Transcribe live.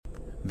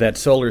that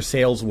solar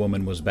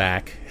saleswoman was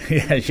back.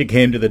 She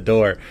came to the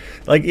door,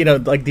 like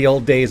like the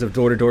old days of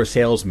door-to-door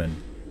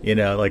salesmen.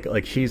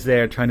 Like she's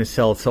there trying to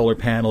sell solar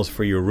panels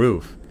for your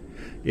roof.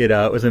 It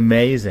was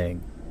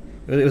amazing.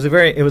 It was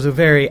a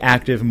very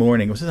active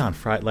morning. This was on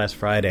last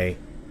Friday.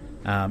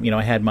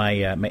 I had my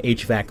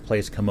HVAC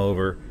place come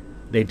over.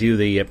 They do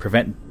the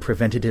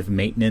preventative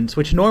maintenance,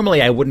 which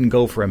normally I wouldn't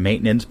go for a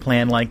maintenance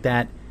plan like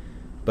that.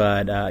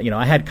 But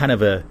I had kind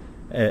of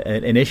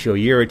an issue a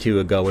year or two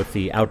ago with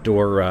the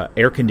outdoor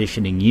air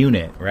conditioning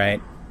unit,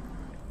 right,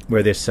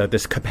 where this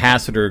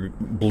capacitor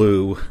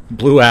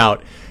blew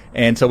out,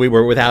 and so we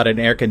were without an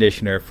air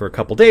conditioner for a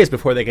couple days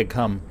before they could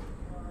come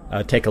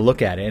take a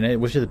look at it. And it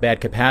was just a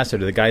bad capacitor.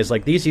 The guy's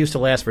like, these used to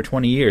last for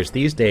 20 years.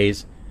 These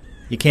days,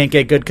 you can't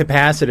get good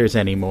capacitors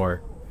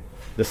anymore.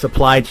 The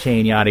supply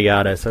chain, yada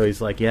yada. So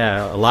he's like,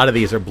 yeah, a lot of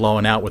these are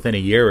blowing out within a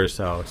year or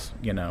so.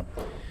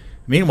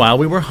 Meanwhile,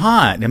 we were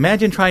hot.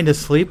 Imagine trying to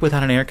sleep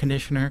without an air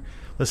conditioner.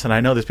 Listen,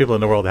 I know there's people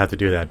in the world that have to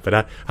do that, but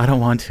I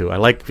don't want to. I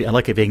like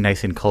it being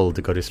nice and cold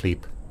to go to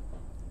sleep.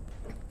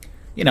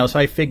 So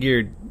I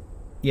figured,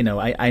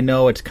 I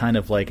know it's kind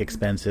of like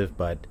expensive,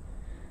 but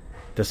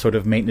the sort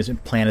of maintenance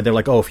plan, and they're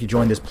like, oh, if you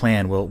join this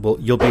plan,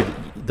 you'll be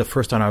the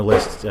first on our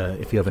list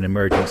if you have an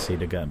emergency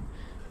to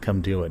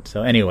come do it.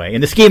 So anyway,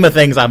 in the scheme of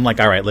things, I'm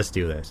like, all right, let's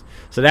do this.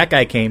 So that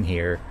guy came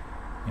here,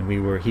 and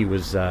he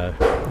was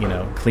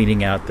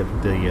cleaning out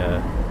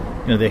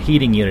the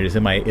heating unit is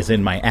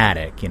in my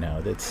attic.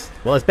 It's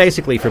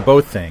basically for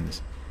both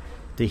things.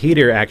 The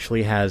heater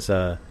actually has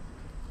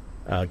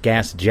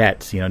gas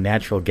jets,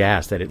 natural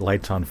gas that it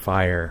lights on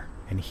fire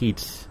and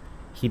heats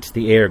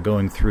the air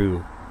going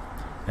through.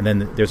 And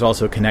then there's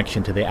also a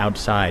connection to the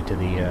outside, to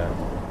the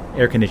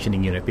air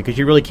conditioning unit, because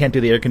you really can't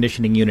do the air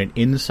conditioning unit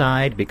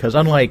inside, because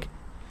unlike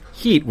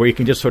heat, where you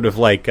can just sort of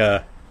like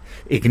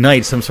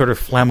ignite some sort of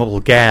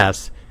flammable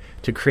gas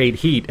to create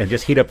heat and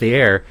just heat up the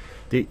air,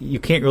 you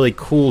can't really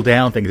cool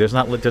down things. There's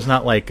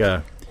not like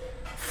a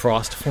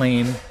frost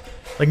flame.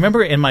 Like,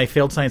 remember in my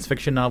failed science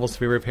fiction novels,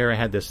 Three Repair, I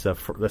had this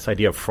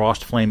idea of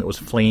frost flame. It was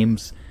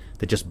flames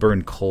that just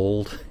burned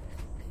cold.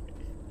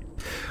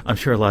 I'm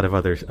sure a lot of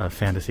other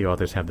fantasy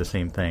authors have the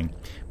same thing.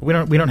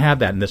 But we don't have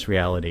that in this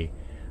reality.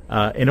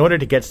 In order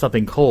to get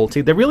something cold,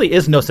 see, there really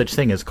is no such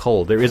thing as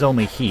cold. There is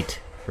only heat,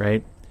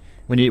 right?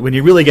 When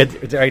you really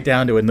get right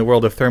down to it in the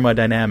world of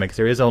thermodynamics,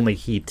 there is only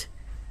heat.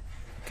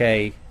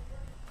 Okay?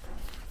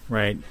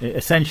 Right?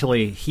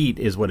 Essentially, heat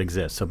is what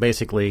exists. So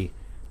basically,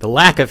 the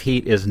lack of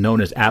heat is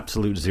known as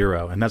absolute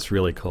zero, and that's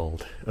really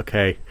cold.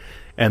 Okay?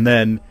 And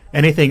then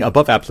anything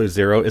above absolute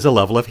zero is a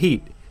level of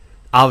heat.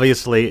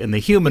 Obviously, in the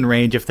human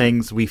range of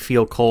things, we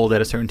feel cold at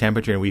a certain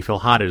temperature and we feel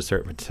hot at a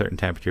certain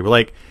temperature. We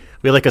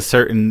like a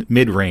certain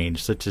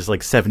mid-range, such as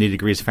like 70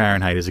 degrees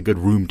Fahrenheit is a good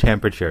room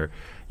temperature.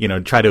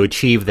 Try to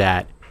achieve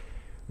that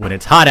when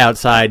it's hot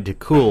outside to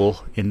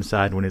cool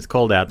inside. When it's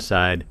cold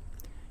outside,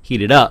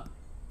 heat it up.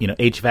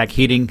 HVAC,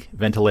 heating,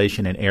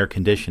 ventilation, and air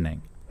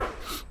conditioning.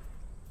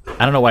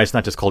 I don't know why it's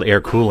not just called air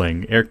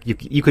cooling.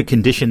 You could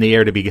condition the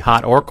air to be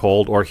hot or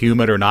cold or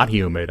humid or not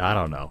humid. I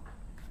don't know.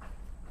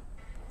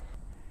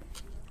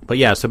 But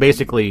yeah, so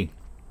basically,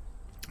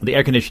 the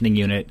air conditioning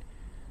unit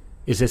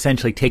is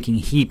essentially taking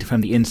heat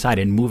from the inside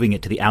and moving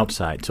it to the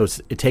outside. So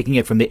it's taking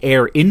it from the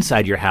air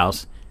inside your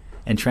house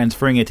and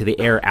transferring it to the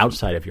air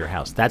outside of your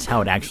house. That's how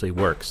it actually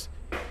works,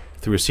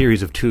 through a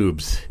series of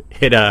tubes.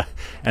 And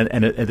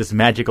this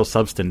magical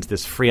substance,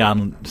 this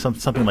freon,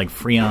 something like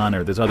freon,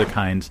 or there's other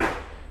kinds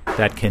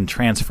that can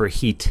transfer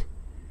heat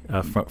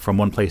from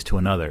one place to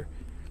another.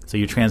 So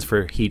you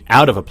transfer heat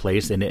out of a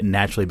place, and it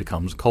naturally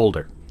becomes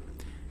colder.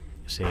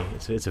 See,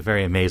 it's a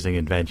very amazing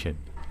invention.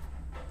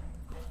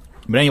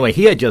 But anyway,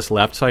 he had just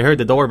left, so I heard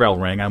the doorbell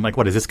ring. I'm like,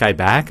 what, is this guy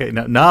back?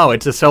 No,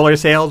 it's a solar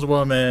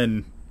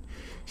saleswoman.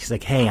 She's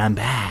like, hey, I'm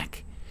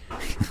back.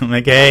 I'm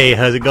like, hey,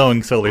 how's it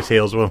going, solar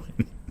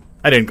saleswoman?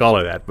 I didn't call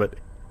her that, but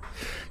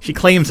she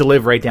claims to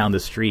live right down the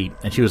street,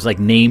 and she was like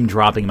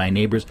name-dropping my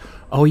neighbors.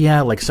 Oh,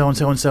 yeah, like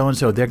so-and-so and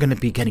so-and-so, they're going to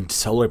be getting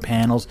solar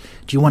panels.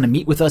 Do you want to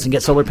meet with us and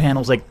get solar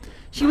panels? Like,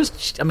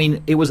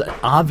 it was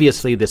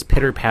obviously this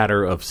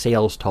pitter-patter of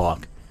sales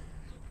talk.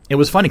 It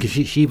was funny because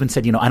she even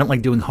said, I don't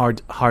like doing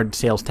hard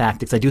sales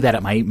tactics. I do that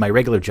at my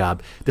regular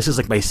job. This is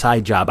like my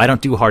side job. I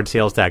don't do hard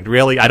sales tactics.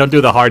 Really? I don't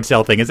do the hard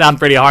sell thing. It sounds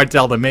pretty hard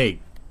sell to me.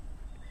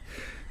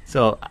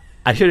 So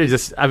I should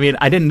have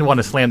I didn't want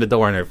to slam the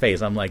door in her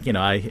face. I'm like,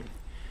 I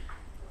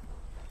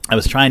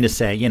was trying to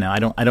say, I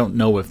don't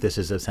know if this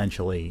is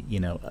essentially,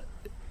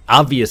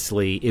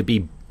 obviously it'd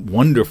be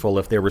wonderful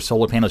if there were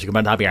solar panels you could put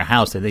on top of your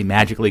house and they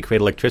magically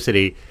create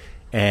electricity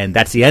and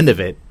that's the end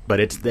of it. But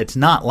it's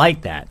not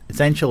like that.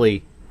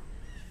 Essentially,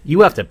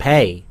 you have to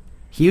pay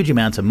huge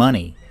amounts of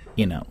money,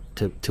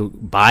 to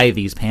buy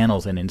these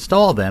panels and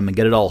install them and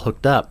get it all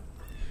hooked up.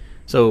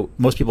 So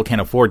most people can't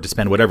afford to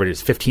spend whatever it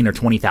is, $15,000 or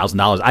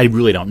 $20,000. I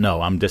really don't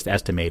know. I'm just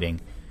estimating.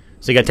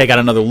 So you got to take out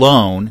another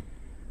loan,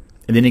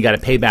 and then you got to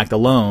pay back the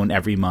loan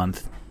every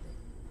month.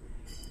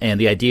 And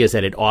the idea is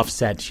that it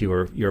offsets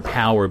your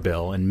power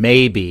bill, and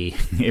maybe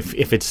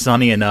if it's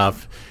sunny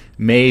enough,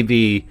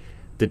 maybe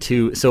the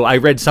two. So I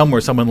read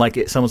somewhere someone's like,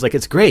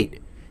 it's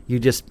great.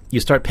 You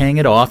start paying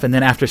it off, and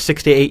then after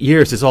 6 to 8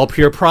 years, it's all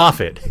pure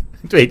profit.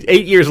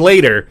 8 years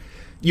later,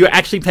 you're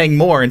actually paying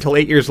more until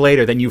 8 years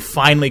later. Then you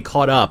finally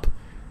caught up,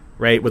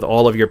 right, with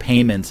all of your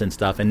payments and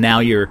stuff, and now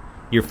you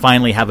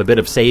finally have a bit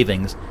of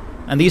savings.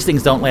 And these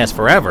things don't last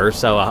forever.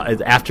 So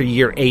after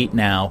year 8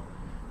 now,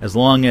 as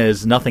long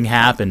as nothing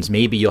happens,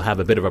 maybe you'll have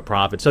a bit of a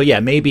profit. So yeah,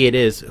 maybe it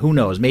is. Who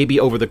knows? Maybe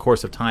over the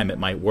course of time it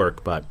might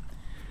work, but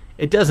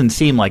it doesn't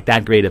seem like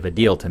that great of a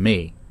deal to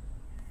me.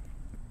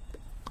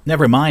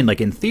 Never mind,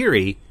 like in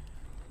theory,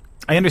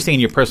 I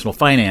understand your personal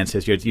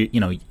finances.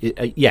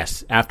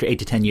 Yes, after 8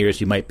 to 10 years,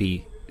 you might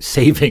be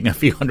saving a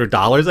few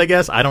 $100s, I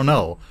guess. I don't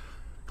know.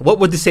 What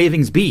would the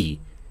savings be?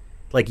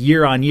 Like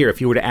year on year, if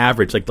you were to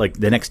average like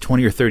the next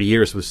 20 or 30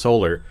 years with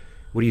solar,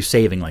 what are you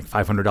saving, like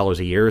 $500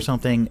 a year or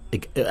something?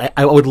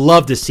 I would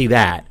love to see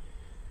that.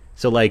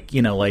 So like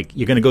you're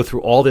going to go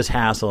through all this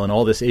hassle and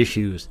all this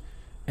issues,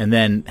 and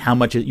then how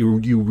much are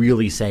you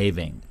really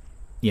saving,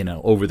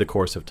 over the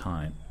course of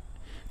time?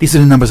 These are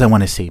the numbers I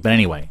want to see. But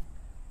anyway,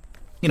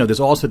 there's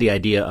also the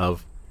idea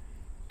of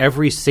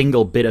every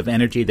single bit of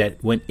energy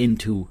that went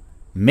into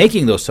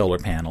making those solar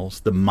panels,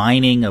 the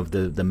mining of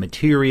the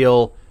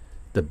material,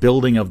 the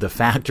building of the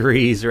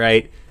factories,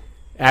 right?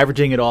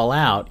 Averaging it all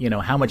out,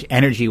 how much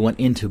energy went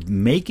into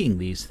making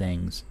these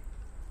things.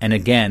 And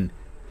again,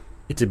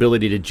 its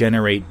ability to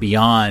generate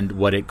beyond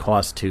what it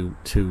costs to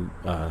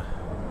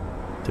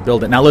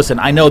build it. Now listen,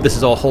 I know this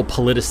is a whole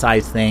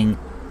politicized thing,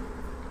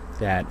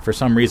 that for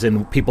some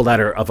reason people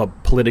that are of a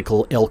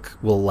political ilk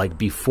will like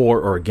be for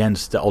or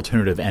against the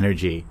alternative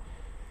energy.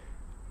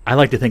 I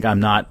like to think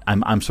I'm not.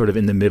 I'm sort of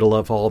in the middle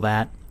of all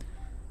that.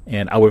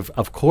 And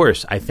of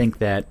course, I think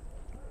that,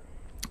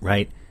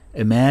 right,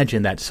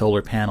 imagine that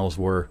solar panels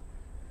were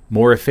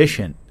more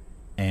efficient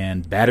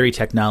and battery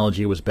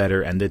technology was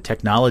better and the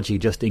technology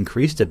just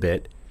increased a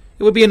bit.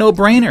 It would be a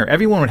no-brainer.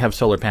 Everyone would have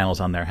solar panels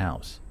on their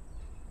house.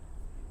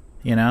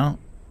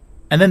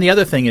 And then the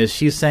other thing is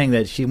she's saying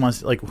that she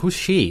wants, like, who's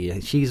she?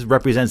 She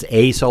represents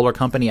a solar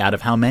company out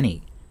of how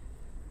many?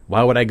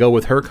 Why would I go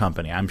with her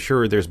company? I'm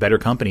sure there's better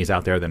companies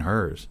out there than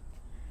hers.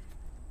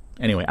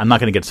 Anyway, I'm not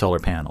going to get solar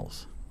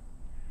panels.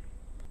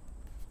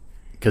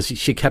 Because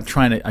she kept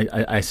trying to,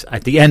 I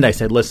at the end I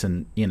said,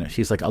 listen,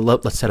 she's like,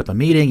 let's set up a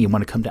meeting. You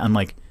want to come down? I'm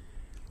like,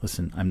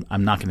 listen,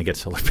 I'm not going to get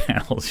solar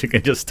panels. You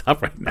can just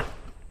stop right now.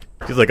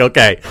 She's like,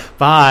 okay,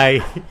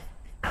 bye.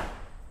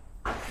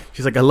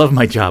 She's like, I love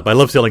my job. I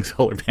love selling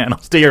solar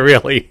panels. Do you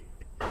really?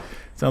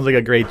 Sounds like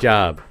a great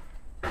job.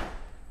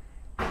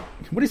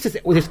 What is this?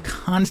 This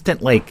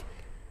constant, like,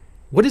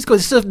 what is going?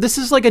 This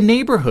is like a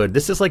neighborhood.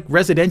 This is like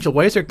residential.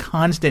 Why is there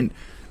constant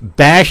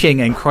bashing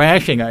and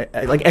crashing?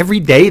 Like every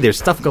day there's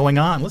stuff going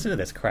on. Listen to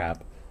this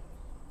crap.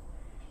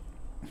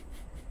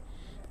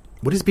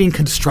 What is being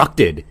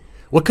constructed?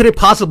 What could it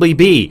possibly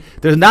be?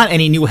 There's not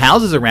any new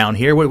houses around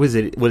here. What was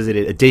it? Was it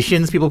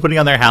additions people putting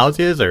on their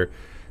hoses, or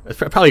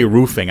probably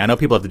roofing? I know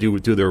people have to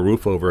do their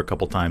roof over a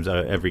couple times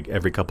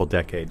every couple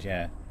decades.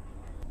 Yeah.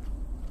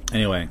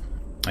 Anyway,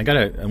 I got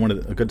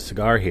a good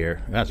cigar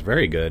here. That's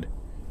very good.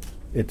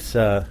 It's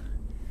I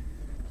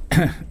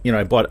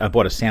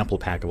bought a sample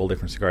pack of all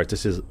different cigars.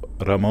 This is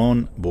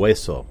Ramon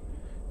Bueso,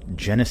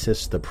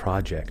 Genesis the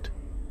Project.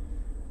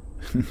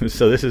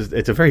 So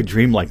it's a very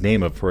dreamlike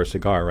name for a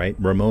cigar, right?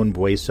 Ramon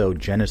Bueso,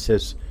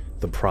 Genesis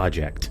the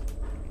Project.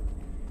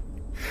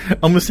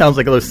 Almost sounds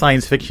like those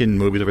science fiction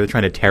movies where they're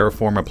trying to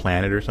terraform a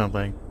planet or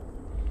something.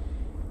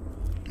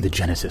 The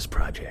Genesis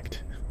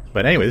Project.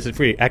 But anyway, this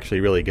is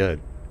actually really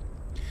good.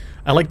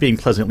 I like being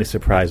pleasantly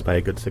surprised by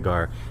a good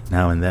cigar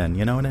now and then.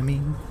 You know what I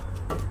mean?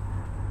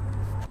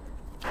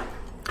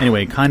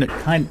 Anyway, kind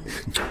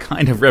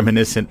of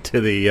reminiscent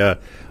to the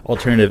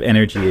alternative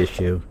energy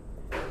issue.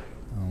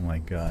 Oh my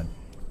God!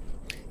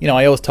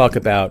 I always talk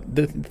about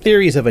the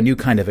theories of a new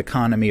kind of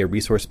economy, a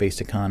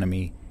resource-based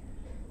economy,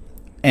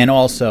 and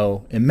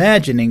also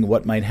imagining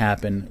what might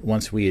happen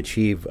once we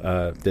achieve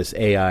this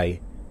AI,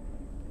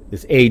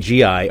 this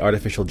AGI,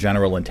 artificial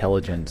general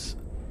intelligence.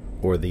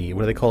 Or what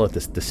do they call it?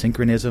 The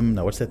synchronism?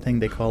 No, what's that thing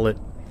they call it?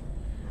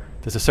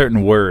 There's a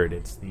certain word.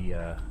 It's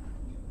the...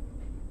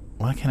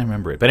 I can't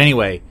remember it. But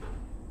anyway,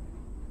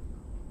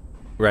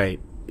 right,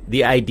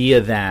 the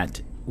idea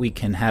that we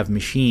can have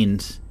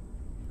machines,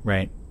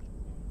 right,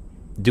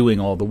 doing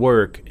all the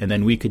work, and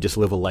then we could just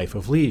live a life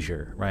of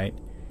leisure, right?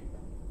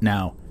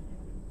 Now,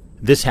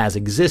 this has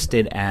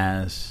existed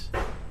as...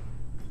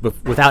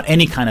 without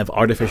any kind of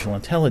artificial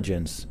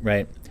intelligence,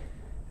 right?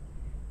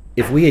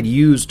 If we had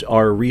used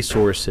our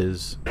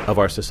resources of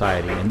our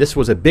society, and this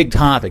was a big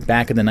topic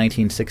back in the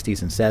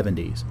 1960s and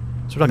 70s, so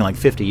we're talking like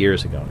 50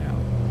 years ago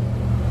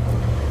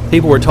now,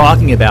 people were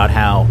talking about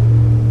how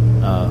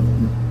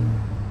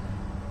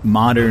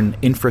modern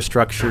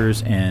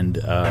infrastructures and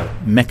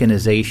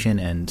mechanization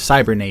and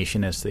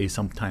cybernation, as they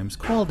sometimes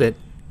called it,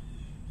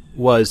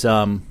 was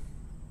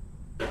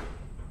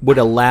would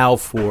allow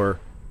for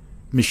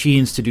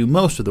machines to do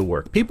most of the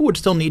work. People would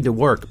still need to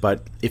work,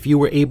 but if you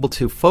were able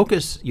to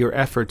focus your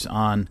efforts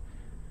on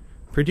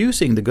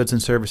producing the goods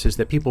and services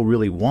that people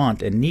really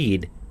want and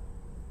need,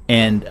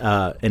 and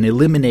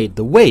eliminate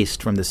the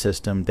waste from the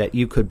system that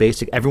you could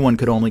everyone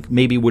could only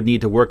maybe would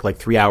need to work like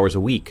 3 hours a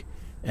week,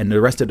 and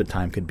the rest of the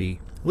time could be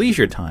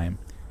leisure time.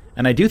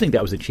 And I do think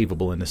that was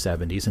achievable in the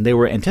 70s, and they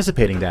were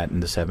anticipating that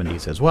in the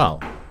 70s as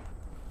well.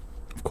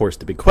 Of course,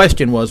 the big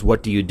question was,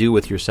 what do you do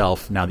with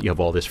yourself now that you have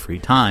all this free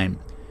time?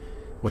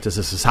 What does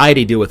a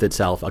society do with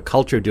itself, a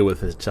culture do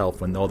with itself,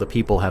 when all the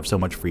people have so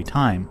much free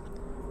time?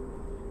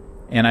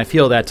 And I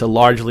feel that's a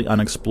largely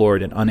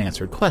unexplored and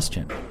unanswered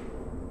question.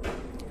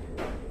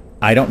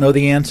 I don't know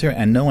the answer,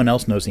 and no one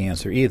else knows the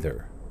answer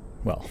either.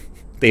 Well,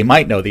 they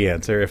might know the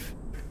answer if,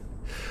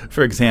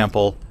 for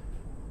example,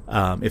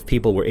 if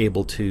people were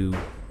able to,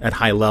 at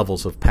high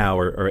levels of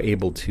power, are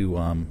able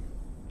to,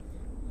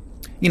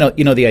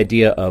 the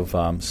idea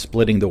of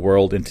splitting the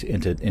world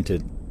into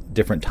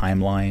different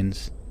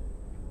timelines,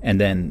 and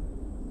then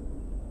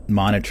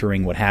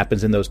monitoring what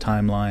happens in those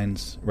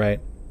timelines, right?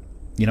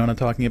 You know what I'm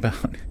talking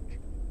about?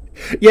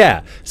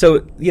 Yeah.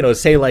 So,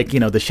 say like,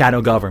 the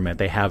shadow government,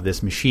 they have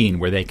this machine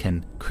where they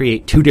can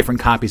create 2 different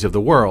copies of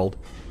the world.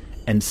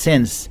 And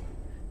since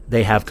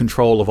they have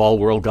control of all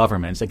world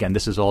governments, again,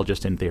 this is all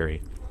just in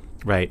theory,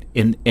 right?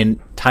 In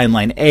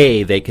timeline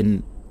A, they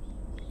can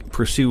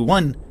pursue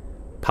one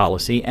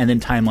policy, and then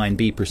timeline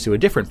B pursue a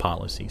different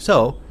policy.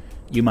 So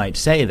you might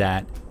say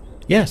that,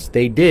 yes,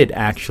 they did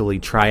actually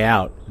try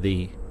out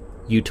the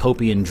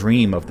utopian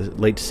dream of the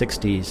late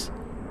 60s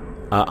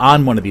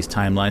on one of these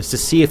timelines to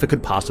see if it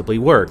could possibly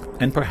work.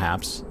 And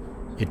perhaps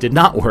it did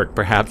not work.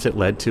 Perhaps it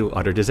led to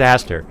utter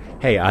disaster.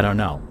 Hey, I don't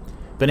know.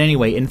 But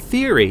anyway, in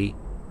theory,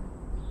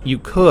 you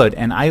could,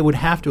 and I would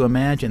have to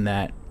imagine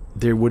that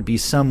there would be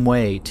some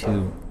way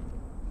to...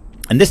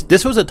 And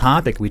this was a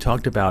topic we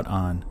talked about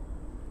on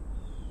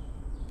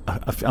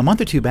a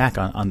month or two back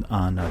on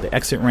the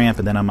Exit Ramp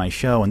and then on my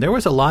show, and there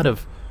was a lot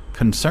of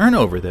concern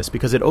over this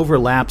because it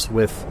overlaps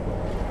with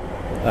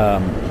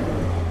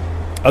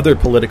other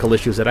political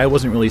issues that I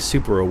wasn't really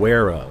super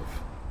aware of.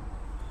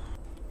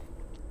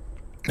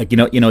 Like,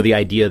 the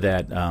idea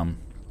that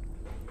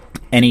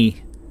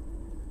any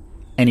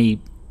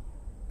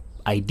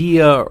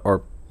idea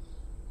or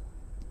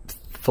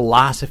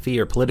philosophy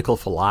or political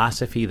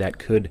philosophy that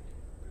could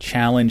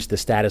challenge the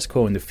status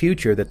quo in the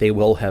future, that they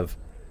will have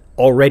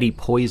already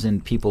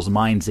poisoned people's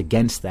minds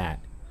against that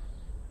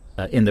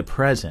in the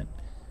present.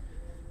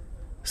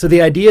 So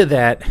the idea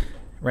that,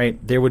 right,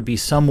 there would be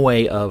some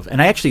way of, and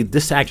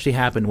this actually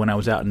happened when I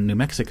was out in New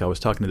Mexico. I was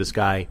talking to this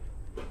guy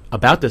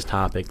about this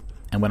topic,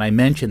 and when I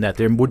mentioned that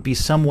there would be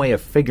some way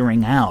of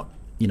figuring out,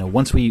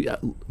 once we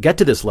get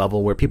to this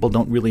level where people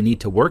don't really need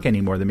to work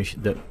anymore,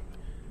 the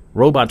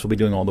robots will be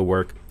doing all the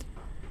work,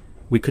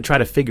 we could try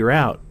to figure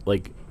out,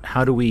 like,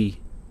 how do we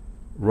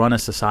run a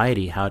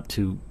society, how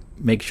to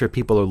make sure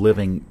people are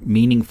living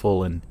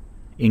meaningful and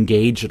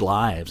engaged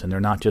lives and they're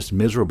not just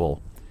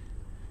miserable.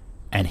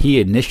 And he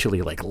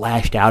initially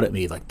lashed out at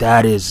me like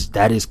that is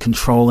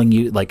controlling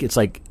you, it's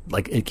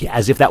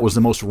as if that was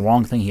the most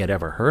wrong thing he had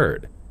ever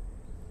heard.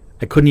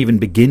 I couldn't even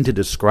begin to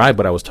describe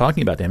what I was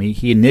talking about to him.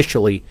 He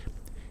initially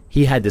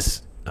had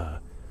this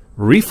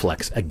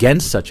reflex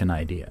against such an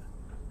idea,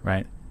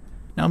 right?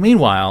 Now,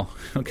 meanwhile,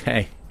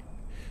 okay,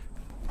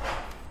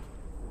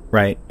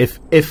 right, if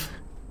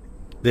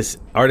this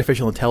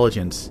artificial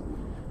intelligence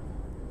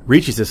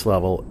reaches this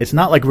level, it's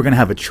not like we're going to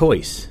have a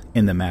choice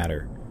in the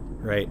matter,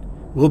 right?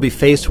 We'll be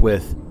faced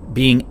with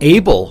being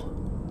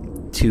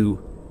able to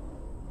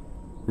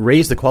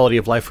raise the quality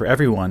of life for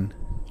everyone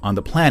on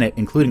the planet,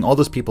 including all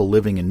those people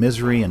living in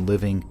misery and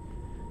living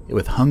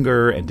with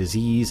hunger and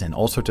disease and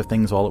all sorts of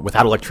things all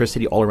without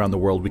electricity all around the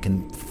world. We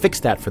can fix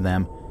that for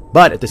them,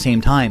 but at the same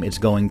time, it's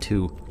going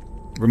to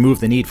remove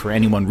the need for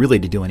anyone really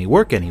to do any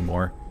work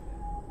anymore,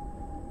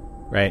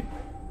 right?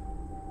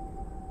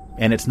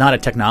 And it's not a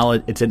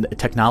technology. It's a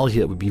technology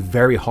that would be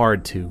very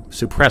hard to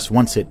suppress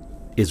once it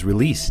is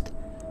released.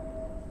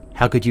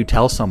 How could you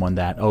tell someone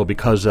that,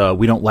 because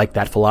we don't like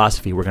that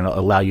philosophy, we're going to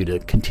allow you to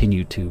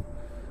continue to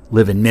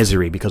live in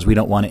misery because we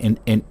don't want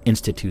to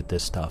institute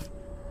this stuff?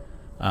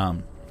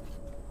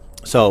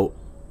 So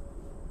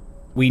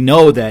we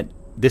know that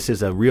this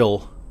is a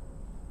real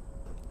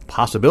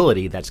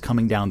possibility that's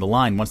coming down the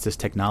line once this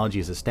technology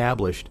is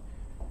established,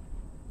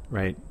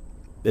 right?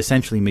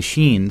 Essentially,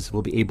 machines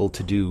will be able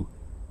to do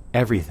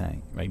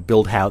everything, right?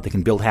 They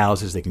can build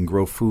houses, they can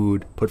grow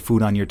food, put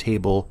food on your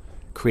table,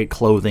 create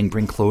clothing,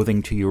 bring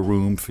clothing to your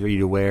room for you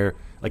to wear.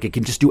 It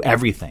can just do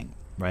everything,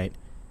 right?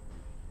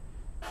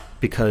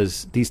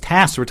 Because these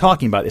tasks we're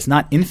talking about, it's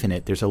not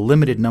infinite. There's a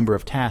limited number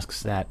of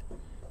tasks that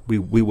we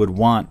would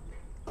want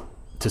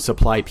to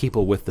supply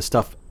people with the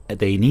stuff that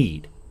they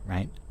need,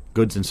 right?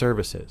 Goods and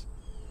services.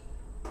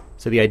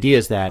 So the idea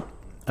is that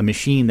a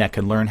machine that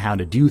can learn how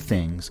to do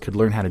things could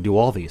learn how to do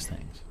all these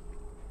things.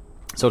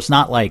 So it's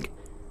not like,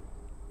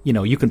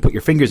 you can put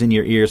your fingers in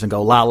your ears and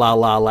go la, la,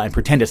 la, la, and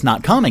pretend it's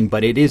not coming,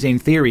 but it is in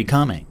theory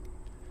coming.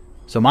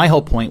 So my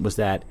whole point was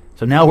that,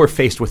 so now we're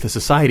faced with a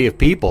society of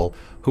people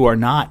who are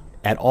not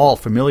at all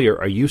familiar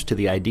or used to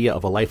the idea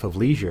of a life of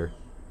leisure,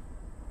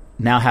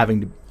 now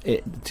having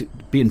to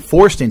being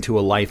forced into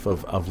a life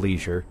of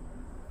leisure,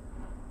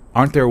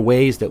 aren't there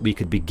ways that we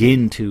could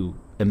begin to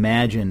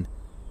imagine,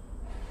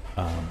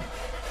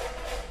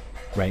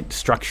 right,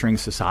 structuring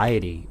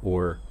society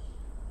or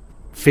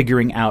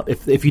figuring out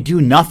if you do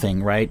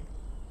nothing, right,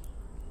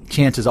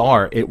 chances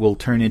are it will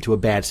turn into a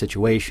bad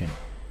situation.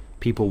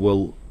 People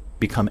will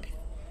become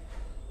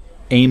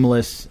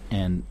aimless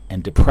and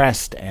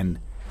depressed and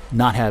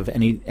not have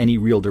any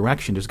real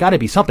direction. There's got to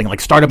be something,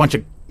 like start a bunch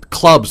of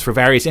clubs for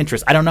various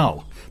interests. I don't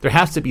know. There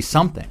has to be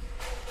something.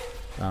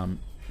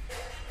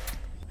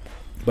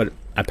 But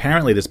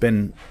apparently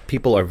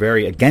people are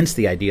very against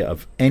the idea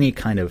of any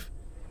kind of,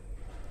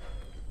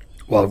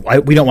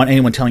 we don't want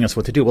anyone telling us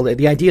what to do. Well,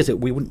 the idea is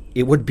that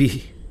it would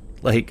be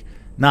like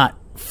not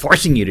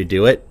forcing you to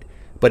do it,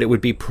 but it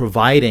would be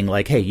providing,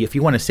 like, hey, if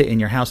you want to sit in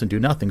your house and do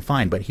nothing,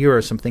 fine, but here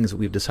are some things that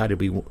we've decided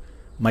we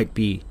might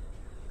be,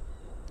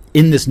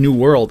 in this new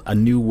world, a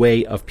new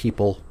way of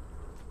people,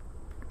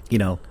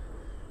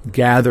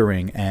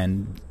 gathering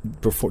and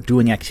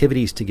doing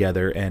activities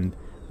together, and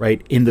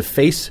right in the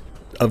face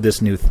of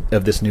this new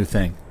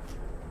thing.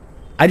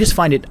 I just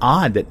find it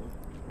odd that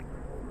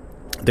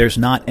there's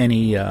not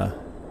any.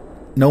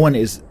 No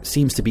one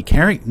seems to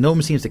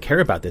care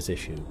about this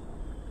issue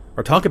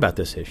or talk about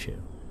this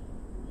issue.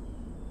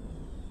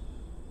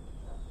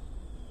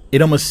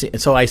 It almost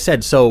so. I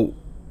said so.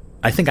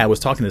 I think I was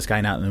talking to this guy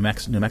out in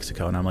New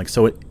Mexico, and I'm like,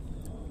 so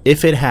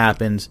if it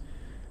happens,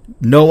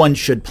 no one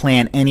should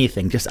plan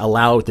anything. Just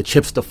allow the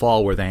chips to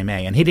fall where they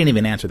may. And he didn't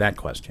even answer that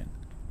question.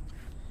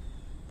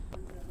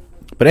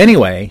 But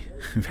anyway,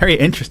 very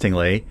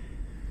interestingly,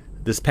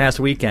 this past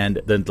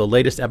weekend, the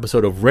latest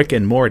episode of Rick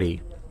and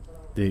Morty,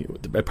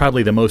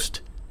 probably the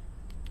most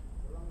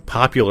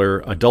popular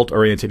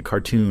adult-oriented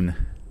cartoon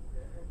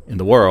in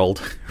the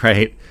world,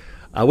 right?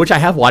 Which I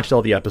have watched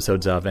all the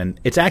episodes of, and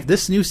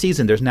this new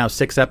season. There's now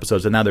 6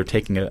 episodes, and now they're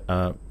taking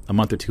a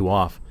month or 2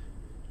 off.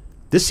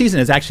 This season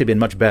has actually been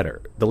much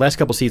better. The last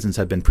couple seasons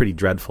have been pretty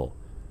dreadful,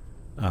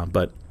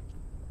 but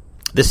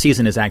this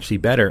season is actually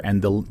better.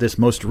 And this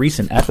most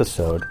recent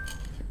episode,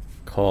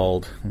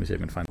 called, let me see if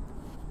I can find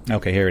it.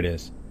 Okay, here it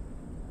is.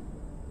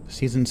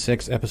 Season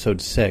 6,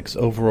 Episode 6,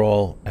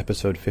 overall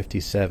Episode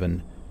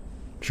 57,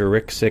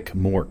 Jurassic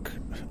Mort.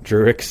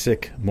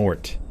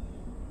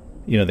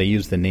 They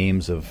use the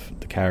names of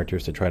the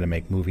characters to try to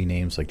make movie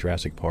names like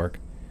Jurassic Park.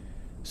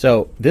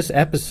 So this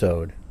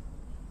episode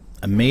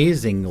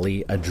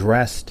amazingly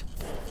addressed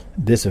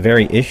this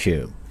very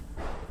issue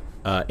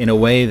in a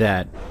way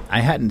that I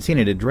hadn't seen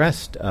it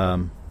addressed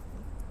in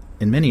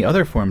many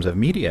other forms of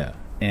media,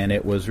 and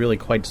it was really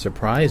quite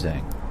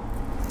surprising.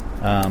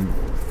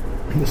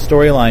 The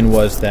storyline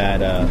was that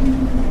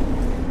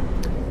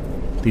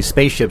these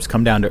spaceships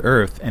come down to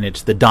Earth, and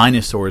it's the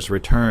dinosaurs'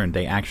 return.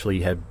 They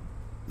actually have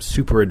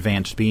super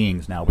advanced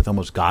beings now with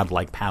almost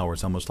godlike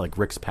powers, almost like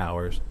Rick's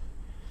powers.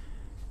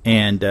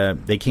 And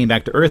they came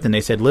back to Earth, and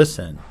they said,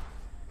 listen,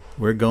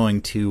 we're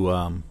going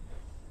to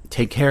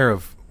take care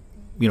of,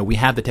 we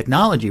have the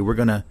technology. We're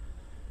going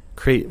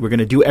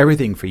to do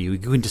everything for you. You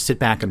can just sit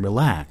back and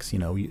relax.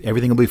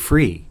 Everything will be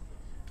free,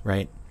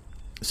 right?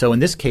 So in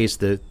this case,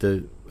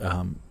 the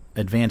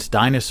advanced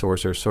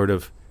dinosaurs are sort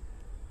of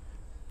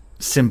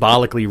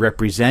symbolically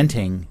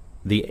representing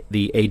the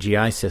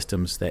AGI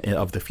systems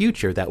of the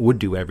future that would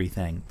do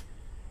everything.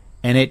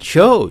 And it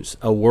shows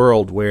a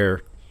world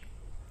where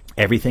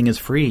everything is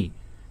free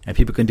and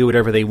people can do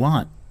whatever they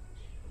want.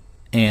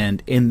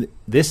 And in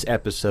this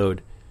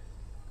episode,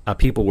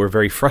 people were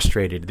very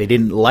frustrated. They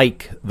didn't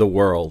like the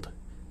world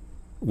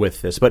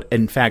with this. But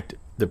in fact,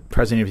 the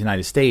President of the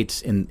United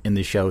States in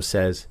the show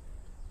says,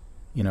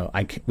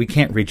 we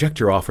can't reject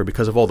your offer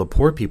because of all the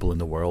poor people in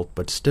the world,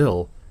 but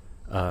still,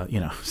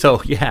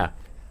 So, yeah,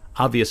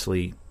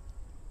 obviously,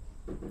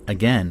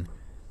 again,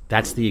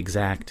 that's the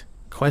exact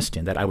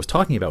question that I was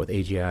talking about with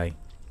AGI,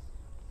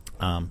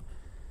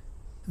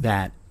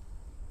 that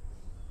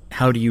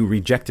how do you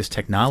reject this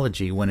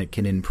technology when it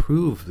can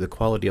improve the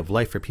quality of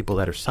life for people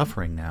that are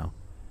suffering now,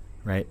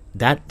 right?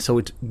 So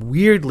it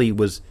weirdly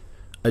was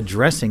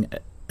addressing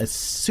a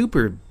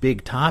super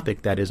big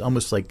topic that is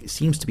almost like,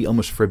 seems to be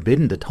almost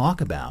forbidden to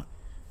talk about.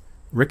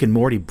 Rick and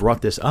Morty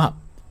brought this up.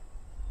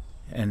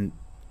 And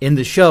in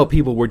the show,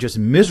 people were just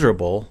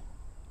miserable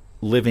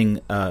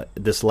living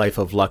this life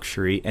of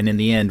luxury. And in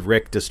the end,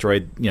 Rick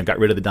got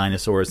rid of the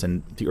dinosaurs,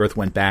 and the Earth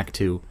went back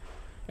to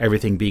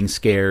everything being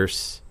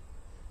scarce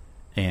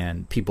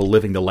and people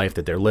living the life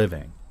that they're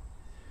living.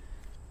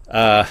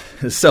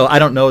 So I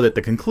don't know that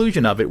the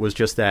conclusion of it was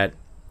just that,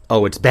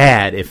 it's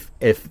bad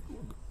if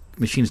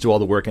machines do all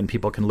the work and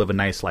people can live a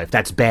nice life.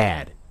 That's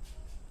bad.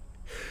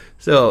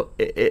 So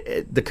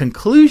the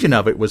conclusion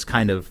of it was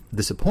kind of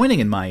disappointing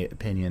in my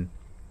opinion,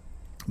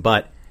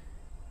 but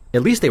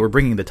at least they were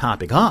bringing the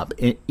topic up,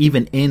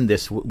 even in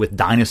this with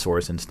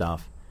dinosaurs and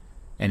stuff,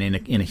 and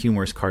in a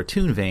humorous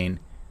cartoon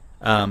vein.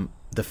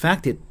 The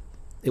fact it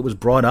was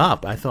brought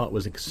up, I thought,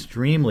 was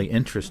extremely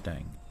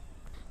interesting.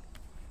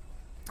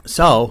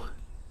 So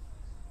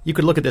you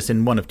could look at this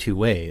in one of two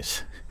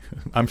ways,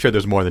 I'm sure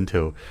there's more than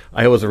two.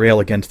 I always rail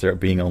against there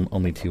being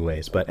only two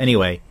ways. But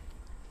anyway,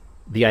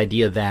 the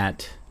idea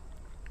that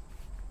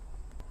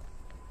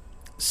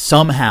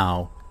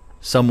somehow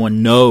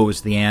someone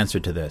knows the answer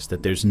to this,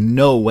 that there's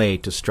no way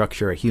to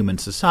structure a human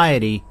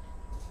society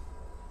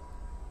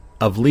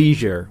of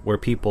leisure where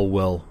people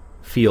will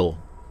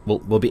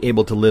be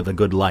able to live a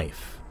good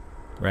life,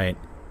 right?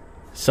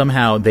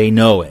 Somehow they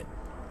know it.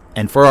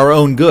 And for our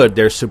own good,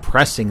 they're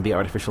suppressing the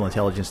artificial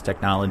intelligence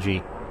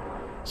technology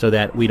so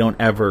that we don't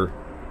ever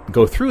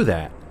go through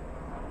that.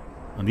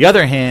 On the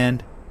other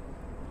hand,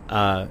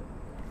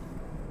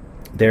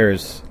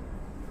 there's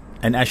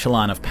an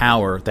echelon of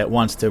power that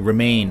wants to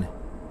remain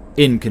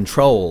in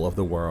control of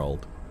the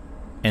world.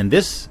 And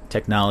this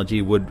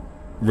technology would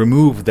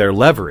remove their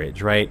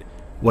leverage, right?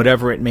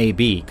 Whatever it may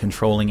be,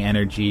 controlling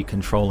energy,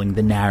 controlling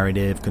the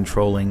narrative,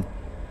 controlling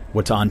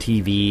what's on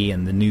TV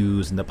and the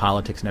news and the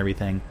politics and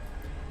everything.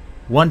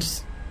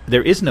 Once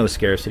there is no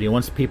scarcity,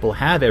 once people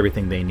have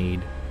everything they need,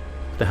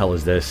 what the hell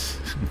is this?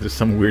 There's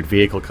some weird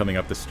vehicle coming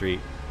up the street.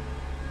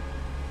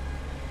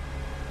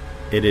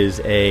 It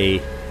is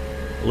a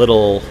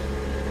little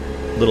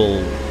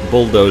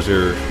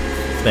bulldozer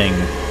thing.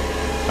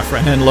 A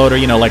front end loader,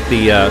 like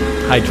the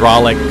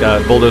hydraulic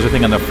bulldozer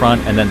thing on the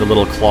front, and then the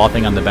little claw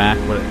thing on the back.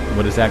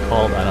 What is that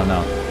called? I don't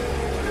know.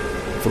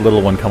 It's a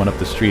little one coming up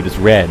the street. It's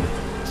red.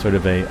 Sort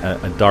of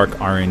a dark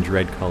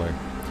orange-red color.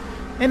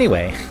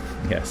 Anyway,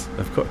 yes,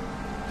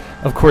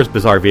 of course,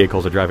 bizarre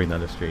vehicles are driving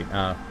down the street.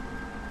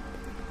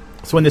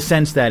 So in the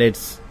sense that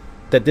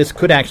this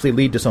could actually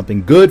lead to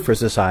something good for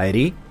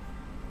society,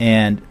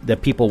 and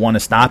that people want to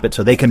stop it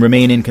so they can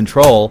remain in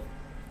control,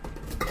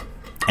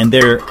 and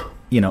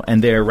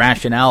their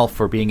rationale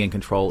for being in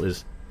control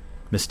is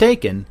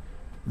mistaken,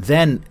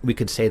 then we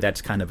could say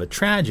that's kind of a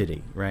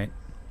tragedy, right?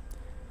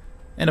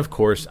 And of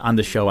course, on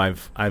the show,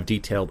 I've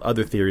detailed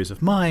other theories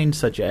of mind,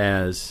 such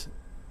as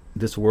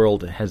this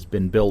world has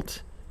been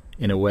built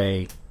in a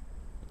way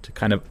to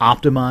kind of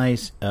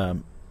optimize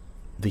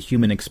the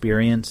human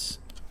experience,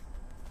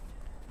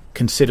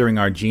 considering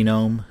our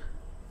genome,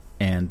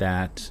 and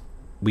that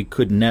we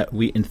could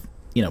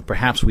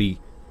perhaps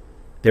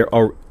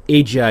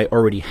AGI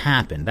already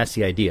happened. That's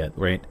the idea,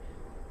 right?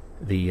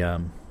 The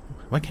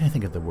why can't I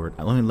think of the word?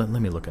 Let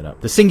me look it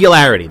up. The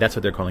singularity. That's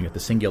what they're calling it. The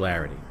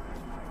singularity.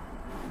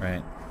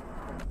 Right.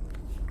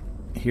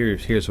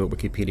 Here's what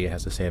Wikipedia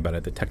has to say about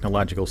it. The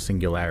technological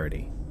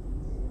singularity.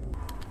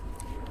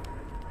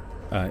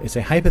 It's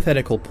a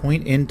hypothetical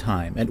point in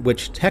time at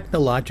which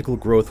technological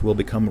growth will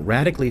become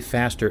radically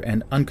faster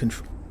and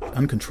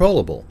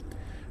uncontrollable,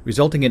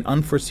 resulting in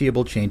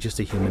unforeseeable changes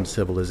to human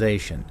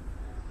civilization.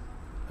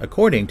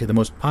 According to the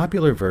most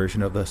popular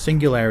version of the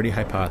singularity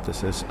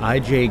hypothesis,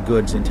 I.J.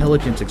 Good's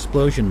intelligence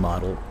explosion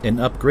model, an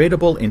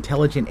upgradable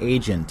intelligent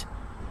agent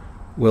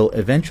will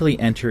eventually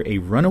enter a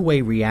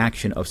runaway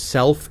reaction of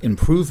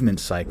self-improvement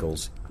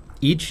cycles,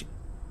 each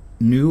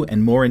new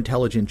and more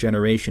intelligent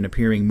generation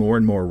appearing more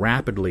and more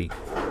rapidly,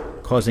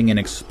 causing an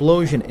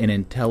explosion in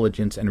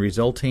intelligence and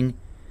resulting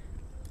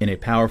in a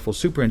powerful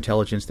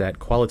superintelligence that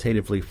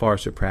qualitatively far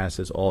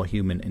surpasses all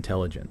human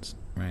intelligence.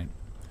 Right?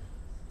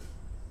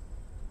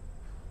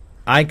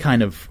 I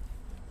kind of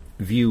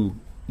view,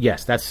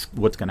 yes, that's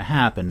what's going to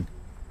happen.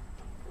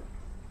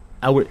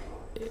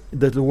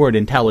 The word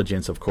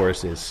intelligence, of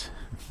course, is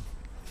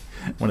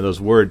one of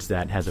those words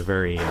that has a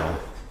very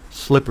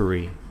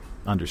slippery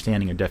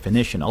understanding or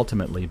definition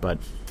ultimately, but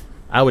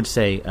I would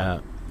say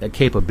a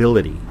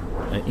capability,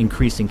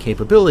 increasing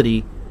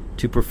capability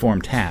to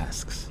perform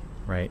tasks,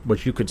 right?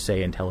 Which you could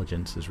say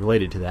intelligence is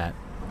related to that.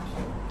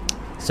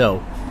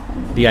 So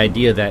the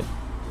idea that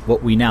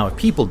what we now have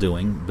people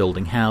doing,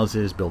 building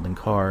houses, building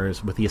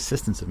cars, with the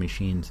assistance of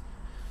machines,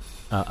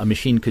 a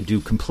machine could do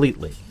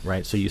completely,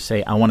 right? So you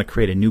say, I want to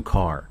create a new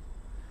car.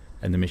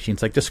 And the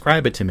machine's like,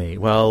 describe it to me.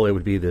 Well, it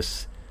would be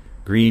this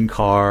green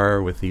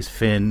car with these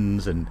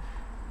fins, and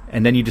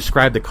then you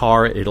describe the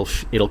car. It'll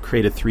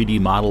create a 3D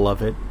model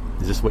of it.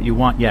 Is this what you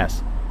want?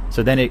 Yes.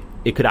 So then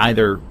it could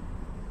either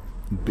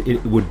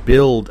it would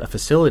build a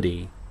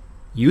facility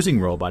using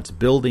robots,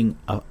 building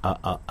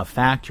a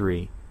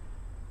factory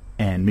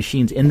and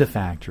machines in the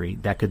factory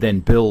that could then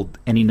build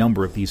any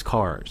number of these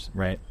cars.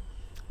 Right.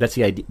 That's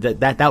the idea.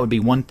 That would be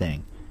one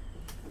thing.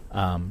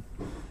 And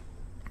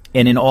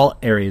in all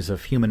areas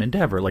of human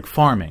endeavor, like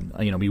farming,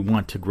 we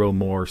want to grow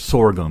more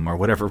sorghum or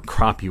whatever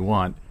crop you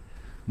want,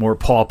 more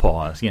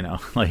pawpaws,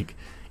 like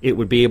it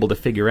would be able to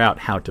figure out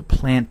how to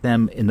plant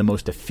them in the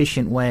most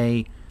efficient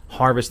way,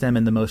 harvest them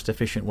in the most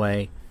efficient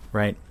way,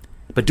 right?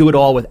 But do it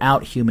all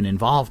without human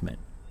involvement.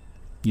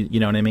 You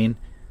know what I mean?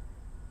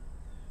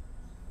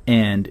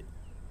 And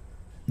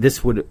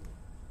this would,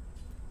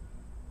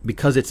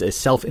 because it's a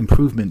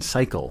self-improvement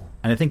cycle,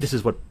 and I think this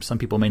is what some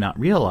people may not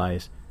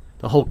realize,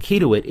 the whole key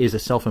to it is a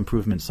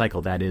self-improvement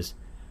cycle. That is,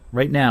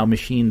 right now,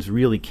 machines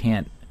really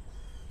can't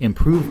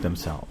improve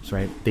themselves,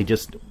 right?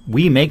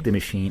 We make the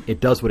machine, it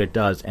does what it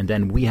does, and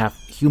then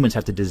humans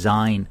have to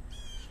design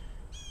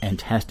and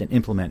test and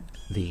implement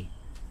the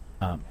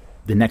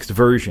next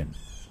version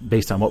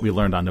based on what we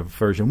learned on the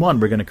version 1,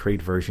 we're going to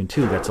create version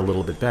 2 that's a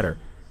little bit better.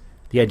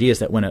 The idea is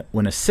that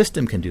when a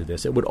system can do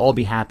this, it would all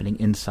be happening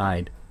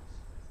inside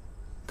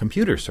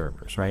computer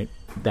servers, right?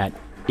 That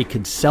it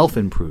could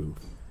self-improve,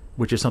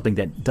 which is something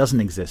that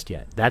doesn't exist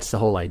yet. That's the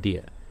whole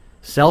idea.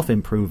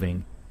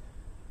 Self-improving,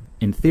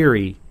 in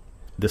theory,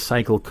 the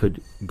cycle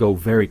could go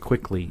very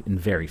quickly and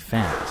very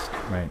fast,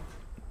 right?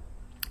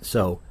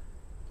 So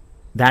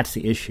that's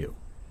the issue.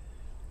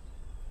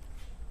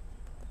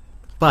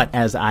 But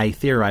as I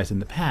theorized in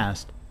the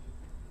past,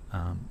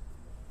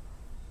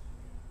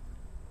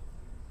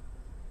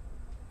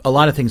 a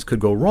lot of things could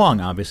go wrong,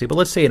 obviously, but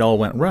let's say it all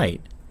went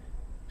right.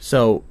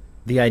 So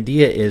the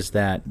idea is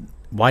that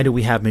why do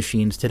we have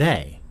machines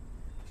today?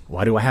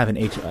 Why do I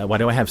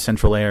have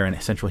central air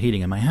and central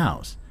heating in my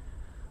house?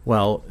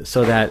 Well,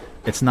 so that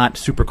it's not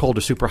super cold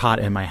or super hot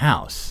in my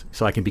house,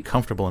 so I can be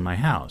comfortable in my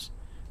house.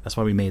 That's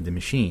why we made the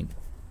machine,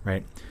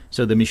 right?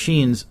 So the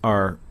machines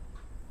are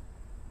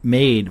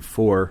made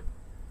for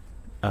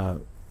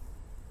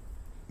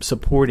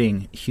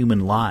supporting human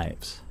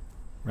lives,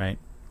 right?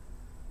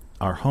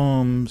 Our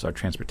homes, our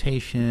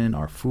transportation,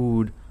 our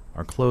food,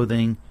 our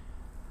clothing,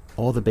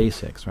 all the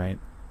basics, right?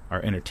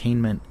 Our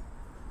entertainment.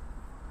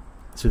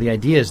 So the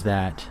idea is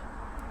that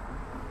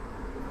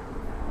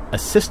a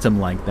system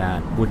like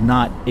that would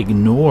not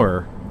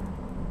ignore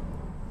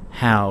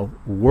how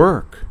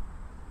work,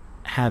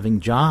 having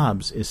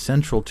jobs, is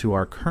central to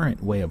our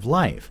current way of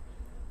life.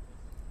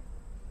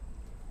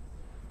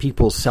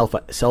 People's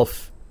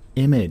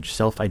self-image,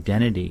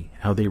 self-identity,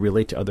 how they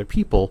relate to other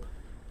people,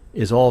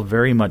 is all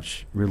very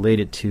much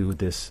related to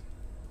this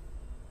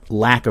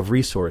lack of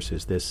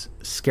resources, this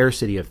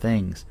scarcity of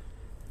things,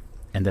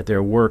 and that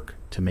their work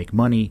to make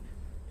money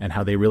and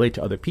how they relate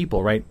to other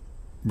people, right,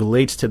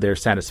 relates to their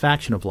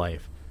satisfaction of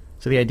life.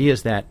 So the idea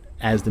is that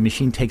as the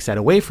machine takes that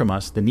away from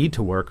us, the need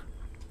to work,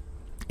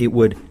 it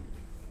would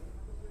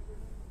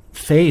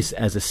face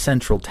as a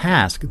central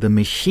task, the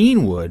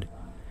machine would,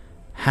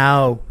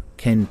 how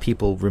can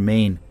people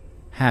remain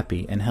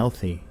happy and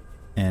healthy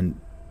and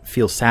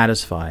feel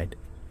satisfied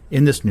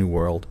in this new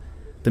world?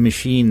 The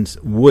machines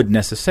would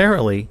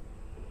necessarily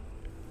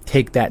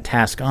take that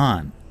task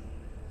on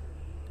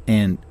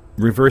and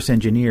reverse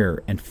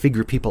engineer and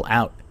figure people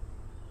out,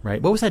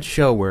 right? What was that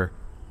show where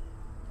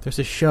there's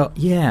a show?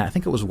 Yeah, I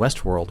think it was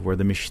Westworld, where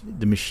the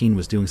machine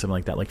was doing something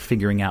like that, like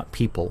figuring out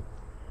people,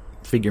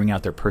 figuring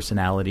out their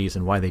personalities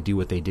and why they do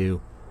what they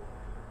do.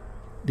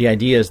 The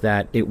idea is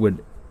that it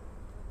would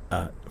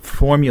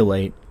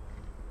formulate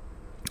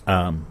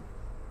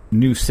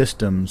new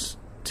systems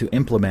to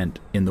implement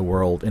in the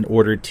world in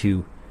order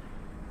to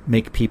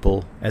make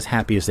people as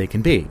happy as they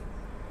can be.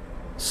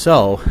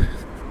 So,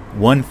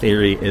 one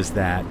theory is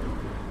that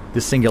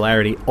this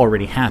singularity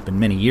already happened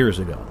many years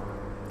ago.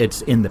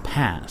 It's in the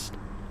past.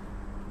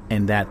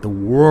 And that the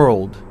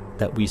world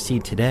that we see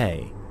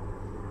today,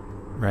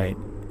 right,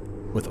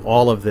 with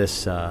all of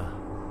this,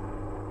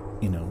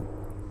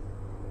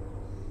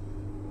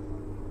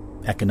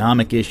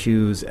 economic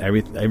issues,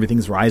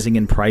 everything's rising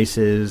in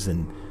prices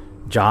and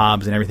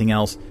jobs and everything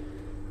else,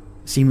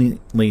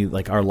 seemingly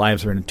like our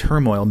lives are in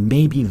turmoil,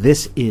 maybe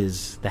this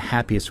is the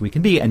happiest we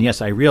can be. And yes,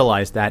 I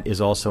realize that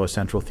is also a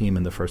central theme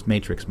in the first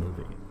Matrix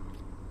movie,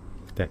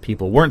 that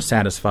people weren't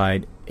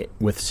satisfied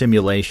with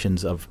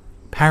simulations of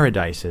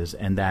paradises,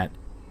 and that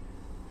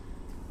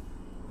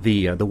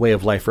the way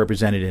of life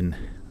represented in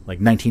like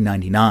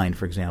 1999,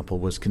 for example,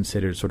 was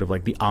considered sort of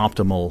like the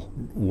optimal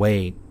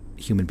way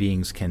human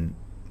beings can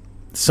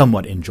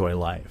somewhat enjoy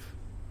life.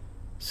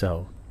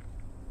 So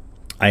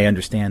I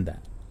understand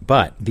that.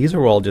 But these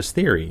are all just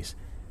theories,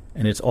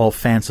 and it's all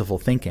fanciful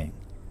thinking.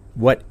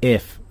 What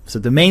if? So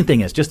the main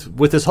thing is, just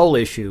with this whole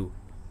issue,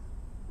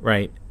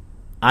 right,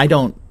 I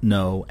don't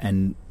know,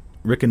 and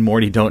Rick and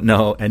Morty don't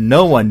know, and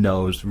no one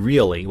knows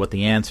really what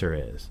the answer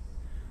is.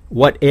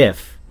 What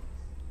if,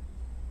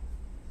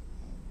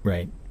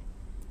 right,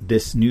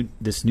 this new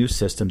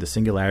system, the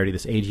singularity,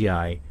 this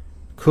AGI,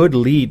 could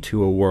lead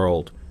to a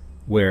world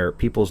where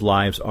people's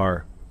lives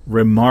are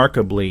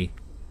remarkably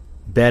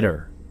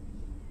better,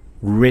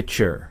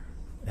 richer,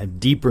 have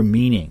deeper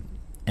meaning,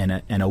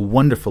 and a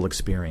wonderful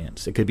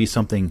experience. It could be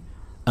something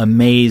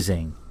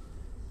amazing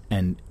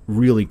and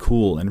really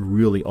cool and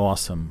really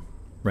awesome,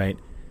 right?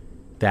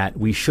 That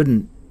we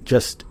shouldn't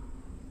just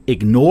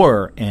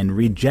ignore and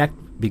reject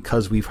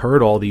because we've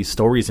heard all these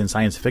stories in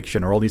science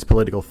fiction or all these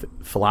political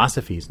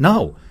philosophies.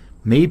 No,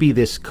 maybe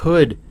this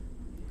could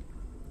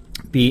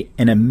be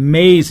an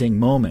amazing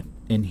moment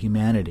in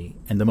humanity,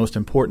 and the most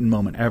important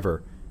moment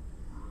ever,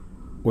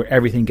 where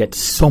everything gets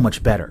so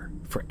much better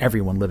for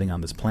everyone living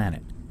on this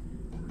planet.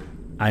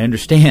 I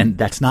understand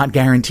that's not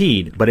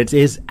guaranteed, but it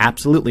is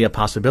absolutely a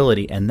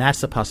possibility, and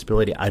that's a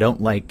possibility I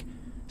don't like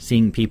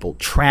seeing people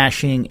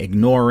trashing,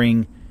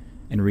 ignoring,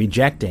 and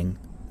rejecting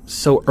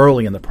so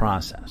early in the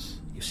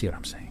process. You see what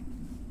I'm saying?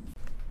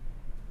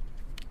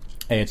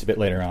 Hey, it's a bit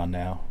later on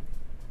now.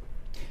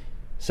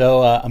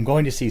 So I'm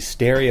going to see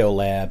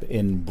Stereolab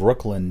in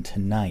Brooklyn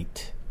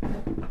tonight.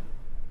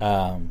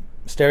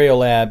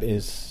 Stereolab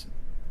is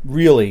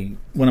really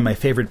one of my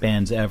favorite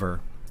bands ever.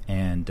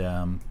 And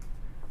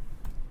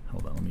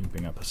hold on, let me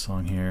bring up a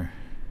song here.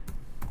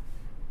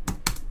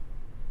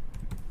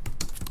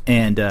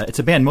 And it's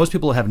a band most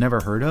people have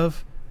never heard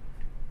of,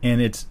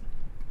 and it's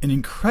an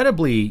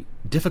incredibly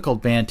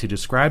difficult band to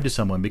describe to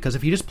someone, because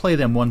if you just play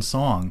them one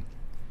song,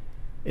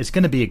 it's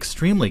going to be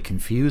extremely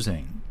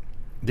confusing.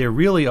 They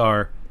really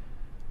are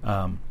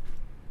a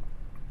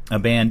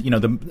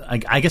band,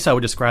 I guess I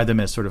would describe them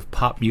as sort of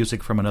pop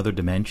music from another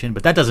dimension,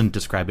 but that doesn't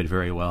describe it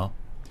very well.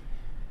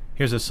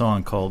 Here's a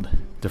song called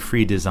The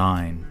Free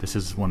Design. This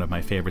is one of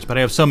my favorites, but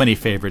I have so many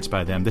favorites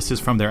by them. This is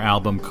from their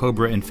album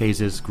Cobra and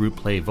Phases group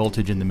play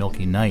Voltage in the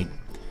Milky Night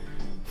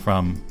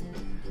from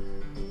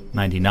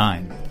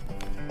 99.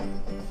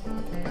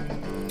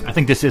 I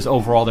think this is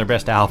overall their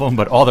best album,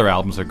 but all their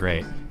albums are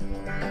great.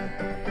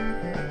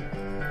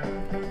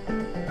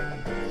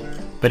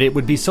 But it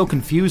would be so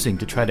confusing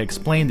to try to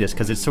explain this,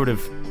 because it sort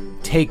of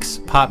takes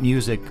pop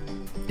music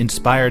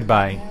inspired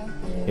by...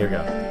 Here we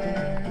go.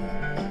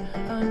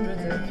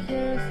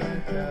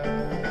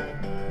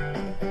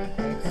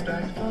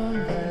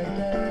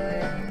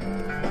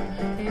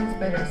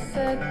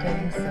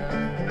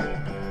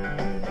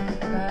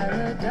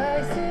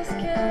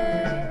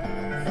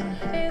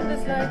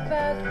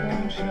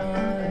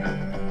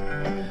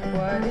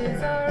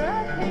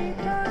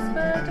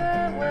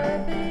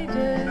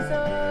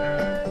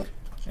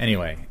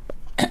 Anyway,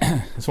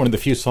 it's one of the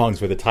few songs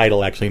where the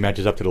title actually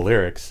matches up to the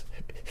lyrics.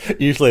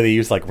 Usually they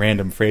use like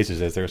random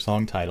phrases as their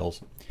song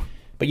titles.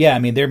 But yeah, I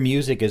mean, their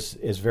music is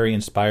very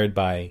inspired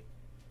by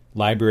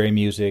library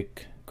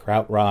music,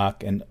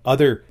 krautrock, and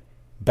other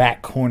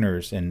back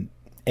corners and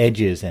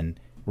edges and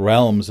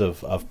realms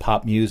of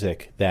pop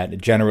music that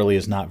generally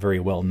is not very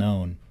well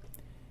known.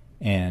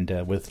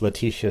 And with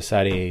Laetitia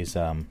Sadier's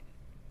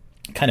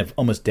kind of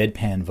almost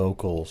deadpan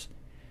vocals,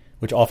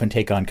 which often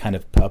take on kind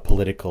of a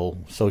political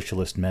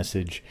socialist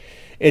message.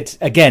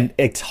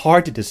 It's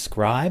hard to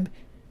describe,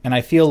 and I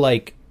feel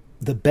like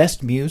the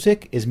best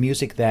music is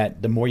music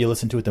that the more you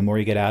listen to it, the more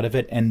you get out of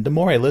it. And the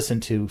more I listen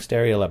to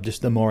Stereolab,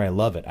 just the more I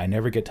love it. I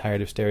never get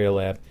tired of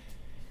Stereolab.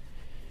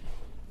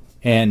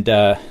 And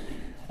I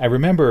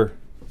remember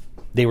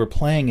they were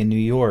playing in New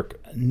York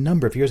a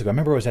number of years ago. I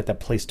remember I was at that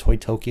place Toy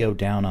Tokyo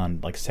down on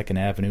like 2nd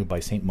Avenue by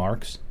St.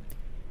 Mark's.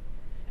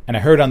 And I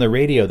heard on the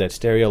radio that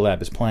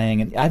Stereolab is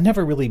playing, and I've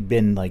never really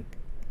been like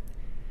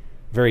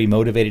very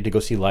motivated to go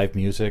see live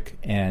music.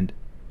 And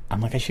I'm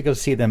like, I should go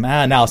see them. No,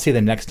 I'll see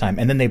them next time.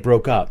 And then they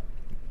broke up.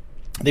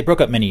 They broke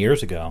up many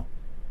years ago.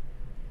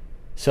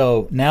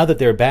 So now that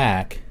they're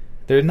back,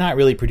 they're not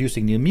really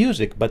producing new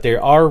music, but they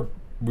are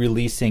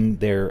releasing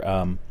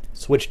their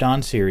Switched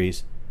On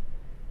series.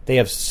 They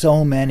have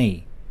so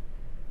many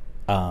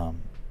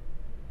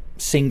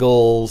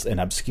singles and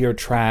obscure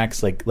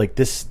tracks. Like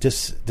this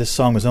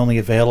song was only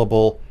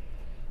available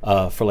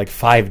for like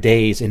 5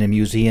 days in a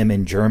museum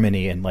in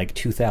Germany in like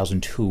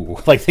 2002,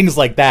 like things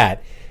like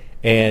that.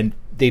 And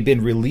they've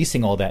been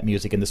releasing all that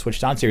music in the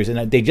Switched On series,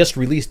 and they just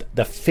released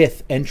the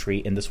 5th entry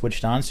in the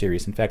Switched On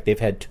series. In fact, they've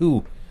had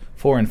 2,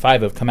 4, and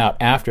 5 have come out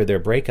after their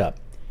breakup.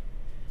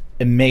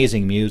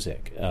 Amazing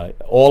music.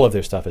 All of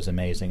their stuff is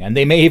amazing, and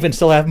they may even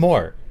still have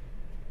more.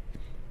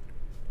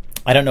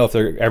 I don't know if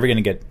they're ever going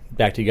to get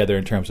back together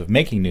in terms of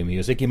making new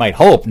music. You might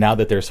hope, now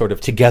that they're sort of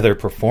together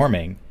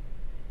performing.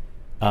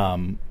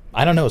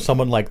 I don't know,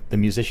 someone like the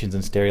musicians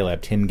in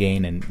Stereolab, Tim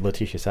Gain and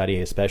Laetitia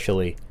Sadier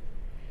especially.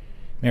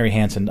 Mary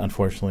Hansen,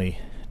 unfortunately,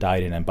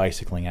 died in a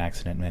bicycling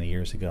accident many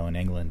years ago in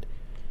England.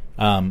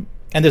 And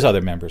there's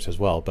other members as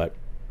well, but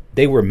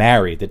they were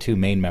married, the 2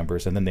 main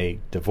members, and then they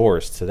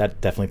divorced. So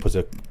that definitely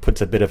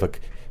puts a bit of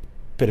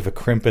a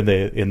crimp in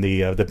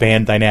the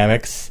band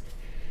dynamics.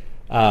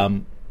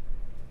 I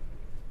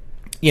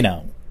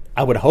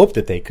would hope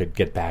that they could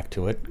get back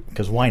to it,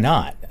 because why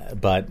not?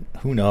 But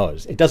who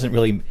knows?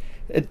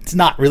 It's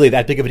not really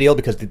that big of a deal,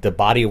 because the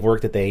body of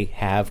work that they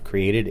have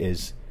created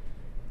is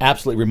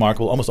absolutely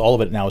remarkable. Almost all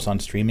of it now is on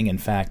streaming. In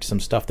fact, some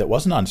stuff that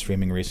wasn't on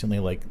streaming recently,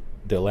 like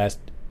their last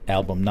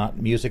album, Not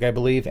Music, I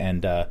believe,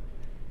 and the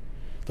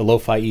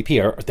Lo-Fi EP,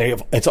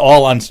 it's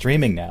all on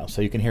streaming now,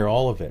 so you can hear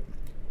all of it.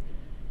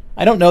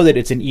 I don't know that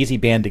it's an easy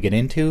band to get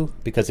into,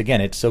 because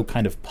again, it's so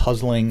kind of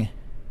puzzling,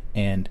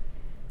 and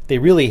they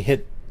really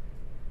hit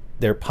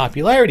their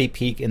popularity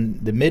peak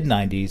in the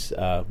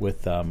mid-90s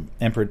with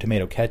Emperor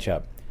Tomato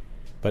Ketchup.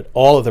 But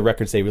all of the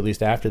records they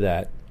released after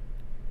that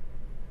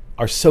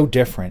are so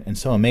different and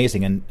so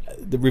amazing. And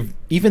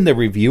even the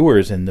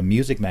reviewers in the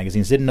music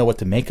magazines didn't know what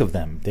to make of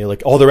them. They're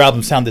like, all their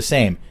albums sound the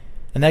same.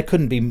 And that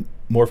couldn't be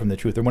more from the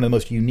truth. They're one of the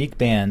most unique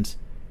bands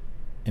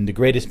and the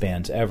greatest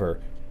bands ever.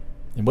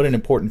 And what an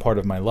important part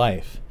of my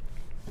life.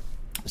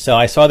 So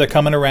I saw they're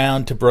coming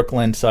around to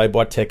Brooklyn, so I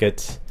bought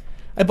tickets.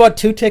 I bought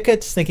 2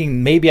 tickets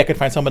thinking maybe I could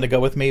find someone to go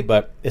with me,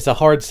 but it's a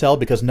hard sell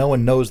because no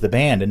one knows the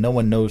band and no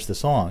one knows the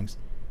songs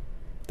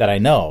that I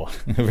know.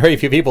 Very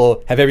few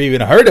people have ever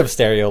even heard of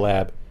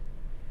Stereolab.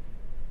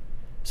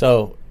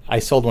 So I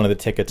sold one of the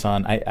tickets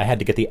on. I had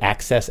to get the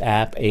Access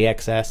app,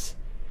 AXS,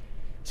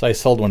 So I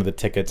sold one of the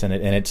tickets, and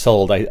it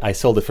sold. I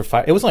sold it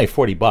for it was only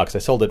 $40. I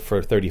sold it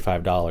for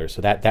 $35,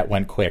 so that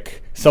went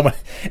quick. Someone,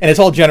 and it's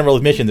all general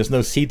admission. There's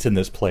no seats in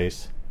this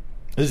place.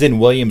 This is in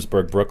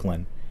Williamsburg,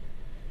 Brooklyn.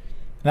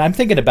 And I'm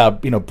thinking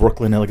about,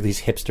 Brooklyn and like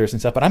these hipsters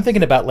and stuff, but I'm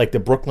thinking about like the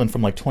Brooklyn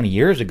from like 20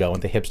 years ago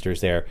and the hipsters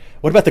there.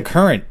 What about the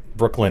current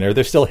Brooklyn? Are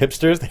there still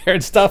hipsters there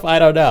and stuff? I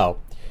don't know.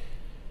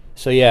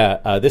 So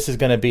yeah, this is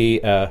going to be,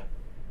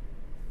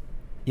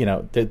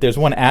 there's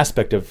one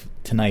aspect of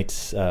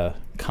tonight's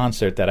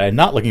concert that I'm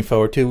not looking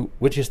forward to,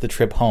 which is the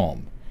trip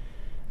home.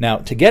 Now,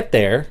 to get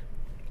there,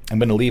 I'm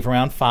going to leave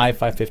around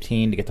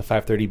 5:15 to get the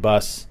 5:30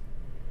 bus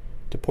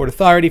to Port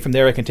Authority. From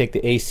there, I can take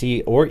the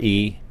AC or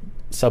E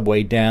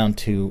subway down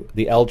to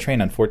the L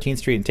train on 14th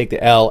Street and take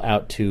the L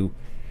out to,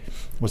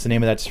 what's the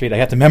name of that street? I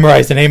have to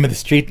memorize the name of the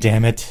street,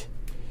 damn it.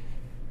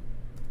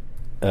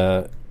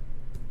 Brooklyn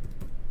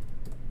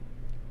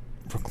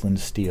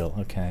Steel,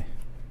 okay.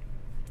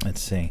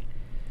 Let's see.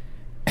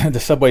 The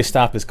subway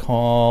stop is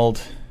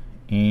called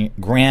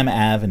Graham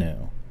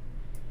Avenue,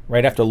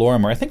 right after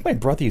Lorimer. I think my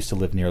brother used to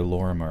live near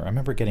Lorimer. I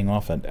remember getting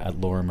off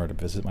at Lorimer to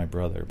visit my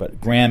brother, but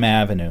Graham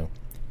Avenue.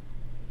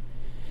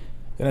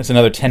 Then it's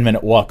another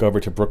 10-minute walk over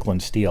to Brooklyn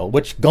Steel,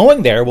 which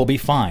going there will be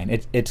fine.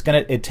 It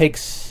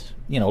takes,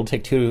 it'll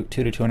take two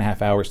to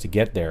 2.5 hours to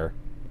get there.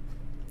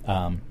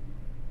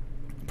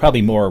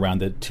 Probably more around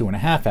the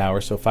 2.5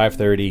 hours, so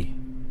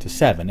 5:30 to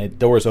 7.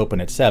 Doors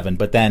open at 7,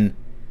 but then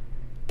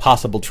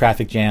possible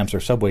traffic jams or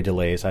subway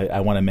delays.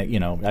 I want to make,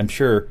 I'm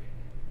sure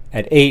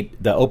at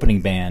 8, the opening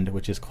band,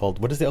 which is called,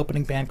 what is the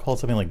opening band called?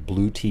 Something like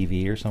Blue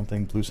TV or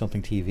something? Blue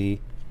something TV?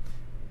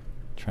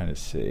 Trying to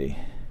see.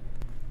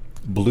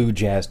 Blue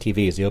Jazz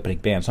TV is the opening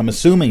band. So I'm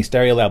assuming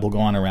Stereolab will go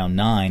on around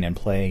 9 and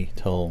play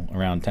till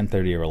around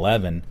 10:30 or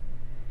 11.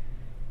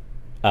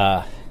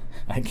 I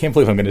can't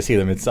believe I'm going to see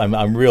them.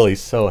 I'm really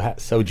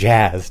so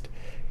jazzed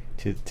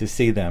to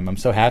see them. I'm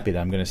so happy that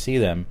I'm going to see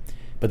them.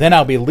 But then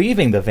I'll be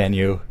leaving the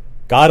venue.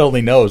 God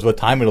only knows what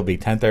time it'll be,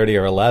 10:30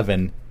 or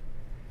 11.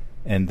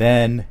 And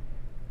then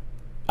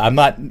I'm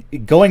not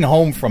going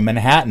home from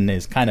Manhattan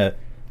is kind of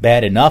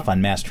bad enough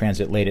on mass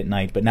transit late at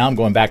night, but now I'm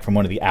going back from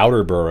one of the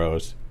outer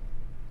boroughs.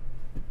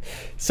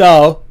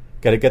 So,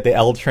 got to get the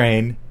L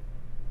train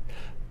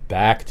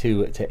back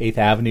to 8th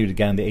Avenue to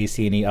get on the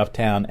AC&E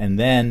Uptown, and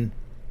then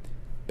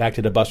back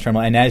to the bus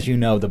terminal. And as you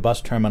know, the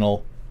bus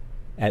terminal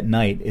at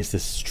night is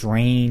this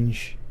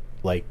strange,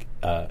 there's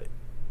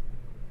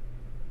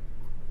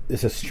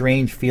a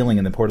strange feeling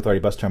in the Port Authority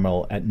bus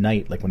terminal at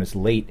night, like when it's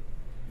late,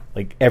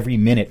 like every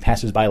minute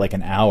passes by like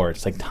an hour.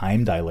 It's like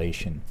time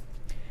dilation.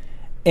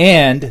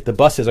 And the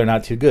buses are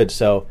not too good,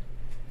 so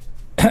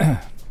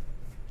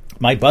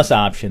my bus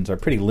options are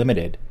pretty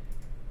limited.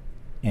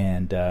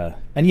 And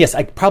yes,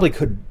 I probably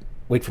could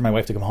wait for my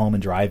wife to come home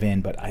and drive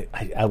in, but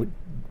I would,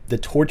 the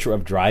torture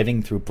of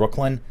driving through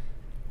Brooklyn,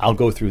 I'll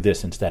go through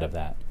this instead of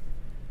that.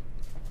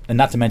 And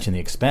not to mention the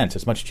expense.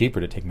 It's much cheaper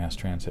to take mass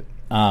transit.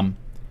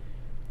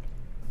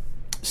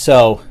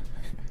 So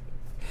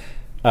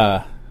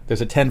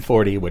there's a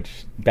 1040,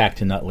 which back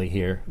to Nutley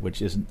here,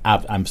 which is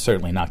I'm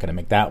certainly not going to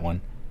make that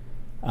one.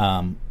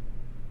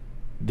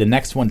 The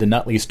next one to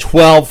Nutley is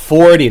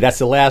 1240. That's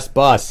the last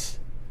bus.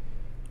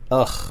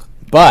 Ugh.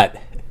 But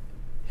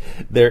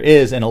there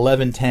is an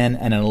 1110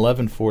 and an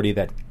 1140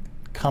 that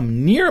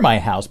come near my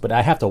house, but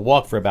I have to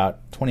walk for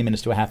about 20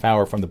 minutes to a half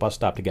hour from the bus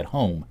stop to get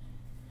home.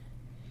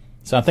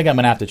 So I think I'm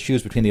going to have to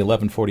choose between the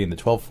 1140 and the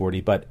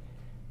 1240. But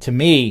to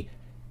me,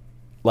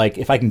 like,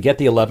 if I can get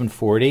the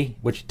 1140,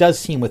 which does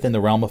seem within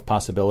the realm of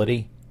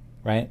possibility,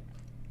 right?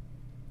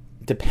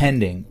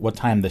 Depending what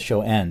time the show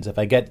ends. If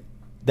I can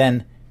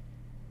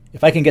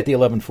get the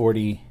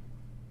 1140,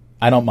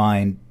 I don't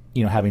mind,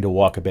 having to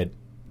walk a bit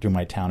through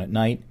my town at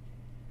night.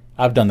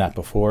 I've done that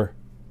before.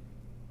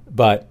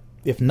 But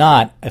if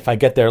not, if I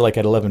get there like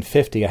at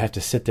 1150, I have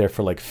to sit there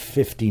for like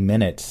 50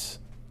 minutes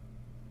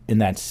in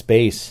that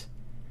space.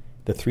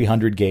 The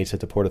 300 gates at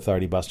the Port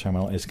Authority bus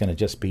terminal is going to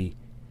just be...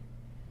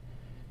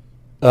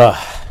 But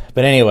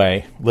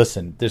anyway,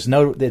 listen, there's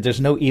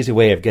no easy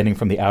way of getting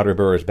from the outer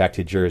boroughs back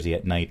to Jersey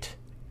at night.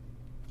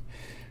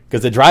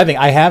 Because the driving,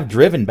 I have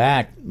driven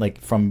back,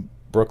 like, from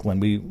Brooklyn.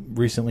 We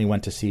recently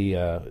went to see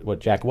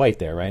Jack White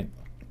there, right?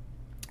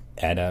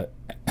 At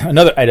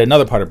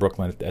another part of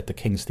Brooklyn, at the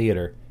King's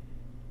Theater.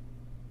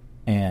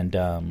 And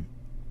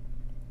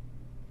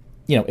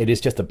it is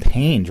just a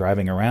pain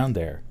driving around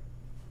there.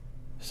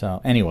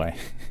 So anyway,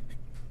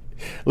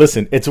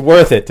 listen, it's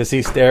worth it to see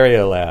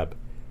Stereolab.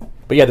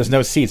 But yeah, there's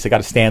no seats. I got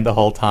to stand the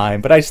whole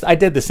time. But I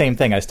did the same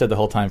thing. I stood the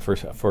whole time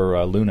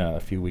for Luna a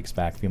few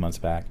months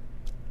back.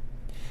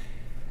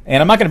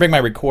 And I'm not going to bring my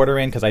recorder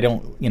in because I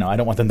don't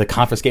want them to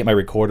confiscate my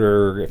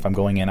recorder if I'm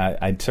going in.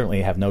 I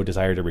certainly have no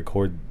desire to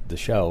record the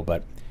show,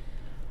 but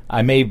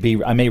I may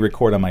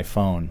record on my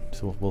phone.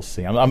 So we'll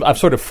see. I've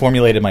sort of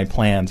formulated my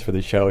plans for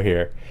the show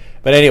here.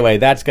 But anyway,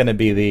 that's going to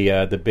be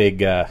the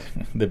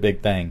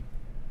big thing.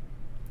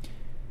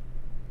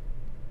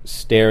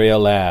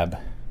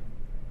 Stereolab.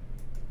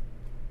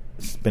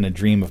 It's been a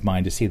dream of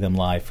mine to see them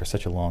live for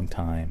such a long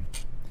time.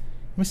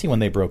 Let me see when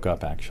they broke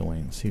up, actually,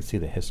 and see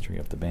the history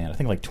of the band. I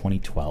think like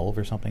 2012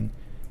 or something.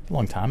 A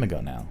long time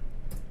ago now.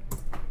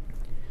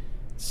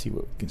 Let's see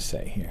what we can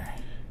say here.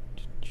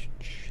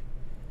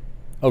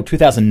 Oh,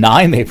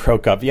 2009 they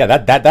broke up. Yeah,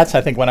 that's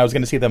I think when I was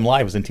going to see them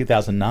live was in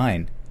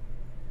 2009.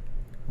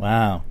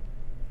 Wow.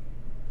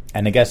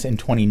 And I guess in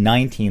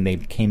 2019 they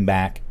came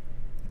back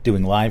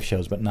doing live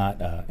shows, but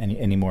not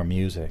any more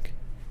music.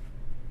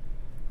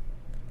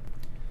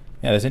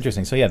 Yeah, that's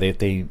interesting. So yeah,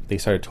 they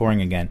started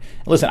touring again.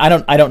 Listen, I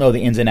don't know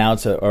the ins and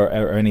outs or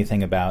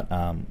anything about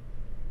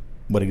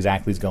what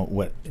exactly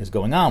is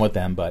going on with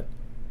them, but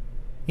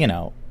you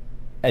know,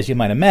 as you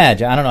might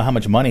imagine, I don't know how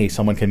much money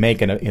someone can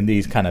make in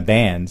these kind of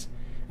bands.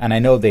 And I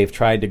know they've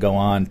tried to go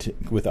on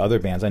with other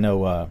bands. I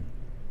know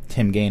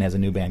Tim Gain has a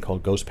new band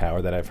called Ghost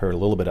Power that I've heard a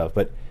little bit of,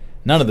 but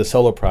none of the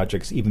solo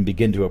projects even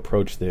begin to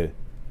approach the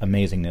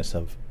amazingness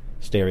of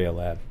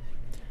Stereolab.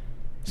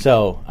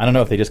 So I don't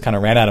know if they just kind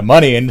of ran out of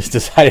money and just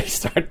decided to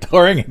start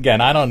touring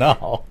again. I don't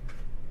know.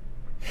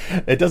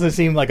 It doesn't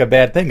seem like a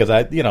bad thing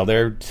because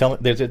they're selling.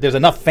 There's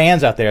enough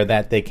fans out there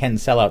that they can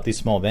sell out these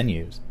small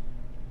venues.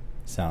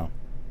 So,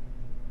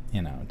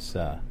 it's.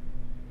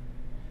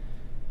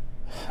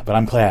 But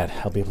I'm glad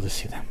I'll be able to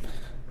see them.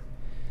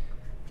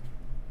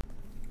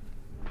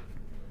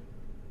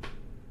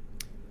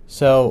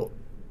 So,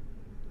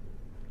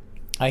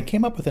 I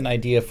came up with an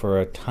idea for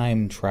a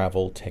time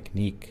travel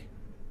technique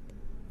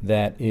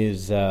that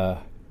is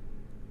a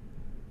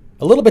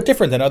little bit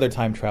different than other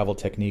time travel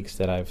techniques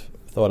that I've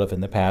thought of in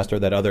the past or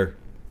that other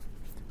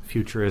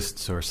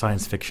futurists or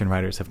science fiction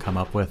writers have come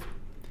up with.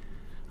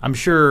 I'm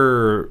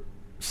sure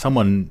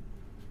someone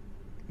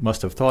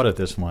must have thought of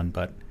this one,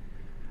 but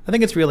I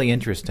think it's really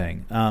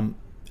interesting.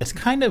 It's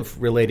kind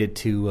of related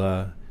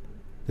to,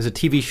 there's a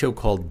TV show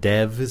called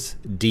Devs,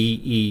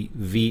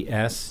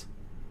 D-E-V-S,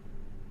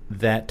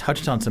 that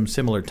touched on some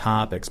similar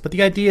topics. But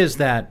the idea is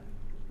that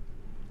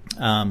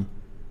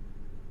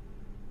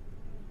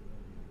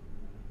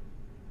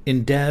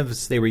in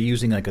Devs, they were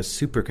using like a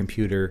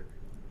supercomputer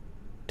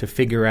to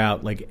figure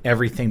out like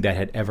everything that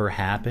had ever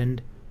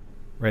happened.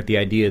 Right? The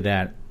idea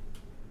that,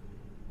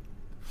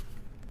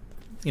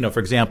 for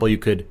example, you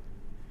could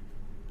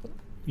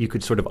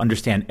sort of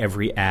understand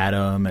every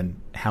atom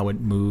and how it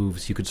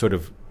moves. You could sort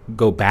of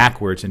go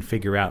backwards and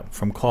figure out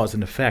from cause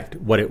and effect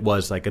what it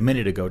was like a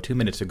minute ago, 2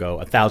 minutes ago,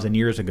 1,000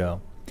 years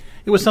ago.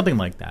 It was something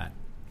like that.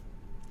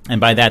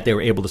 And by that, they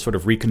were able to sort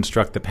of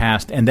reconstruct the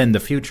past and then the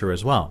future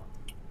as well.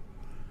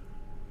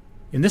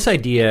 In this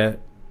idea,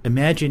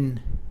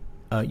 imagine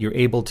you're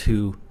able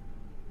to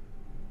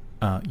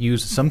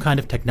use some kind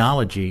of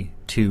technology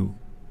to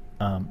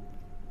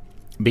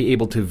be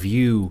able to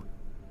view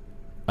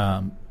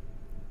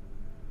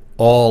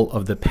all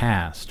of the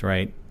past,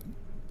 right?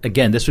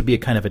 Again, this would be a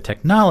kind of a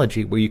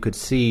technology where you could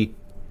see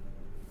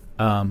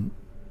either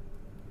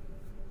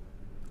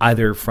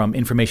from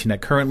information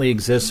that currently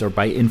exists or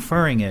by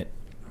inferring it,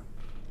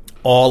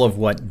 all of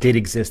what did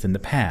exist in the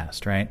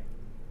past, right?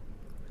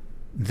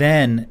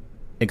 Then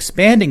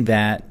expanding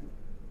that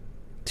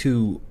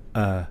to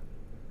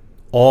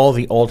all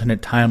the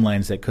alternate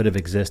timelines that could have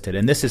existed.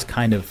 And this is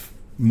kind of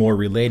more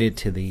related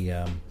to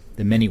the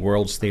many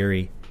worlds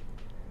theory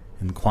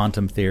and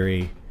quantum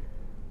theory,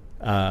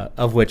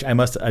 of which I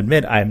must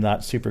admit I'm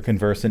not super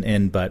conversant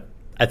in, but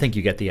I think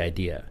you get the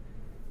idea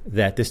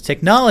that this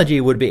technology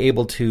would be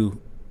able to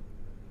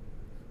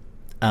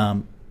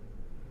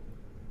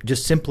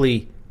just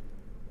simply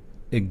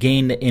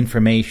gain the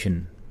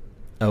information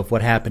of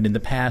what happened in the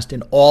past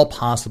in all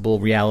possible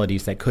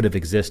realities that could have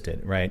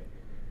existed, right?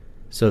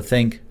 So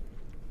think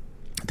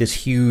this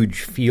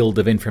huge field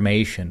of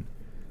information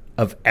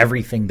of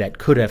everything that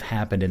could have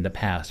happened in the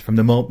past, from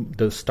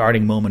the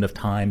starting moment of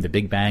time, the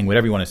Big Bang,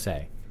 whatever you want to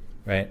say,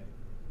 right?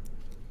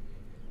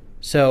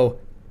 So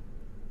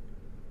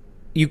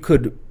you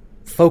could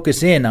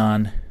focus in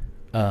on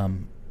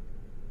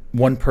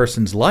one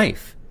person's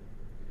life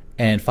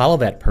and follow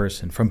that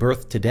person from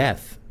birth to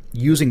death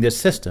using this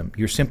system.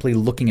 You're simply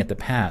looking at the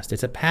past.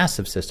 It's a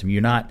passive system.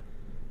 You're not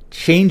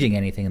changing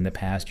anything in the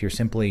past. You're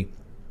simply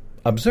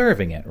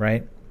observing it,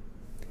 right?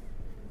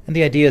 And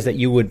the idea is that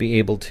you would be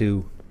able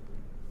to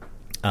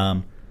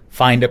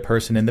find a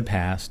person in the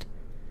past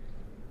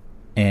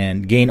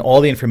and gain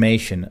all the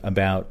information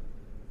about,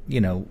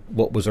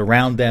 what was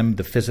around them,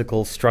 the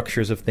physical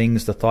structures of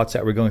things, the thoughts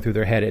that were going through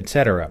their head,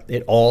 etc.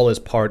 It all is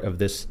part of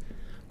this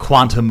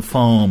quantum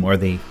foam, or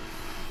the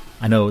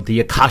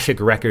Akashic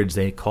records,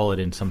 they call it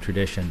in some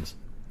traditions.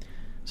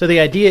 So the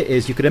idea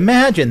is you could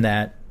imagine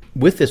that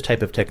with this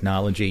type of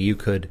technology, you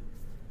could,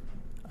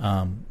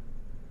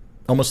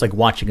 almost like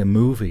watching a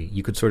movie,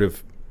 you could sort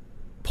of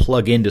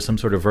plug into some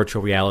sort of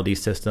virtual reality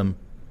system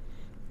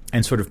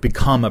and sort of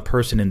become a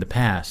person in the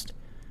past,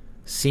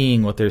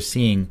 seeing what they're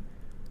seeing,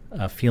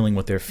 feeling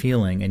what they're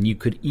feeling. And you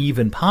could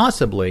even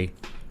possibly,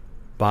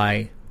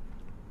 by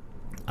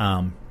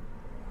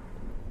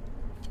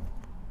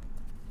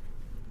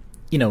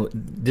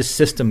this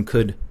system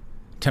could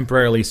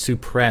temporarily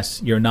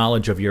suppress your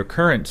knowledge of your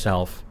current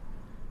self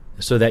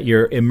so that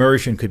your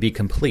immersion could be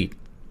complete.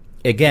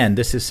 Again,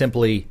 this is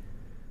simply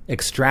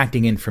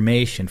extracting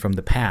information from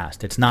the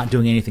past. It's not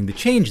doing anything to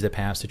change the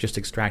past. It's just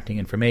extracting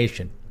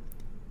information.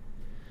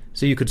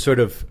 So you could sort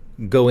of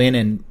go in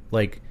and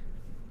like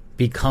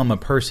become a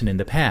person in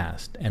the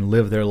past and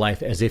live their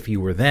life as if you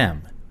were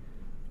them,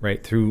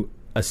 right, through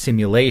a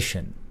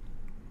simulation.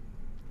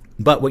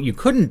 But what you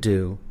couldn't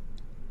do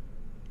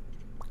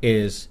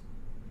is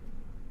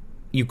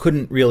you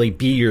couldn't really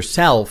be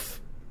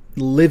yourself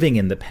living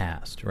in the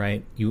past,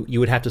 right? You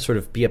would have to sort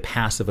of be a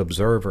passive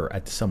observer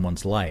at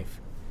someone's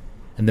life.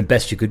 And the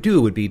best you could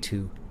do would be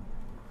to,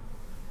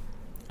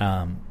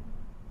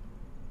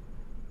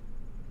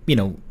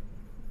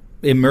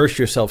 immerse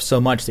yourself so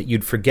much that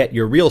you'd forget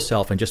your real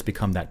self and just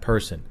become that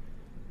person.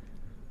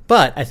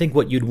 But I think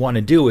what you'd want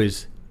to do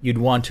is you'd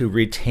want to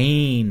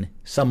retain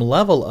some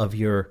level of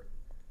your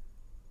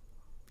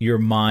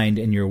mind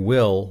and your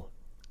will.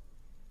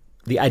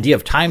 The idea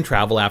of time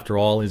travel, after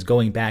all, is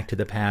going back to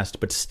the past,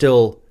 but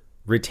still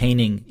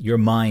retaining your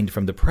mind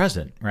from the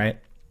present, right?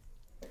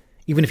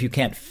 Even if you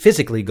can't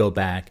physically go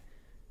back,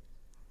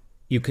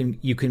 you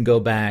can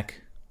go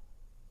back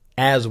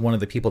as one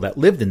of the people that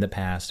lived in the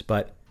past,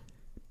 but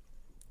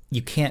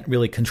you can't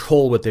really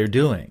control what they're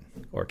doing,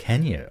 or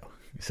can you?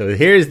 So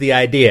here's the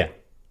idea.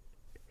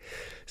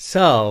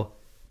 So,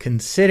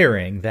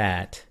 considering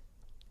that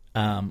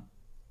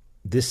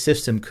this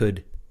system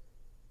could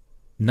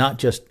not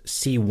just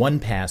see one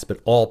past, but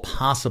all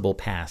possible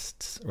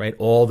pasts, right?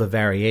 All the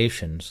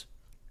variations.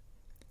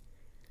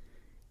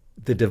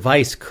 The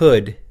device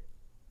could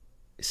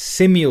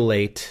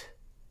simulate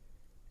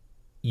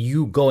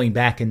you going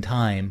back in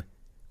time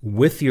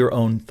with your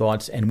own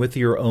thoughts and with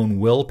your own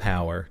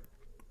willpower,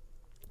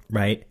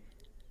 right?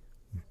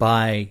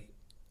 By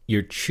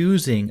you're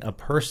choosing a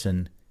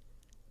person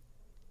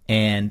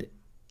and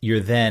you're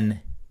then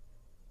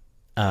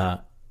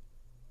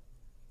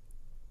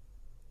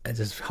it's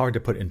just hard to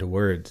put into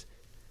words.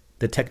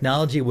 The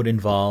technology would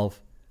involve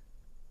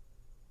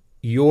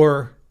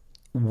your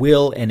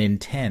will and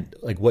intent,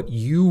 like what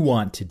you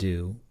want to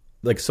do.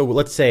 Like, so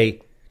let's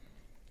say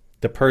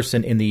the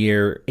person in the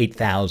year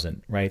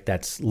 8000, right?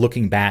 That's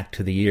looking back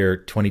to the year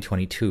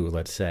 2022,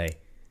 let's say.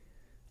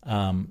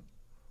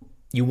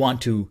 You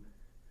want to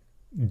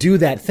do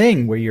that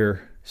thing where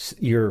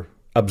you're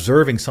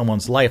observing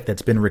someone's life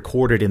that's been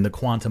recorded in the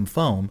quantum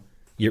foam.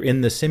 You're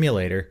in the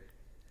simulator.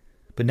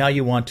 But now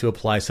you want to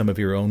apply some of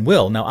your own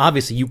will. Now,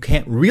 obviously, you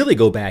can't really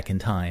go back in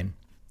time.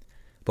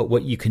 But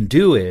what you can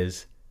do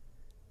is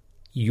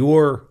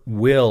your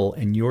will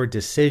and your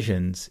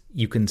decisions,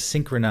 you can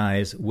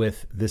synchronize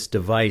with this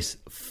device,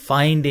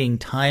 finding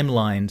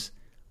timelines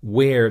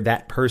where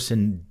that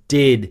person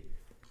did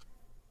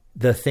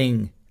the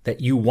thing that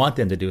you want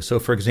them to do. So,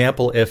 for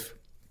example, if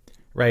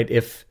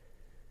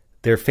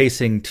they're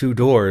facing two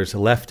doors,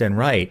 left and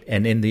right,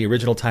 and in the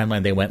original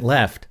timeline they went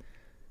left,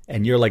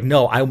 and you're like,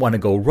 no, I want to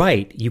go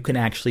right, you can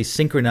actually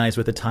synchronize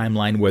with the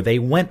timeline where they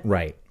went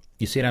right.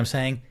 You see what I'm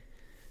saying?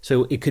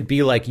 So it could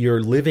be like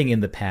you're living in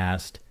the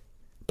past,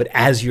 but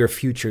as your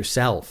future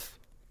self,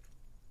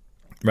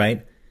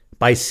 right?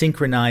 By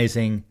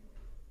synchronizing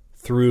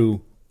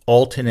through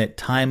alternate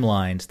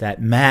timelines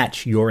that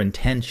match your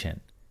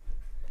intention.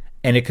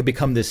 And it could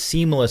become this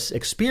seamless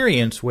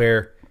experience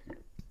where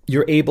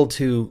you're able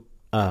to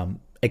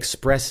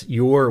express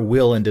your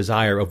will and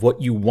desire of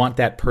what you want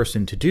that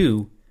person to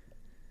do.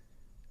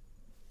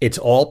 It's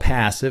all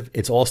passive.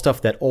 It's all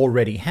stuff that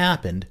already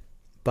happened.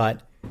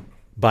 But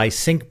by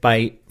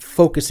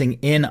focusing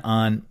in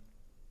on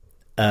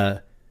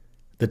the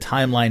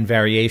timeline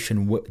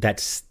variation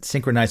that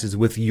synchronizes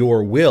with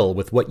your will,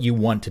 with what you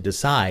want to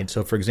decide.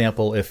 So, for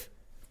example, if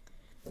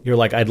you're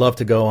like, I'd love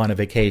to go on a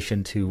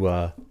vacation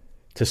to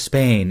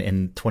Spain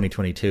in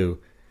 2022,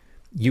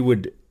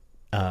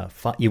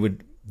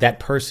 that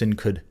person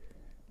could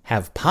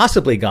have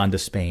possibly gone to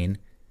Spain.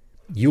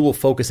 You will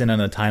focus in on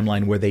a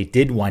timeline where they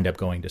did wind up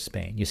going to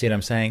Spain. You see what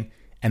I'm saying?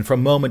 And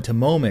from moment to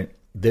moment,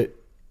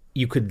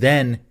 you could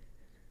then,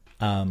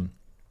 it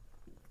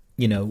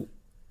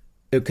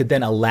could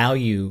then allow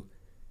you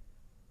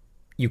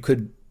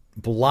could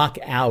block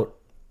out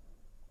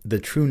the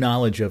true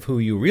knowledge of who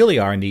you really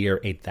are in the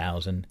year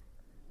 8000,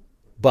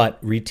 but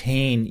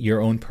retain your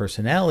own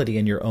personality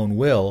and your own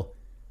will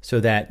so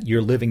that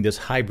you're living this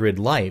hybrid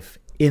life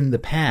in the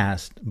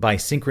past by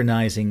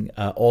synchronizing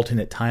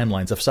alternate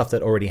timelines of stuff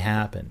that already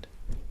happened.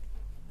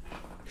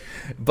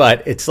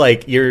 But it's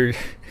like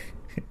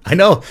I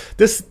know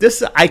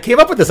this I came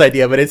up with this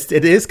idea, but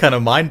it is kind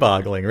of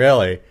mind-boggling,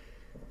 really.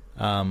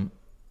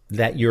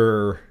 That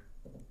you're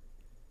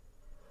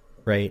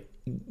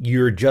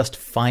just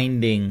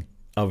finding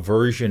a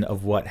version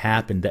of what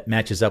happened that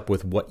matches up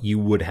with what you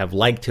would have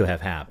liked to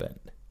have happened.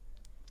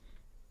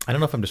 I don't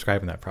know if I'm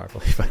describing that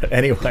properly, but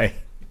anyway.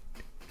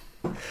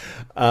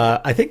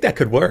 I think that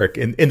could work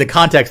in the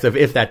context of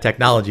if that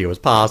technology was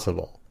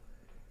possible.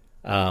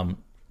 So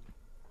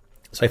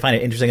I find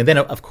it interesting. And then,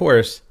 of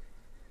course,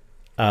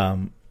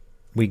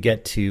 we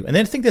get to... And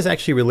then I think this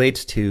actually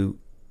relates to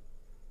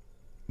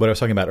what I was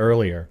talking about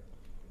earlier,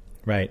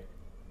 right?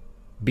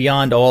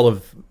 Beyond all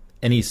of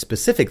any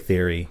specific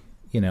theory,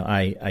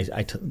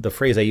 the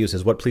phrase I use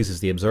is what pleases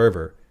the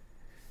observer,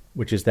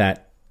 which is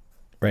that,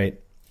 right,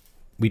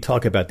 we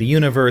talk about the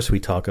universe, we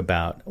talk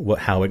about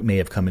how it may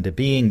have come into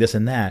being, this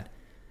and that,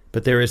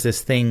 but there is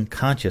this thing,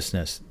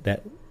 consciousness,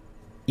 that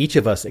each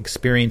of us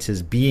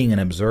experiences being an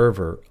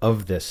observer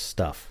of this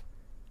stuff,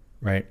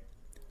 right?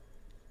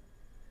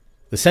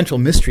 The central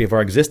mystery of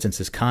our existence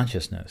is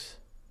consciousness.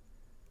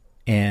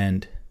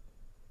 And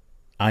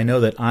I know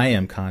that I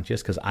am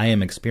conscious because I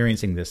am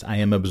experiencing this. I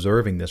am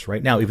observing this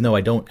right now. Even though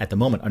I don't, at the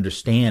moment,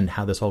 understand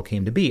how this all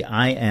came to be,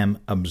 I am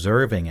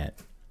observing it.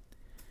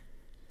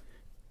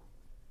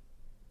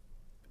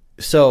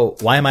 So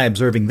why am I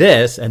observing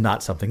this and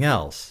not something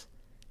else?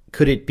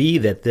 Could it be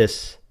that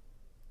this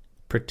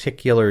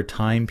particular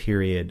time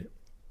period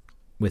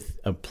with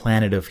a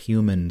planet of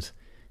humans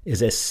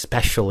is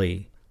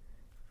especially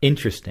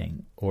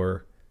interesting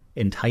or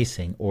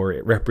enticing, or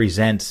it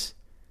represents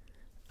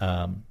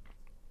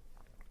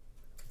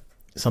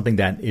something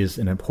that is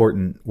an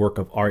important work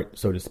of art,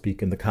 so to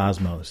speak, in the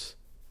cosmos?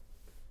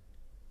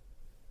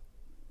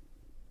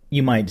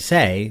 You might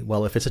say,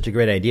 well, if it's such a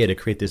great idea to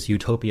create this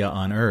utopia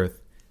on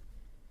Earth,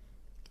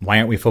 why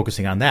aren't we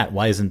focusing on that?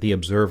 Why isn't the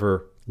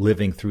observer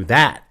living through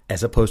that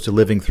as opposed to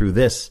living through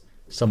this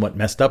somewhat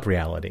messed up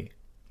reality,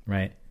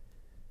 right?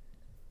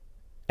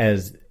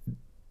 As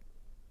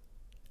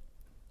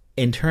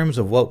in terms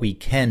of what we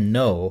can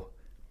know,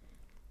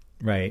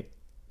 right,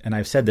 and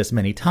I've said this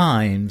many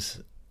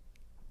times,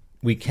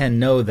 we can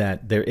know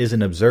that there is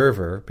an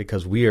observer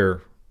because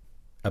we're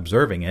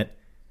observing it.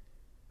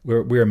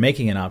 We're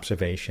making an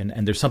observation,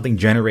 and there's something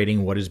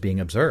generating what is being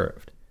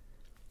observed,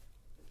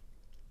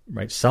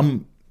 right?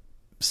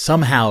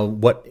 Somehow,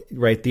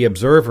 the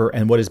observer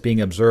and what is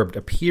being observed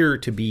appear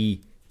to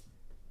be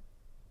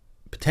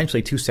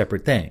potentially two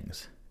separate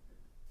things.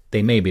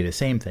 They may be the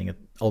same thing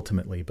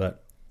ultimately,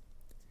 but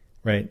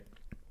right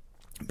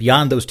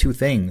beyond those two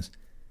things,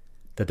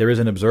 that there is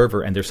an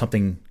observer and there's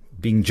something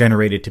being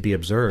generated to be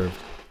observed,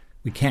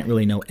 we can't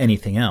really know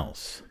anything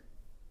else,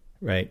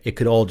 right? It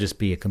could all just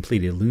be a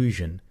complete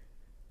illusion,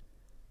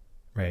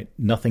 right?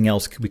 Nothing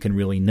else we can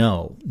really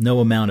know. No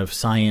amount of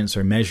science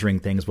or measuring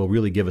things will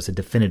really give us a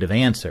definitive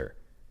answer.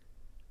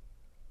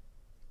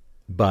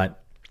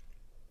 But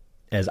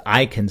as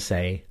I can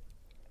say,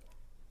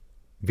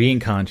 being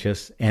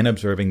conscious and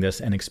observing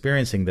this and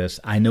experiencing this,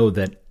 I know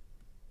that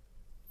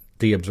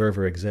the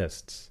observer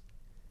exists.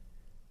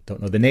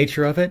 Don't know the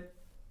nature of it,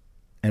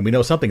 and we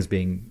know something's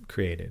being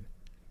created.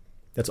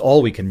 That's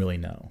all we can really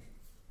know,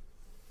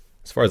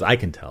 as far as I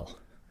can tell,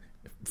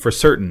 for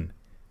certain,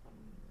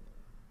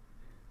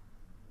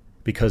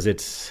 because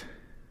it's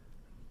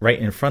right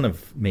in front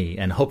of me,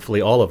 and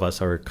hopefully all of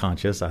us are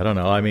conscious. I don't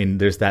know. I mean,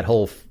 there's that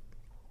whole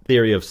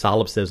theory of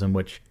solipsism,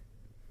 which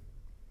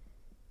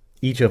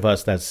each of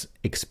us that's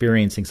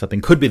experiencing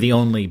something could be the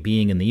only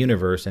being in the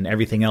universe, and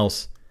everything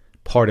else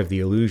part of the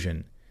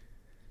illusion.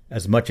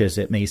 As much as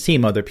it may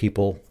seem other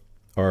people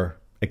are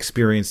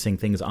experiencing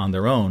things on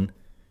their own,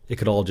 it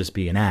could all just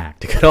be an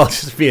act. It could all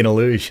just be an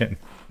illusion.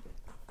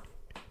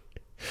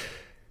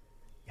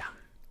 Yeah.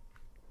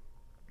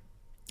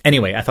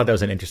 Anyway, I thought that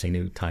was an interesting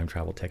new time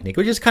travel technique,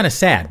 which is kind of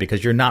sad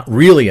because you're not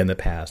really in the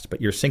past,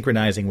 but you're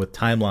synchronizing with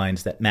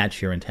timelines that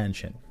match your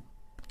intention.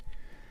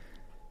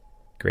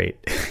 Great.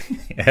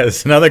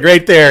 Yes, another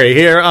great theory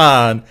here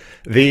on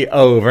the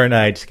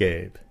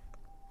Overnightscape.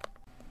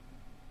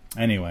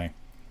 Anyway,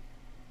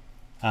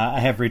 I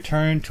have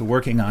returned to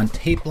working on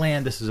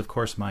Tapeland. This is, of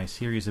course, my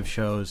series of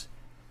shows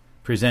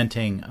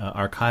presenting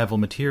archival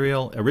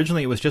material.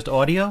 Originally, it was just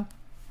audio,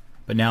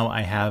 but now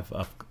I have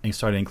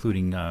started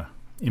including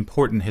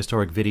important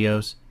historic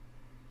videos.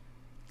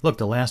 Look,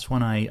 the last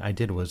one I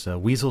did was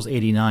Weasels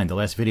 89. The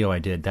last video I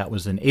did, that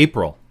was in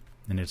April,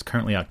 and it's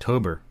currently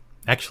October.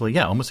 Actually,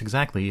 yeah, almost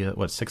exactly,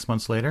 6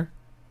 months later?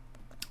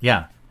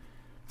 Yeah.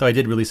 Though I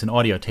did release an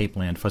audio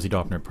Tapeland, Fuzzy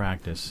Doppner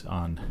Practice,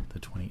 on the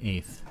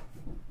 28th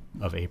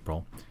of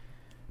April.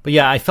 But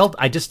yeah,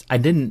 I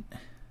didn't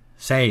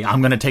say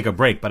I'm going to take a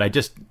break, but I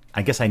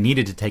guess I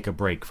needed to take a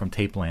break from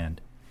Tapeland.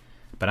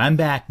 But I'm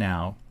back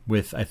now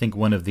with, I think,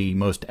 one of the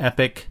most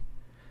epic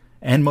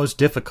and most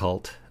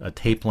difficult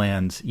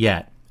Tapelands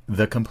yet,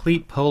 The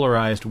Complete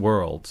Polarized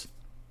Worlds.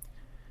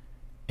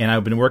 And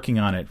I've been working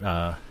on it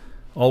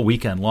all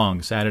weekend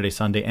long, Saturday,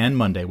 Sunday, and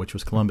Monday, which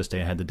was Columbus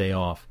Day. I had the day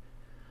off.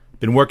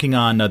 Been working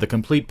on The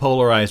Complete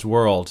Polarized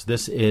Worlds.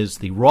 This is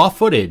the raw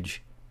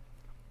footage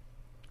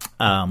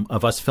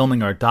of us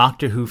filming our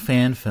Doctor Who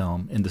fan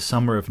film in the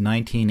summer of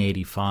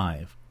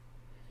 1985.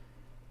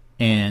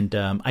 And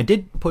I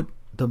did put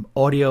the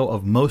audio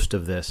of most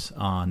of this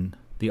on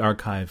the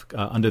archive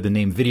under the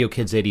name Video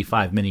Kids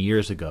 85 many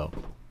years ago.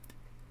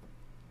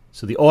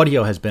 So the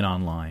audio has been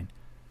online,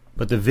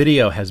 but the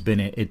video has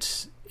been,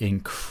 it's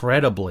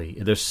incredibly,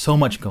 there's so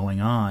much going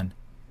on.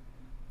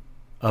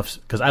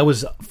 Because I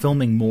was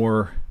filming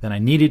more than I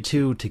needed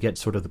to get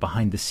sort of the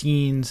behind the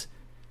scenes,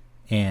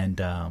 and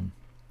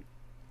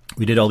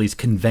we did all these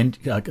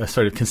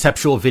sort of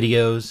conceptual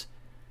videos,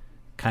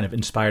 kind of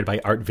inspired by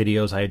art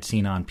videos I had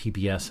seen on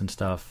PBS and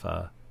stuff.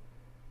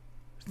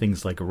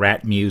 things like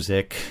Rat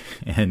Music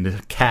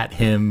and Cat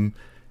Hymn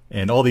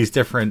and all these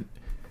different.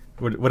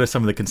 What are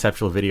some of the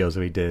conceptual videos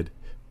we did?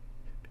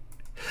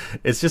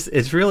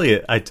 It's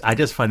really, I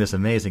just find this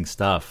amazing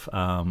stuff.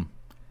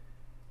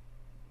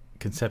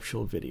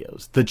 Conceptual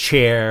videos. The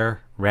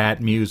Chair,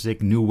 Rat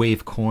Music, New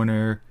Wave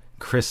Corner,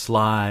 Chris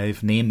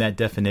Live, Name That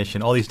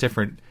Definition, all these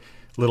different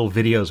little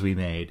videos we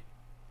made.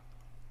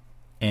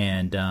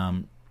 And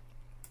I'm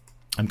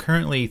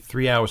currently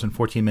 3 hours and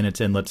 14 minutes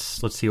in. Let's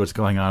see what's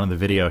going on in the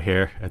video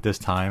here at this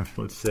time.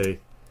 Let's see if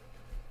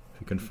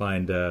we can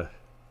find...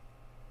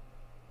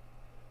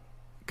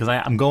 Because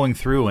I'm going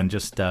through and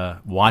just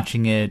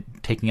watching it,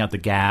 taking out the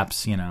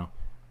gaps, you know.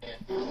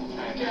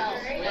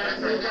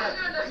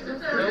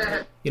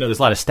 There's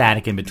a lot of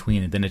static in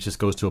between, and then it just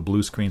goes to a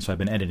blue screen, so I've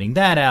been editing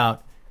that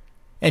out.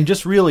 And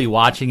just really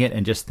watching it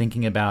and just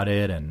thinking about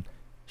it, and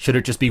should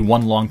it just be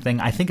one long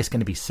thing? I think it's going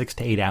to be 6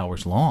 to 8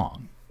 hours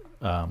long.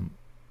 I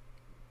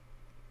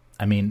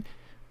mean,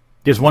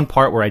 there's one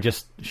part where I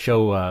just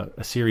show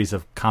a series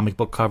of comic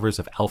book covers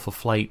of Alpha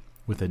Flight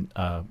with an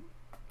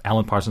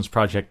Alan Parsons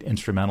Project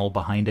instrumental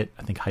behind it.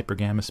 I think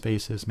Hypergamma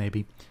Spaces,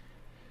 maybe.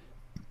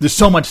 There's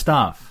so much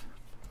stuff.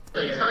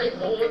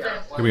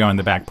 Here we are on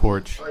the back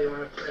porch.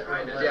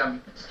 Yeah,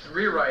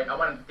 rewrite. I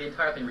want the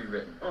entire thing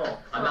rewritten.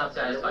 I'm not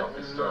satisfied with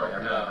the story.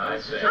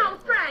 Oh,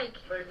 Frank!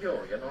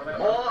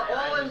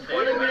 All in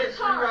 20 minutes,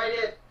 rewrite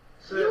it.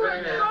 You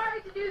worked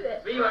hard to do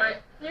this. Rewrite.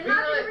 You're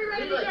not going to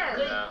rewrite it again.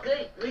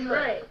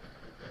 Rewrite.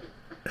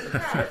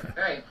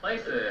 Hey,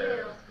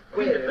 places.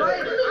 Wait, I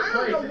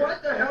don't know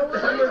what the hell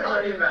we're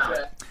talking about.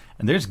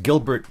 And there's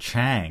Gilbert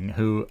Chang,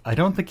 who I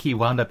don't think he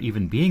wound up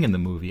even being in the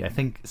movie. I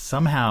think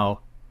somehow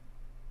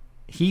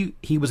he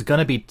was going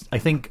to be... I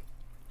think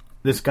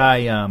this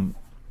guy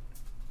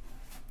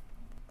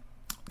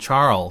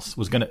Charles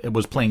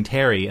was playing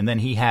Terry, and then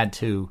he had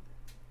to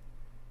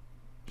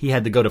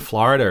go to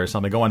Florida or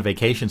something, go on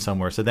vacation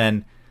somewhere. So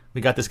then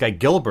we got this guy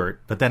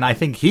Gilbert, but then I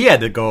think he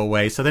had to go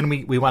away. So then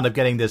we wound up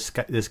getting this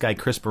guy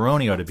Chris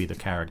Baronio to be the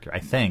character. I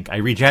think I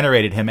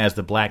regenerated him as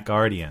the Black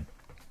Guardian.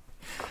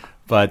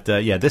 But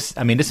this is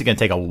going to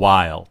take a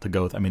while to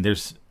go.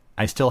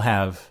 I still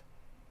have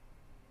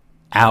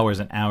hours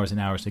and hours and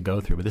hours to go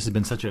through. But this has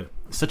been such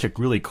a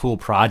really cool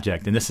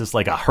project, and this is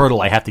like a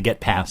hurdle I have to get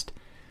past.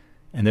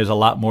 And there's a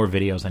lot more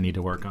videos I need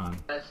to work on.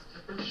 Hello,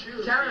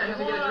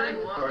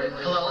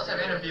 let's have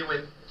an interview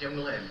with Jim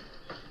Lynn.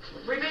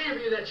 We've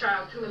interviewed that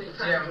child too many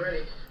times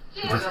already.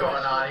 What's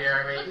going on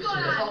here? I mean, this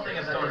whole thing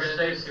is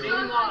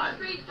going on.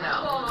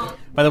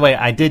 By the way,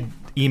 I did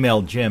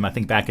email Jim, I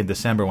think back in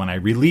December when I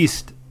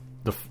released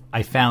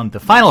I found the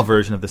final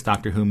version of this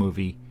Doctor Who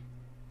movie,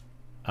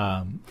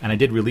 and I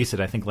did release it,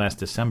 I think, last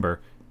December.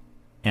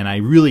 And I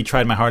really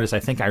tried my hardest. I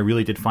think I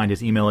really did find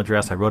his email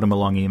address. I wrote him a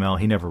long email.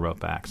 He never wrote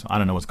back, so I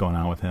don't know what's going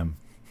on with him.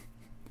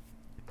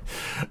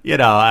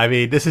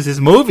 This is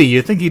his movie.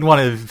 You'd think he'd want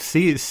to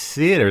see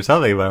it or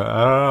something, but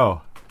I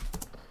don't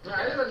know.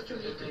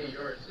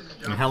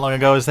 And how long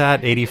ago is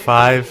that?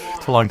 85?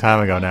 It's a long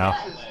time ago now.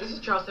 This is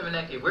Charles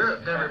Simonecki. We're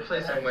going to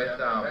replace him with...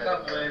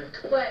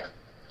 What?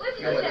 What's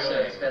he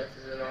saying?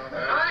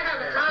 I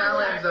have a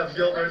Collins of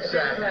Gilbert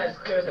Chang.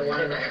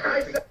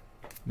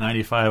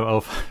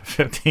 95,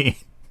 15.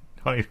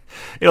 20.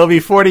 It'll be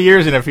 40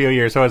 years in a few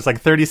years, so it's like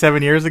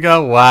 37 years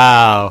ago?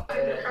 Wow.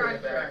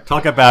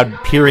 Talk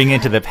about peering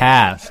into the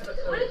past.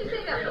 What did you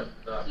say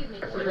about me? Excuse me.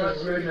 No,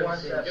 seriously,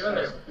 what did you say? I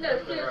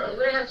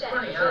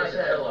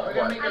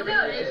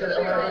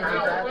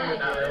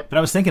know. But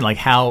I was thinking, like,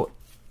 how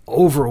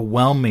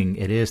overwhelming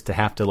it is to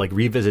have to, like,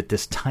 revisit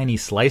this tiny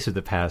slice of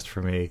the past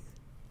for me,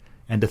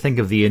 and to think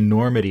of the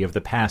enormity of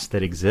the past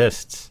that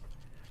exists.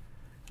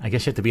 I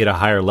guess you have to be at a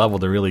higher level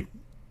to really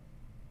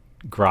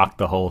grok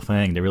the whole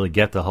thing, to really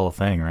get the whole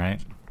thing, right?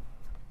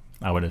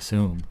 I would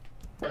assume.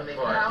 But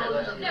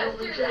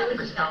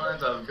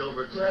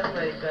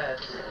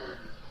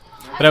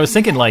I was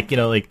thinking, like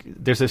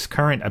there's this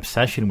current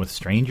obsession with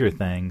Stranger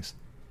Things.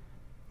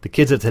 The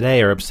kids of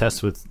today are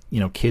obsessed with,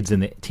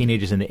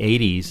 teenagers in the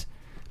 80s.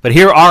 But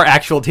here are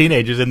actual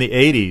teenagers in the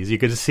 80s. You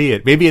can see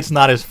it. Maybe it's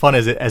not as fun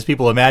as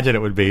people imagine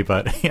it would be,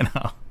 but,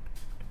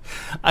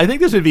 I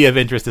think this would be of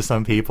interest to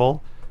some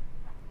people.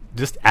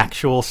 Just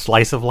actual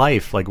slice of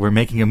life, like we're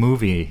making a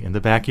movie in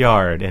the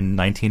backyard in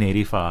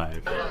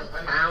 1985.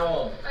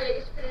 Ow.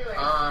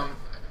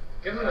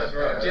 Give him this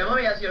road. Jim, let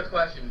me ask you a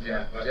question,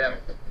 Jim.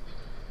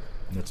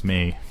 That's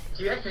me.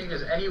 Do you think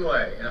there's any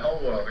way in the whole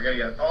world we're going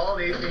to get all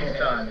these things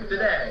done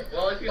today?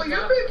 Well, if you're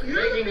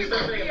making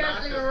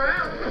something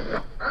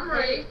around. I'm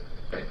ready.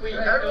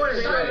 Everyone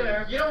is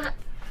ready. You don't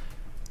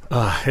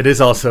have... It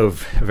is also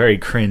very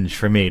cringe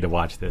for me to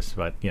watch this,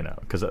 but,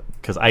 because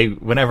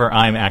whenever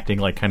I'm acting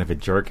like kind of a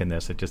jerk in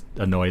this, it just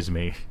annoys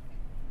me.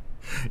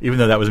 Even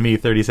though that was me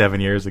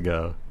 37 years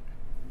ago.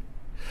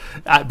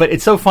 But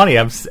it's so funny.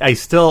 I'm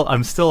still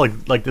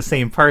like the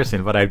same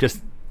person, but I've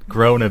just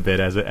grown a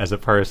bit as a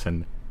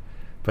person.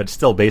 But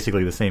still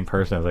basically the same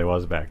person as I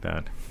was back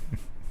then.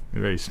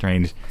 Very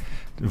strange.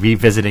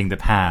 Revisiting the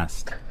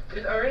past.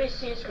 Are any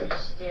scenes from you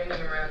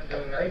standing around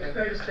doing nothing? Are you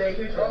prepared to stay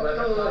here till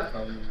 11 o'clock?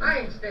 I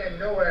ain't staying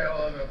nowhere at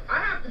 11. I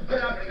have to get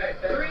up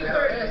at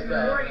 3:30 in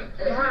the morning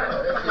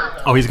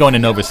tomorrow. Oh, he's going to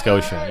Nova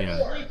Scotia, yeah.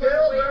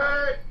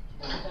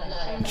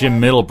 Jim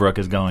Middlebrook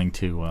is going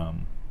to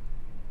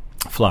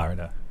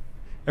Florida.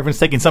 Everyone's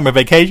taking summer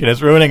vacation.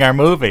 It's ruining our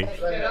movie.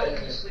 Get up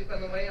and you sleep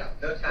on the way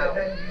up. No towel.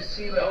 And then you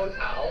see no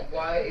towel.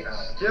 Why?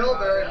 It's still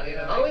burning.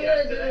 All we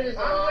gotta do is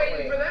I'm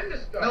waiting for them to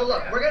start. No,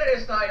 look, we're gonna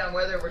decide on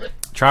whether we're...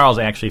 Charles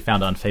I actually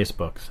found on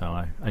Facebook, so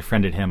I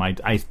friended him. I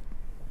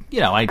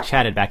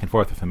chatted back and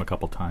forth with him a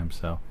couple times,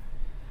 so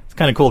it's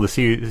kind of cool to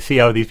see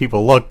how these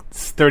people look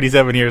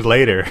 37 years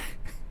later.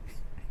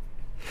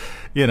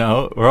 You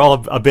know, we're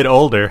all a bit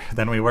older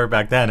than we were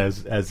back then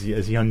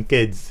as young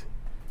kids.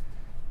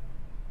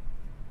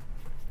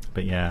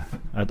 But yeah,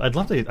 I'd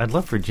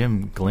love for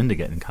Jim Glynn to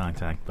get in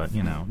contact, but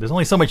you know, there's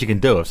only so much you can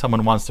do. If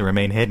someone wants to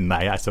remain hidden,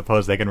 I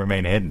suppose they can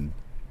remain hidden.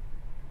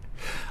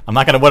 I'm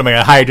not going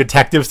to hire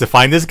detectives to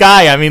find this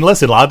guy? I mean,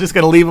 listen, I'm just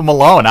going to leave him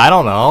alone. I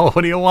don't know.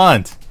 What do you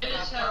want?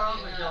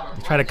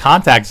 Try to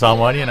contact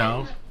someone, you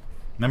know.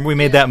 Remember we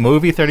made that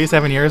movie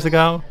 37 years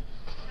ago?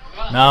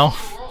 No?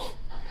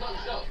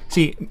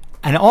 See,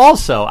 and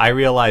also I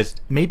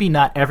realized maybe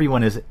not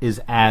everyone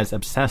is as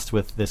obsessed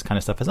with this kind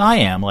of stuff as I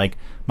am. Like,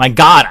 my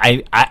God,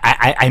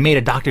 I made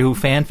a Doctor Who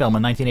fan film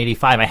in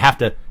 1985. I have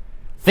to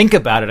think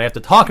about it. I have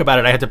to talk about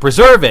it. I have to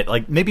preserve it.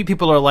 Like, maybe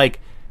people are like,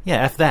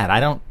 yeah, F that.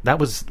 I don't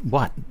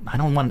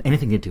want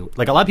anything to do.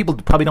 Like, a lot of people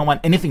probably don't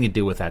want anything to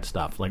do with that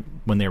stuff, like,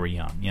 when they were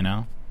young, you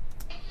know?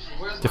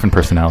 Different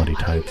personality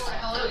types.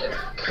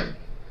 I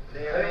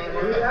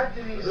mean, we have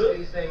to do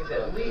these things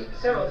at least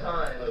several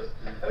times.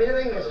 I mean,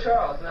 the thing is,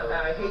 Charles, and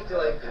I hate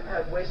to,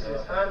 have wasted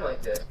his time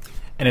like this.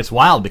 And it's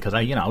wild because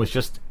I was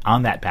just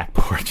on that back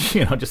porch,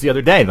 just the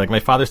other day. Like, my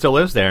father still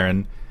lives there,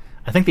 and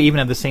I think they even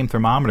have the same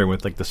thermometer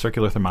with, like, the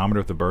circular thermometer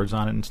with the birds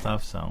on it and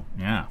stuff, so,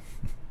 yeah.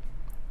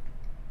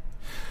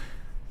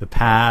 The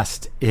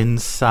past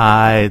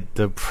inside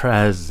the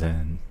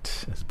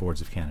present, as Boards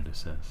of Canada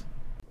says.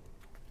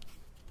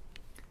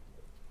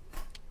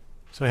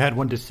 So I had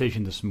one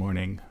decision this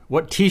morning.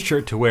 What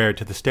T-shirt to wear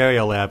to the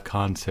Stereolab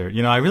concert?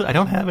 I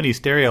don't have any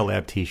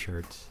Stereolab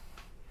T-shirts.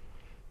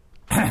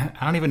 I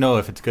don't even know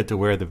if it's good to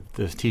wear the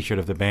T-shirt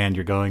of the band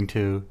you're going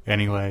to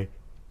anyway.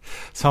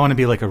 So I want to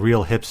be like a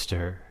real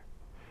hipster.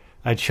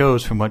 I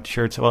chose from what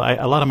shirts... Well,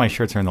 a lot of my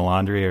shirts are in the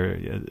laundry or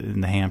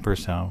in the hamper,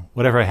 so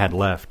whatever I had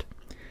left.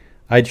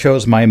 I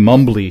chose my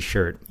Mumbly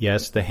shirt.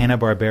 Yes, the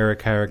Hanna-Barbera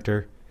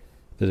character.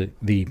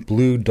 The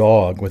blue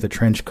dog with a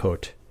trench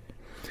coat.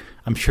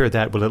 I'm sure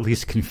that will at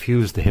least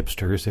confuse the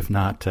hipsters, if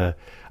not... I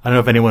don't know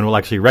if anyone will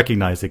actually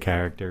recognize the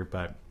character,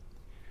 but...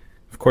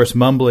 Of course,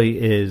 Mumbly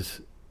is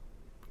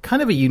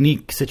kind of a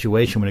unique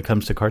situation when it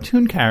comes to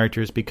cartoon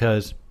characters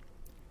because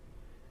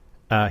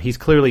he's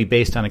clearly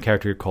based on a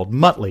character called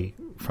Muttley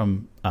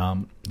from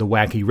the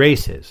Wacky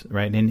Races,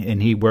 right?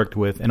 And he worked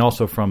with... And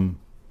also from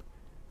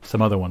some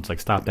other ones, like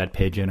Stop That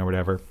Pigeon or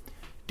whatever.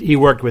 He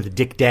worked with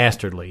Dick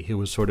Dastardly, who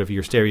was sort of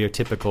your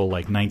stereotypical,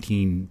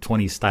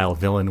 1920s style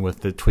villain with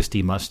the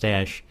twisty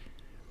mustache.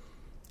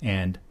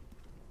 And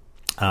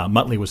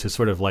Muttley was his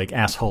sort of,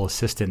 asshole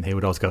assistant. They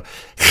would always go...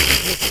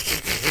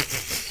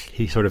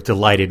 He sort of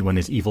delighted when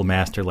his evil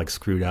master,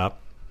 screwed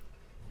up.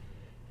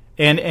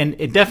 And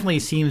it definitely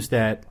seems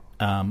that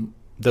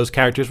those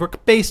characters were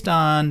based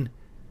on...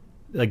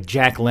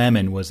 Jack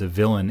Lemmon was a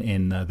villain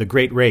in The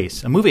Great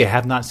Race, a movie I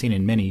have not seen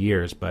in many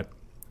years, but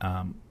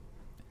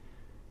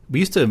we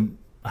used to,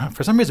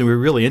 for some reason, we were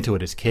really into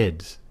it as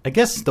kids. I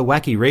guess The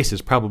Wacky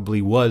Races probably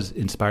was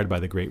inspired by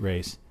The Great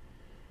Race.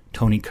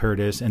 Tony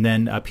Curtis, and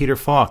then Peter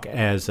Falk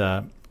as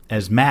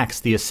Max,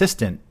 the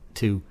assistant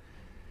to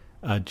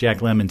Jack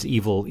Lemmon's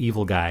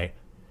evil guy.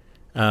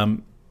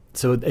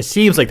 So it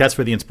seems like that's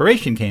where the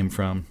inspiration came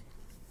from.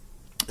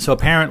 So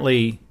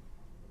apparently,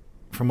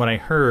 from what I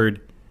heard,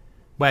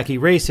 Wacky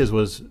Races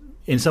was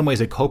in some ways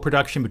a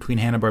co-production between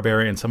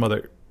Hanna-Barbera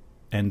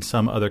and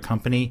some other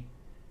company,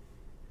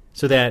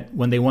 so that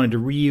when they wanted to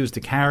reuse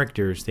the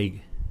characters,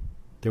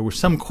 there was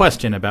some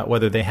question about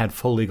whether they had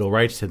full legal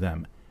rights to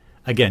them.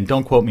 Again,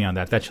 don't quote me on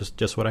that. That's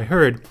just what I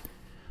heard.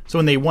 So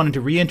when they wanted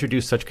to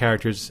reintroduce such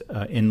characters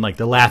in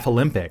the Laugh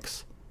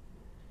Olympics,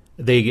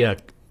 they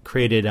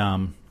created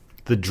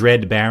the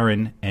Dread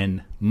Baron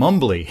and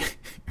Mumbly,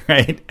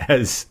 right,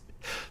 as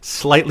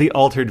slightly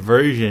altered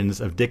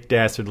versions of Dick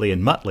Dastardly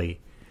and Muttley.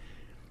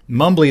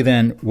 Mumbly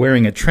then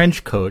wearing a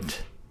trench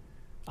coat,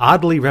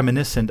 oddly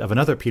reminiscent of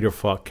another Peter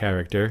Falk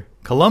character,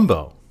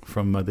 Columbo,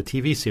 from the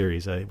TV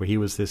series, where he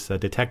was this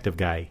detective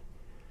guy.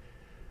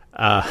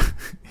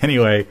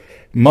 Anyway,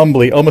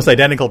 Mumbly, almost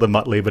identical to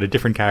Muttley, but a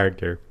different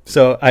character.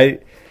 So I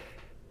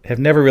have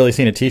never really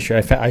seen a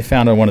T-shirt. I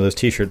found on one of those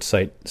T-shirt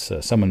sites,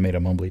 someone made a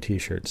Mumbly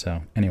T-shirt.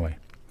 So anyway,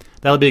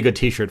 that'll be a good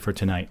T-shirt for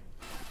tonight.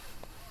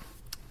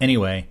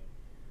 Anyway,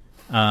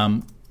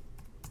 had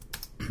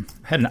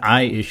an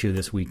eye issue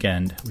this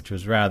weekend, which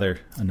was rather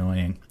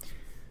annoying.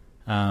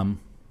 Was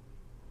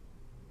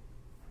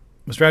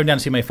driving down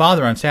to see my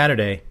father on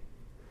Saturday,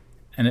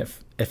 and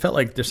it felt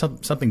like there's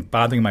something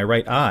bothering my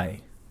right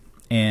eye.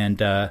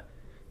 and it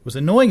was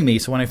annoying me.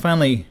 So when I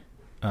finally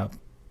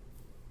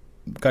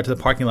got to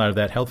the parking lot of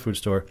that health food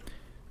store,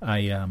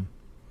 I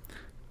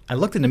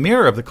looked in the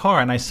mirror of the car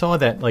and I saw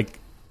that like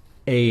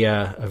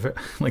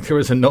like there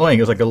was annoying.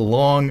 It was like a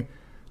long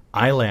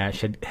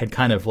eyelash had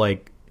kind of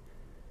like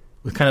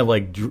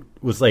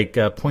was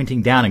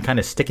pointing down and kind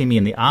of sticking me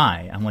in the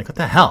eye. I'm like, what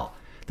the hell?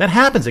 That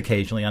happens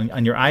occasionally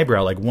on your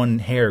eyebrow. Like one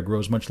hair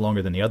grows much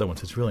longer than the other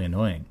ones. It's really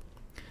annoying.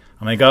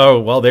 I'm like, oh,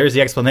 well, there's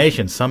the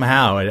explanation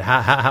somehow.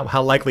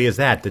 How likely is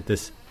that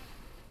this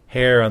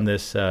hair on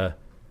this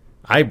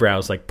eyebrow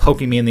is like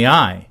poking me in the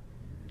eye?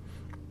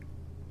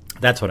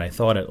 That's what I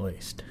thought, at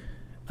least.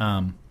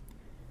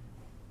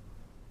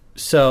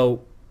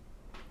 So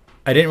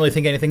I didn't really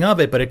think anything of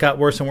it, but it got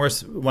worse and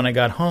worse when I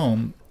got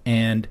home,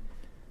 and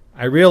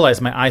I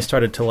realized my eyes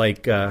started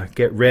to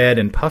get red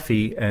and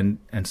puffy and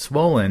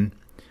swollen.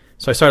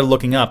 So I started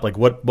looking up, like,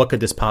 what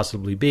could this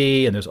possibly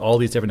be? And there's all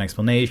these different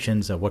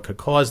explanations of what could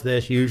cause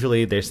this.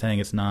 Usually they're saying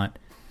it's not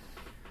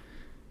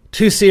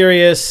too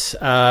serious,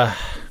 but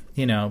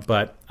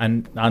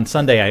on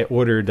Sunday I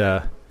ordered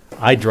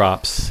eye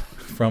drops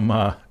from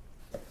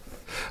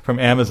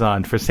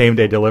Amazon for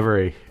same-day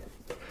delivery.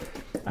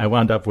 I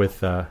wound up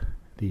with the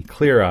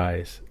Clear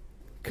Eyes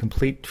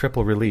Complete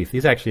Triple Relief.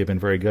 These actually have been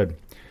very good.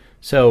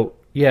 So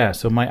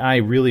my eye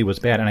really was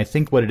bad. And I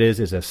think what it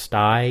is a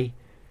sty,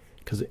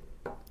 because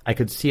I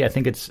could see, I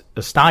think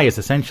a sty is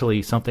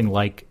essentially something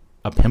like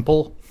a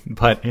pimple,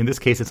 but in this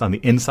case it's on the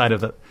inside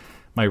of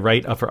my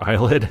right upper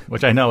eyelid,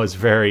 which I know is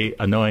very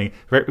annoying.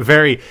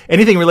 Very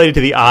anything related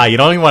to the eye, you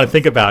don't even want to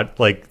think about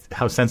like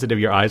how sensitive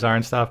your eyes are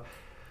and stuff.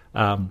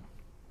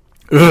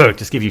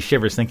 Just give you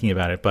shivers thinking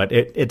about it. But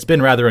it's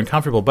been rather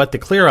uncomfortable. But the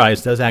Clear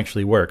Eyes does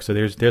actually work. So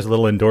there's a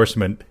little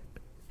endorsement,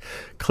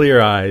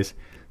 Clear Eyes.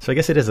 So I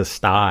guess it is a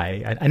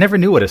sty. I never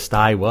knew what a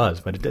sty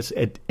was, but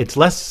it's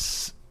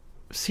less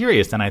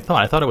serious than I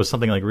thought. I thought it was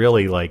something like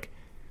really like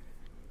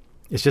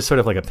it's just sort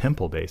of like a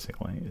pimple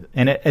basically.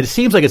 And it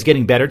seems like it's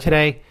getting better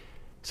today.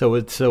 So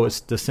it's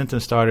the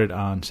symptoms started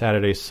on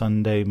Saturday,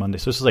 Sunday, Monday.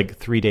 So this is like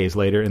 3 days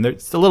later, and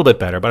it's a little bit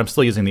better. But I'm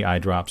still using the eye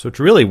drops, which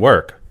really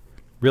work.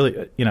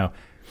 Really,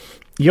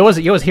 You always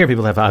hear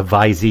people have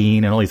Visine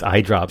and all these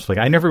eye drops. Like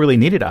I never really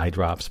needed eye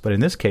drops, but in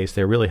this case,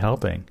 they're really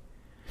helping.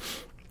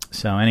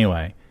 So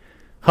anyway,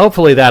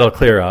 hopefully that'll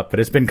clear up. But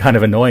it's been kind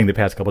of annoying the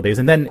past couple of days.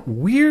 And then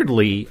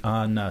weirdly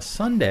on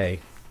Sunday,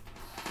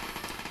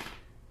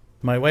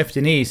 my wife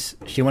Denise,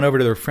 she went over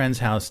to her friend's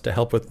house to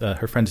help with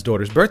her friend's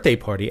daughter's birthday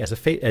party as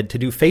to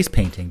do face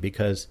painting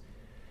because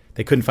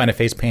they couldn't find a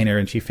face painter,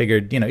 and she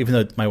figured, even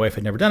though my wife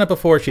had never done it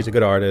before, she's a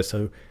good artist,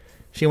 so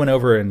she went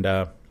over and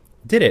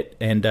did it,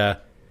 and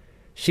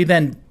she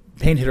then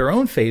painted her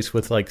own face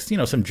with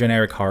some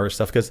generic horror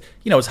stuff because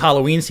it's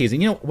Halloween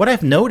season. What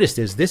I've noticed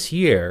is this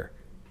year,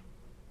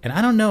 and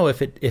I don't know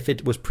if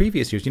it was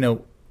previous years.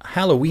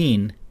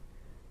 Halloween,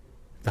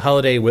 the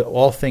holiday with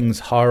all things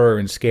horror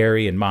and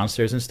scary and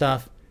monsters and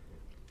stuff.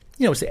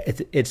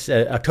 It's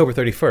October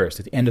 31st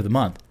at the end of the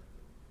month.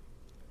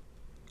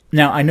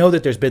 Now I know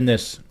that there's been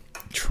this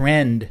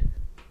trend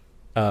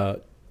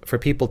for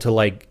people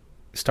to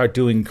start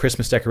doing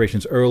Christmas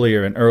decorations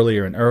earlier and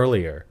earlier and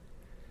earlier,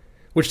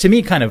 which to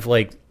me kind of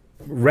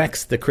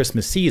wrecks the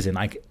Christmas season.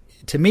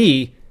 To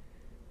me,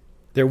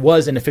 there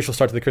was an official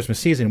start to the Christmas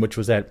season, which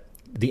was at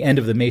the end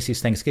of the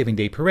Macy's Thanksgiving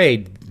Day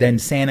Parade. Then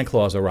Santa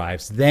Claus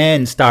arrives.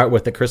 Then start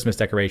with the Christmas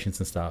decorations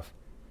and stuff.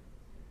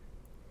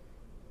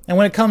 And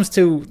when it comes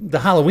to the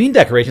Halloween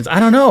decorations,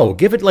 I don't know.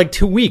 Give it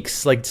 2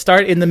 weeks.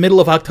 Start in the middle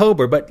of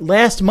October. But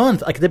last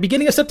month, at the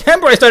beginning of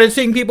September, I started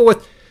seeing people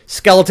with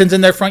skeletons in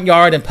their front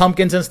yard and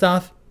pumpkins and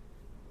stuff.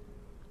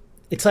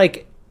 It's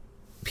like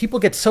people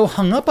get so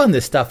hung up on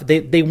this stuff,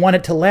 they want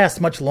it to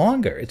last much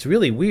longer. It's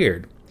really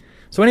weird.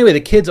 So anyway,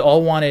 the kids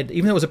all wanted,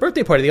 even though it was a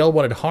birthday party, they all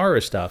wanted horror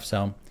stuff.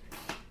 So,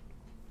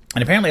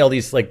 and apparently all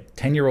these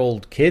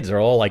 10-year-old kids are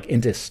all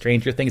into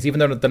Stranger Things, even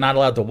though they're not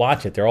allowed to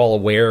watch it. They're all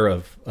aware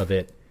of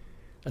it.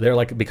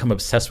 They're become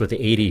obsessed with the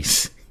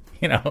 80s,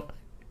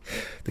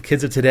 The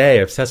kids of today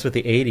are obsessed with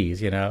the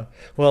 80s,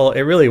 Well,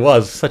 it really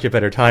was such a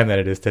better time than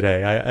it is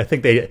today. I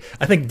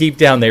think deep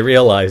down they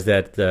realized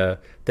that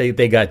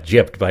they got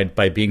gypped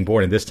by being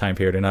born in this time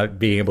period and not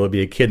being able to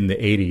be a kid in the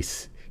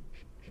 80s.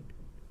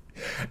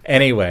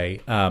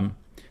 Anyway,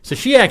 so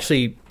she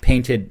actually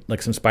painted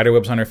some spider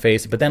webs on her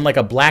face, but then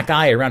a black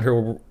eye around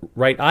her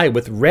right eye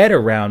with red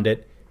around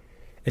it.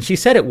 And she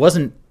said it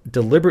wasn't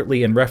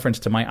deliberately in reference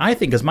to my eye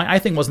thing, because my eye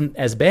thing wasn't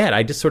as bad.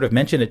 I just sort of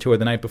mentioned it to her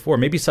the night before.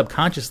 Maybe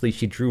subconsciously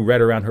she drew red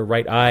around her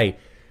right eye.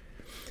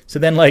 So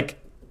then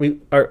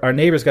our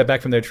neighbors got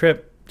back from their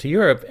trip to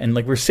Europe, and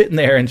we're sitting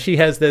there, and she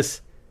has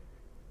this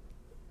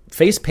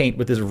face paint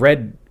with this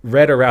red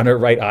around her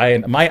right eye,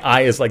 and my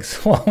eye is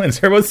swollen.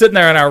 So we're both sitting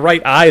there, and our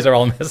right eyes are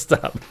all messed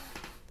up.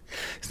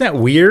 Isn't that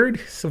weird?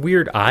 It's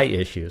weird eye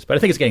issues, but I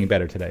think it's getting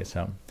better today.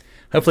 So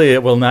hopefully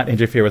it will not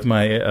interfere with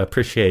my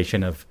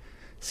appreciation of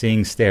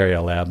seeing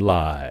Stereolab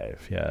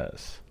live.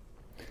 Yes.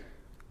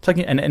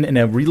 Talking and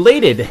a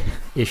related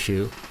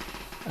issue,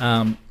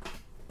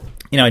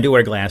 I do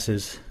wear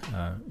glasses.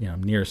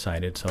 I'm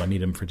nearsighted, so I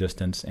need them for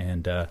distance.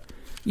 And,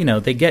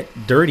 they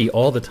get dirty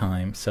all the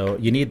time. So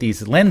you need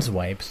these lens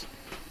wipes.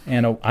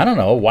 And I don't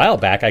know, a while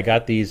back I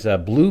got these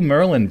Blue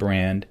Merlin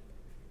brand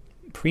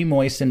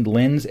pre-moistened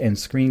lens and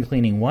screen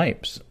cleaning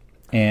wipes.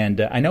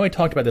 And I know I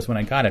talked about this when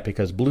I got it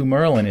because Blue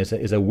Merlin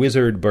is a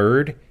wizard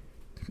bird.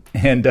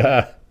 And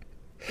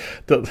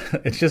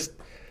it's just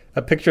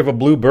a picture of a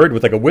blue bird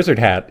with like a wizard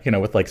hat,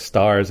 with like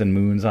stars and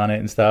moons on it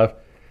and stuff.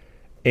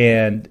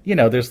 And,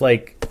 there's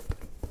like,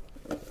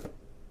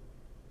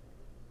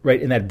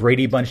 right in that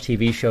Brady Bunch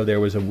TV show, there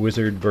was a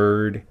wizard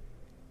bird.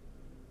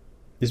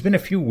 There's been a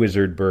few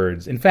wizard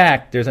birds. In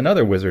fact, there's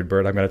another wizard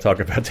bird I'm going to talk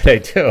about today,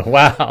 too.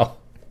 Wow.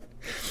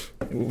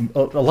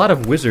 A lot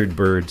of wizard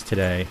birds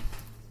today.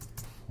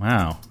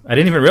 Wow. I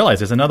didn't even realize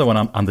there's another one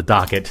on the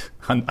docket,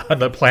 on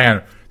the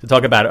plan to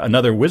talk about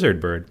another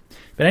wizard bird.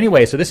 But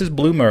anyway, so this is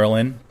Blue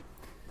Merlin.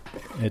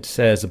 It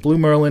says, Blue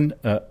Merlin,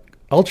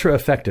 ultra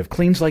effective,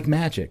 cleans like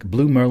magic.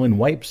 Blue Merlin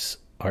wipes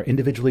are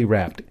individually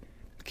wrapped.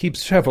 Keep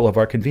several of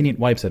our convenient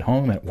wipes at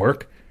home, at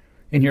work,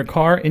 in your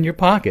car, in your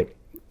pocket,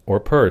 or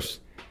purse,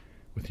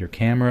 with your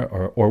camera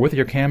or with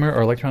your camera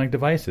or electronic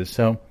devices.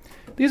 So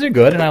these are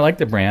good, and I like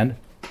the brand.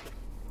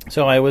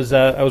 So I was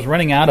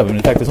running out of them.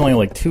 In fact, there's only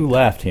like 2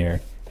 left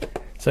here.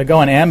 So I go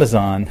on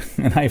Amazon,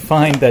 and I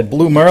find that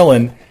Blue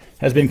Merlin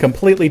has been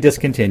completely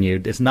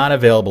discontinued. It's not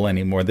available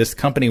anymore. This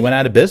company went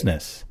out of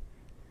business.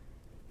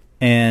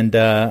 And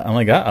I'm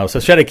like, uh-oh. So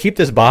should I keep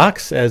this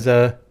box as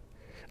a...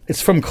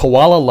 It's from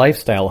Koala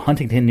Lifestyle,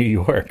 Huntington, New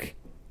York.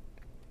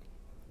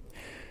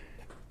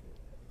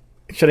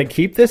 Should I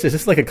keep this? Is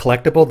this like a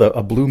collectible,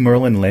 a Blue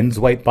Merlin lens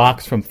white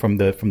box from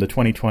the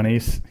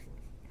 2020s?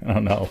 I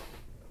don't know.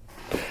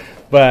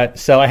 But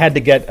so I had to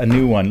get a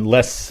new one,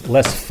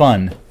 less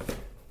fun.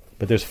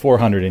 But there's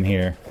 400 in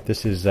here.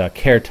 This is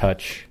Care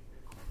Touch.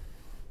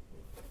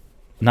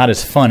 Not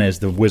as fun as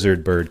the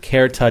Wizard Bird.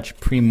 Care Touch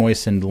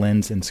pre-moistened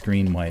lens and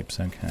screen wipes.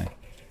 Okay.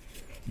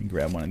 Let me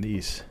grab one of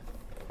these.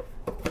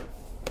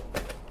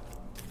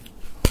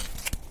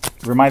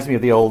 It reminds me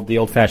of the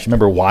old-fashioned,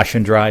 remember wash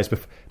and dries?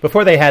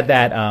 Before they had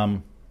that,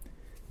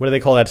 what do they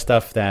call that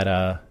stuff?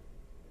 That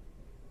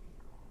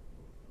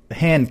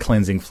hand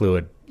cleansing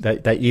fluid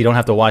that you don't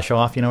have to wash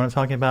off. You know what I'm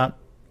talking about?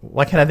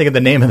 Why can't I think of the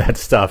name of that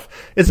stuff?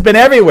 It's been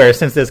everywhere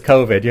since this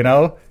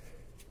COVID,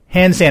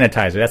 Hand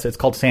sanitizer. It's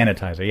called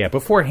sanitizer. Yeah,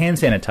 before hand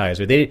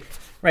sanitizer,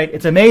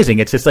 it's amazing.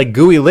 It's just like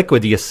gooey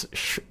liquid you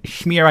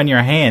smear on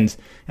your hands,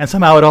 and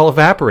somehow it all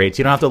evaporates.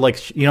 You don't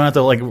have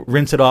to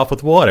rinse it off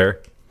with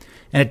water,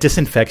 and it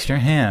disinfects your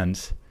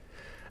hands.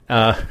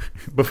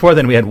 Before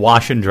then, we had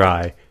wash and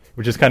dry,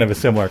 which is kind of a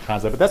similar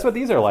concept. But that's what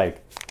these are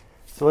like.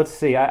 So let's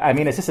see. I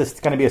mean, is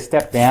this going to be a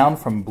step down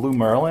from Blue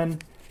Merlin?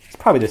 It's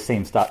probably the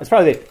same stuff. It's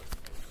probably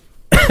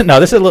no.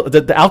 This is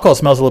the alcohol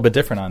smells a little bit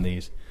different on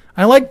these.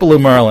 I like Blue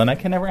Merlin. I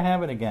can never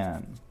have it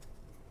again.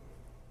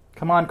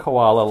 Come on,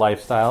 Koala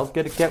Lifestyles.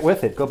 Get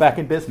with it. Go back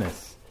in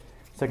business.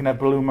 So I can have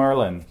Blue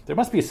Merlin. There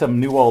must be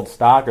some new old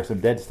stock or some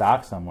dead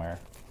stock somewhere.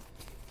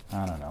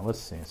 I don't know. Let's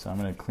see. So I'm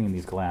going to clean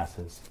these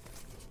glasses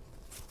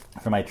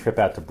for my trip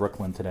out to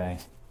Brooklyn today.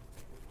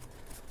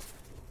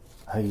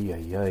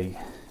 The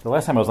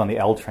last time I was on the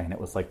L train,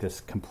 it was like this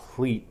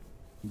complete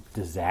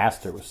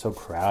disaster. It was so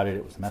crowded.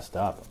 It was messed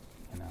up,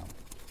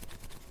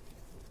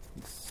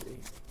 Let's see.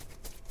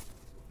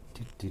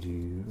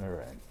 All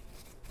right.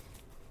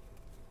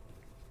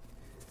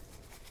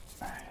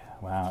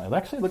 Wow, it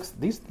actually looks...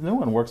 This new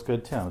one works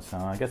good, too, so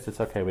I guess it's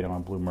okay we don't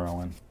want Blue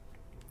Merlin.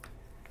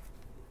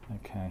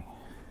 Okay.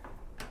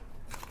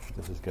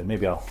 This is good.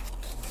 Maybe I'll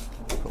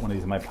put one of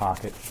these in my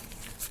pocket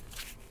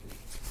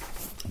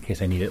in case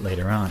I need it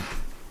later on.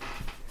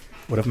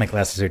 What if my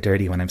glasses are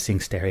dirty when I'm seeing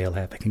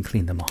Stereolab? I can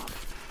clean them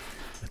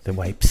off with the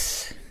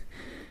wipes.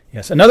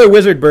 Yes, another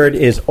wizard bird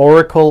is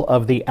Oracle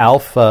of the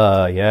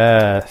Alpha.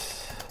 Yes.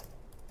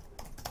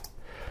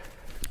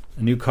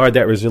 A new card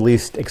that was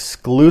released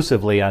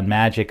exclusively on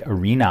Magic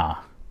Arena.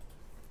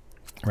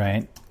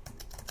 Right?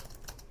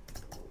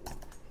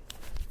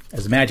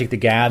 As Magic the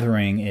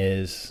Gathering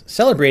is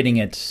celebrating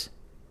its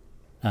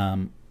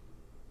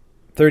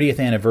 30th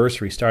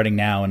anniversary starting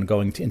now and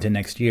going into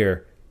next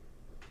year.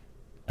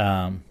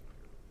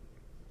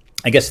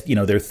 I guess, their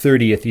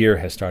 30th year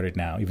has started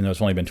now, even though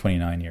it's only been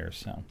 29 years.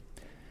 So,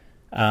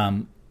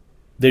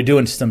 they're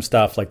doing some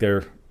stuff like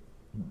they're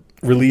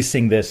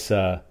releasing this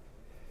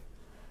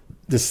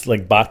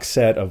like box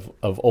set of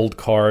old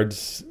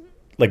cards,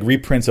 like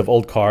reprints of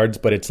old cards,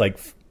 but it's like,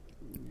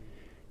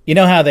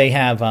 how they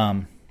have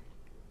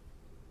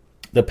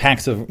the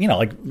packs of,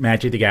 like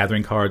Magic the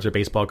Gathering cards or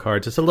baseball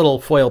cards. It's a little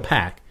foil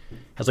pack. It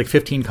has like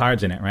 15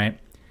 cards in it, right?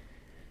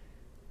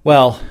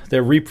 Well,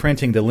 they're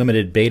reprinting the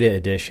limited beta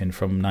edition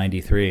from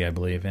 93, I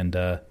believe, and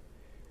so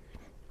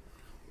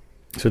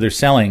they're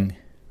selling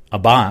a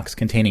box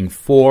containing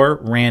 4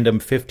 random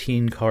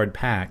 15-card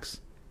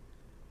packs,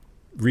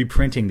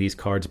 reprinting these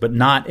cards, but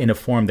not in a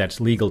form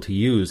that's legal to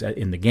use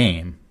in the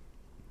game.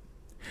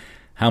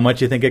 How much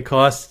do you think it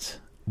costs?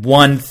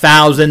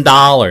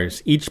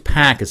 $1,000. Each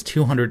pack is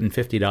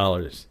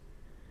 $250.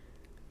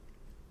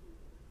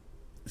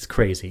 It's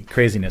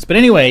craziness. But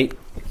anyway,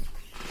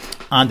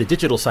 on the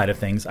digital side of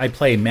things, I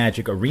play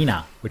Magic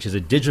Arena, which is a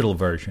digital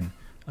version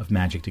of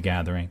Magic the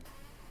Gathering.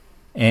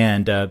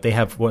 And they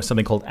have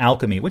something called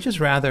Alchemy, which is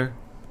rather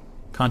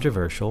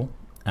controversial.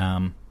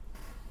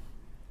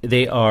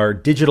 They are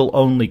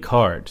digital-only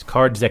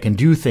cards that can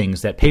do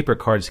things that paper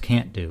cards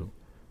can't do,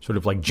 sort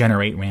of like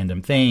generate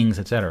random things,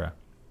 etc.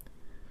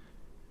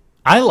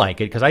 I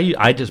like it because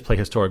I just play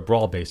Historic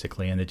Brawl,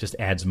 basically, and it just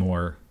adds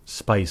more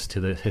spice to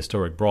the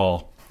Historic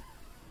Brawl.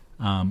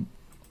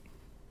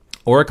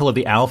 Oracle of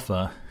the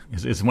Alpha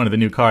is one of the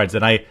new cards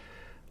that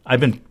I've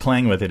been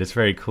playing with it. It's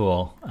very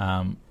cool.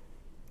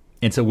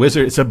 It's a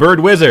wizard. It's a bird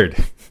wizard.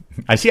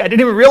 I didn't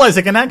even realize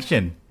the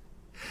connection.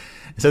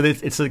 So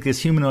it's like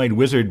this humanoid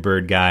wizard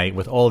bird guy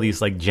with all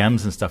these like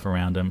gems and stuff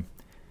around him.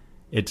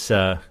 It's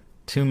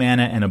 2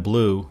 mana and a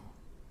blue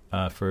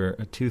for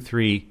a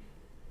 2/3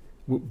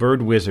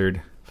 bird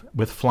wizard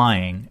with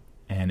flying.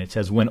 And it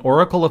says, when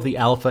Oracle of the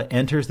Alpha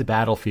enters the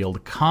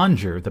battlefield,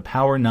 conjure the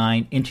power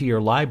 9 into your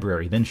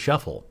library, then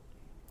shuffle.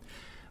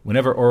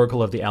 Whenever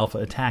Oracle of the Alpha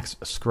attacks,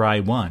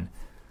 scry 1.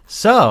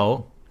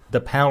 So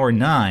the power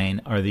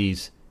 9 are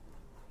these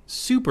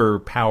super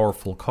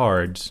powerful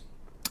cards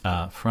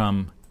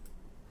from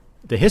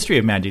the history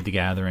of Magic the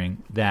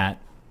Gathering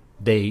that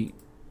they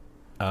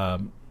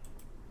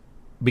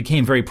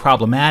became very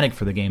problematic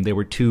for the game. They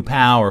were too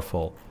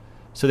powerful.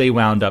 So they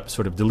wound up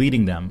sort of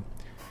deleting them.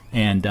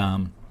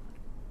 And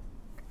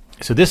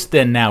so this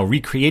then now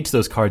recreates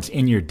those cards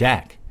in your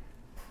deck.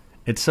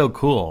 It's so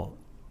cool.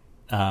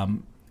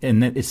 And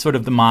it's sort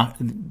of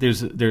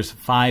there's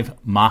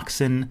 5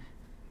 Moxen.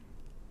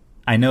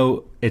 I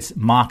know it's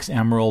Mox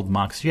Emerald,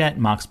 Mox Jet,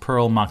 Mox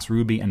Pearl, Mox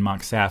Ruby, and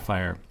Mox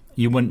Sapphire.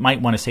 You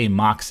might want to say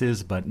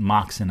Moxes, but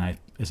Moxen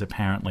is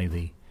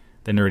apparently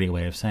the nerdy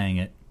way of saying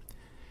it.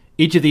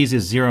 Each of these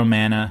is 0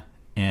 mana,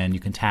 and you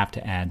can tap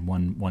to add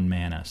one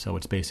mana. So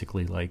it's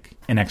basically like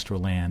an extra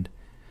land.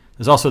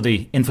 There's also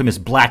the infamous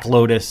Black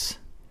Lotus,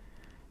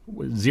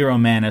 0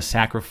 mana,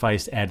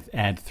 sacrifice,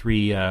 add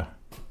 3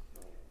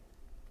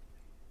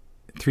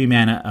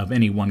 mana of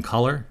any one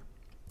color.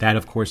 That,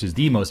 of course, is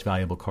the most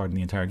valuable card in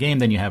the entire game.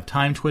 Then you have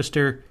Time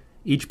Twister.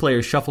 Each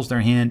player shuffles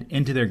their hand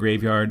into their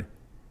graveyard.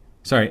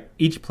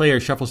 Each player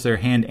shuffles their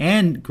hand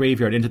and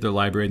graveyard into their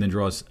library and then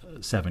draws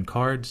 7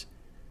 cards.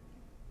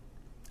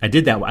 I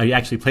did that. I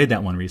actually played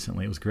that one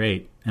recently. It was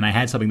great. And I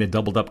had something that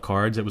doubled up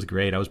cards. It was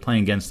great. I was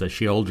playing against the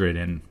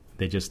Sheoldred, and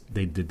they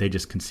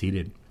just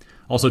conceded.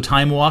 Also,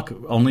 Time Walk,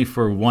 only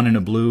for 1 and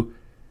a blue.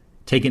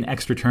 Take an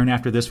extra turn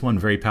after this one.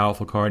 Very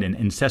powerful card. And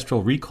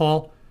Ancestral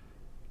Recall.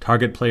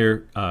 Target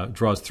player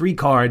draws 3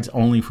 cards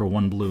only for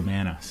 1 blue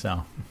mana.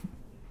 So,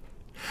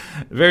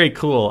 very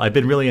cool. I've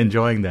been really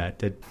enjoying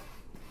that.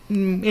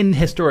 In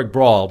Historic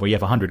Brawl, where you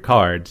have 100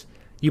 cards,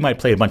 you might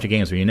play a bunch of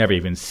games where you never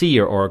even see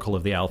your Oracle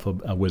of the Alpha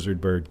wizard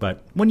bird.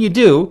 But when you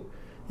do,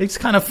 it's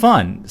kind of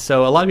fun.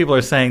 So a lot of people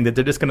are saying that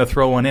they're just going to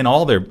throw one in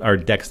all our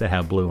decks that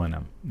have blue in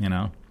them, you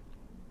know.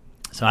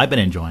 So I've been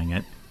enjoying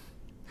it.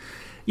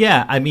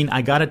 Yeah, I mean,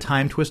 I got a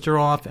Time Twister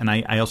off, and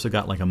I also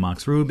got like a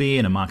Mox Ruby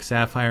and a Mox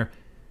Sapphire.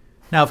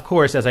 Now, of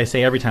course, as I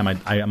say every time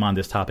I'm on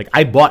this topic,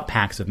 I bought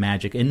packs of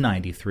Magic in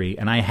 '93,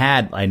 and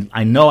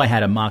I know I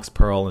had a Mox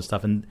Pearl and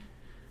stuff, and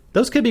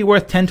those could be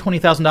worth $10,000,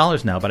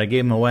 $20,000 now, but I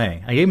gave them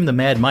away. I gave them to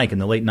Mad Mike in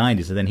the late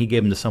 '90s, and then he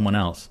gave them to someone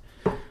else.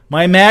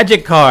 My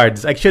Magic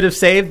cards! I should have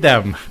saved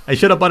them. I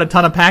should have bought a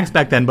ton of packs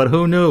back then, but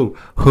who knew?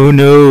 Who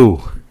knew?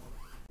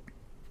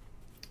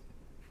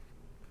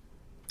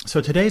 So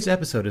today's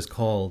episode is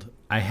called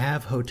I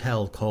Have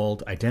Hotel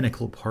Called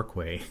Identical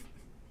Parkway.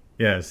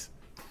 Yes.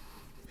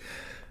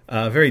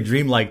 A very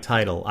dreamlike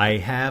title. I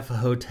have a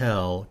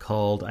hotel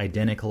called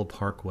Identical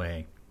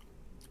Parkway.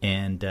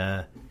 And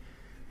I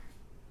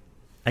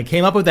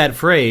came up with that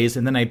phrase,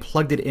 and then I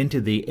plugged it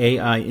into the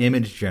AI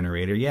image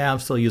generator. Yeah, I'm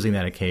still using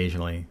that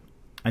occasionally.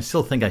 I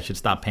still think I should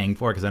stop paying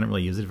for it because I don't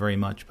really use it very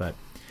much. But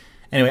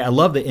anyway, I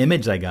love the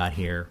image I got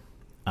here.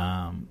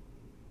 So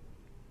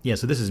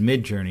this is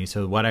Midjourney.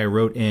 So what I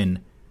wrote in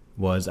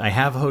was, I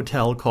have a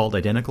hotel called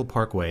Identical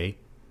Parkway,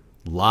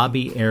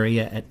 lobby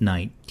area at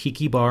night,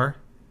 tiki bar,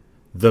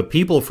 the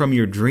people from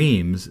your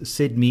dreams,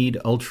 Sid Mead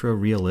Ultra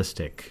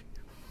Realistic.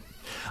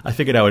 I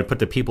figured I would put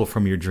the people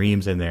from your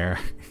dreams in there.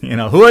 You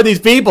know, who are these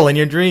people in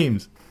your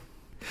dreams?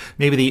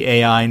 Maybe the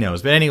AI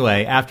knows. But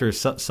anyway, after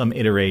some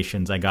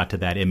iterations, I got to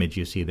that image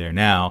you see there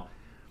now,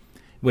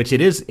 which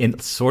it is in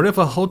sort of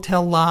a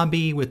hotel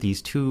lobby with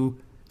these 2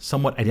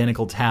 somewhat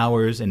identical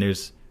towers, and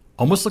there's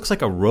almost looks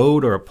like a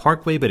road or a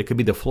parkway, but it could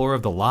be the floor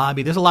of the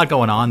lobby. There's a lot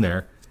going on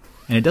there.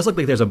 And it does look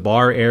like there's a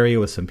bar area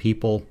with some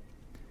people.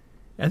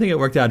 I think it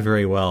worked out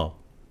very well.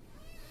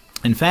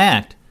 In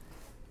fact,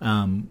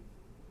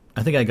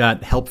 I think I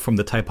got help from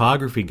the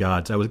typography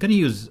gods. I was going to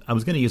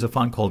use a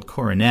font called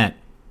Coronet,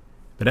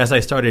 but as I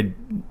started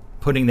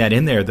putting that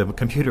in there, the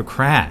computer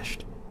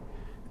crashed.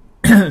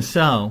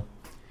 So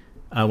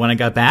when I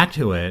got back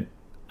to it,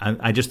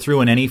 I just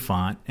threw in any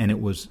font, and it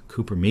was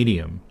Cooper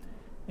Medium,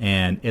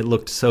 and it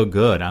looked so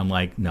good. I'm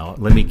like, no,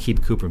 let me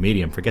keep Cooper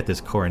Medium. Forget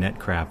this Coronet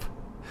crap.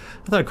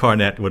 I thought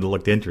Coronet would have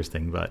looked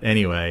interesting, but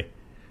anyway,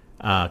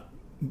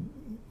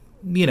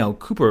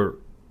 Cooper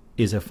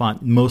is a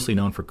font mostly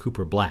known for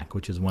Cooper Black,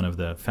 which is one of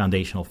the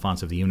foundational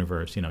fonts of the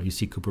universe. You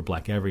see Cooper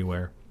Black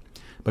everywhere.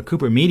 But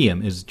Cooper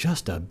Medium is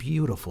just a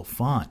beautiful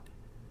font.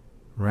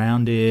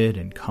 Rounded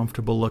and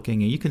comfortable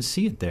looking, and you can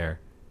see it there.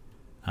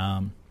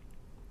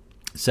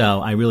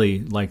 So I really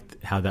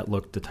liked how that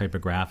looked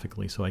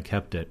typographically, so I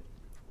kept it.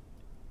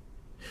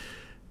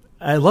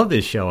 I love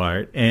this show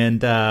art,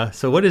 and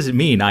so what does it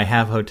mean? I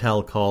have a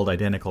hotel called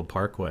Identical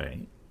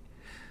Parkway.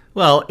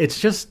 Well, it's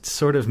just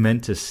sort of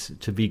meant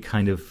to be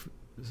kind of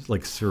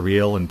like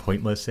surreal and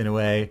pointless in a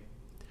way.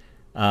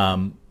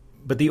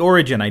 But the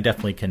origin, I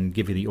definitely can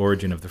give you the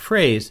origin of the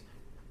phrase.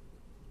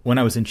 When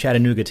I was in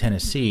Chattanooga,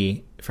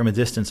 Tennessee, from a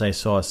distance I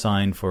saw a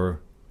sign for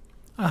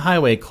a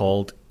highway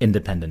called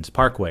Independence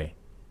Parkway.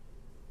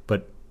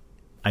 But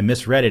I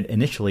misread it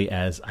initially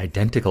as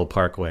Identical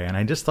Parkway, and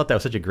I just thought that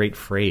was such a great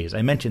phrase.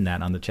 I mentioned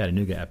that on the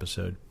Chattanooga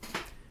episode.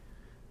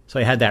 So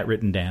I had that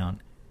written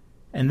down.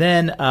 And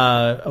then,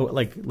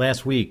 like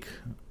last week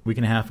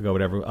and a half ago,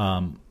 whatever,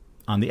 on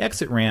the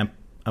exit ramp,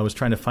 I was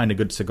trying to find a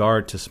good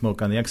cigar to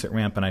smoke on the exit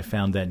ramp, and I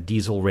found that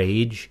Diesel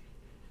Rage.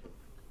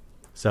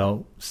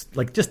 So,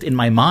 like, just in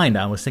my mind,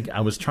 I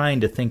was trying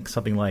to think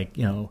something like,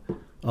 I'm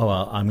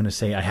going to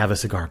say I have a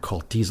cigar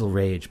called Diesel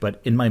Rage. But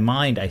in my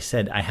mind, I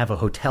said I have a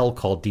hotel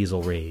called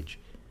Diesel Rage.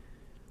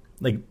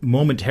 Like,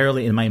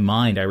 momentarily in my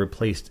mind, I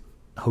replaced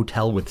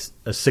hotel with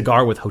a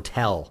cigar with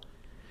hotel.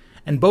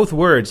 And both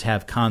words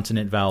have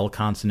consonant, vowel,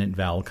 consonant,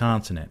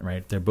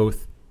 right? They're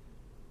both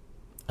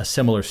a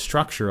similar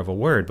structure of a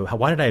word. But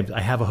why did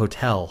I have a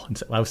hotel? And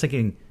so I was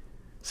thinking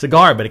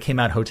cigar, but it came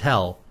out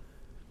hotel.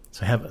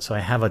 So I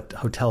have a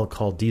hotel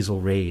called Diesel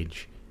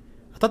Rage.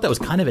 I thought that was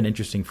kind of an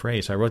interesting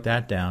phrase, so I wrote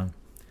that down.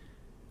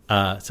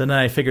 So then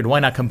I figured, why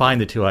not combine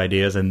the two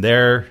ideas? And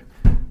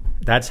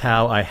that's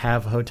how I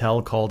have a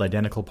hotel called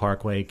Identical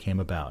Parkway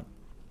came about.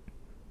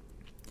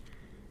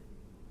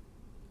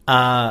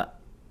 And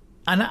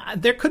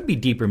there could be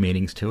deeper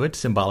meanings to it,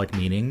 symbolic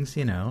meanings,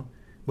 What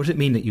does it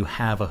mean that you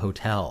have a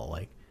hotel?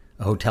 Like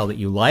a hotel that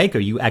you like, or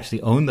you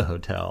actually own the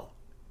hotel?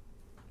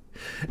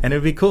 And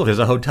it'd be cool if there's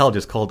a hotel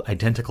just called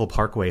Identical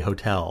Parkway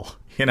Hotel,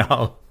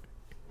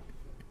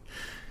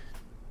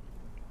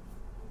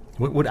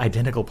 What would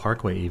Identical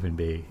Parkway even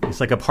be? It's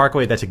like a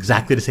parkway that's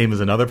exactly the same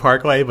as another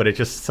parkway, but it's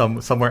just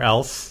somewhere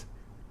else.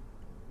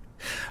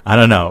 I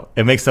don't know.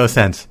 It makes no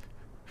sense,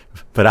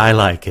 but I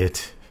like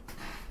it.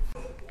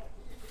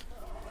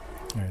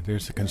 All right,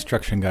 there's the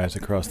construction guys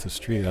across the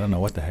street. I don't know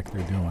what the heck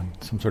they're doing.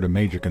 Some sort of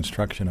major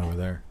construction over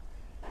there.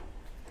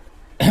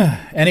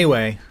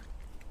 Anyway,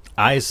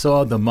 I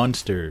saw The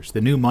Munsters,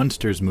 the new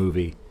Munsters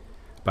movie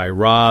by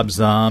Rob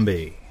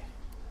Zombie.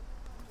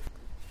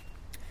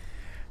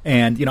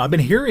 And, I've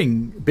been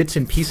hearing bits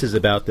and pieces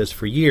about this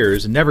for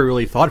years and never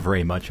really thought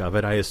very much of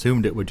it. I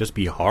assumed it would just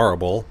be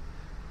horrible.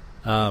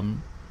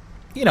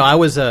 I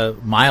was a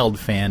mild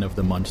fan of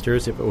The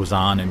Munsters. If it was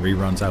on in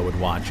reruns, I would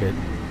watch it.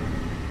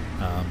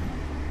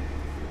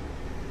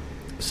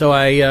 So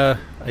I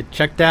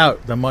checked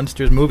out The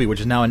Munsters movie,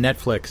 which is now on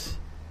Netflix.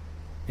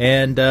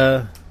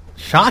 And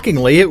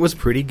shockingly, it was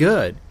pretty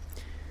good.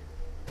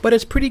 But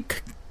it's pretty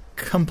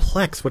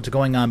complex what's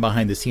going on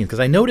behind the scenes, because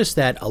I noticed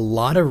that a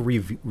lot of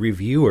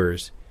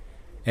reviewers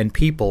and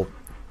people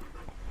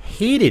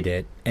hated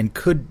it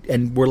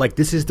and were like,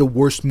 this is the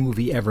worst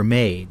movie ever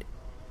made.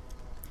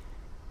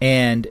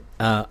 And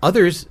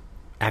others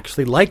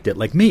actually liked it,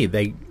 like me.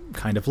 They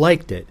kind of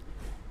liked it.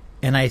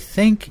 And I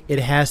think it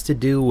has to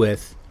do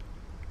with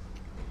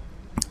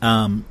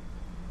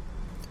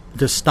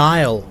the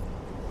style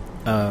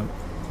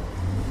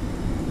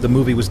the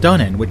movie was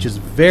done in, which is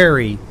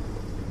very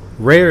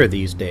rare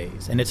these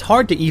days. And it's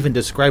hard to even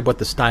describe what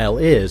the style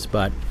is,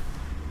 but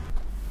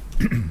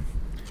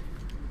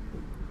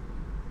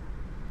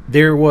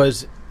there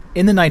was,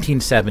 in the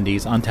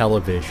 1970s on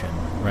television,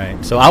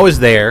 right? So I was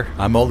there.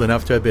 I'm old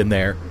enough to have been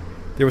there.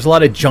 There was a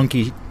lot of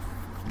junky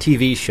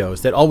TV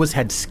shows that always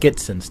had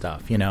skits and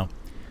stuff,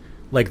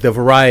 like the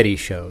variety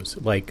shows,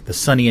 like the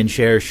Sonny and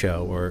Cher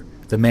show, or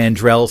the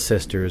Mandrell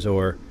sisters,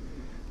 or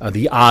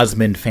the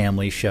Osmond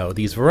Family show.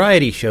 These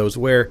variety shows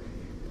where,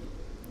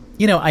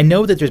 I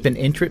know that there's been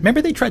interest.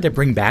 Remember they tried to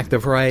bring back the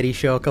variety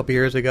show a couple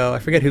years ago? I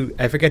forget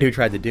who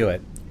tried to do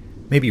it.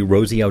 Maybe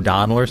Rosie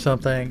O'Donnell or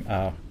something.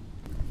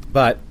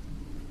 But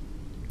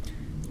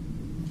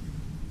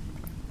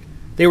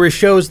they were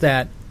shows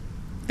that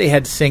they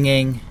had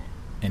singing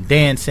and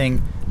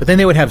dancing, but then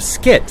they would have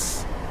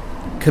skits,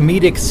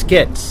 comedic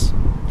skits.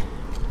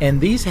 And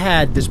these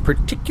had this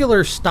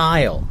particular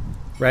style,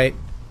 right,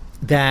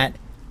 that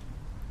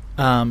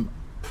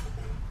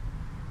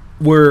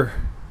were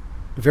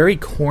very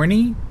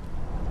corny,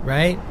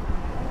 right,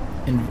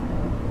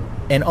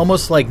 and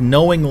almost like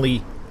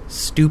knowingly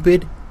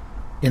stupid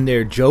in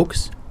their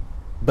jokes.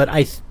 But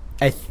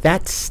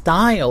that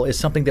style is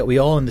something that we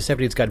all in the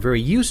 70s got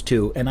very used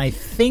to, and I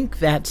think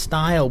that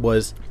style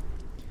was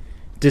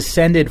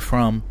descended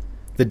from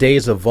the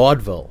days of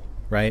vaudeville,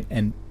 right,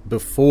 and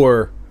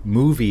before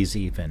movies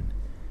even.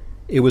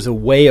 it was a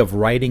way of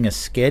writing a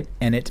skit,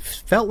 and it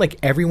felt like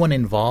everyone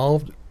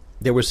involved,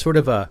 there was sort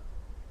of a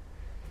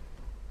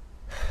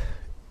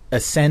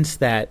sense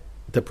that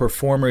the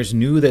performers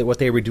knew that what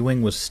they were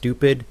doing was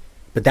stupid,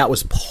 but that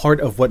was part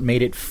of what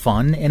made it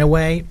fun in a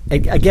way.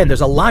 Again,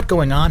 there's a lot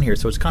going on here,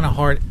 so it's kind of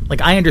hard.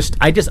 Like I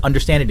just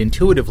understand it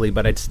intuitively,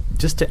 but it's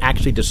just to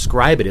actually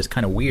describe it is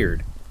kind of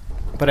weird.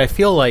 But I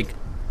feel like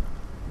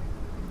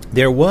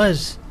there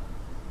was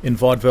in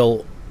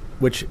vaudeville,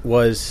 which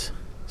was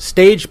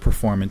stage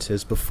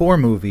performances before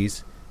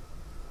movies,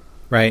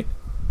 right?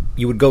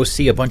 You would go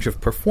see a bunch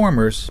of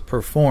performers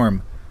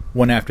perform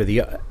one after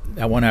the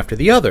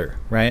other,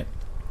 right?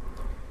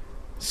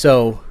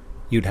 So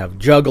you'd have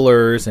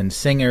jugglers and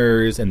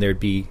singers, and there'd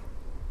be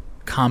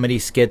comedy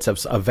skits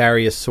of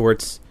various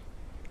sorts,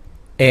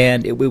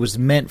 and it was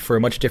meant for a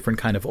much different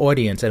kind of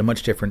audience at a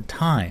much different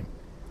time,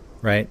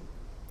 right?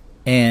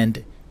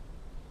 And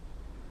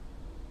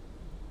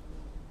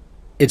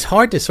it's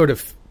hard to sort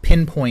of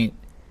pinpoint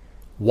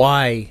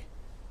why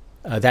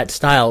that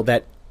style,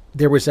 that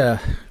there's a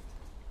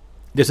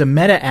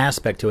meta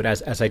aspect to it,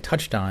 as I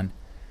touched on,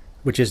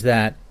 which is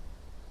that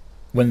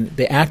when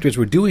the actors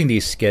were doing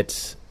these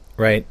skits,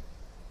 right,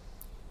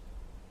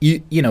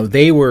 you know,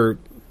 they would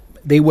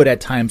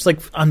at times, like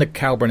on the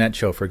Carol Burnett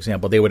show, for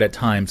example, they would at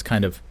times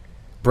kind of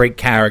break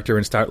character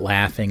and start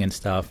laughing and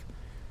stuff.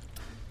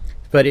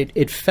 But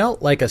it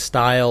felt like a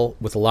style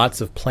with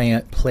lots of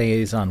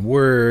plays on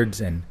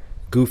words and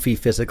goofy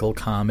physical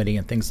comedy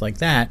and things like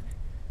that,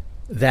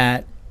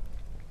 that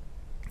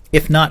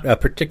if not a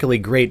particularly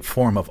great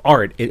form of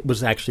art, it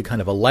was actually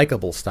kind of a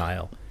likable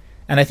style.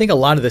 And I think a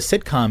lot of the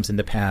sitcoms in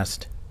the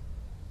past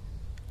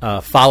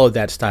followed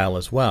that style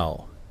as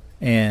well.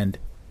 And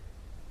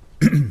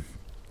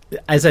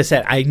as I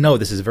said, I know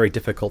this is very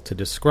difficult to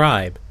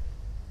describe.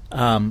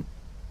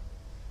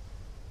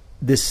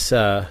 This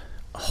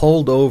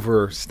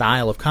holdover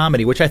style of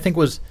comedy, which I think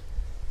was,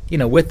 you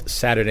know, with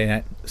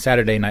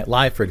Saturday Night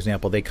Live, for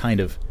example, they kind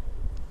of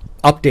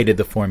updated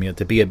the formula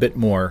to be a bit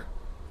more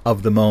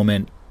of the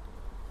moment,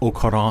 au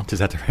courant, is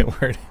that the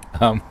right word?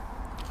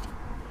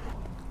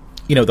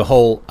 You know, the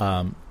whole,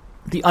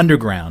 the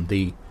underground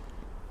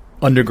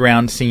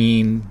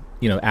scene,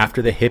 you know,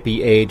 after the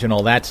hippie age and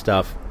all that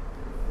stuff.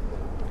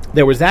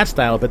 There was that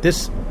style, but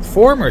this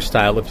former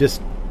style of just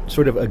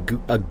sort of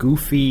a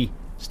goofy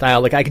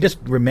style, like I could just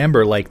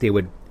remember, like they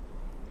would,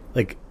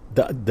 like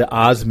the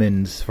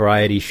Osmonds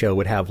variety show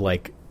would have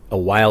like a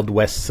Wild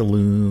West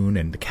saloon,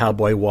 and the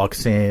cowboy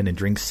walks in and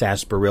drinks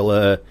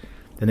sarsaparilla.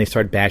 Then they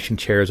start bashing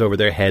chairs over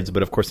their heads,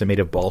 but of course they're made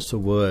of balsa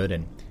wood,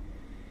 and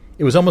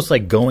it was almost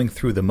like going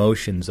through the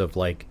motions of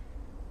like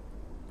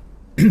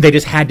they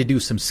just had to do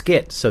some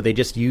skits, so they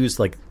just used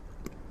like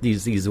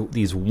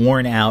these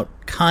worn out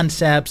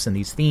concepts and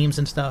these themes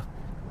and stuff.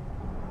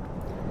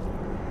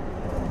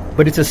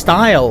 But it's a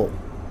style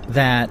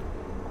that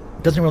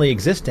doesn't really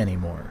exist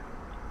anymore,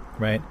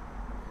 right?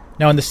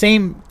 Now, on the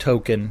same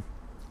token,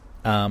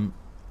 the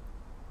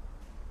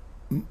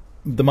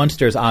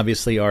Munsters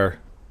obviously are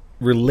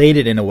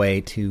related in a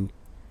way to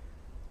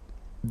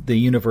the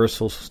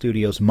Universal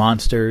Studios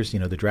monsters, you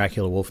know, the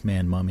Dracula,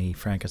 Wolfman, Mummy,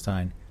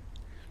 Frankenstein.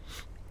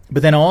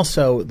 But then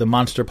also the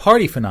Monster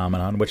Party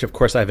phenomenon, which of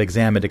course I've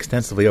examined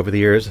extensively over the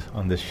years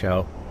on this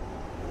show.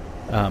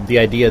 The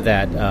idea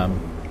that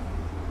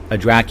a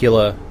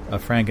Dracula, a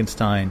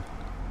Frankenstein,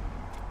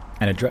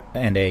 and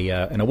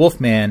a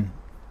Wolfman,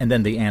 and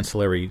then the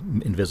ancillary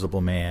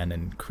Invisible Man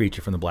and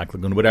Creature from the Black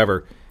Lagoon,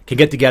 whatever, can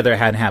get together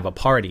and have a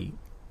party.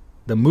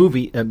 The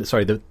movie,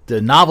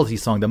 the novelty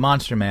song, the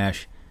Monster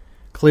Mash,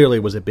 clearly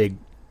was a big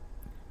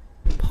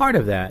part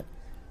of that.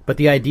 But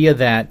the idea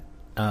that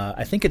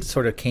I think it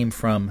sort of came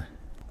from,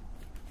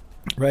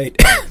 right,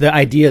 the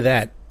idea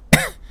that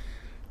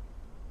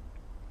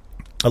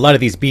a lot of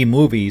these B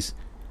movies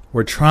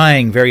were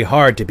trying very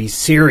hard to be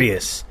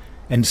serious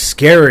and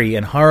scary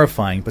and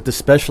horrifying, but the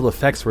special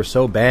effects were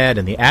so bad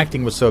and the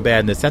acting was so bad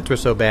and the sets were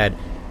so bad,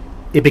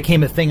 it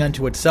became a thing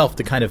unto itself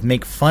to kind of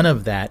make fun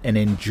of that and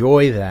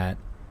enjoy that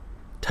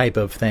type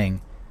of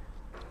thing,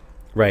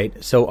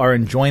 right? So our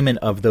enjoyment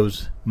of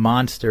those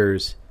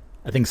monsters,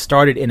 I think,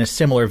 started in a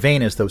similar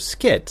vein as those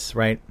skits,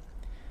 right?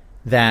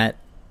 That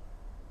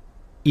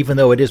even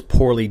though it is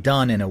poorly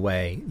done in a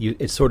way,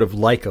 it's sort of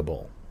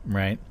likable,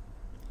 right?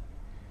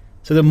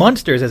 So the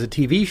Munsters as a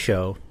TV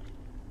show,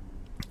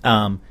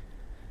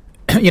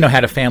 you know,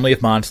 had a family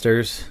of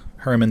monsters.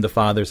 Herman, the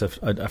father's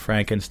a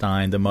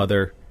Frankenstein. The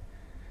mother,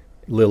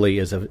 Lily,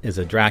 is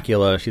a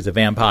Dracula. She's a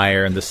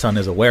vampire, and the son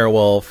is a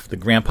werewolf. The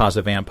grandpa's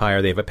a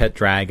vampire. They have a pet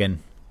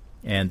dragon.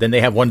 And then they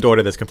have one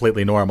daughter that's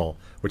completely normal,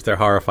 which they're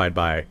horrified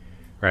by,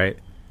 right?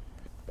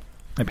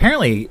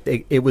 Apparently,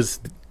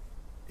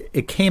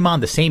 it came on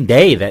the same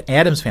day that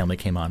Addams Family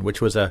came on,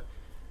 which was a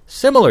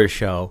similar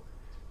show,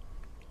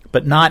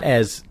 but not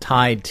as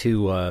tied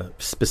to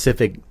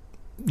specific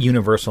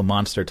Universal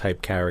monster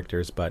type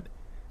characters, but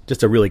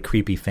just a really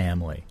creepy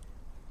family.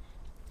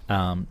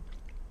 And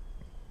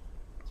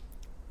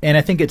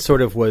I think it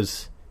sort of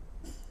was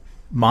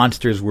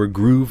monsters were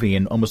groovy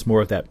and almost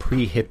more of that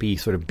pre-hippie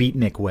sort of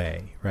beatnik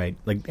way, right?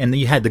 Like, and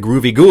you had the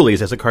Groovy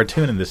Ghoulies as a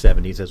cartoon in the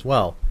 70s as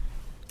well.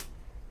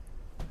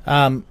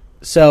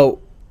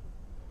 So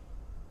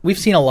we've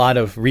seen a lot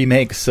of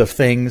remakes of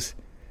things.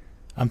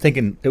 I'm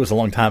thinking it was a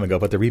long time ago,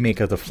 but the remake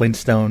of the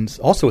Flintstones,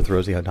 also with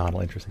Rosie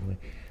O'Donnell, interestingly.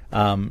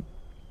 And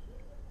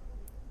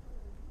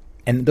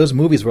those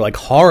movies were like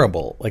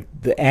horrible. Like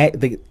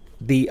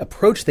the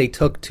approach they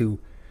took to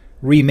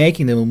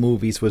remaking the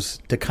movies was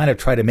to kind of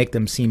try to make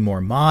them seem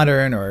more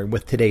modern or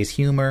with today's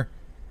humor.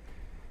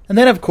 And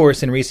then, of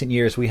course, in recent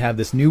years, we have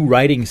this new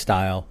writing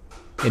style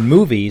in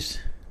movies.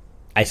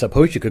 I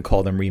suppose you could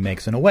call them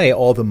remakes in a way.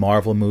 All the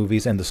Marvel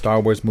movies and the Star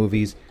Wars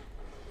movies,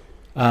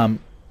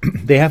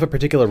 they have a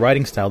particular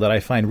writing style that I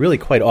find really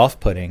quite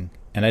off-putting,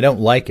 and I don't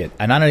like it.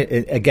 And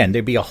again,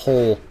 there'd be a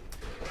whole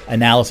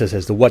analysis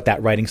as to what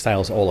that writing style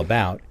is all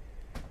about.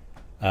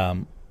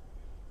 But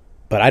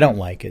I don't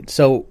like it.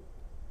 So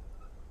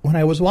when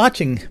I was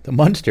watching The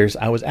Munsters,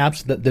 I was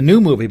the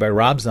new movie by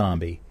Rob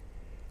Zombie,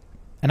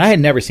 and I had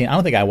never seen. I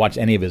don't think I watched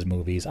any of his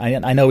movies.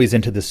 I know he's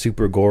into the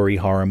super gory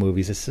horror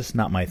movies. It's just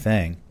not my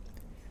thing.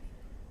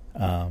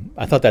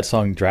 I thought that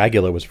song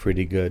Dragula was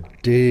pretty good.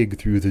 Dig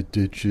through the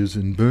ditches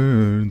and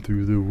burn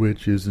through the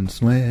witches and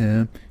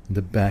slam in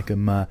the back of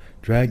my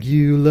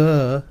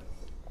Dragula.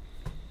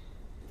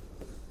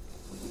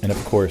 And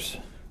of course,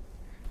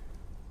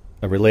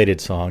 a related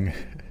song,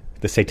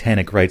 The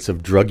Satanic Rites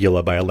of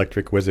Drugula by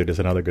Electric Wizard, is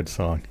another good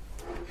song.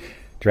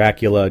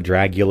 Dracula,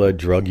 Dragula,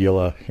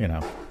 Drugula, you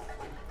know.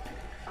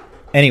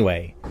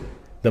 Anyway,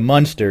 The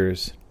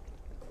Munsters,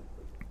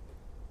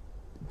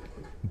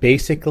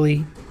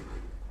 basically,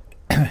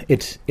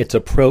 its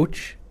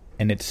approach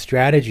and its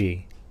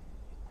strategy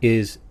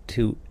is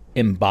to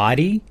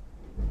embody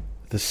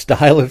the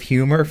style of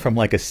humor from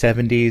like a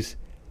 70s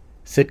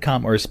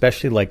sitcom, or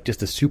especially like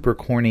just a super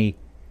corny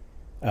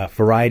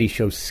variety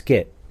show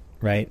skit,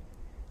 right?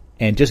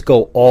 And just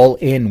go all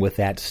in with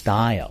that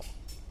style,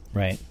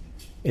 right?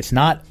 It's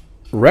not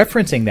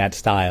referencing that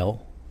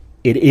style.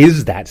 It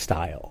is that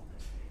style.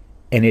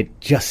 And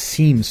it just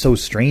seems so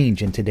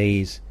strange in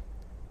today's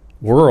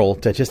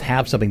world to just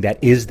have something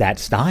that is that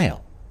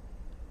style.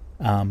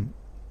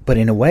 But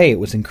in a way, it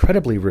was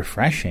incredibly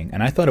refreshing.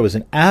 And I thought it was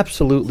an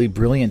absolutely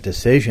brilliant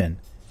decision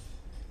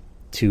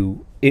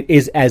it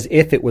is as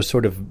if it was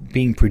sort of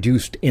being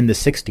produced in the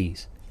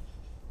 60s,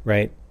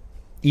 right?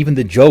 Even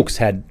the jokes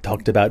had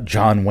talked about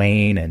John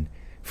Wayne and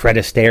Fred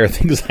Astaire,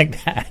 things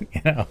like that,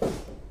 you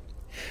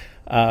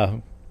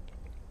know.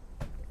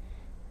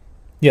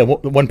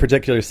 One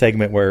particular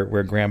segment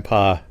where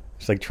Grandpa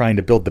is like trying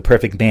to build the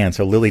perfect man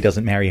so Lily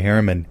doesn't marry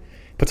him, and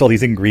puts all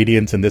these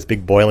ingredients in this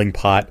big boiling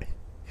pot,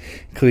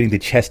 including the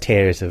chest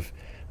hairs of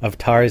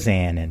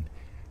Tarzan and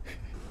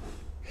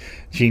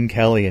Gene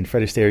Kelly and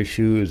Fred Astaire's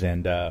shoes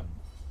and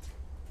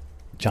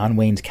John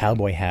Wayne's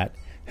cowboy hat.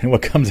 And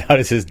what comes out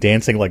is his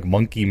dancing like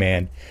monkey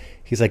man.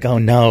 He's like, oh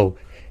no,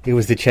 it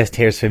was the chest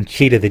hairs from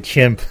Cheetah the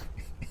chimp.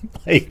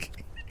 Like,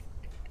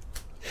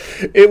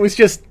 it was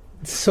just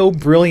so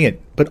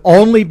brilliant, but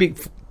only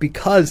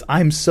because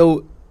I'm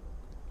so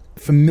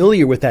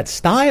familiar with that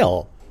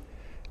style.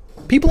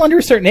 People under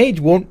a certain age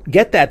won't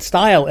get that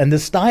style, and the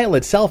style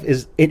itself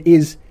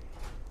the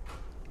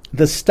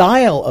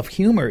style of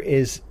humor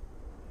is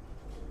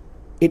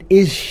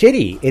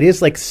shitty. It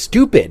is like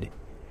stupid.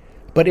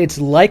 But it's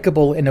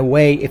likable in a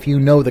way if you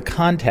know the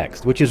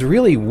context, which is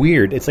really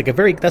weird. It's like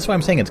that's why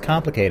I'm saying it's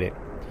complicated.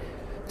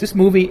 This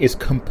movie is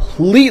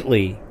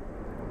completely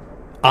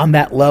on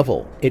that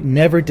level. It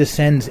never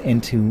descends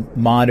into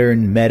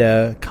modern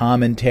meta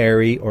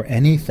commentary or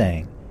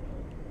anything.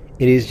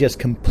 It is just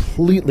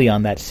completely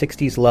on that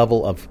 60s,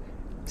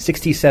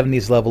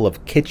 70s level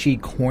of kitschy,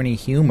 corny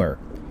humor.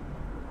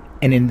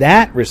 And in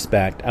that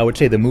respect, I would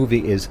say the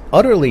movie is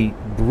utterly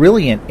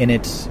brilliant in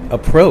its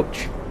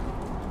approach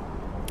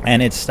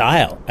and its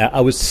style.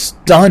 I was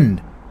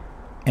stunned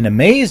and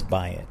amazed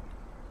by it.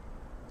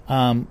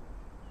 I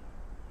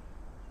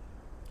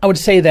would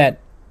say that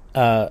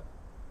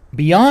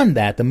beyond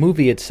that, the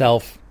movie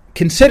itself,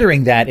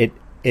 considering that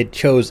it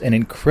chose an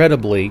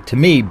incredibly, to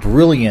me,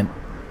 brilliant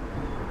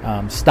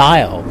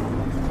style,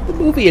 the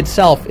movie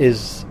itself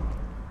is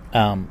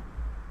a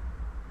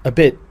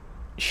bit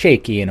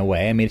shaky in a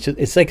way. I mean,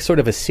 it's like sort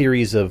of a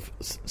series of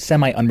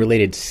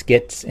semi-unrelated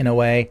skits in a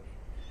way.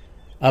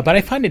 But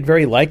I find it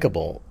very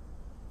likable.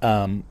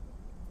 The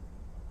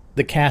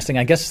casting,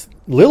 I guess,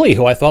 Lily,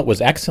 who I thought was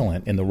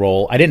excellent in the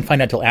role. I didn't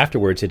find out till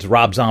afterwards. It's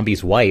Rob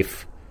Zombie's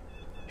wife,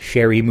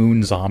 Sherry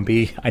Moon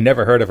Zombie. I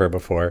never heard of her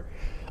before.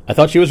 I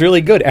thought she was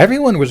really good.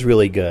 Everyone was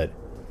really good.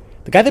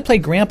 The guy that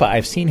played Grandpa,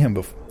 I've seen him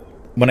before,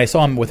 when I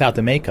saw him without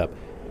the makeup.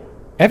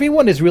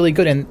 Everyone is really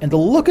good, and the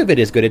look of it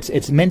is good.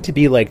 It's meant to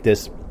be like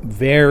this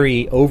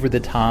very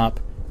over-the-top,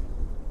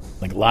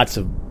 like lots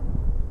of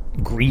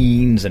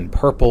greens and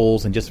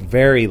purples and just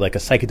very like a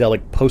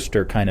psychedelic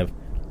poster kind of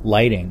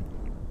lighting,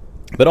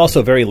 but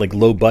also very like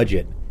low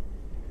budget.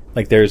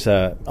 Like there's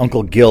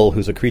Uncle Gil,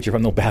 who's a creature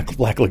from the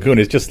Black Lagoon,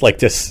 is just like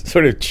this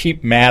sort of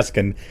cheap mask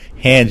and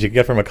hands you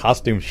get from a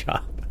costume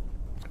shop.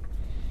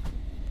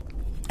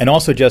 And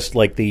also just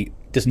like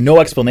just no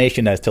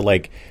explanation as to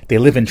like they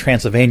live in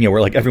Transylvania where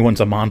like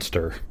everyone's a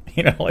monster.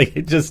 Like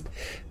it just,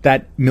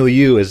 that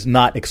milieu is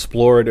not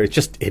explored, or it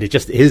just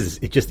is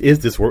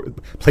this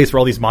place where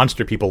all these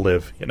monster people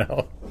live.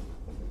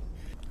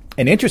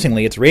 And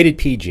interestingly, it's rated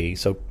PG,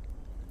 so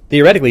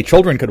theoretically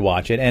children could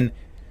watch it. And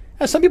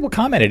as some people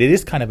commented, it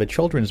is kind of a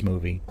children's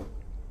movie.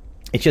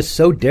 It's just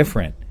so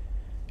different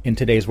in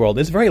today's world.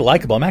 It's very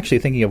likable. I'm actually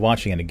thinking of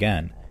watching it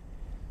again.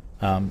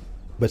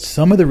 But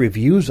some of the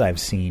reviews I've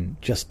seen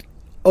just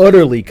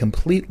utterly,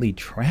 completely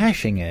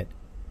trashing it.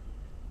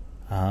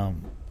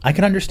 I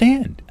can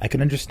understand. I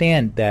can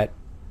understand that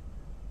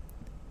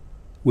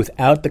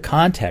without the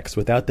context,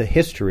 without the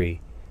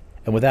history,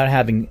 and without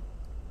having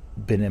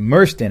been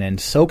immersed in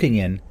and soaking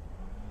in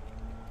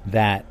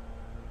that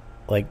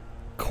like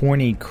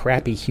corny,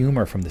 crappy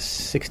humor from the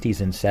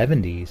 60s and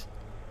 70s,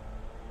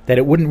 that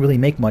it wouldn't really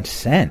make much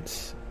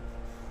sense,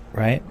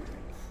 right?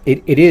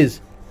 It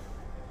is,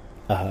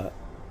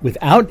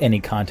 without any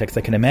context,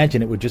 I can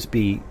imagine it would just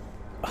be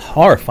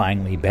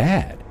horrifyingly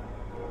bad.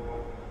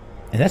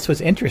 And that's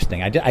what's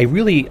interesting. I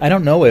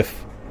don't know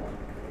if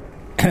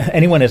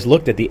anyone has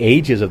looked at the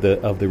ages of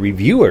the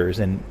reviewers,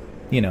 and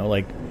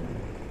like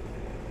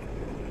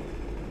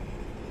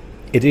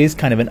it is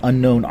kind of an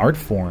unknown art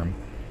form,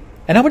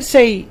 and I would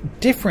say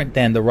different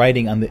than the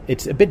writing on the.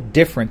 It's a bit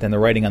different than the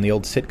writing on the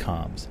old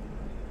sitcoms.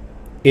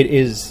 It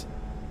is,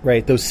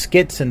 right. Those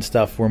skits and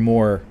stuff were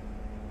more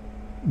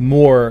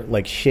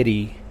like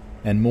shitty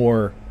and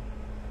more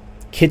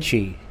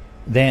kitschy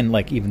than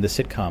like even the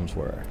sitcoms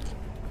were.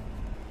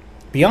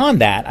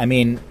 Beyond that, I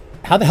mean,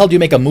 how the hell do you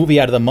make a movie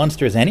out of the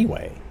Munsters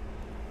anyway?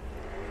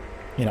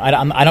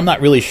 I'm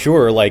not really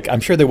sure. Like, I'm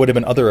sure there would have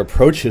been other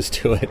approaches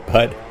to it,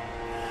 but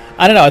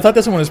I don't know. I thought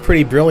this one was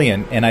pretty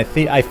brilliant, and I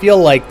feel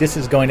like this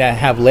is going to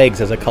have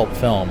legs as a cult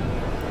film.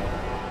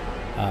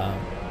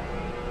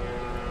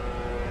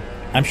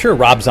 I'm sure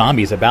Rob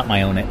Zombie's about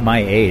my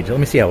age. Let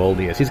me see how old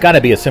he is. He's got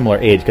to be a similar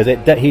age, because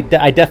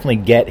I definitely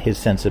get his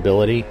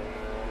sensibility.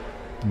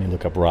 Let me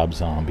look up Rob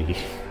Zombie.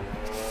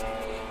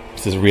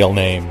 It's his real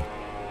name.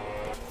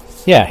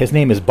 Yeah, his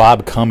name is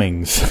Bob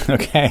Cummings,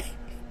 okay?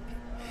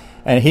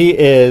 And he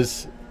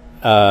is,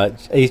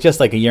 he's just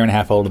like a year and a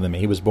half older than me.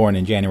 He was born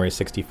in January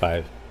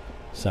 65,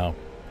 so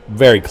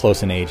very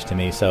close in age to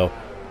me. So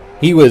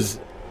he was,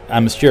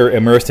 I'm sure,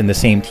 immersed in the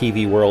same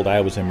TV world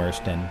I was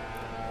immersed in.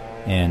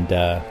 And,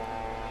 what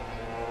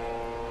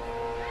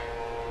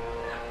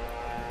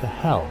the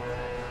hell?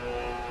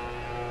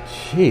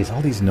 Jeez,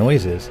 all these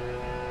noises.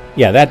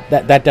 Yeah, that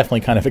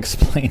definitely kind of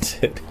explains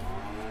it.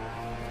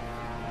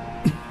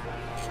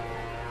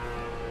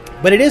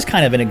 But it is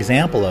kind of an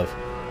example of,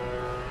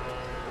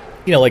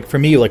 like for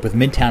me, like with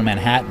Midtown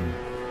Manhattan,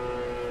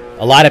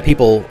 a lot of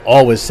people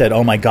always said,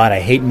 oh my God, I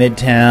hate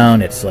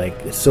Midtown. It's like,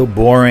 it's so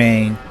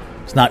boring.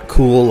 It's not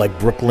cool like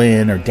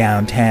Brooklyn or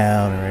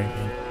downtown or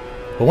anything.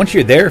 But once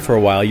you're there for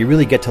a while, you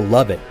really get to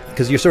love it,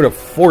 because you're sort of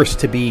forced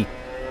to be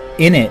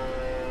in it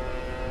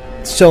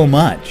so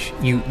much.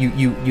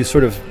 You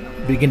sort of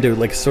begin to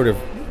like sort of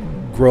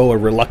grow a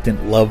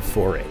reluctant love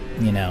for it,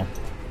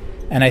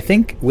 And I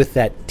think with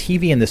that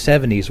TV in the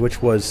 70s,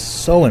 which was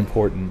so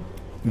important,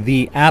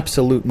 the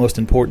absolute most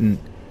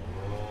important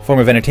form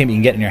of entertainment you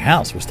can get in your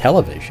house was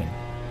television.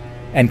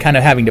 And kind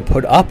of having to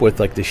put up with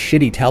like the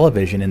shitty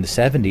television in the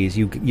 70s,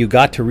 you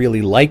got to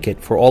really like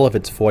it for all of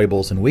its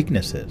foibles and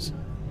weaknesses.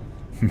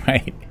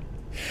 Right?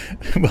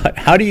 But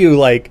how do you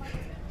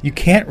you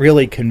can't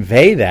really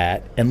convey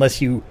that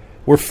unless you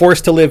were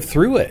forced to live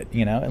through it,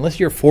 unless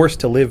you're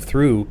forced to live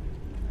through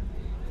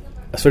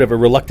a sort of a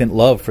reluctant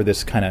love for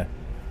this kind of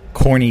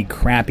corny,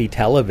 crappy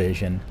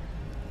television.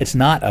 It's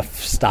not a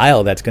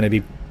style that's going to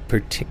be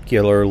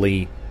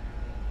particularly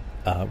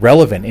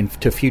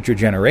relevant to future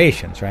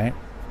generations, right?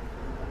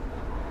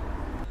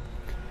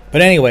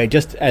 But anyway,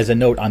 just as a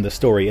note on the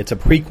story, it's a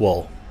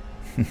prequel.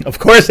 Of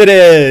course it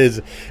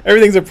is!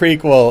 Everything's a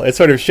prequel. It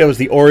sort of shows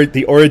the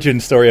origin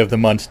story of the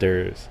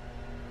Munsters.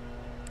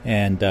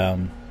 And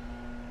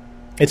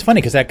it's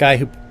funny, because that guy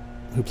who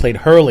played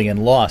Hurley in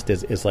Lost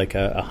is like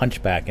a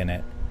hunchback in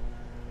it.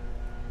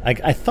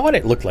 I thought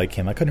it looked like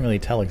him. I couldn't really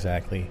tell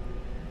exactly.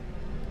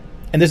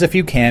 And there's a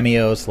few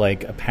cameos,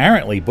 like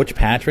apparently Butch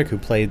Patrick, who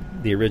played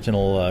the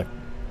original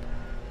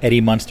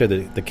Eddie Munster,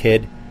 the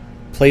kid,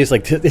 plays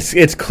like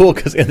it's cool,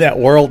 because in that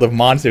world of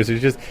monsters,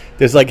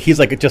 he's like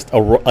just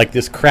like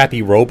this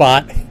crappy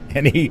robot,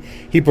 and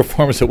he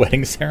performs a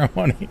wedding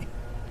ceremony.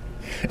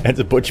 That's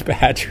a Butch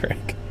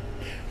Patrick.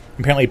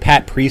 Apparently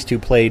Pat Priest, who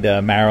played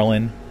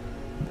Marilyn.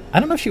 I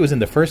don't know if she was in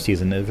the first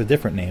season. It was a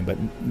different name, but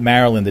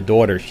Marilyn, the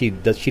daughter, she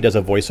does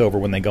a voiceover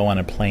when they go on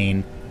a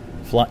plane,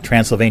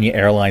 Transylvania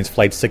Airlines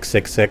Flight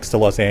 666 to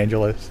Los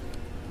Angeles.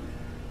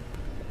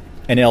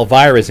 And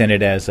Elvira's in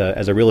it as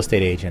a real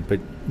estate agent, but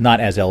not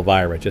as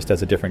Elvira, just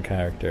as a different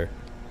character.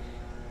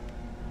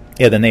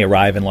 Yeah, then they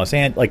arrive in Los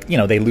Angeles.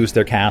 They lose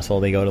their castle,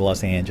 they go to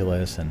Los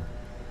Angeles,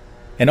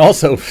 and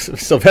also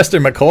Sylvester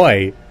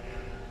McCoy,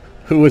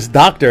 who was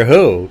Doctor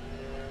Who,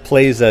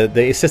 plays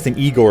the assistant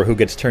Igor who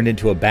gets turned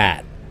into a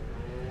bat.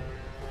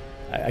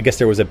 I guess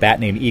there was a bat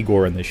named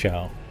Igor in the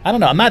show. I don't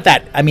know. I'm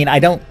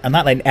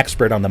not an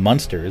expert on the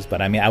Munsters,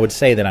 but I mean, I would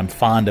say that I'm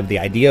fond of the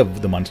idea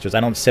of the Munsters. I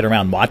don't sit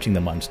around watching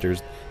the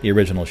Munsters, the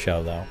original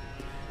show, though.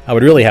 I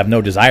would really have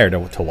no desire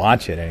to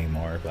watch it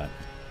anymore, but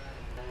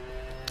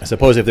I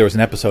suppose if there was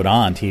an episode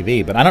on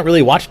TV, but I don't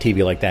really watch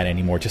TV like that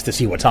anymore just to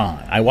see what's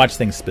on. I watch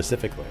things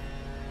specifically.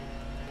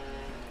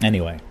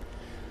 Anyway,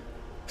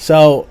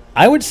 so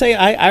I would say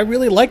I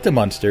really like the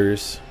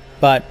Munsters,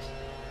 but,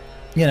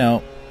 you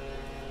know,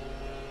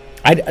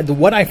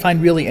 what I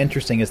find really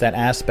interesting is that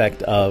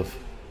aspect of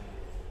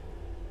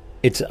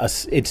it's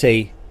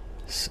a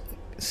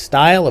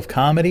style of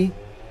comedy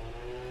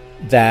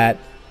that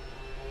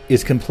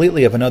is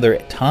completely of another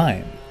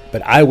time.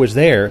 But I was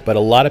there, but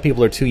a lot of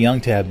people are too young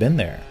to have been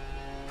there.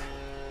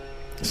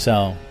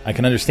 So I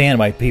can understand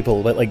why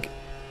people, like,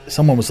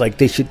 someone was like,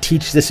 they should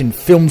teach this in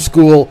film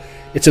school.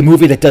 It's a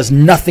movie that does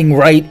nothing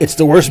right. It's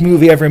the worst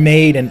movie ever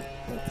made. And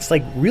it's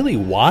like really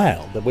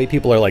wild the way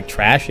people are like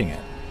trashing it.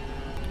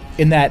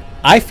 In that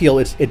I feel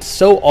it's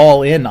so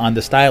all in on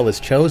the style it's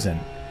chosen.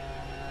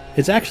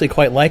 It's actually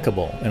quite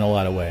likable in a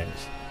lot of ways.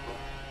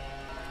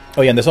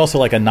 Oh yeah, and there's also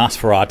like a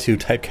Nosferatu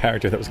type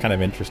character that was kind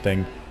of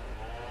interesting.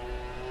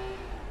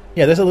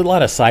 Yeah, there's a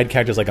lot of side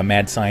characters like a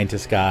mad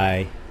scientist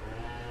guy.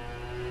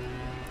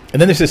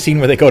 And then there's this scene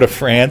where they go to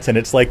France and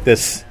it's like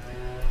this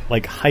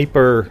like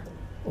hyper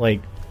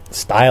like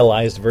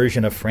stylized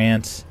version of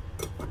France.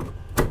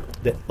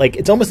 That, like,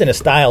 it's almost in a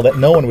style that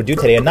no one would do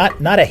today, and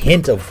not a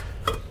hint of,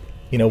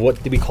 you know,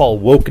 what we call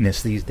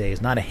wokeness these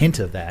days. Not a hint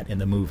of that in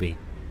the movie.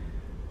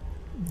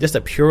 Just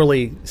a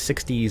purely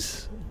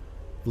 60s,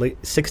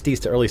 late 60s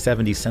to early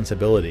 70s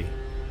sensibility.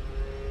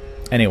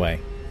 Anyway,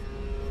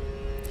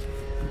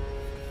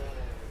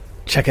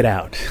 check it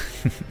out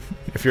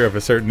if you're of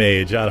a certain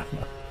age. I don't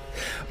know,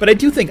 but I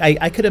do think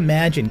I could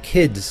imagine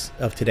kids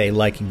of today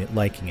liking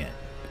it.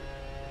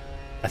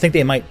 I think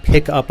they might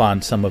pick up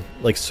on some of,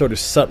 like, sort of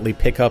subtly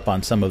pick up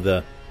on some of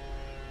the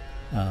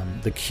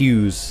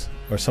cues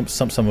or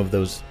some of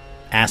those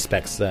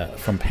aspects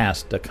from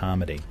past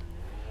comedy.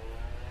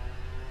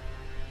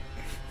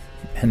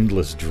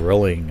 Endless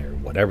drilling or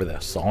whatever the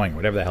sawing,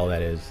 whatever the hell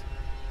that is.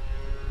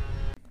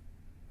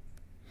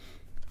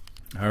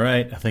 All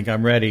right, I think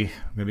I'm ready.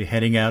 I'm going to be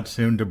heading out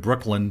soon to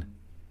Brooklyn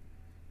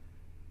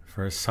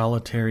for a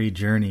solitary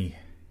journey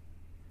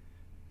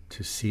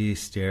to see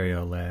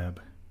Stereolab.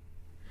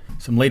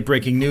 Some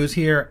late-breaking news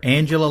here.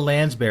 Angela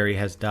Lansbury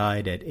has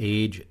died at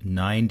age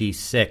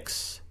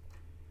 96.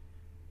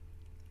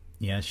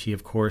 Yeah, she,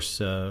 of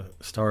course,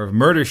 star of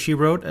Murder, She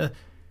Wrote, a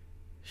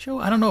show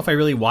I don't know if I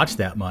really watched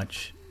that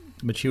much,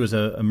 but she was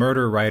a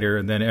murder writer,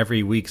 and then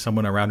every week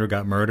someone around her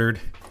got murdered,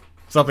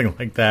 something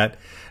like that,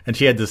 and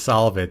she had to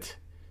solve it.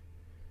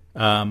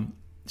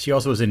 She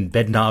also was in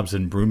Bedknobs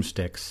and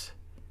Broomsticks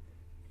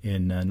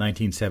in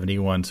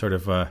 1971, sort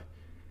of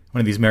one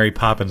of these Mary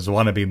Poppins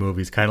wannabe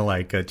movies, kind of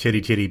like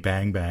Chitty Chitty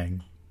Bang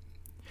Bang.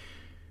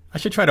 I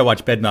should try to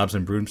watch Bedknobs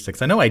and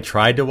Broomsticks. I know I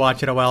tried to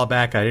watch it a while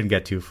back. I didn't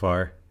get too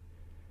far.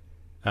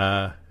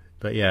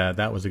 But yeah,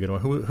 that was a good one.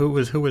 Who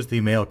was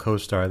the male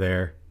co-star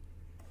there?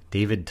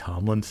 David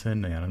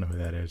Tomlinson? I don't know who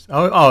that is.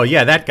 Oh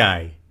yeah, that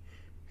guy.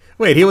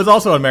 Wait, he was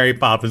also on Mary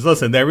Poppins.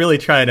 Listen, they're really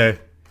trying to,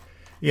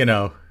 you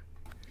know,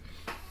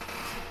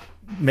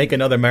 make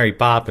another Mary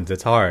Poppins.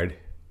 It's hard.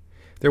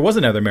 There was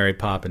another Mary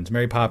Poppins.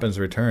 Mary Poppins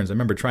Returns. I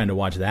remember trying to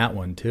watch that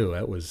one, too.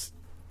 It was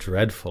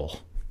dreadful.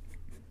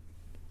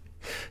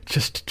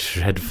 Just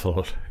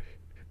dreadful.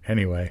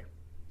 Anyway.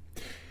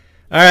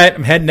 All right,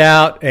 I'm heading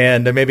out,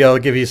 and maybe I'll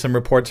give you some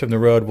reports from the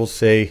road. We'll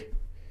see.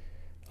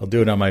 I'll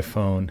do it on my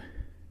phone.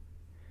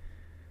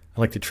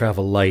 I like to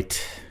travel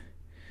light.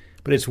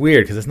 But it's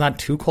weird, because it's not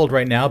too cold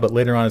right now, but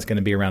later on it's going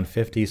to be around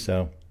 50,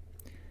 so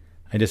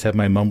I just have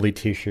my Mumbly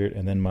t-shirt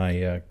and then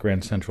my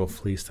Grand Central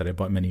fleece that I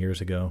bought many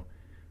years ago.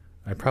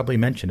 I probably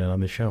mentioned it on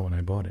the show when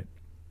I bought it.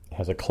 It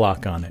has a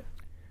clock on it.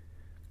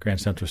 Grand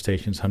Central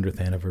Station's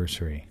 100th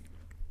anniversary.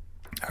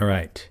 All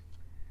right.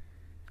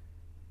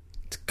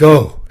 Let's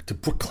go to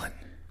Brooklyn.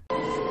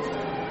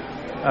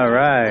 All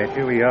right,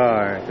 here we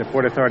are at the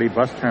Port Authority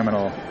bus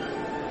terminal.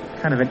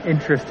 Kind of an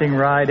interesting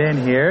ride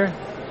in here.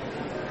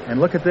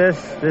 And look at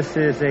this. This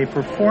is a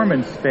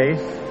performance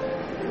space.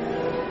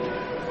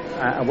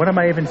 What am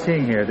I even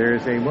seeing here?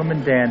 There's a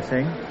woman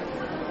dancing.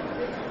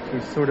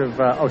 She's sort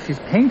of, she's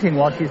painting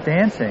while she's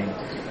dancing.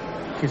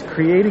 She's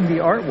creating the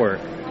artwork.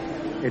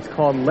 It's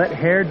called Let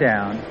Hair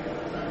Down.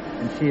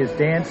 And she is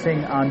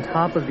dancing on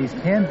top of these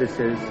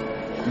canvases.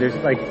 There's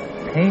like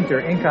paint or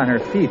ink on her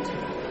feet.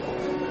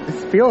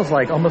 This feels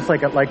like almost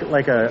like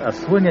a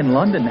swing in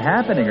London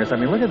happening or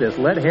something. Look at this.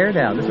 Let Hair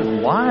Down. This is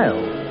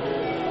wild.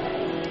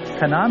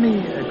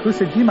 Kanami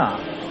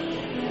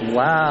Kusajima.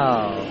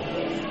 Wow.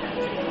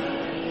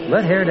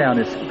 Let Hair Down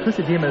is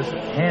Kusajima's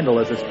handle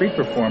as a street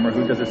performer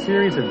who does a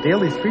series of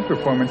daily street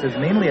performances,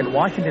 mainly at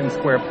Washington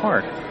Square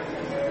Park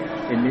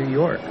in New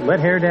York.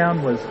 Let Hair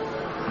Down was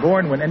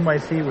born when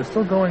NYC was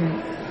still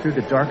going through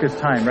the darkest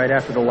time right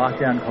after the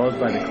lockdown caused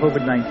by the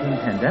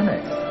COVID-19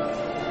 pandemic.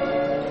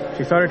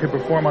 she started to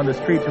perform on the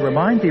street to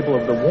remind people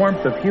of the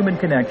warmth of human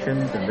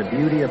connections and the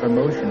beauty of the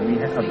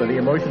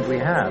emotions we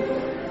have,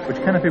 which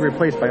cannot be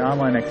replaced by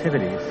online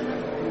activities.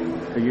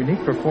 The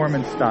unique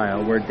performance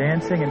style, where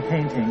dancing and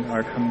painting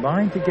are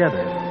combined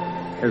together,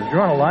 has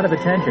drawn a lot of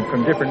attention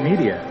from different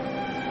media.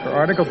 Her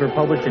articles were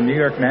published in New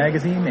York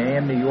Magazine,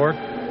 AM New York,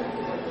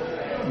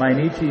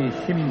 Mainichi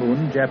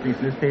Shimbun,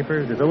 Japanese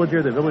newspaper, The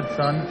Villager, The Village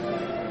Sun,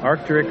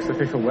 Arcturus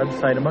official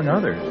website, among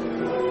others.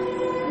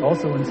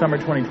 Also in summer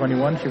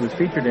 2021, she was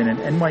featured in an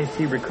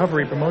NYC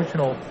recovery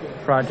promotional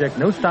project,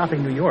 No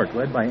Stopping New York,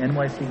 led by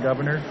NYC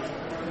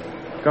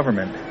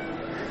government,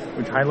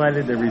 which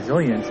highlighted the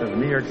resilience of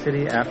New York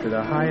City after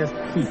the highest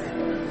peak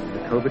of the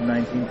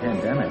COVID-19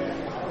 pandemic.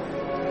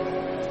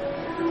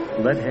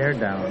 Let hair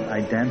down, I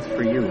dance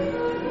for you.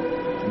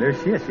 And there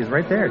she is. She's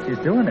right there. She's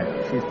doing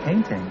it. She's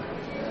painting.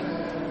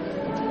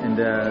 And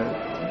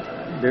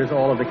there's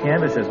all of the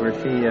canvases where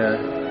she...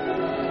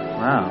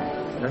 wow,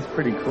 that's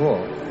pretty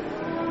cool.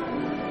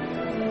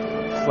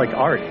 It's like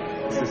art.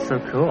 This is so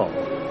cool.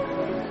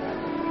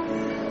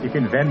 You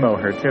can Venmo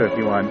her too if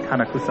you want.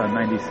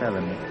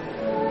 Kanakusa97.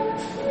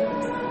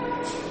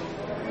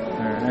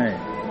 Alright.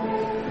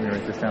 Let me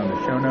write this down in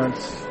the show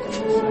notes.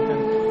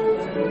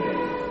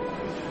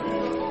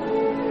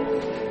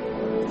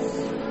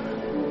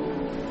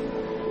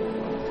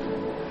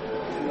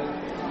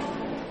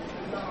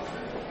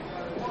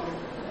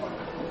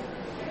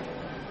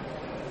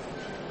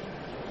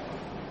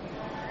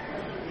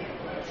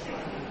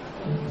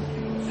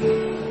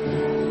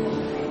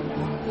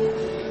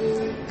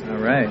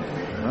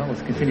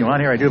 Continue on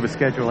here. I do have a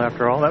schedule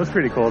after all. That was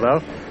pretty cool,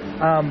 though.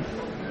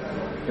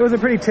 It was a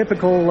pretty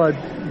typical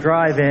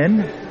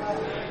drive-in.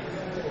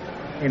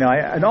 You know,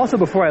 and also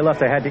before I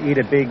left, I had to eat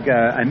a big.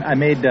 I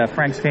made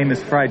Frank's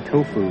famous fried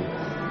tofu.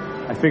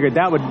 I figured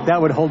that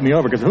would hold me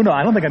over because who knows?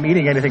 I don't think I'm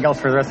eating anything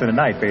else for the rest of the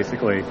night.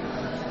 Basically,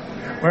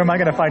 where am I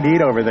going to find to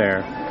eat over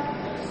there?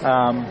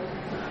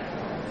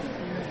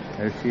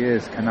 There she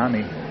is,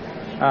 Kanami.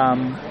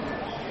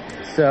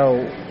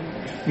 So,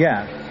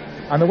 yeah.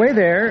 On the way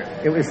there,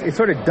 it's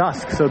sort of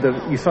dusk, so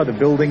you saw the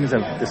buildings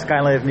of the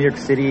skyline of New York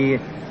City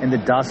in the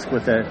dusk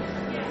with the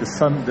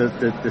sun,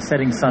 the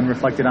setting sun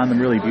reflected on them,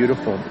 really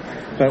beautiful.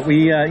 But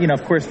we, you know,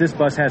 of course, this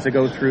bus has to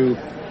go through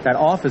that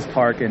office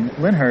park in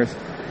Lyndhurst,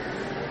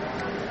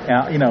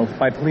 you know,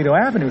 by Polito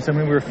Avenue. So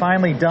when we were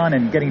finally done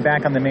and getting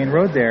back on the main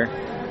road there,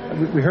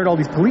 we heard all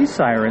these police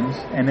sirens,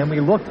 and then we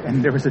looked,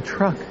 and there was a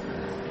truck,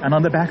 and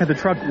on the back of the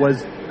truck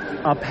was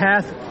a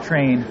PATH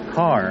train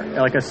car,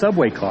 like a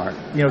subway car.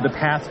 You know, the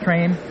PATH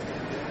train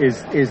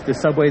is the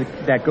subway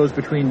that goes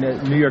between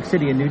New York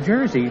City and New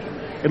Jersey.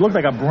 It looked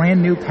like a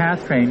brand new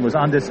PATH train was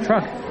on this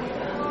truck.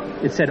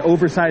 It said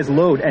oversized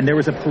load, and there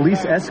was a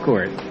police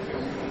escort.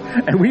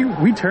 And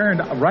we turned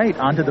right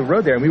onto the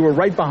road there, and we were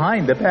right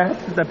behind the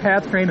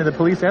PATH train and the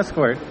police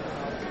escort.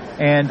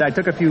 And I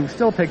took a few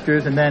still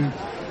pictures, and then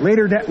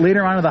later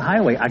on the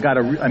highway, I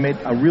made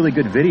a really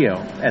good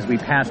video as we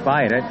passed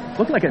by it. It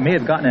looked like it may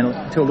have gotten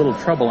into a little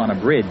trouble on a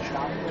bridge,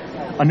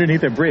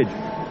 underneath a bridge.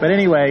 But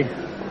anyway,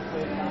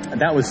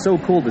 that was so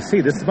cool to see.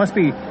 This must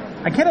be,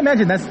 I can't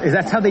imagine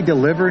that's how they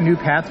deliver new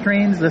PATH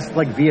trains, this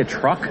like via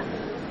truck.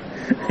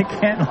 They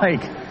can't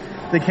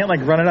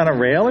run it on a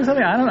rail or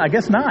something. I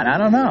guess not. I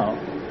don't know.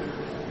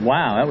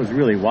 Wow, that was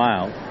really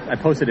wild. I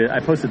posted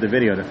the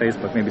video to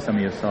Facebook. Maybe some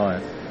of you saw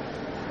it.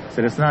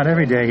 So it's not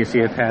every day you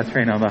see a PATH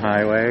train on the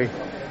highway.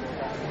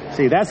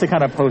 See, that's the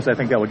kind of post I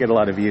think that will get a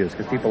lot of views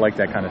because people like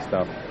that kind of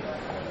stuff.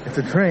 It's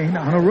a train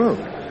on a road.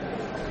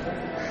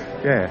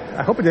 Yeah,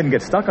 I hope it didn't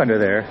get stuck under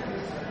there.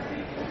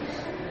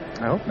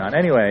 I hope not.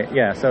 Anyway,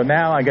 yeah, so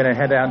now I'm going to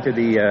head down to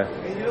the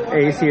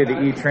AC or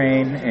the E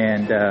train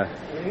and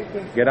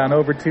get on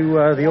over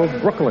to the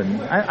old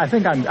Brooklyn. I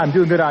think I'm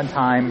doing good on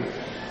time.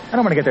 I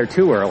don't want to get there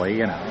too early,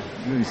 you know,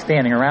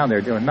 standing around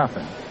there doing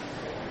nothing.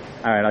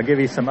 All right, I'll give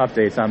you some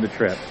updates on the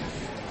trip.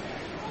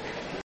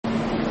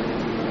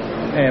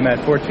 I'm at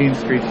 14th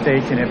Street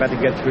Station. I'm about to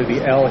get through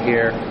the L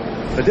here.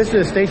 But this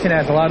is a station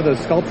that has a lot of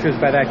those sculptures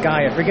by that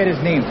guy. I forget his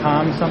name,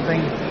 Tom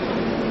something.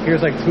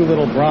 Here's like two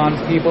little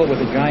bronze people with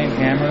a giant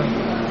hammer.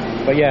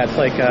 But yeah, it's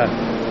like,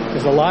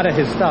 there's a lot of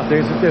his stuff.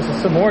 There's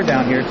some more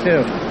down here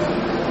too.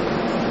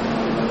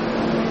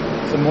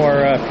 Some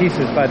more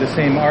pieces by the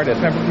same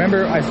artist.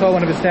 Remember I saw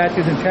one of his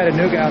statues in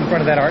Chattanooga out in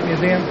front of that art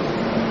museum?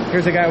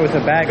 Here's a guy with a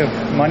bag of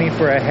money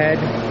for a head.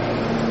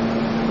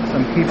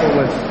 Some people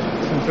with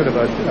some sort of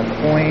a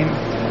coin.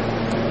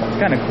 It's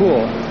kind of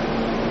cool.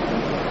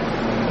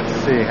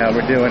 Let's see how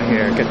we're doing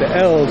here. Get the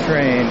L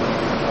train.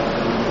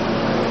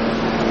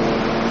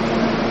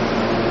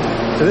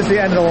 So this is the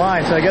end of the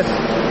line. So I guess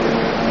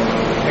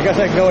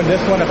I can go in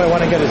this one if I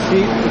want to get a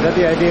seat. Is that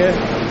the idea?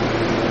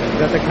 Is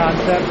that the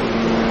concept?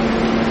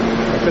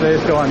 Or should I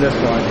just go on this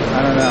one?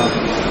 I don't know.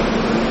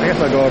 I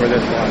guess I'll go over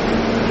this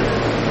one.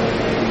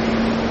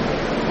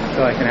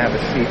 So I can have a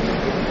seat.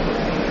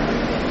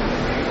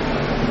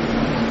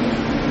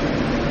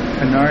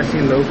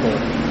 Canarsie Local.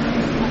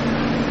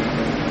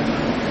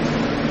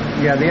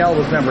 Yeah, the L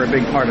was never a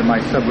big part of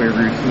my subway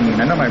routine.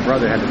 I know my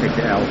brother had to take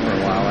the L for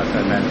a while, as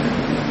I mentioned.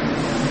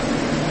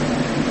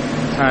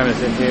 What time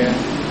is it here?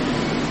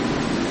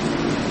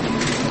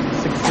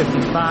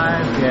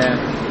 6:55, yeah.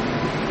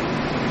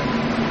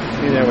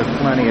 See, there was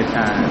plenty of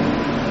time.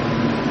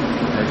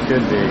 There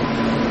should be.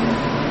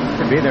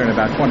 Should be there in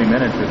about 20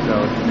 minutes or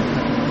so.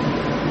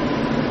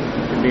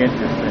 Should be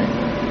interesting.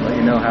 Let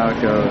you know how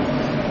it goes.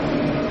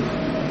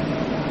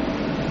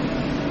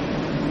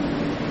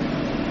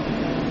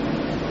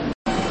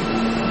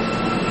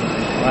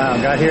 Wow,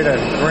 got here to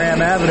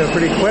Graham Avenue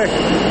pretty quick.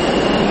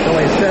 It's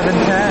only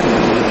 7:10.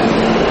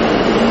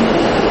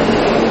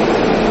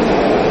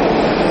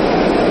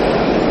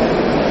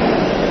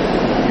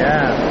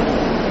 Yeah.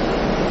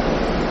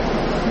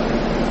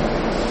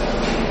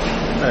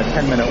 About a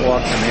 10-minute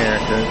walk from here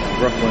to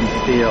Brooklyn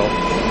Steel.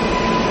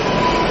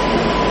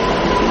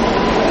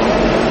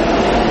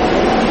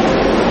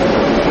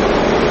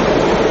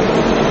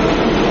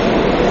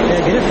 Yeah,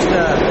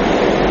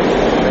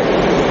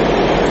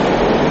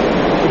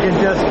 you can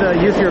just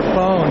use your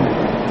phone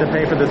to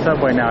pay for the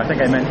subway now. I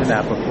think I mentioned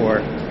that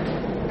before.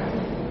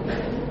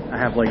 I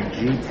have like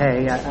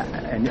GPay,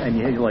 and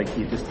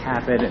you just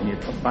tap it and you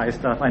buy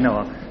stuff. I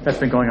know that's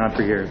been going on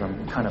for years.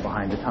 I'm kind of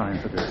behind the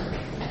times with this.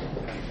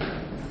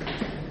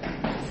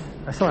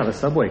 I still have a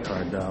subway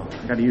card though.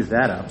 I got to use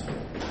that up.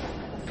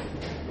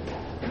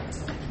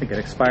 I think it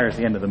expires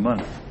the end of the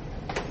month.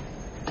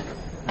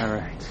 All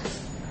right.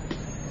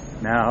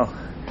 Now,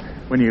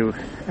 when you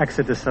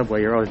exit the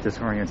subway, you're always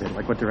disoriented.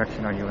 Like, what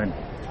direction are you in?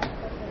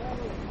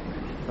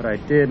 But I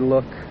did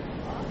look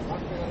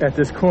at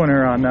this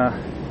corner on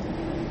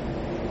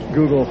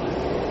Google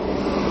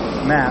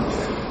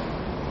Maps,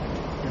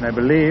 and I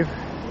believe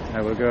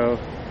I will go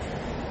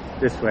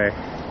this way.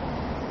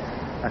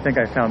 I think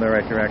I found the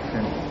right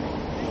direction.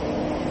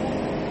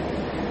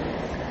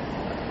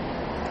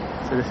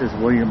 So this is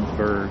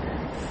Williamsburg.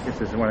 This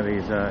is one of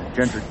these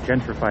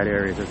gentrified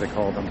areas, as they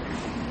call them.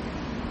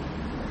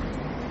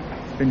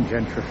 It's been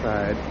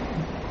gentrified.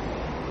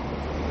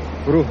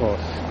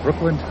 Brujos,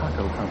 Brooklyn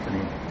Taco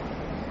Company.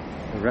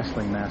 The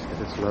wrestling mask is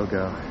its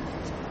logo.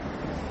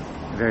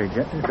 Very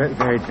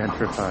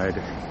gentrified.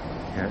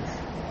 Yes.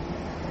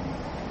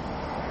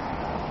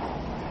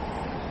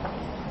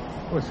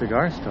 Oh, a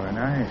cigar store.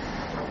 Nice.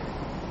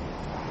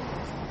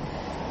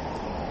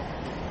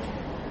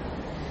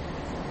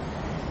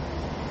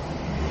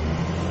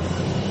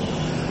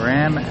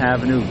 Graham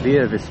Avenue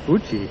Via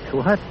Vespucci.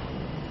 What?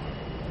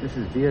 This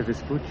is Via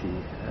Vespucci.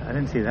 I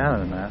didn't see that on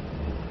the map.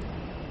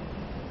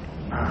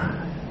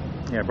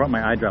 Yeah, I brought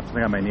my eye drops. I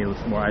think I might need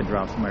some more eye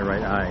drops in my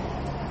right eye.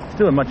 It's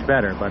doing much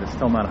better, but it's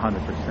still not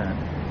 100%.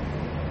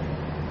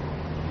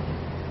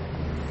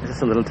 It's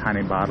just a little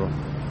tiny bottle.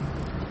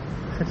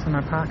 It fits in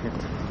my pocket.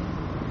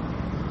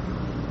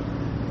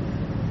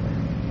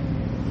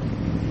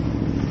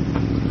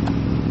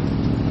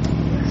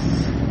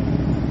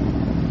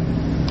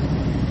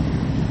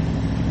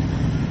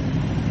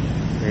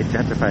 Very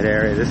gentrified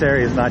area. This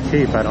area is not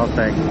cheap, I don't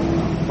think.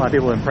 A lot of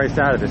people have been priced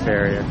out of this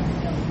area.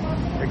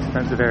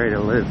 Expensive area to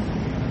live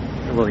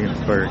in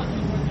Williamsburg.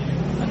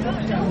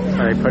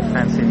 So they put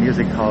fancy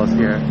music halls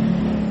here.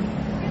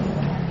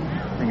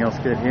 Anything else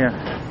good here?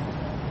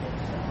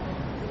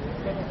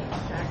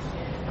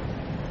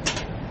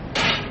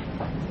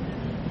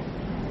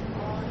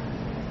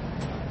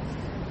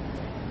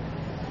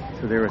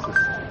 So there was a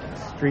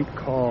street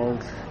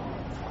called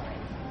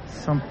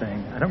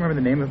something. I don't remember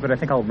the name of it, but I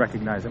think I'll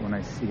recognize it when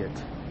I see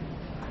it.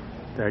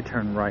 Did I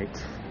turn right?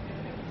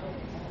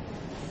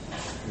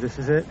 This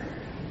is it?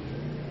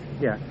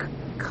 Yeah,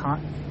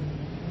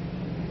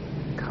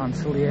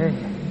 Consulier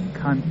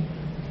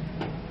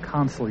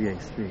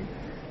Street.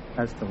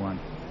 That's the one.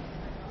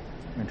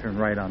 I'm gonna turn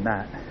right on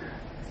that.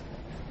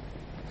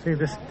 See,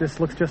 this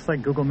looks just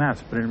like Google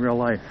Maps, but in real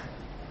life.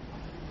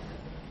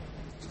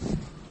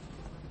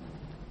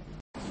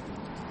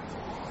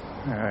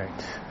 All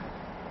right.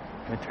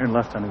 I turn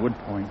left on Wood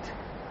Point.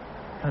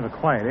 Kind of a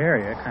quiet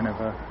area, kind of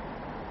a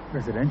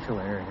residential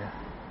area.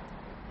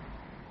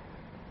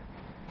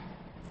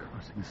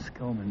 Crossing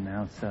Skillman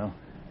now, so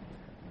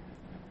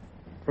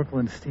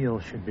Brooklyn Steel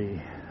should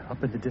be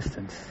up in the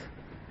distance.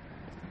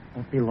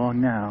 Won't be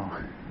long now.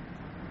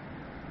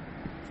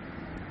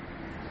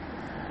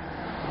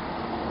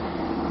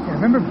 Yeah, I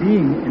remember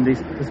being in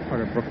this part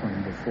of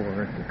Brooklyn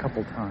before a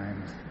couple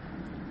times.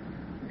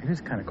 It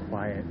is kind of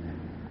quiet.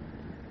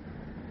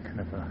 Kind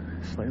of a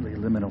slightly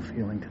liminal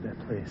feeling to that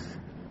place.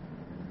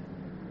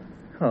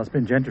 Well, it's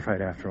been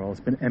gentrified after all. It's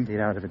been emptied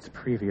out of its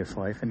previous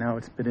life, and now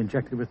it's been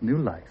injected with new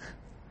life.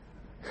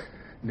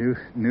 New,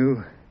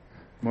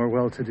 more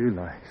well-to-do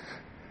life.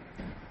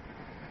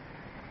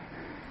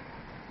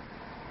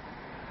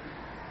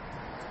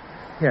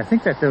 Yeah, I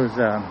think that those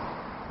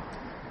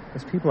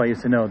people I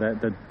used to know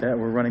that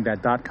were running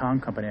that .com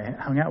company, I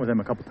hung out with them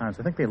a couple times.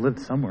 I think they lived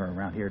somewhere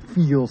around here. It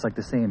feels like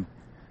the same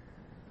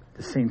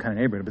kind of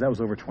neighborhood, but that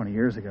was over 20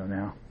 years ago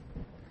now.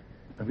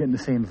 I'm getting the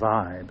same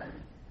vibe.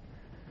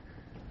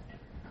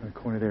 On the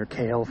corner there,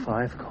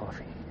 KL5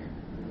 Coffee.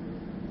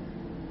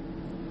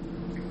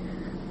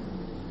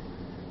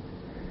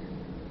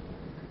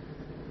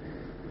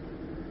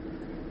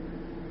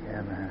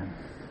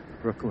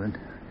 Brooklyn.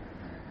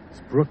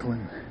 It's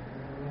Brooklyn.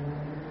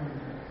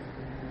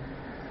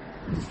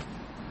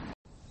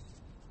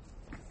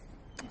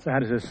 So how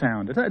does this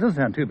sound? It doesn't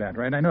sound too bad,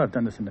 right? I know I've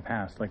done this in the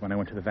past, like when I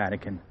went to the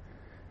Vatican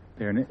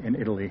there in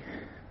Italy.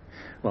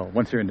 Well,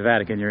 once you're in the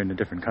Vatican, you're in a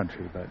different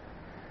country, but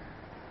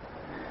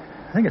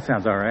I think it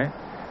sounds all right.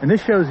 And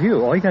this shows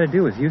you. All you got to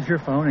do is use your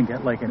phone and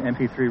get like an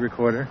MP3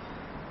 recorder,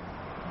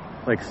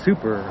 like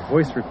Super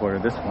voice recorder,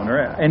 this one, or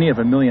any of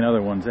a million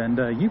other ones,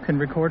 and you can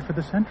record for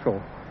the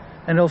Central,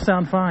 and it'll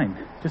sound fine.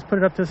 Just put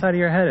it up to the side of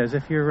your head as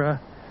if you're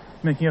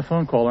making a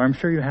phone call, or I'm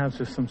sure you have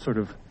just some sort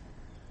of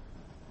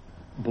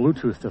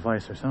Bluetooth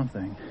device or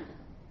something.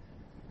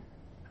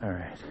 All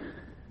right.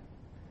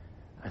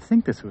 I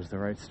think this was the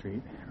right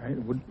street, right?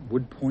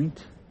 Wood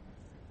Point.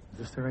 Is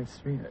this the right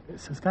street?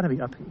 It's got to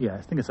be up. Yeah,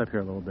 I think it's up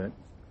here a little bit.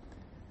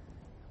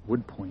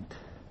 Wood Point.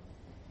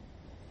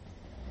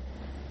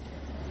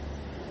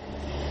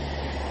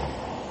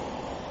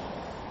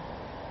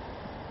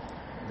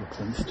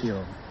 Brooklyn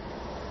Steel.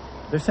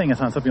 They're saying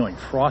it's on something like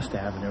Frost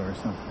Avenue or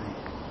something.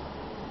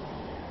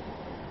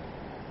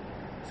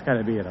 It's got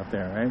to be it up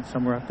there, right?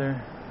 Somewhere up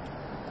there.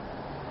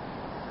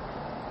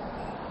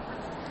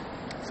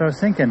 So I was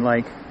thinking,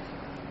 like,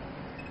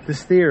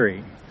 this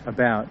theory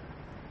about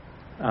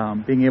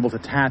being able to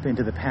tap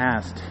into the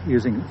past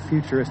using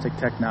futuristic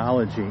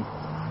technology,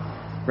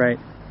 right?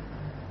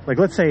 Like,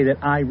 let's say that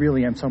I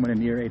really am someone in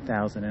the year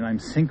 8000 and I'm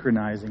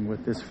synchronizing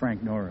with this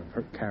Frank Nora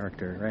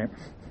character,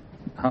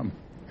 right?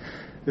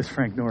 This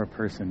Frank Nora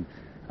person.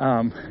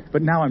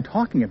 But now I'm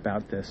talking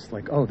about this,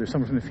 like, oh, there's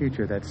someone from the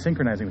future that's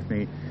synchronizing with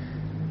me.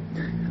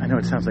 I know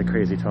it sounds like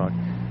crazy talk.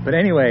 But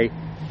anyway,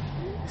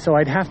 so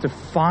I'd have to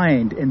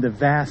find in the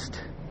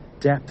vast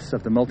depths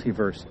of the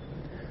multiverse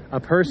a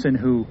person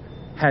who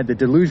had the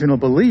delusional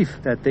belief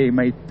that there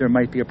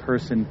might be a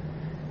person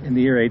in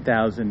the year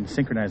 8000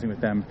 synchronizing with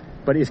them,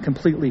 but is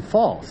completely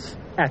false.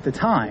 At the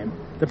time,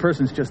 the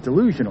person's just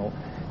delusional,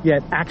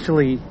 yet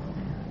actually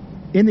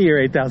in the year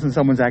 8000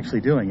 someone's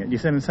actually doing it. You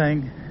see what I'm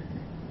saying?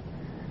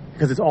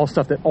 Because it's all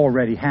stuff that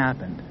already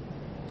happened.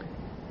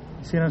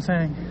 You see what I'm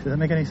saying? Does that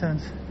make any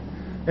sense?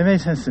 It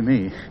makes sense to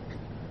me.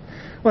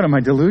 What, am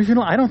I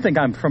delusional? I don't think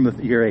I'm from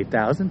the year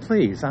 8000.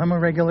 Please, I'm a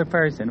regular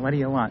person. What do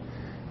you want?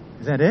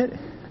 Is that it?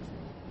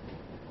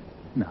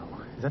 No.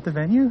 Is that the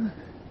venue?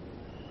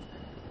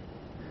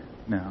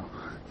 No.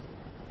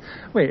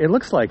 Wait, it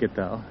looks like it,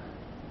 though.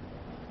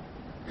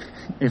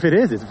 If it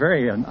is, it's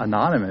very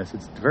anonymous.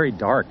 It's very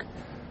dark.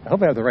 I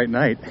hope I have the right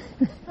night.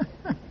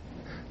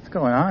 What's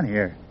going on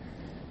here?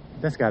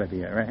 That's got to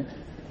be it, right?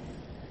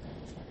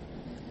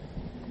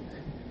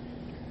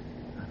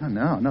 I don't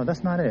know. No,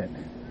 that's not it.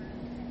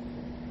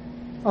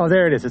 Oh,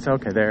 there it is. It's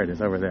okay. There it is.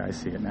 Over there. I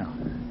see it now.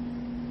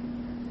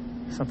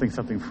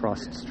 Something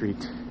Frost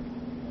Street.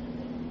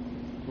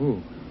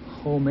 Ooh,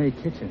 Homemade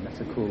Kitchen. That's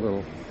a cool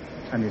little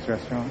Chinese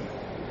restaurant.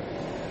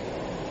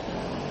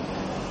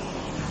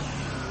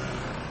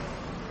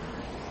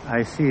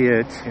 I see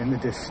it in the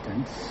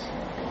distance.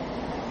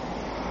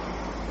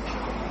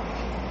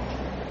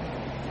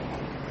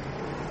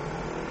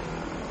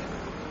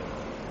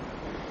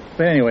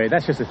 But anyway,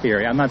 that's just a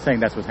theory. I'm not saying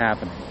that's what's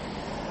happening.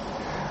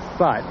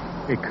 But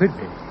it could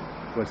be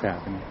what's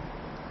happening.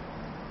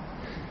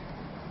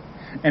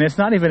 And it's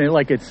not even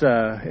like it's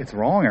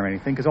wrong or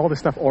anything, because all this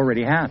stuff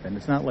already happened.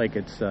 It's not like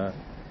it's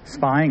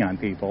spying on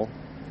people.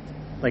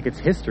 Like, it's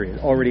history.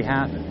 It already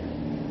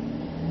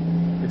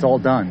happened. It's all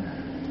done.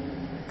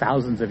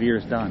 Thousands of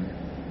years done.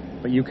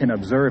 But you can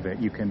observe it.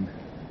 You can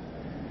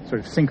sort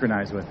of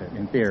synchronize with it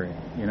in theory.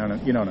 You know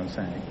what I'm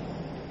saying?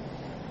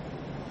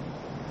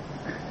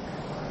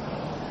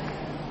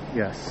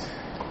 Yes.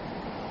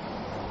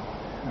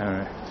 All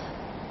right.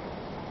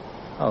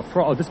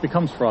 Oh, this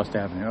becomes Frost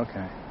Avenue.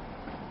 Okay.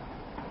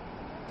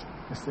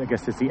 I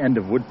guess it's the end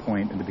of Wood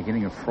Point and the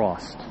beginning of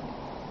Frost.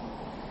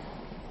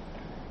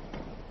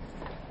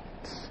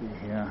 Let's see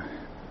here.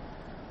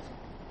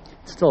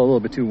 It's still a little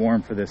bit too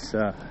warm for this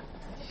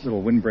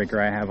little windbreaker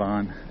I have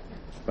on,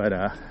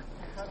 but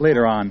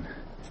later on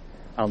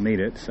I'll need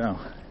it, so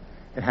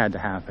it had to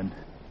happen.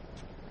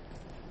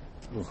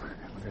 Ooh,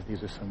 I wonder if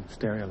these are some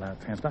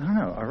Stereolab fans, but I don't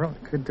know.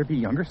 Could there be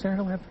younger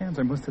Stereolab fans,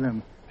 or most of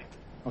them,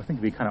 I would think,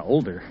 would be kind of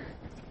older.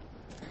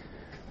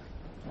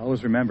 I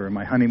always remember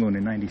my honeymoon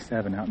in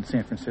 '97 out in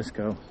San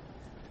Francisco.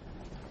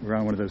 We were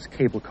on one of those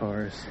cable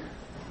cars,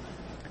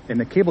 and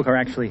the cable car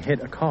actually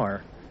hit a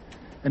car.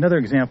 Another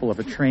example of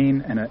a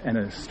train and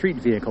a street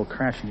vehicle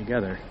crashing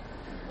together,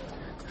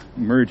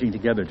 merging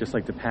together, just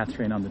like the PATH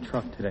train on the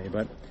truck today.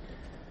 But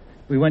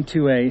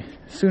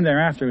soon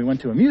thereafter, we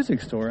went to a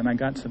music store, and I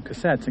got some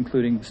cassettes,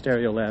 including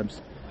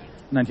Stereolab's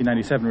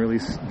 1997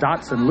 release,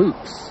 Dots and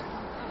Loops.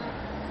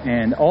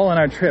 And all on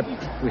our trip,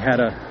 we had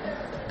a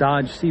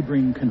Dodge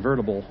Sebring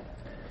convertible.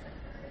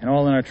 And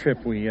all on our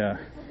trip, we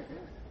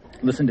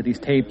listened to these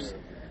tapes,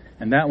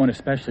 and that one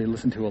especially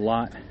listened to a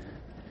lot.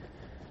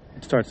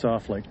 It starts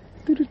off like,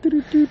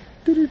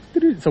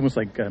 it's almost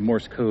like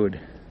Morse code.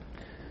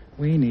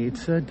 We need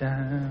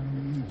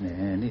Saddam,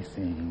 many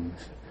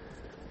things.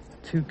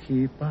 to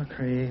keep our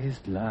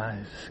crazed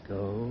lives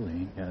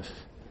going. Yes.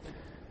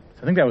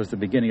 I think that was the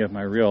beginning of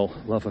my real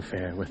love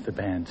affair with the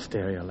band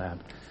Stereolab.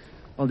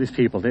 All these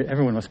people,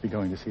 everyone must be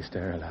going to see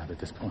Stereolab at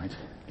this point,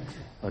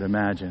 I would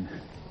imagine.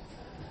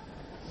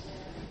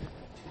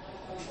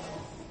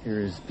 Here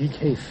is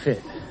BK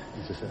Fit.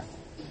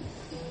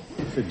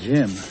 It's a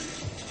gym.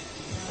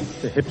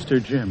 It's a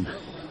hipster gym.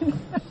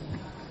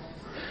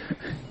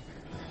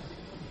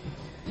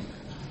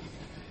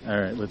 All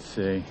right, let's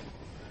see.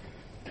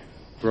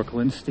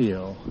 Brooklyn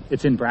Steel.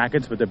 It's in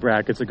brackets, but the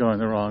brackets are going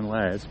the wrong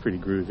way. It's pretty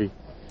groovy.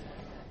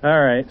 All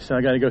right, so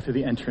I got to go through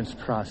the entrance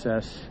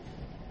process.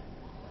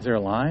 Is there a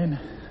line?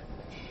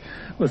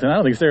 Listen, I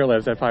don't think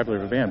Stereolab's that popular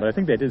of a band, but I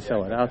think they did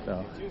sell it out,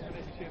 though.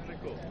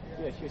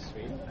 Yeah, she's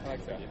sweet. I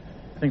like that.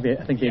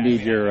 I think they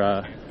need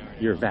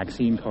your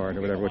vaccine card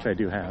or whatever, which I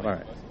do have. All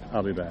right,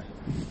 I'll be back.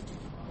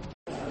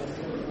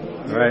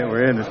 All right,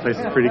 we're in. This place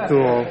is pretty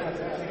cool.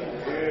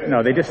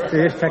 No, they just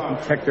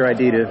check their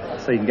ID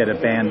so you can get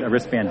a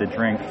wristband to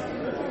drink,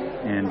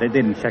 and they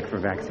didn't check for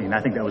vaccine.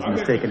 I think that was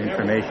mistaken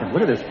information.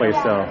 Look at this place,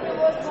 though.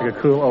 It's like a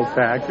cool old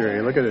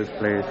factory. Look at this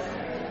place.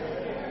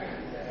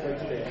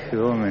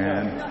 Cool,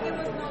 man.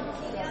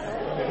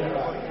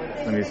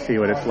 Let me see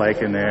what it's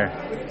like in there.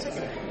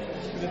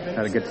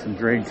 Gotta get some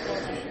drinks.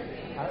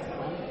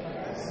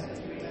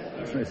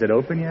 Is it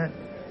open yet?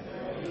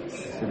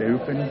 Is it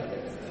open? I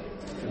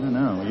don't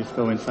know. Will you just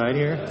go inside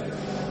here?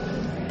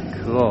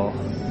 Cool.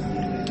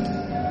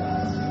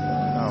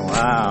 Oh,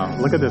 wow.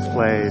 Look at this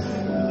place.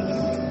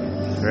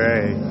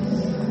 Very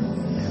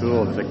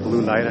cool. There's like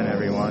blue light on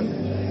everyone.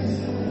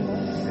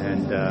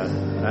 And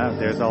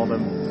there's all the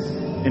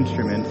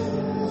instruments.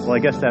 Well, I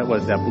guess that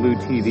blue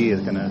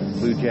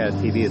jazz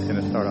TV is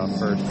gonna start off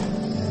first.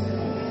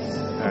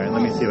 All right,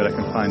 let me see if I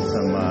can find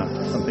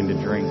something to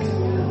drink.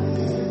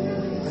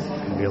 It's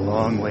gonna be a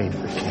long wait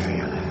for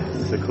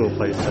Stereolab. It's a cool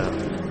place though.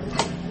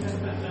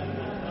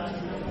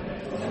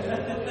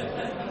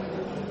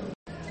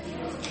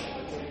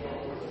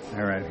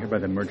 All right, here by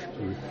the merch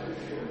booth.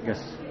 I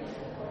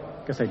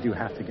guess I do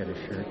have to get a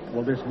shirt.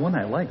 Well, there's one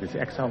I like. It's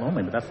XL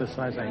only, but that's the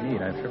size I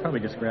need. I should probably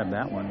just grab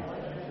that one.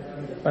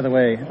 By the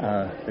way,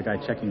 the guy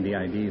checking the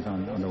IDs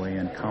on the way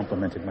in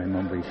complimented my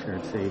Mumbly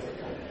shirt. Say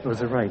it was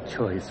the right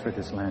choice for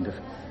this land of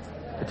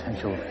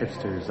potential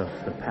hipsters of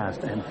the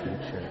past and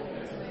future.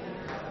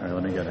 All right,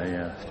 let me get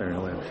a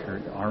Stereolab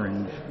shirt,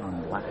 orange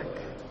on black.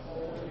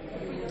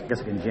 I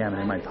guess I can jam it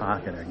in my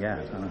pocket, I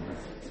guess. I don't know.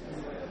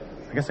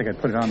 I guess I could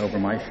put it on over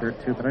my shirt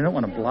too, but I don't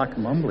want to block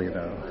Mumbly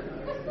though.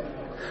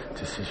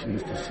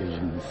 Decisions.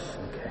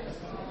 Okay.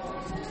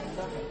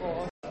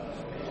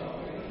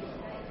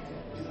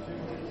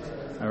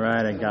 All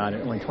right, I got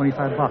it. Only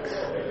 25 bucks.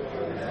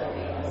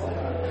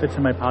 Fits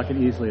in my pocket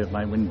easily of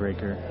my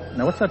windbreaker.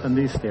 Now, what's up on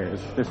these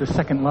stairs? There's a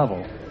second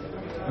level.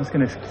 I'm just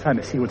going to try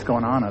to see what's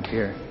going on up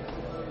here.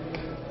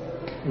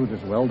 Ooh,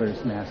 there's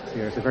welder's masks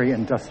here. It's a very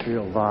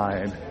industrial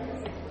vibe.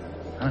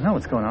 I don't know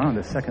what's going on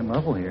this second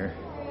level here.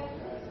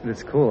 But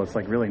it's cool. It's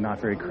like really not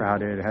very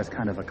crowded. It has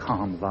kind of a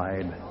calm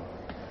vibe.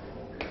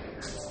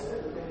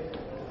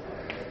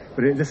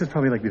 But this is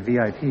probably like the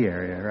VIP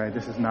area, right?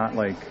 This is not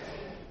like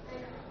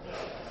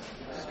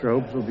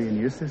strobes will be in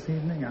use this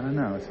evening. I don't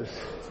know. It's just,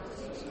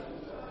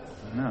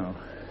 I don't know.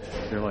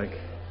 They're like,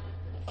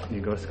 can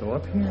you go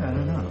up here? I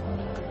don't know.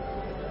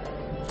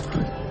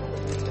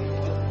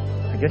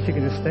 I guess you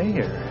can just stay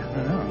here. I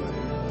don't know.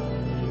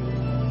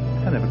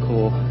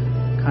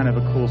 Kind of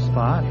a cool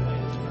spot.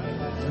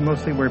 This is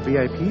mostly where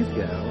VIPs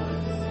go.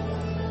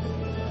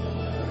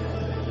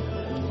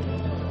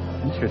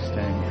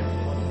 Interesting.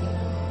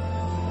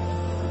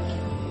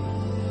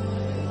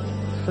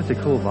 Such a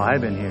cool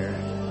vibe in here.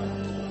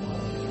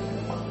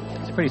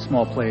 It's a pretty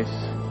small place.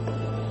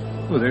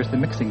 Ooh, there's the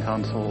mixing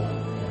console.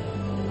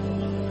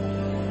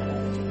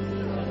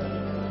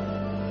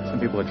 Some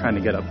people are trying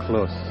to get up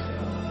close.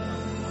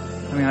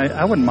 I mean,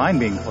 I wouldn't mind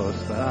being close,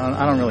 but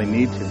I don't really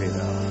need to be,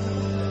 though.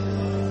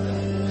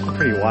 It's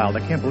pretty wild. I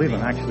can't believe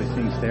I'm actually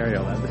seeing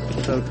Stereolab. This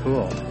is so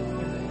cool.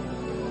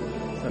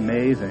 It's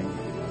amazing.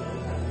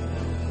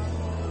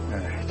 All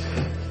right.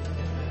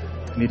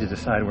 I need to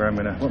decide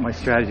what my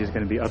strategy is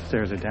going to be,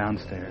 upstairs or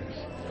downstairs.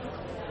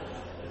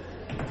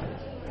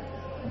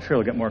 I'm sure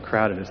it'll get more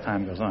crowded as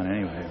time goes on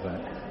anyway,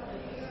 but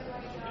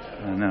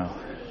I don't know.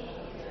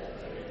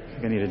 I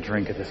think I need a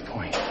drink at this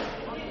point.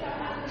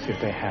 See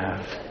what they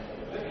have.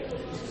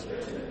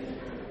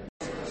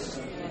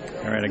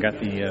 All right, I got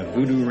the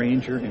Voodoo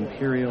Ranger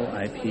Imperial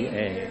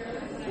IPA.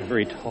 A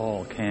very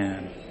tall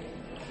can.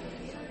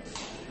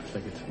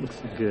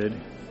 Looks good.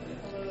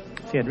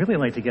 See, I'd really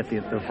like to get the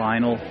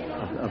vinyl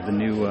of the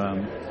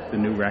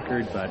new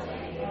record, but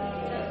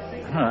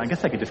I don't know. I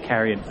guess I could just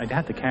carry it. I'd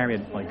have to carry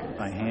it like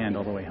by hand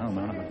all the way home.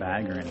 I don't have a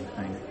bag or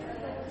anything.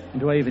 And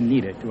do I even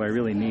need it? Do I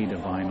really need a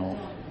vinyl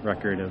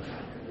record of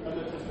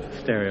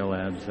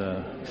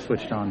Stereolab's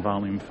Switched On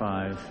Volume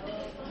 5?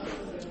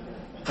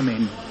 I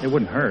mean, it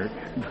wouldn't hurt,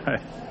 but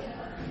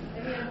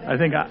I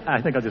think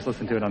I'll just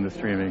listen to it on the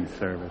streaming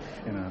service,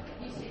 you know.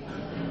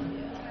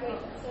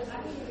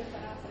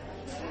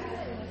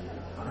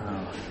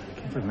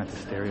 I'm at the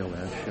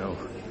Stereolab show.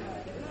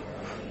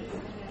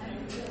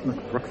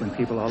 Look, Brooklyn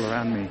people all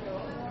around me.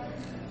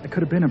 I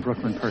could have been a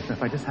Brooklyn person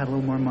if I just had a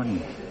little more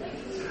money.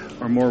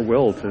 Or more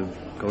will to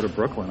go to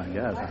Brooklyn, I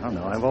guess. I don't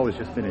know. I've always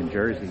just been in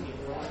Jersey.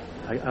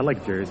 I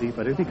like Jersey,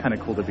 but it'd be kind of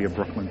cool to be a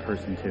Brooklyn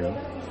person, too.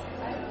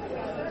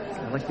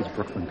 I like these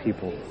Brooklyn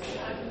people.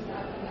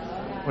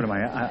 What am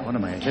I,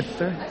 a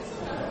hipster?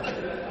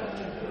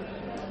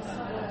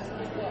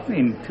 I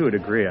mean, to a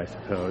degree, I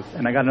suppose.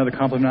 And I got another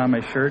compliment on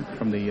my shirt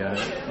from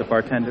the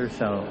bartender,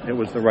 so it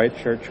was the right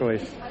shirt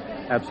choice.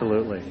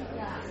 Absolutely.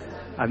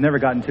 I've never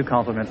gotten 2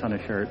 compliments on a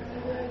shirt,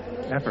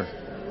 ever,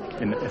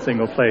 in a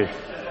single place.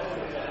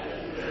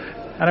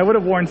 And I would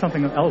have worn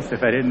something else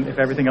if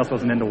everything else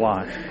wasn't in the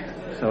wash.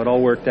 So it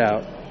all worked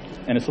out.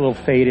 And it's a little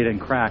faded and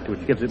cracked,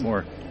 which gives it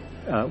more,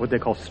 what they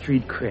call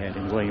street cred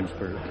in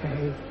Williamsburg.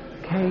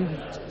 Okay.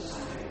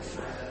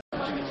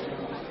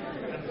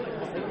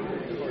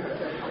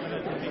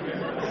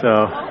 So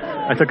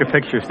I took a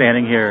picture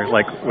standing here,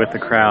 like, with the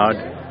crowd,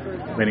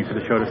 waiting for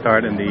the show to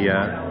start, and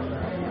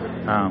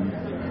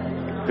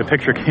the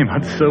picture came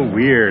out so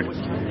weird.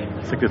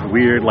 It's like this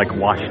weird, like,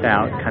 washed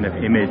out kind of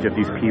image of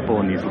these people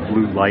and these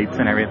blue lights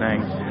and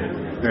everything.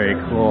 Very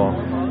cool.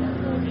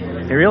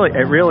 It really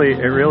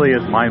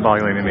is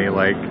mind-boggling to me.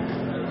 Like,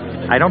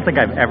 I don't think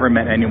I've ever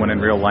met anyone in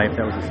real life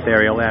that was a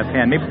Stereolab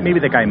fan. Maybe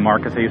the guy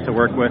Marcus I used to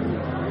work with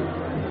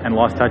and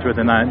lost touch with,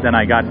 and then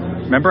I got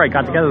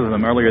together with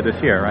him earlier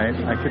this year, right?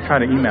 I should try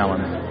to email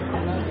him.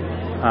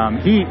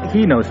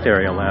 He knows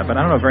Stereolab, but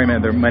I don't know very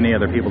many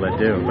other people that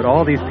do. But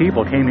all these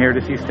people came here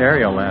to see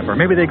Stereolab, or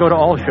maybe they go to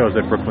all shows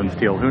at Brooklyn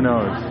Steel, who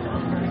knows?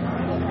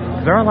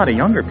 There are a lot of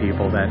younger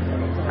people that,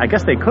 I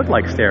guess they could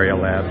like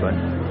Stereolab, but,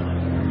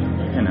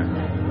 you know.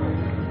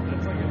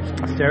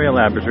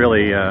 Stereolab is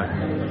really,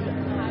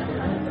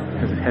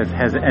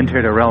 has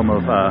entered a realm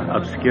of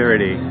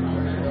obscurity.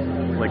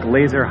 Like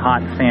laser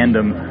hot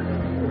fandom,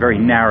 very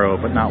narrow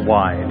but not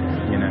wide,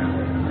 you know.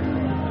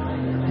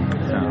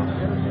 So,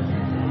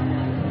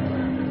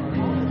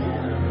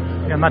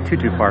 yeah, I'm not too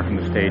far from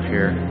the stage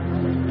here.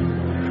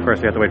 Of course,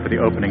 you have to wait for the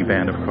opening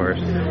band, of course.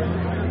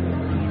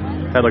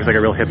 That looks like a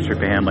real hipster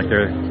band, like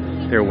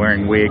they're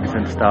wearing wigs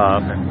and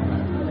stuff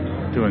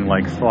and doing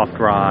like soft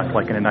rock,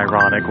 like in an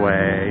ironic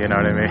way, you know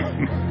what I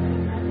mean?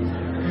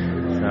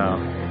 So.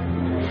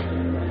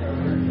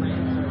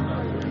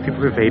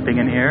 People are vaping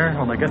in here.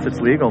 Well, I guess it's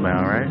legal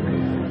now, right?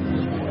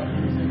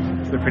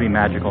 It's a pretty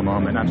magical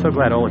moment. I'm so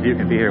glad all of you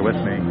can be here with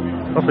me.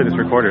 Hopefully this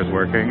recorder is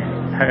working.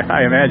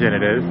 I imagine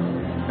it is.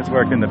 It's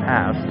worked in the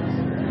past.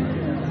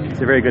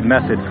 It's a very good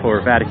method for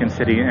Vatican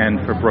City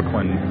and for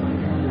Brooklyn.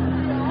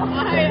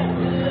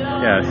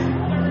 Yes.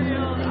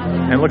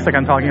 And it looks like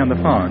I'm talking on the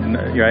phone,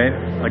 right?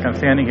 Like I'm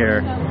standing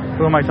here.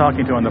 Who am I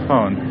talking to on the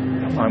phone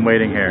while I'm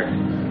waiting here?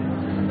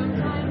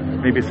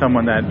 Maybe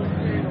someone that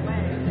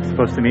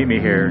supposed to meet me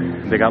here.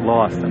 They got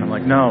lost, and I'm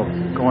like, no,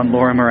 go on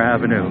Lorimer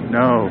Avenue.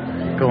 No,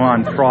 go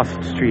on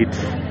Frost Street.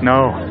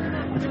 No,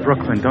 it's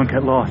Brooklyn. Don't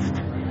get lost.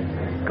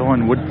 Go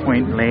on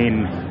Woodpoint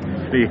Lane.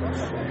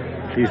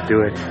 Please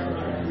do it.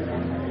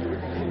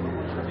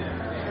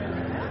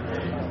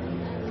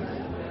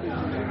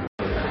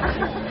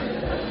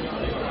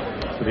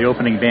 So the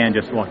opening band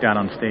just walked out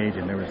on stage,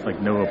 and there was like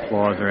no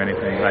applause or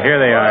anything. But here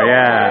they are,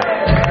 yeah.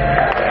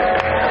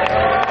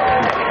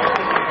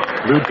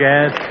 Blue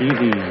Jazz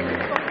TV.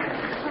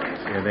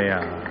 Here they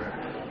are.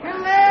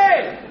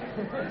 Hey!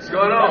 What's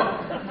going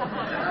on?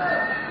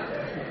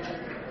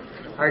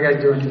 How are you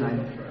guys doing tonight?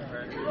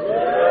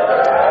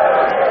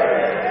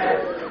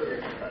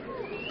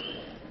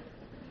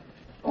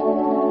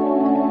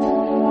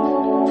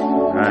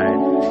 Right.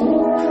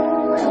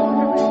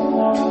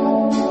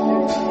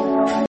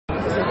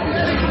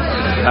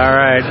 All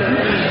right.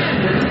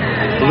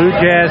 Blue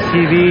Jazz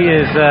TV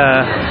is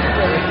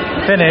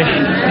finished,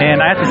 and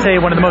I have to say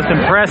one of the most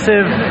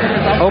impressive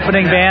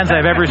opening bands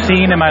I've ever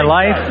seen in my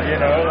life.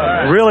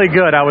 Really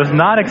good. I was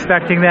not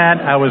expecting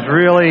that. I was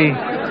really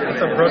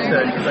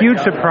huge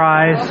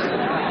surprise.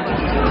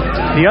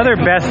 The other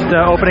best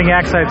opening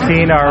acts I've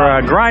seen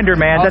are Grinder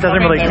Man. That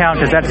doesn't really count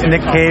because that's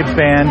Nick Cave's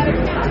band,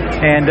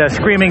 and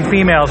Screaming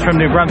Females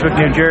from New Brunswick,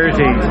 New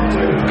Jersey.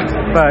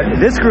 But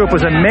this group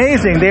was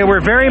amazing. They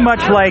were very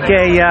much like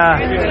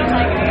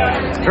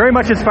very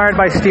much inspired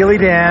by Steely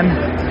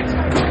Dan.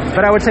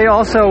 But I would say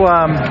also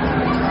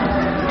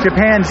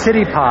Japan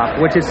City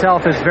Pop, which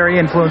itself is very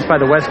influenced by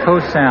the West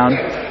Coast sound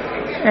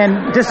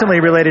and distantly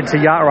related to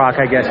yacht rock,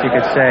 I guess you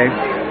could say.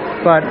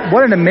 But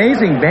what an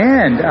amazing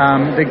band.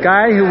 The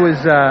guy who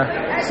was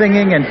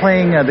singing and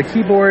playing the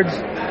keyboards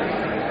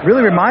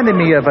really reminded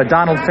me of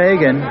Donald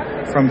Fagen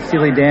from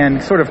Steely Dan,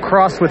 sort of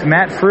crossed with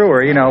Matt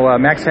Frewer, you know,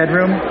 Max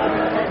Headroom.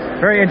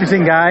 Very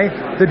interesting guy.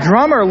 The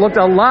drummer looked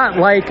a lot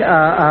like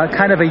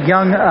kind of a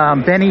young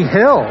Benny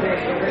Hill.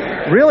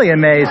 Really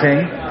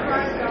amazing.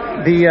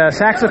 The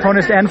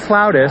saxophonist and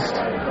flautist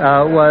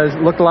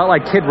looked a lot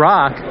like Kid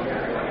Rock,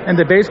 and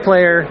the bass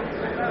player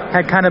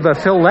had kind of a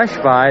Phil Lesh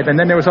vibe, and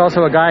then there was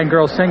also a guy and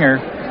girl singer.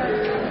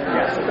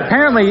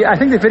 Apparently, I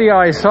think the video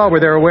I saw where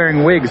they were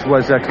wearing wigs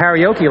was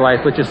Karaoke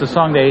Life, which is the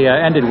song they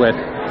ended with.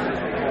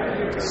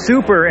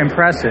 Super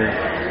impressive.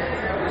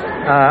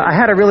 I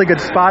had a really good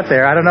spot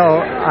there. I don't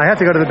know. I have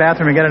to go to the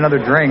bathroom and get another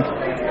drink.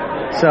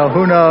 So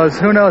who knows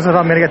if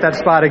I'm going to get that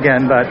spot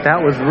again. But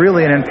that was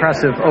really an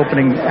impressive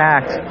opening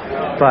act.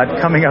 But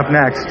coming up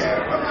next,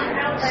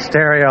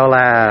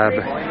 Stereolab.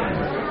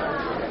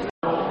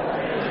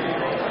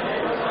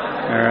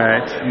 All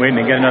right, I'm waiting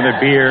to get another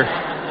beer.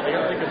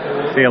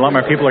 See, a lot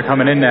more people are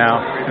coming in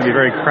now. It's going to be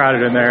very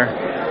crowded in there.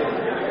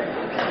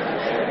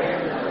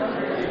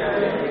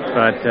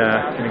 But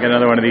I'm going to get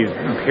another one of these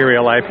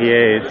Imperial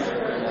IPAs.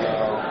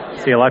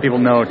 See, a lot of people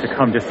know to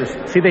come just to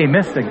see. They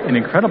missed an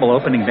incredible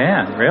opening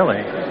band,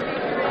 really.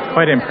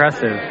 Quite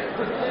impressive.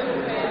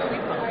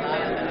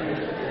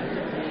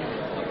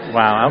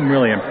 Wow, I'm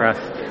really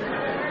impressed.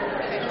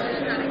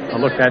 Oh,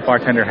 look, that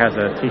bartender has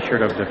a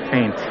t-shirt of The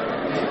Faint.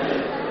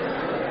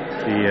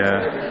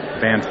 The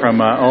band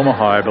from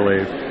Omaha, I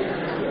believe.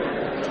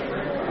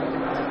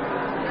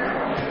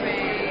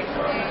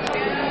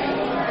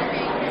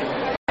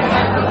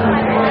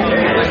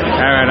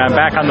 All right, I'm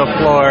back on the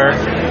floor.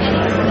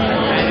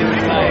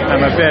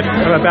 I'm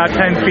about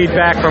 10 feet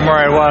back from where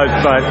I was,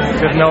 but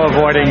there's no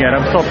avoiding it.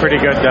 I'm still pretty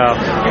good, though.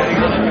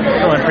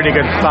 Still in a pretty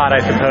good spot,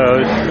 I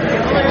suppose.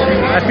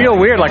 I feel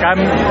weird, like I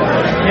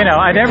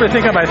never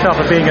think of myself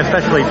as being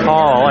especially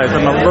tall, as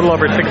I'm a little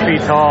over 6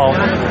 feet tall.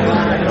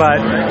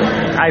 But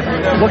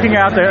looking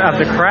out of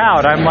the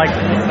crowd, I'm like,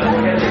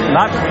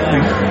 not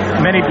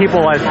many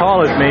people as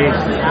tall as me.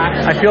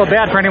 I feel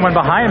bad for anyone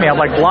behind me. I'm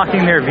like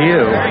blocking their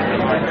view.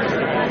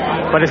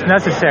 But it's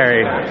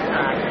necessary.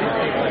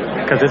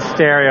 Because it's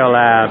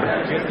Stereolab.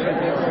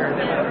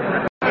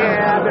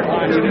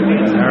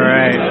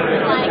 Alright.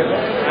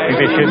 I think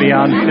they should be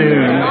on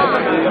soon.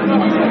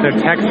 So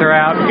texts are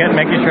out,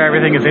 making sure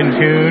everything is in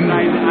tune.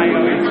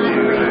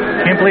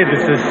 Can't believe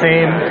this is the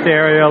same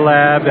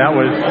Stereolab that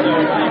was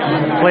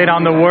played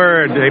on The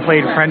Word. They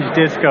played French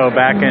disco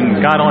back in,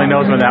 God only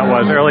knows when that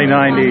was, early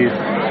 90s.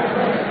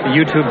 The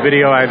YouTube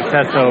video I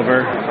obsess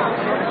over.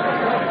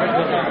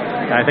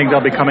 I think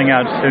they'll be coming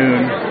out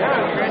soon.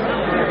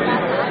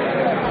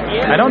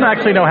 I don't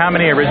actually know how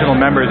many original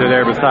members are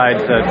there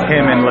besides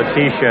Tim and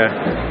Letitia,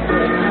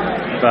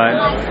 but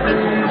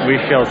we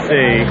shall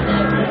see.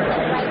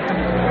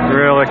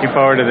 Real looking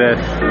forward to this.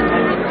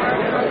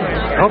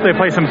 I hope they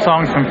play some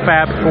songs from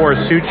Fab Four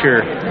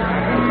Suture.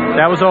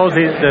 That was always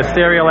the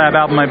Stereolab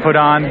album I put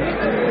on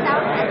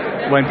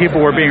when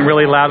people were being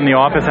really loud in the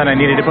office and I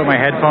needed to put my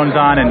headphones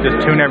on and just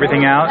tune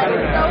everything out.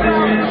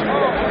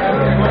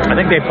 I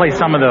think they play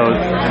some of those.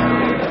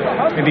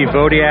 Maybe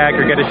Zodiac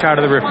or Get a Shot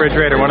of the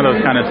Refrigerator, one of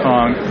those kind of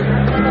songs.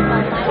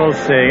 We'll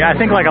see. I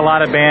think like a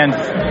lot of bands,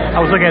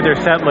 I was looking at their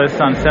set lists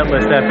on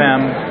Setlist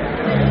FM.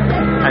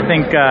 I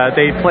think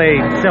they play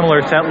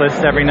similar set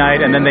lists every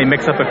night and then they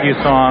mix up a few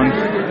songs.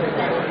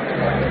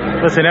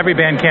 Listen, every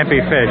band can't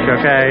be Phish,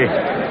 okay?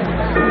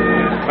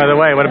 By the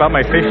way, what about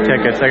my Phish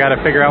tickets? I got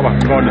to figure out what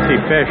I'm going to see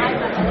Phish.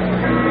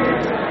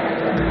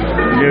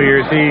 New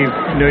Year's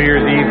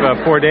Eve,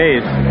 4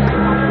 days.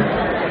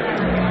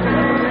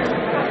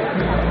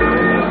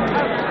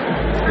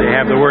 They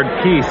have the word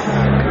peace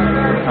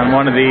on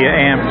one of the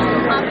amps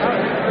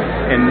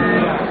in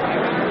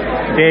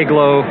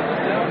Dayglow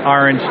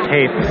orange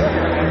tape.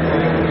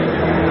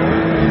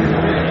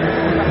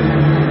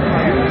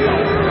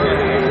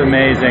 It's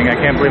amazing. I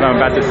can't believe I'm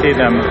about to see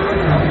them.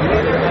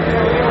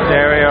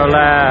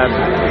 Stereolab.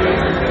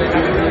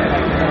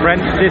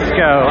 French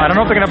disco. I don't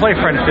know if they're going to play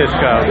French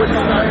disco.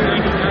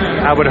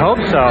 I would hope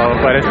so,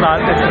 but it's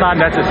not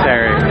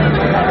necessary.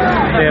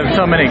 They have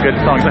so many good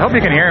songs. I hope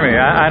you can hear me.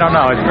 I don't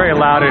know. It's very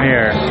loud in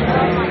here.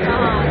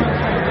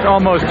 It's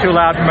almost too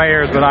loud for my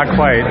ears, but not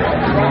quite.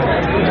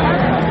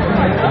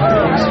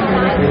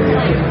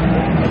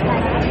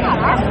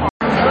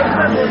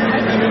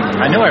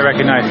 I knew I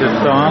recognized this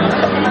song.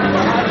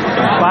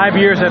 5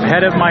 years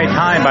ahead of my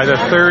time by the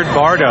Third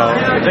Bardo.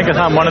 I think it's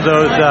on one of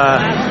those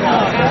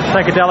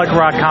psychedelic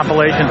rock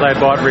compilations I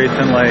bought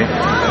recently.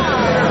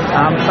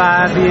 I'm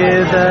 5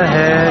 years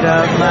ahead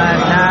of my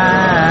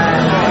time.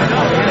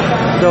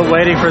 Still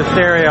waiting for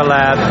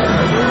Stereolab.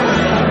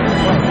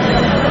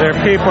 Their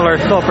people are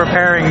still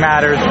preparing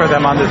matters for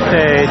them on the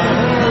stage.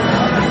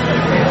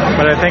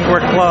 But I think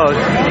we're close.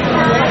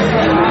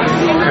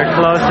 We're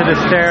close to the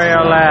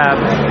Stereolab.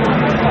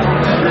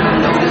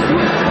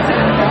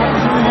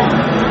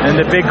 And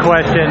the big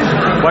question,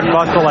 what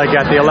bus will I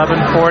get, the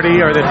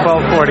 1140 or the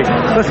 1240?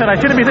 Listen, I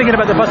shouldn't be thinking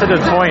about the bus at this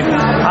point.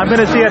 I'm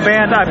going to see a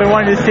band I've been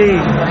wanting to see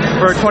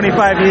for 25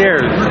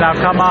 years. Now,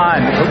 come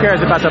on. Who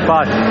cares about the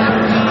bus?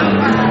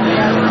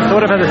 So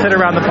what if I have to sit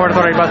around the Port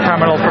Authority bus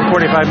terminal for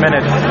 45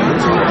 minutes?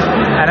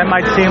 And it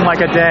might seem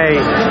like a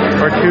day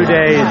or 2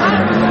 days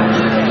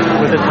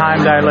with the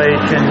time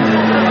dilation.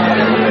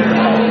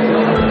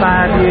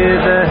 5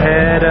 years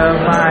ahead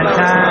of my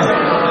time.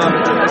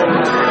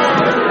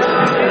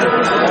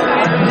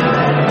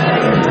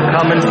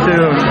 Coming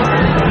soon.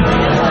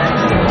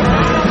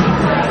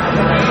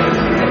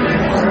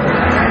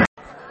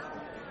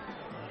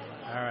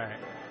 All right.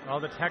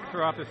 the techs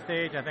are off the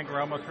stage. I think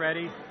we're almost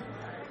ready.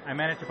 I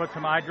managed to put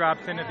some eye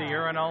drops in at the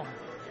urinal,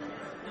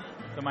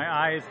 so my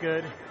eye is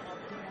good.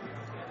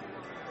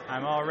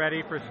 I'm all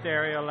ready for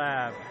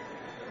Stereolab.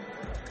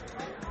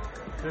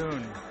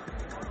 Soon.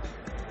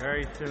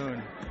 Very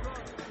soon.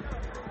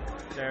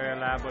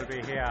 Stereolab will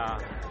be here.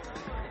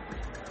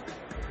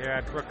 Here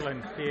at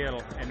Brooklyn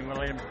Steel in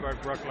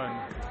Williamsburg, Brooklyn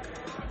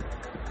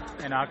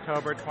in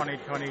October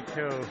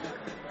 2022.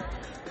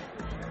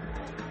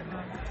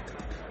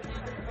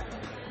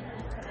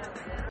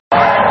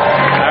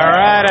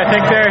 Alright, I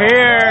think they're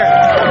here.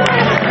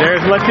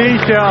 There's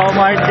Letitia. Oh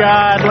my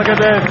God, look at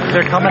this.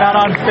 They're coming out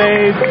on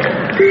stage.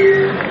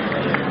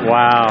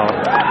 Wow.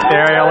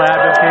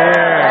 Stereolab is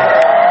here.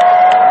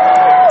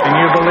 Can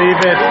you believe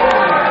it?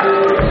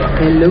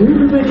 Hello,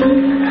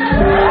 everybody.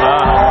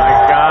 Oh my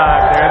God,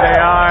 there they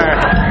are.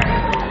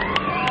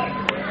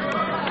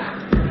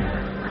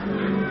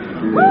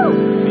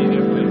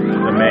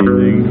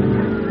 Amazing.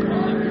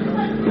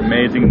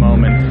 Amazing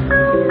moment.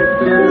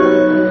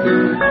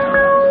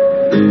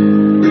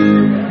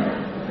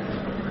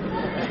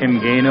 Tim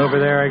Gain over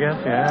there, I guess,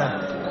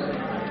 yeah.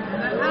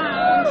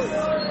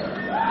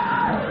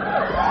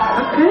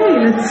 Okay,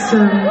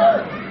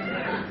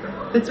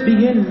 let's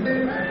begin.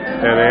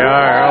 There they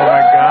are. Oh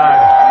my God.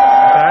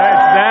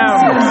 It's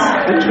them.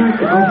 The track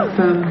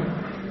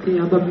of the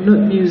album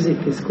Note Music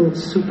is called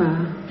Super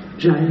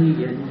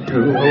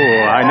Giganto.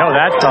 Oh, I know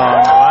that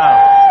song. Wow.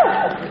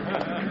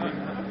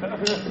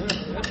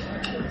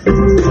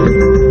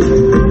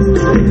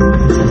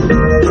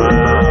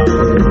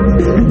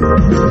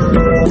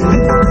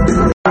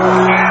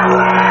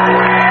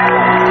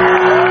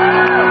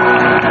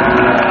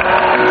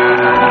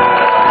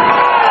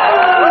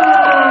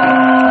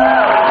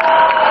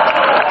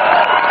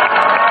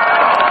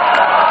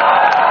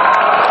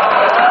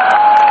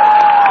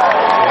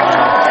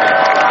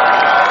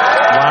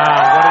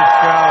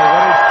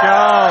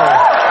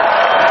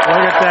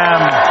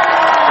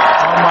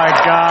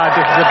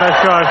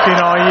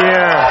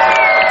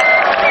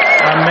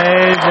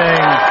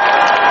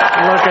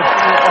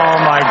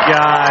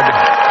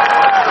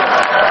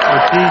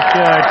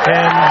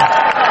 Tim.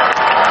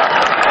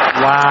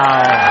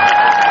 Wow.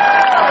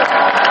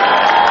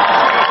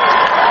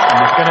 And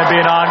it's going to be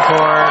an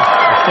encore,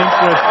 I think,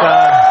 with the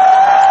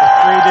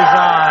free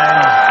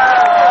design.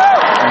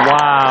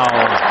 Wow.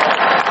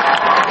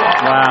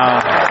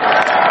 Wow.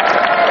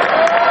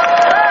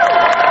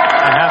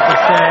 I have to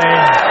say,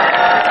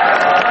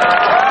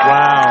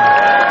 wow.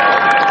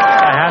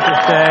 I have to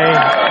say,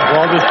 of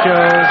all the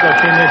shows I've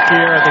seen this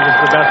year, I think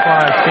it's the best one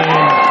I've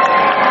seen.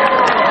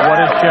 What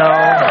a show.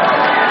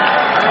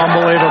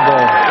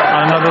 Unbelievable.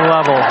 On another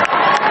level.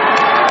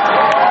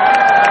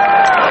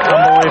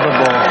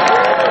 Unbelievable.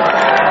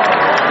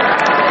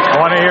 I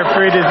want to hear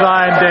free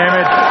design, damn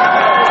it.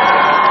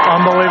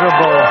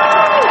 Unbelievable.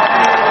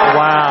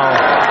 Wow.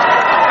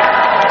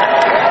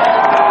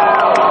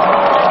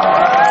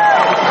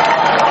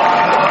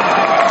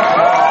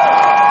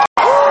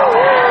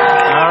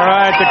 All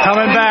right, they're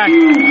coming back.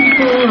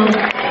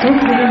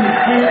 Brooklyn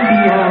and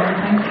beyond.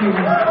 Thank you.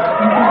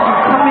 Thank you for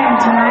coming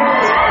tonight.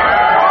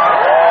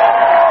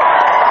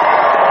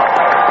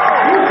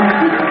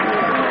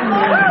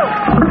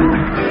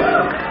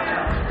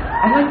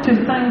 I'd like to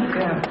thank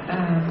the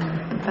band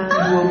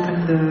who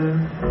opened the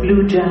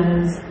Blue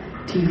Jazz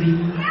TV.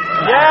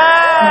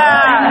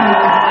 Yeah!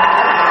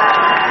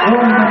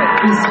 Warmed up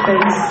this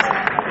space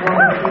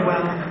wonderfully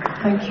well.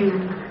 Thank you,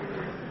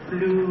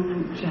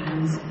 Blue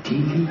Jazz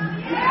TV.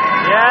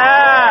 Yeah!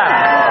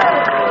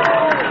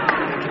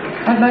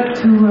 I'd like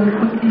to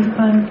quickly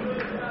thank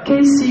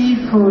Casey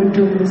for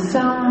doing the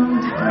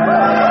sound.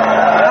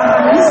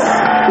 Chris,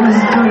 who's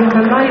doing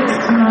the lights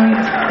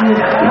tonight. We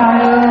have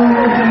Kyle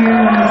here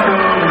on the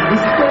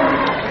display.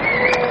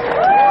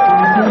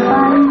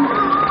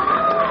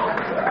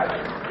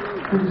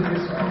 Who's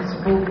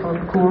responsible for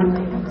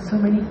coordinating so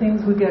many things.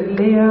 We got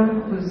Leah,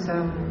 who's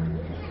our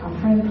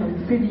friend from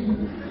Philly,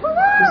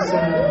 who's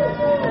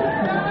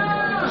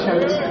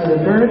shouts to the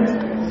birds.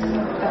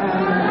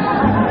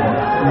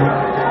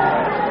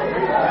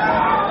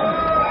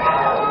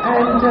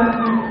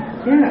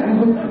 Yeah, I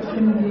hope it's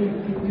going to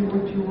give you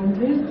what you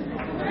wanted.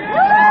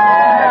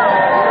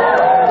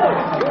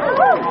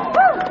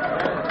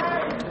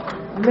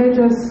 Let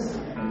us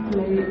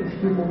play a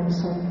few more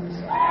songs.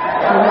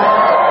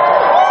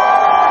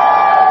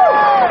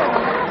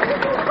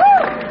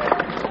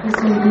 This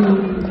is the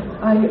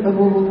Eye of a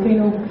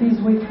Volcano. Please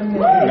wait for me.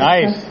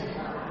 Nice.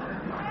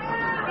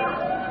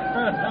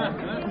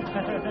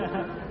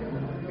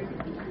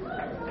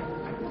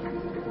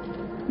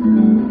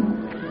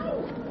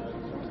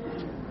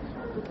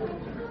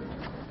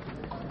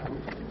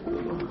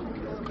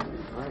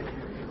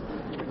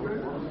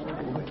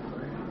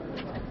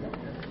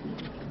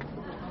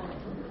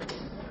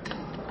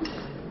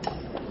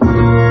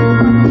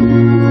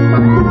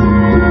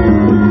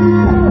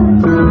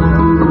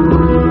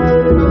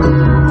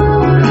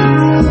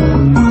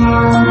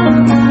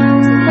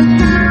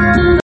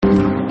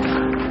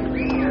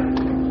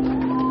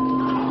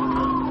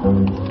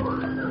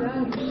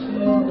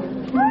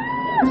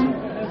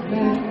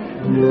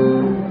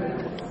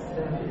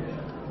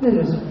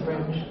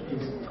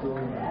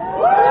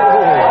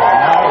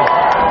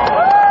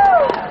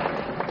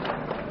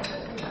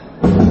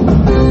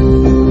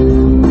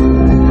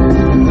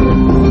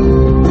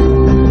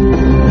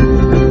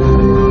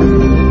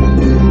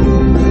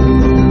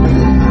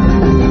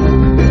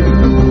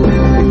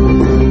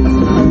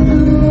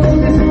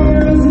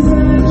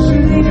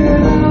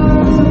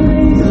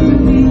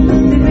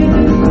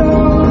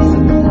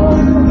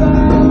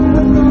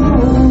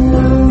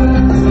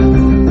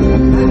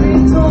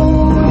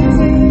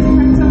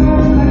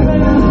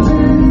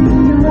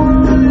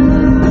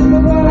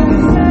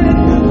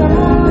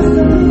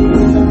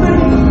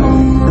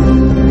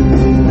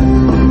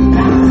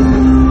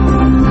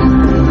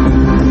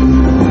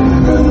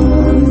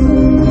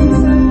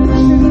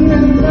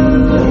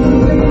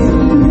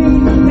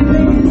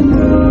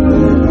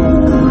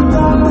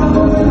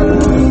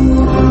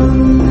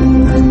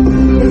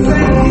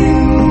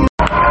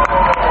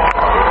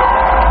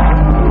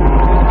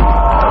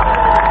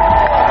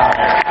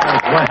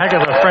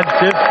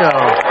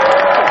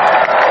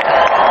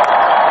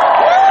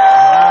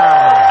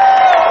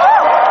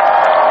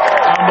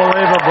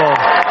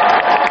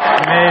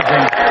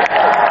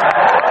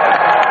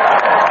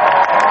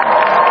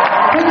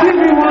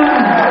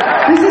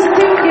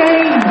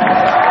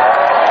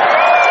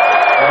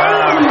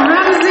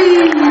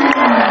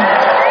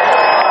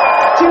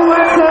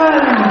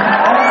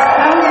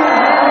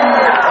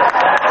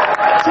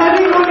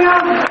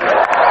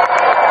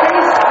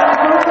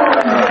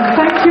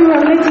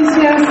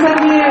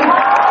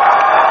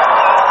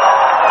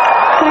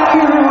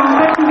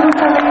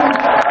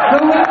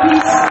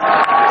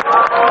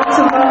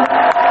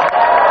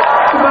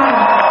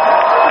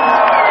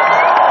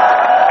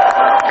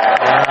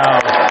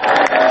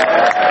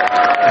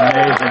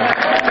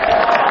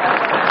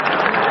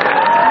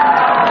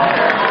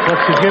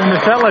 giving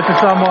the set list to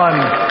someone.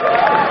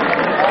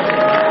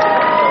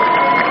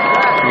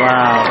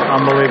 Wow,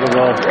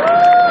 unbelievable.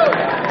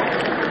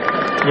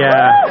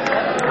 Yeah,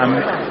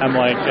 I'm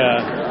like,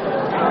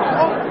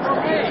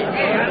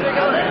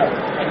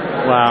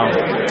 wow.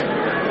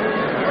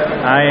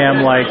 I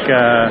am like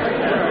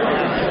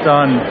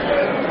stunned.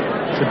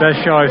 It's the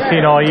best show I've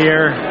seen all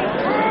year.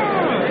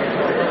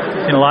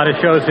 Seen a lot of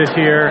shows this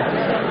year.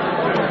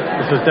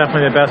 This was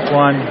definitely the best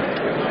one.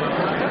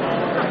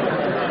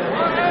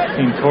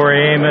 Seen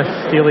Tori Amos,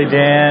 Steely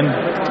Dan,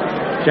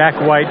 Jack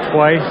White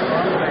twice,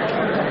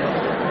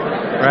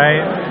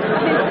 right?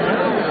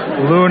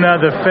 Luna,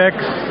 The Fix,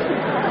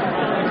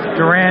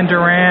 Duran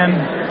Duran,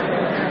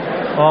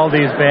 all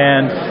these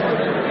bands.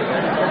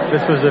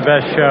 This was the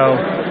best show.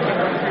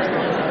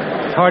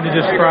 It's hard to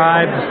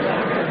describe,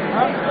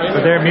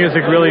 but their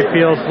music really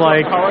feels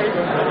like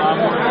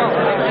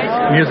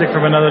music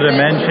from another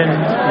dimension,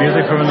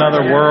 music from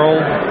another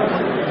world.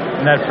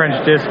 And that French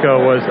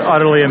disco was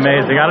utterly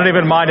amazing. I don't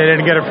even mind I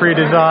didn't get a free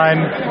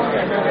design.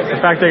 The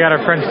fact they got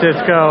a French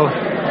disco,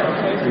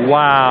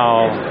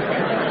 wow.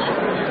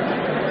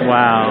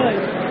 Wow.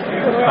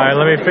 All right,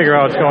 let me figure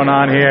out what's going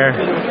on here.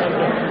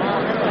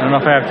 I don't know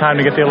if I have time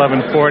to get the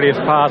 1140.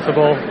 It's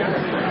possible.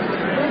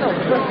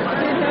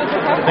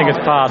 I think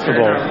it's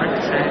possible.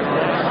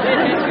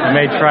 I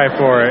may try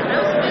for it.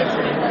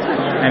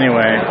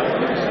 Anyway.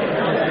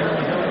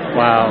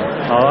 Wow.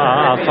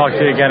 I'll talk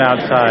to you again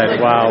outside.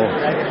 Wow.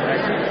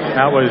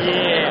 That was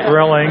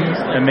thrilling,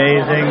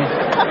 amazing,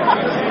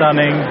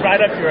 stunning. Right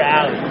up your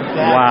alley.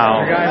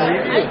 Wow.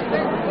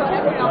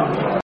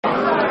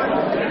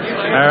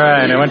 All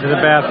right, I went to the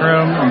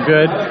bathroom. I'm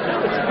good.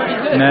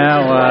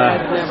 Now,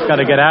 just got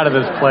to get out of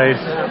this place.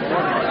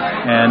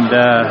 And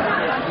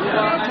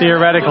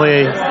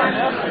theoretically,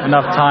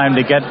 enough time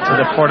to get to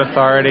the Port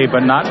Authority,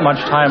 but not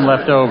much time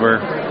left over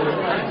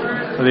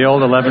for the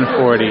old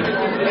 1140.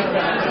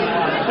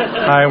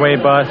 Highway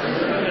bus,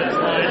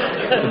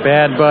 the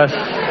bad bus,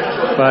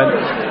 but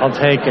I'll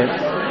take it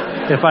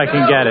if I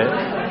can get it.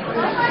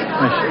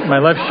 My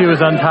left shoe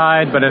is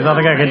untied, but there's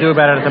nothing I can do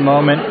about it at the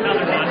moment.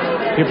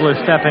 People are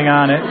stepping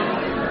on it,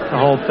 the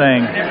whole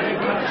thing.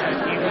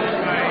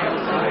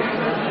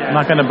 I'm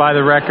not going to buy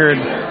the record.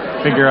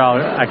 Figure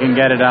I can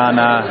get it on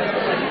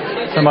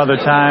some other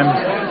time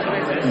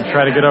and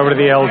try to get over to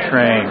the L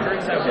train.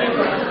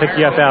 Pick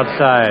you up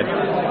outside.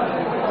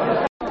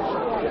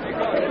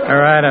 All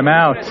right, I'm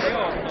out.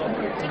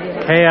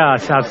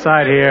 Chaos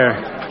outside here.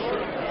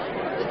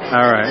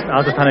 All right,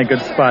 I'll just find a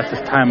good spot to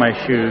tie my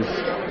shoes.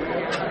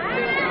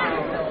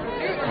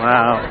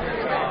 Wow.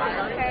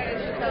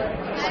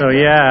 So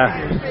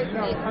yeah,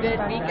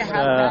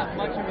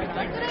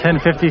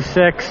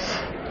 10:56.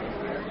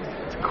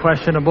 It's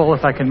questionable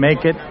if I can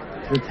make it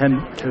to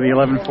the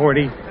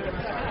 1140,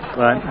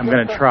 but I'm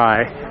gonna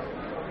try.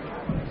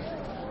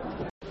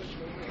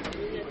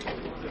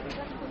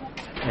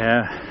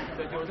 Yeah.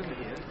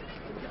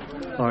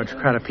 Large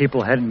crowd of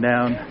people heading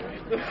down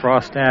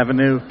Frost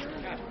Avenue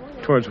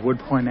towards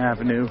Woodpoint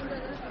Avenue,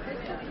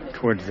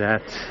 towards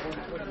that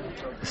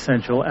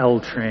essential L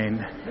train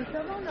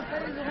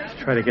to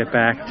try to get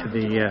back to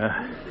the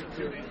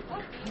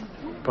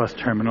bus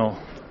terminal.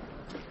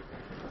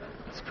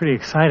 It's pretty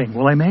exciting.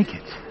 Will I make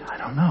it? I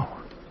don't know.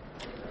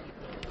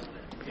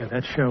 Yeah,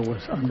 that show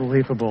was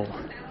unbelievable.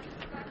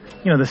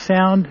 You know, the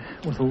sound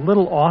was a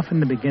little off in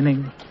the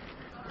beginning,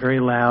 very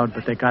loud,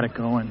 but they got it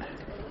going.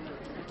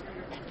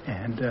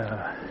 And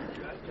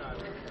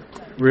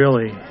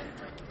really,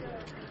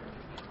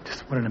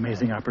 just what an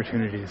amazing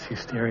opportunity to see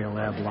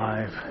Stereolab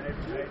live.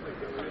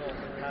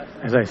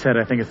 As I said,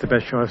 I think it's the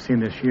best show I've seen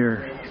this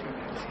year.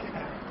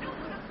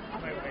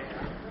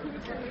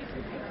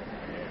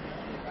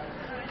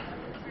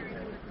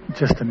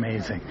 Just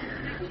amazing.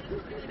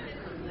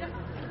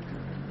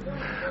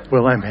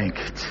 Will I make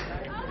it?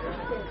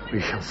 We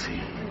shall see.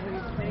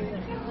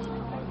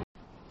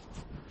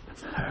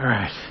 All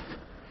right.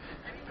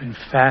 Been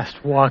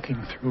fast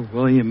walking through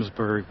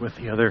Williamsburg with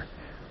the other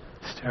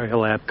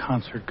Stereolab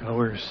concert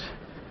goers.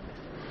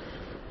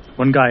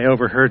 One guy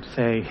overheard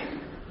say,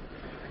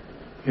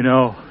 you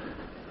know,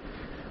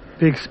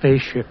 big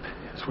spaceship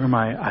is where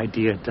my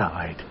idea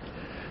died.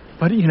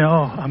 But, you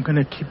know, I'm going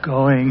to keep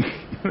going.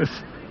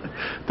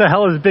 The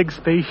hell is big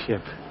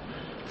spaceship?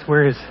 It's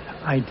where his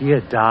idea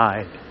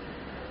died.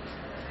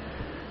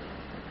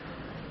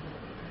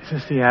 Is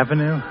this the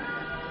Avenue?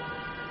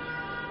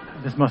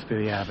 This must be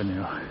the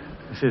Avenue.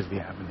 This is the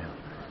Avenue.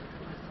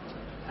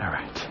 All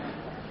right.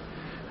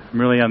 I'm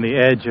really on the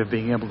edge of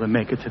being able to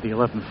make it to the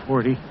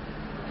 1140.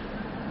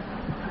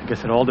 I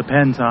guess it all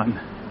depends on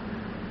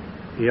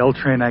the L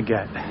train I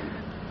get.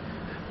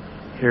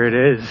 Here it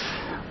is.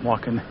 I'm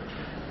walking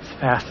as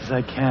fast as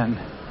I can.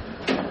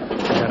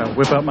 I gotta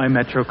whip out my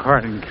Metro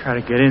card and try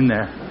to get in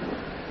there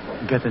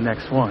and get the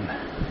next one.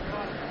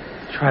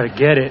 Try to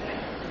get it.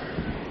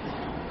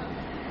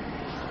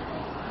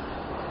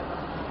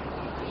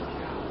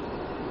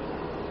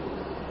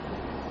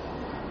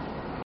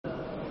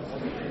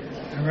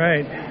 All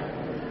right,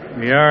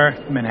 we are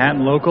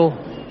Manhattan Local,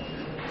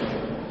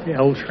 the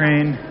L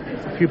train.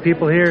 There's a few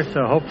people here,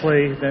 so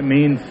hopefully that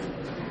means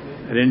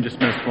I didn't just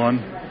miss one.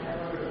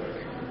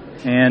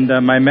 And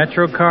my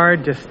Metro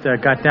card just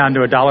got down to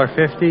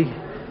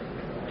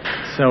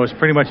 $1.50, so it's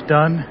pretty much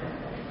done.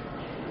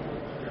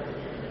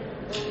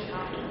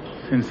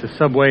 Since the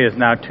subway is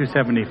now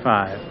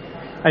 $2.75.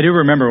 I do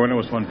remember when it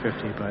was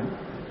 $1.50, but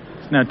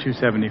it's now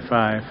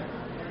 $2.75.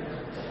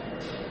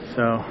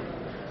 So,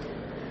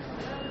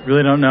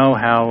 really don't know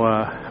how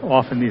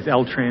often these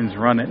L trains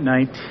run at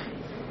night,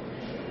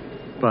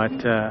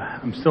 but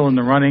I'm still in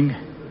the running.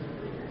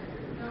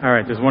 All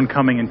right, there's one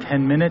coming in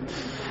 10 minutes.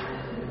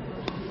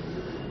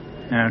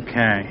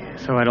 Okay,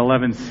 so at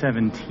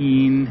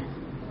 11:17,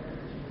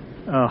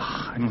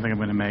 I don't think I'm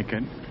going to make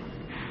it.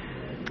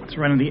 It's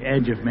right on the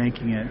edge of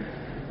making it.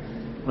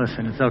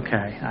 Listen, it's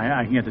okay.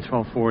 I can get to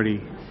 12:40.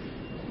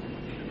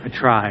 I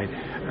tried.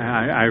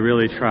 I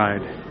really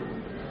tried.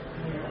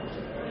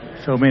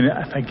 So, I mean,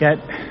 if I get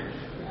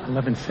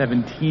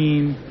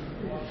 11:17,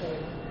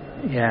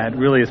 yeah, it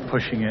really is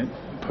pushing it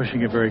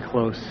very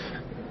close.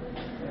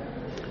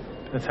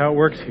 That's how it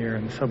works here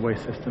in the subway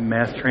system,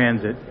 mass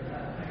transit.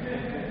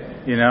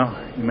 You know,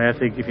 you may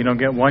think if you don't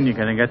get one, you're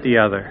going to get the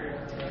other.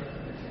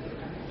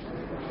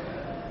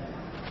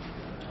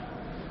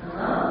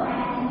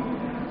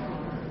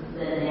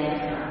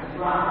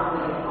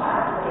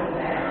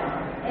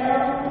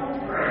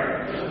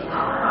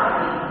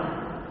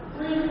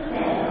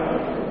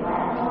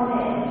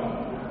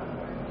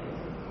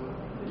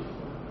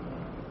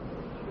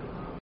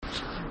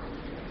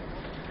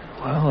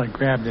 Well, I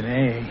grabbed an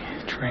A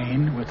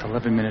train with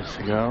 11 minutes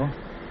to go.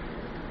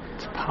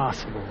 It's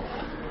possible,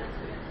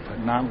 but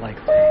not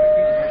likely.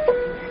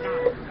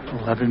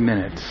 11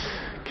 minutes.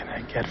 Can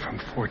I get from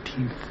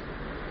 14th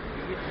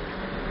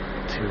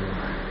to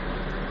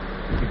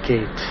the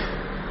gate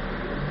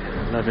in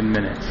 11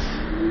 minutes?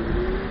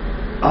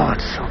 Oh,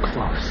 it's so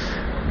close.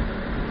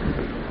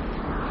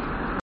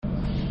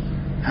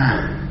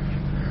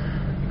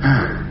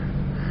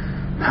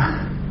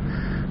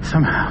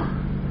 Somehow,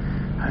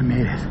 I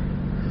made it.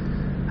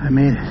 I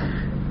made it.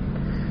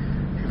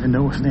 Even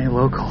though it wasn't any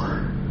local.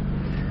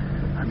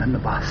 I'm in the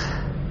bus.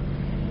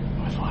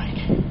 With like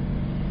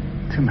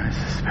 2 minutes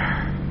to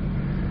spare.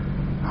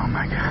 Oh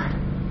my God.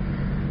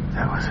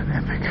 That was an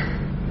epic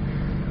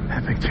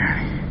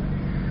journey. I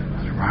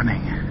was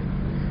running.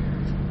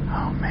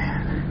 Oh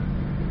man.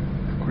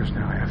 Of course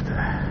now I have to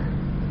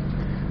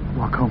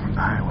walk home from the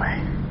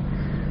highway.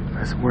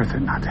 But it's worth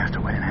it not to have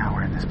to wait an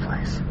hour in this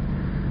place.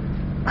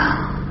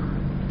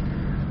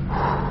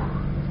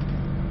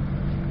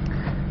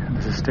 And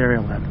there's a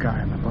Stereolab guy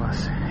on the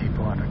bus. He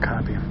bought a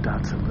copy of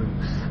Dots of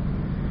Loops.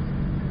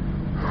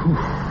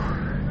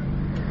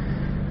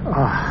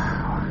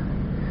 Oh,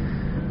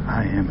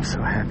 I am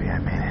so happy I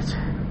made it.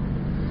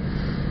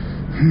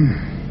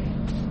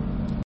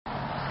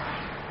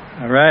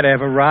 All right, I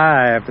have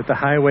arrived at the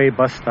highway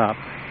bus stop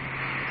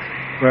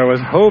where I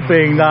was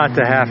hoping not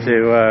to have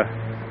to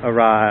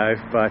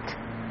arrive, but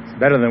it's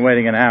better than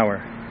waiting an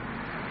hour.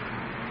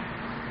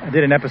 I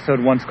did an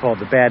episode once called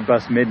The Bad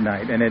Bus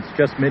Midnight, and it's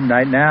just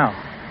midnight now.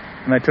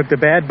 And I took the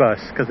bad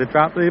bus because it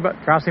drops me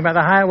by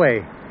the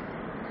highway.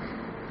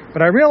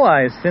 But I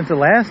realized since the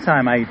last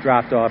time I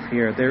dropped off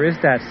here, there is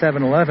that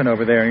 7-Eleven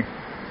over there,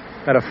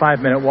 about a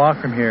 5-minute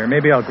walk from here.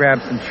 Maybe I'll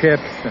grab some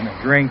chips and a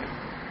drink,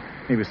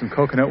 maybe some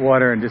coconut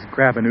water, and just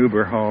grab an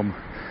Uber home.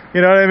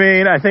 You know what I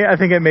mean? I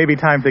think it may be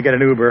time to get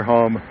an Uber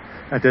home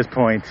at this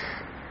point.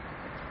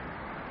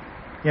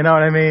 You know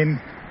what I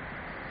mean?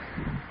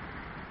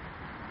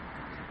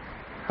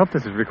 Hope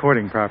this is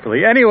recording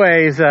properly.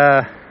 Anyways,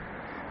 yeah,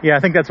 I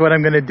think that's what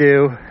I'm going to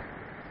do.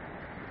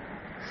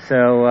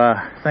 So,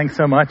 thanks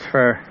so much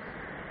for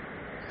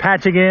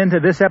patching in to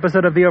this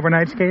episode of The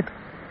Overnightscape.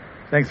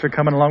 Thanks for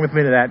coming along with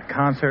me to that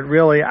concert.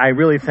 I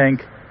really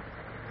think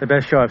the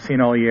best show I've seen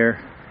all year.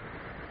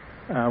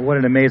 What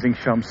an amazing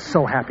show. I'm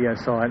so happy I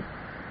saw it.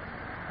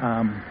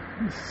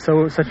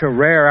 Such a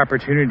rare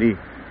opportunity.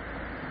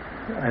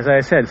 As I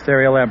said,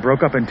 Stereolab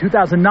broke up in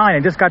 2009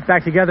 and just got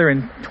back together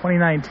in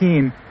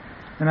 2019.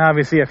 And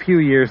obviously a few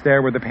years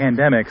there with the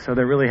pandemic, so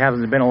there really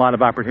hasn't been a lot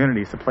of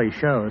opportunities to play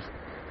shows.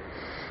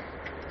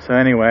 So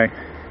anyway,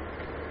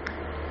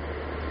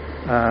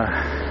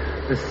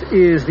 this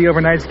is The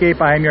Overnightscape.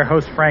 I am your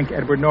host, Frank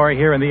Edward Norrie,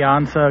 here in the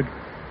OnSug,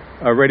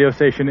 a radio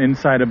station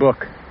inside a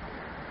book.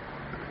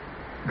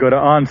 Go to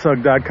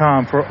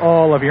onsug.com for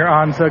all of your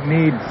OnSug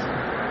needs.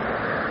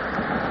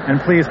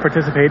 And please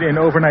participate in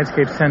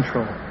Overnightscape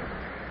Central.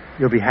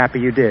 You'll be happy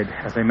you did.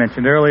 As I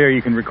mentioned earlier,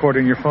 you can record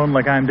on your phone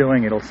like I'm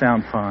doing. It'll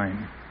sound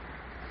fine.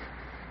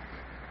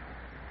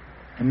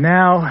 And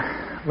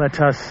now, let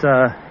us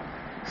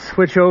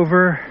switch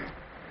over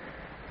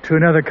to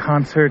another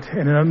concert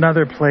in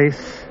another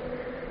place.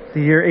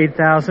 The year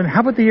 8000. How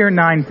about the year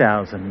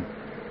 9000?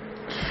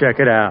 Check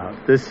it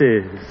out. This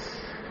is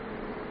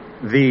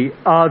The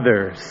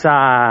Other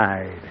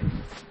Side.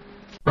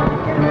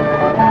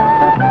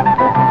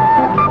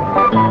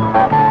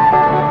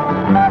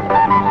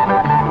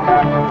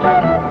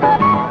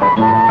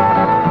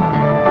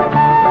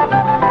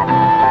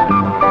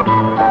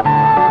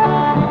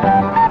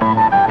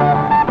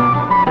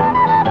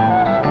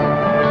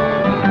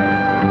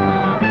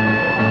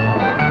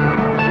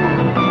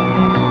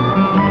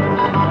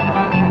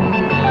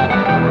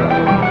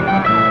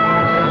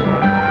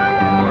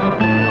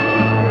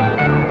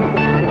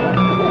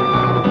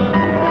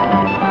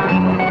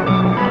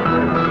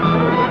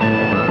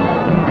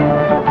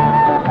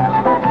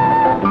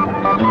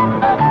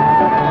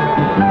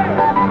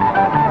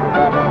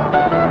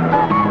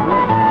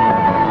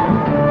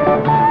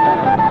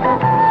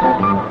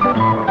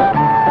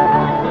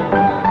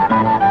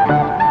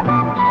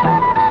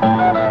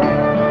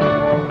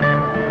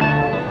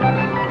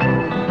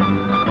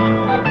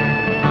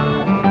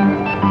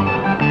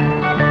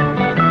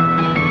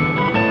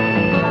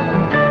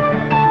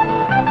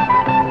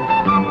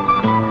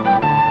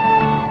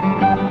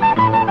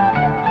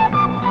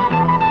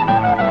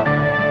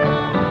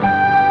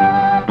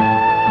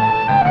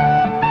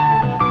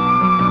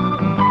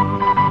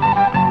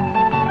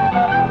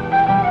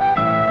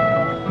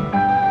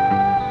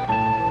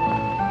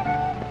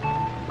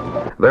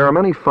 There are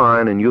many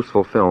fine and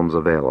useful films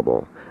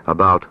available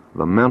about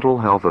the mental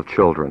health of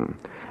children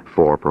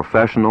for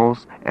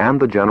professionals and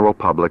the general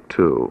public,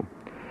 too.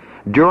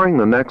 During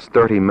the next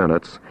 30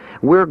 minutes,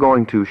 we're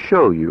going to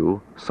show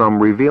you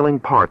some revealing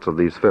parts of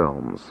these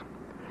films.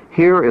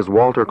 Here is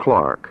Walter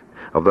Clark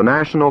of the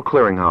National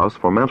Clearinghouse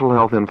for Mental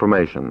Health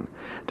Information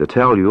to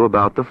tell you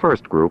about the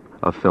first group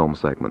of film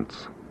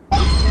segments.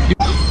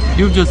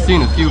 You've just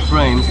seen a few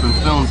frames from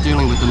films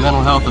dealing with the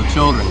mental health of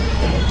children.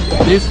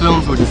 These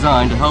films were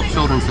designed to help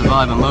children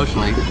survive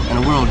emotionally in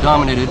a world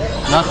dominated,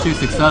 not too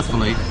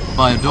successfully,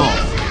 by adults.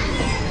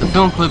 The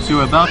film clips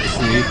you're about to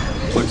see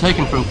were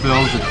taken from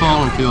films that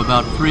fall into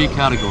about 3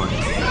 categories.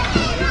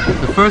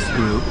 The first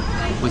group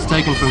was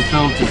taken from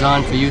films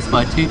designed for use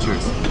by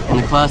teachers in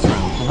the classroom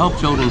to help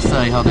children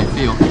say how they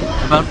feel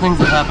about things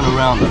that happen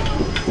around them.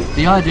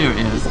 The idea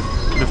is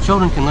that if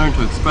children can learn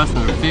to express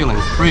their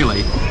feelings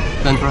freely,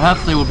 then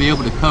perhaps they will be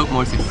able to cope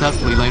more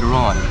successfully later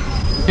on.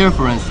 Here,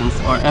 for instance,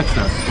 are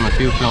excerpts from a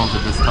few films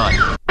of this type.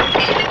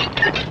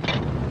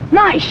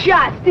 Nice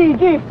shot, Steve.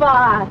 Give me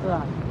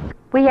 5.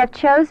 We have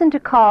chosen to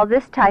call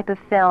this type of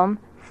film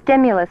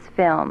stimulus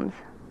films.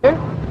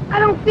 I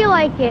don't feel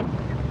like it.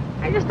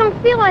 I just don't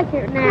feel like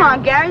it now. Come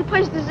on, Gary. The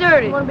place is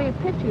deserted. You want to be a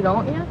pitcher,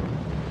 don't you?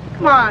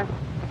 Come on.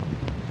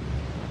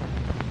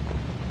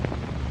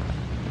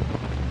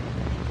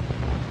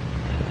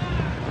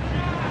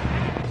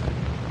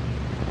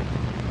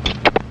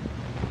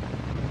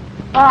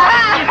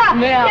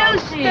 You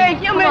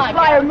stink! You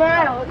misfire,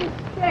 man! You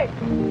stink!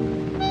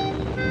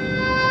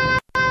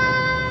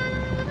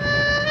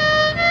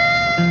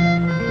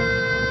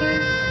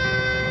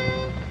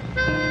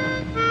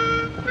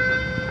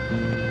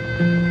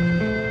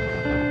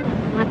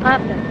 My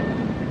papa.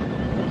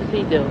 What does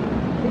he do?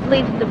 He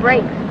bleeds the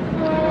brakes.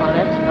 Oh,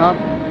 that's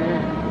nothing.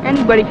 Yeah.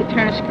 Anybody could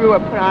turn a screw or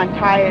put on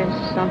tires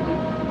or something.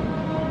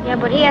 Yeah,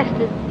 but you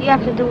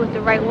have to do it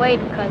the right way,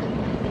 because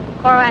if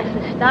the car has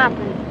to stop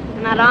and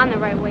you're not on the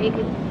right way, it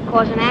could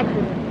cause an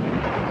accident.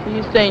 So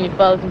you're saying your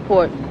father's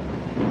important?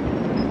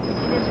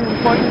 It's an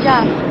important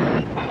job.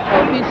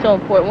 Oh, if he's so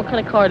important, what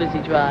kind of car does he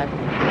drive?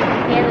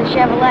 He has a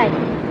Chevrolet.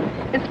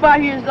 It's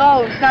 5 years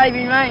old. It's not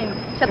even running.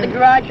 It's at the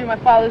garage where my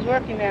father's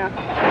working now.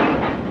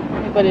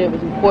 Anybody that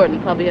was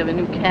important probably have a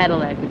new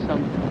Cadillac or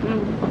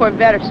something.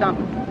 Corvette or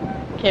something.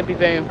 Can't be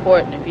very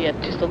important if he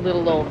had just a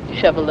little old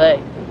Chevrolet.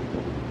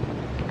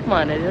 Come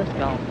on, Eddie, let's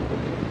go.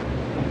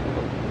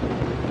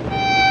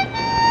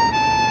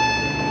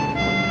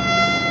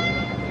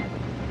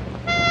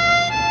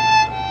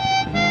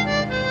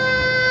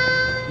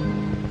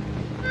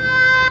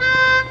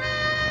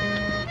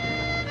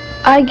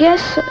 I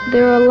guess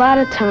there are a lot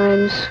of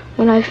times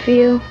when I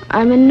feel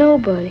I'm a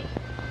nobody.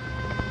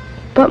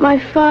 But my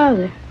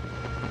father,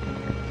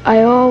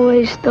 I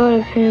always thought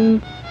of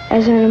him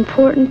as an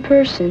important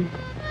person,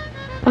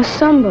 a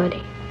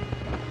somebody.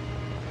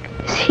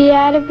 Is he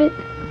out of it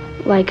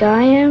like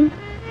I am?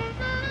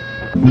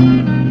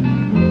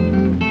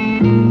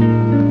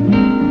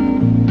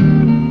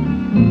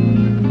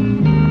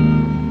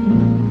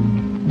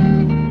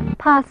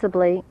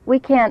 Possibly, we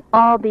can't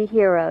all be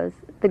heroes,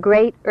 the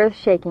great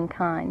earth-shaking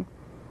kind.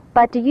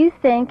 But do you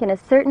think, in a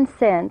certain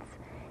sense,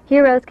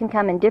 heroes can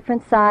come in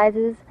different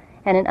sizes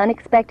and in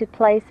unexpected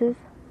places?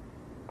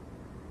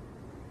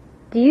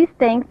 Do you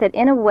think that,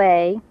 in a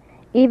way,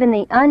 even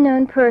the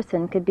unknown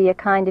person could be a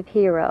kind of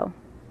hero?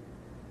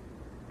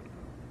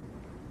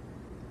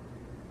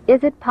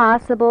 Is it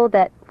possible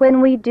that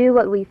when we do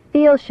what we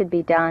feel should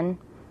be done,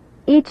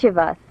 each of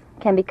us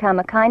can become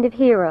a kind of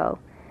hero,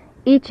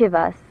 each of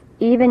us,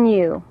 even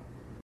you?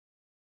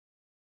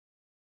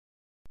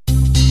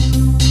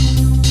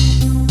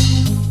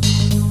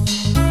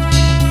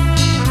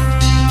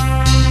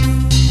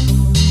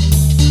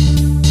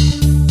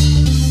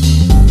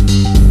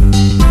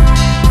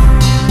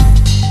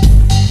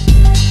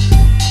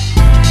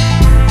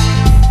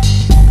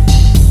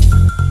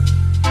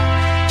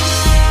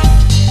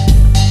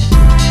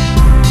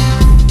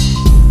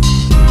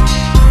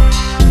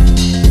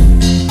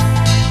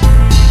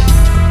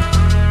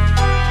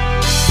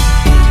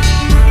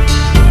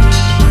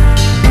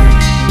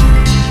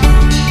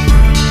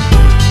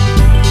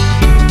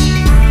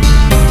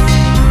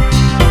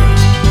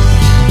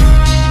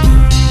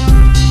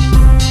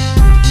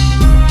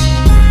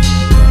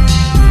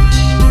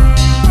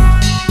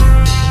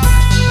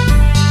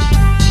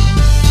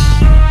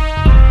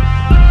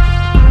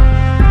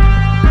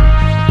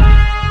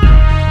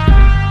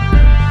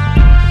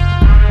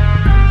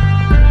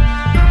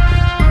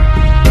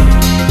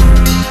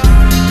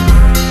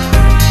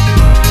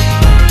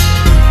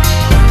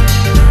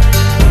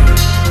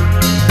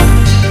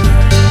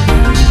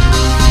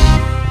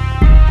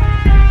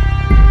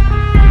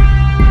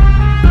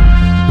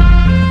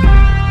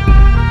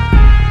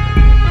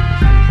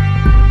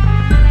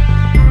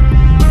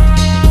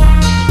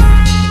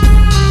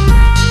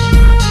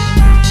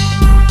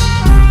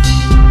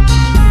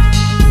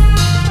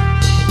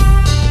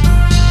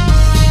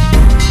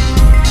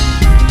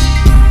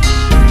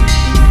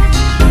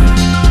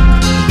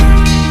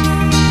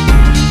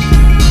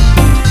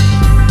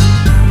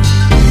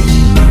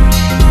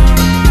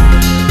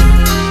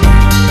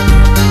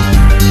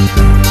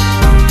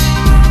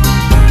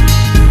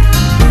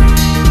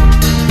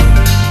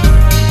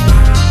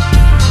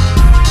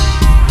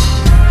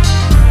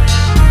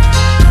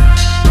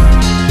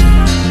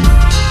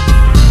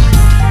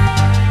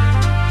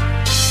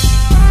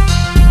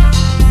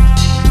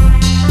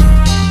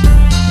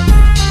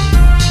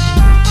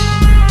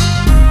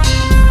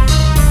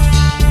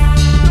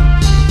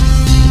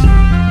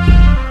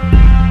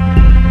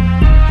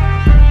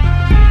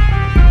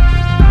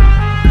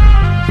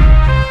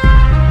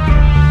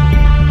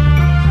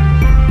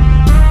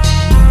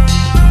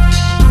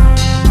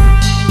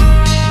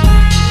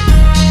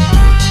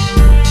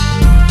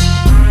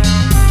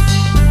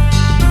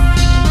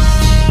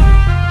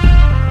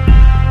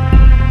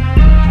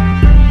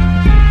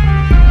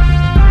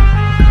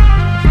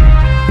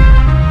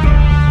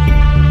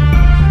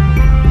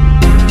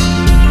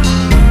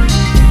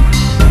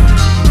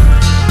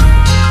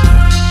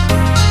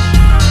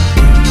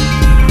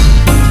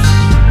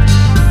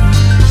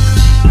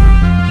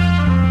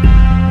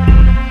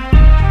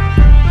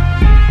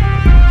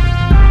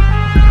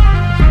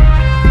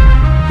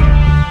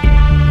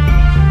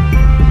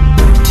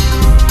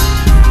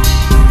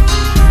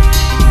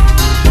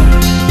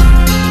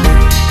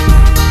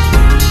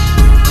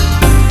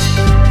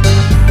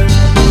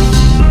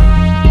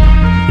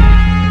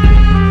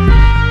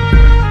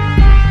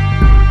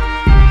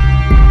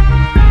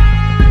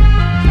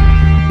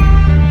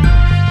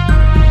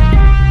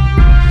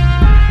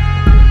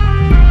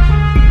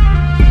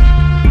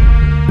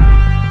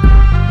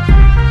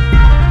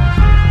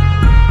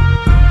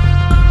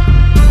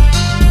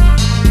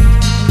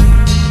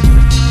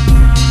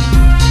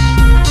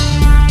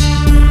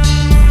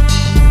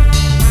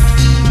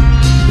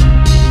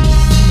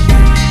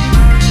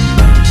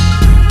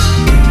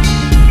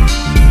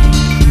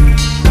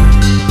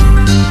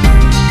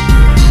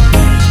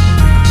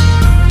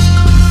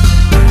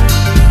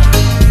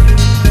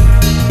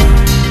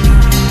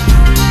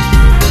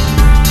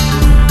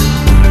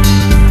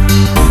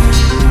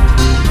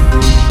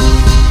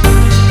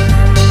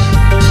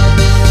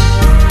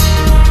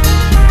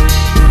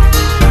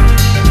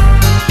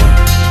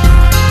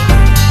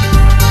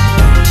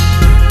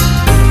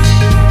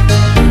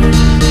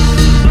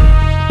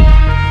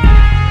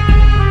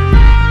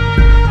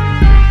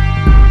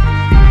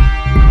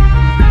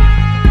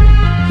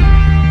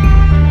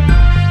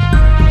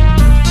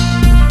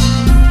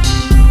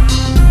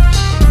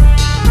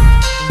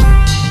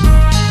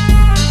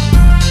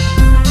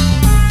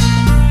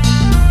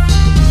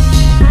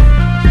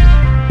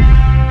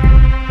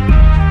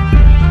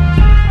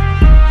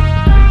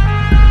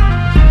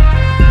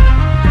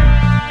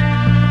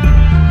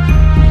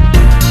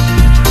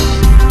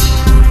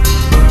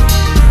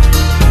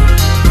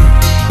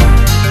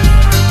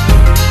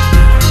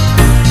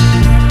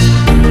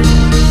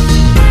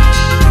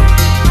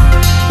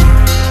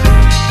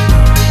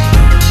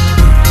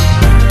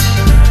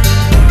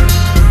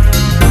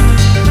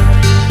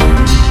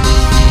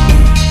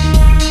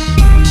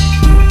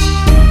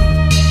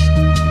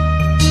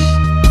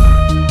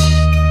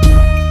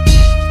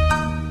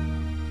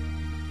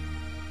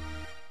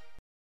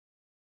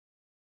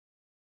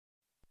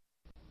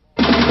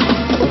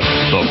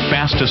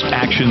 fastest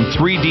action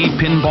 3D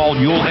pinball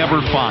you'll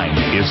ever find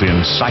is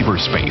in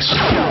cyberspace.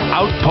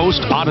 Outpost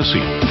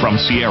Odyssey from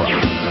Sierra.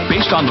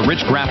 Based on the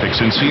rich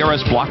graphics in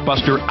Sierra's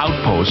blockbuster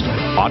Outpost,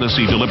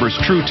 Odyssey delivers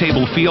true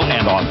table feel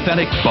and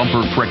authentic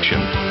bumper friction.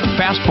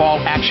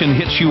 Fastball action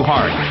hits you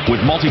hard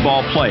with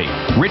multi-ball play,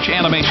 rich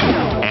animation,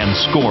 and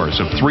scores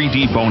of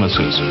 3D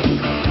bonuses.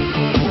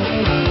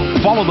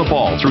 Follow the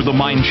ball through the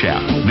mine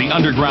shaft, the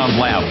underground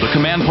lab, the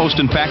command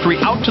post and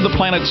factory out to the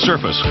planet's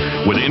surface.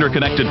 With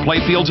interconnected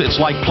playfields, it's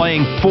like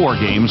playing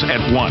 4 games at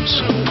once.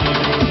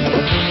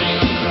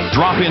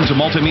 Drop into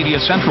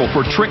Multimedia Central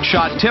for trick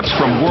shot tips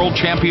from world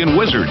champion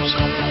wizards.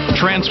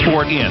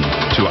 Transport in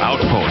to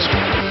Outpost,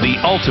 the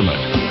ultimate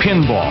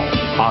pinball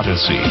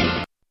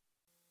odyssey.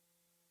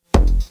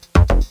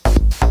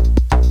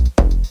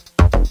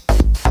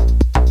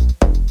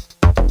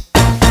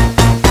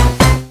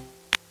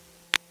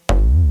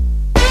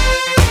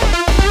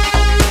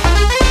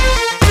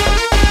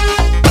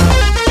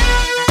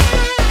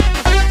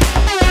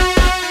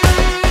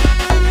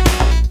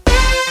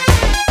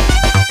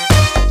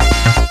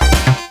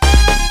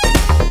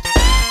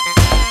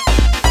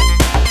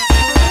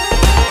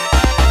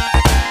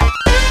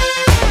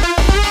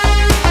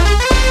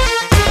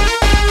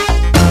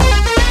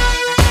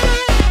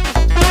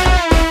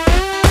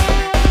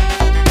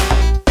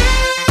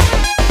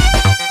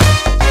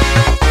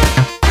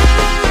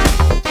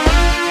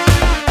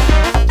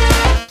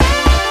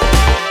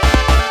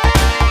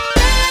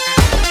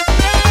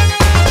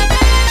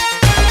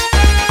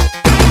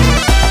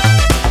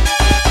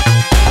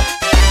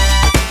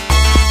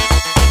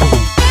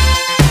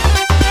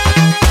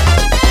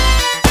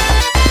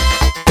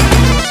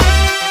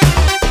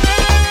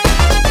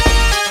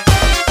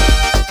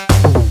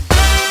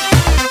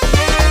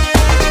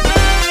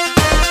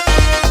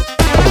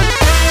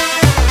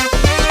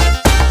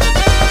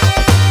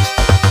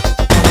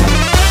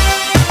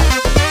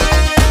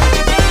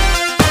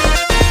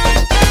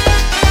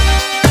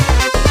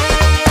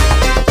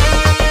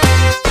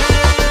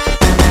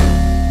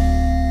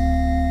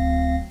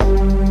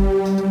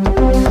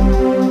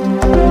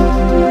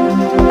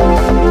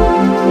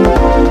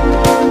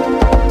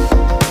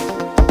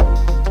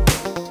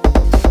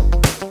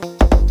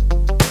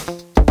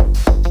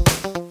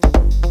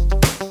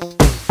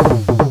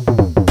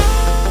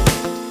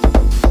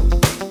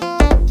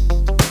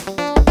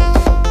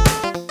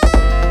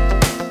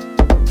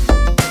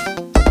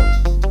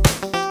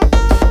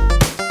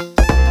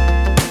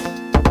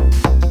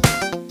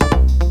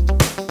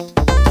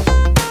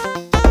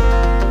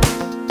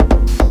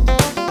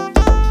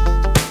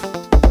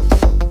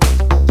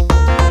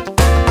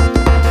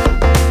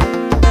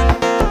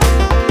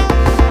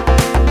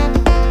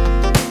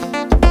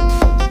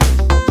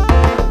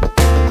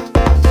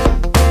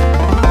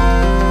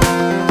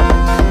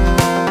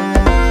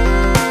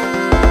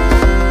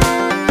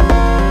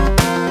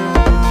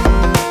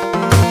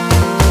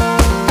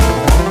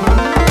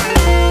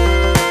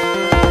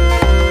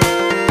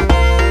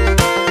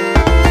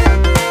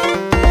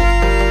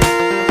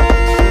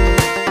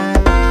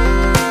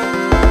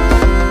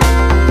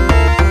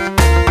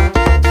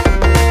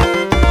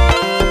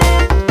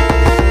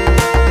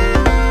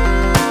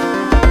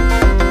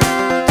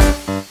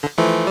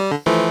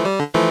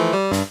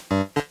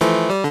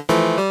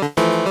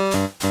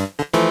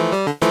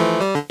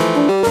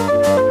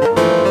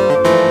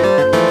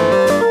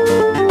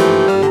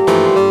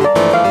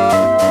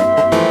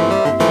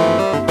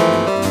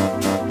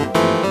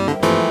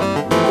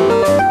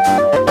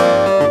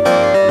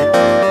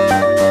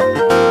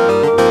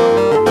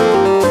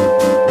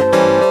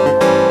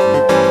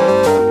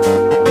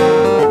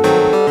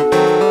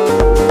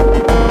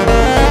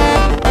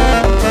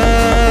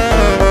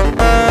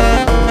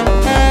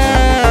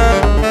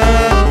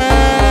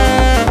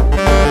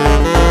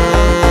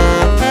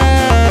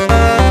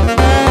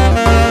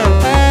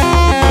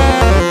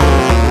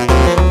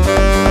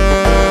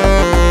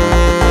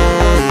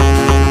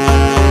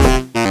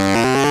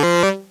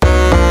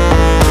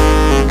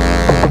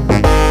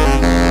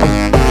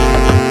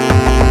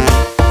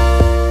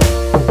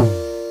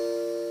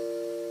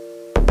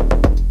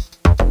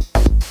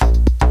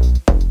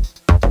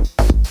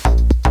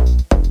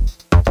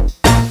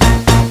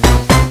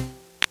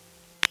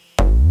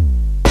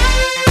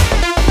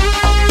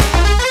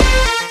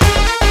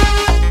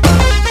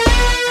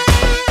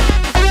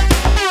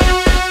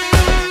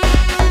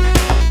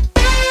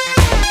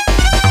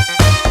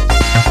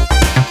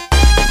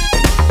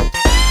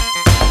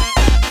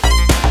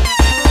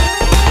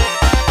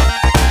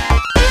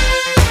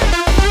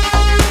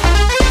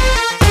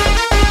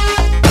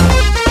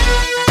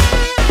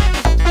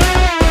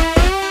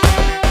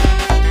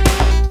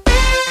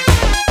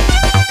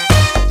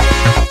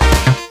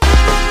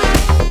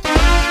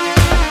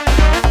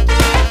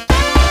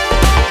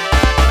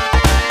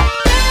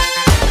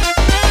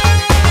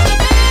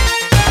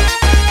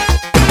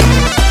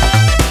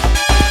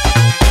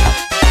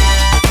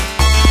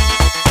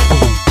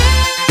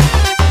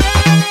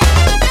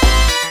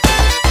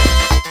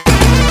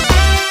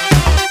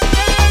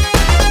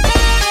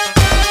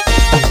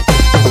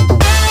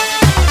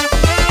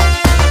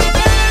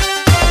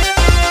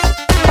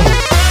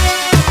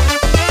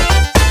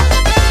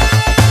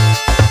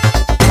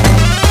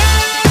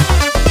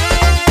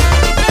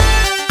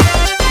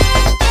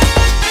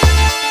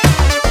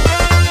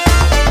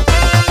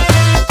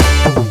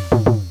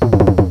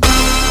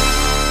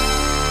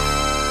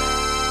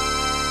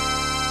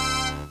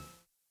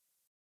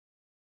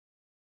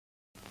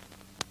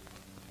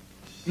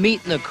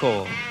 Meet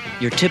Nicole,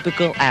 your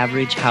typical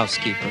average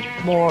housekeeper,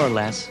 more or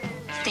less.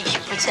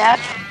 What's that?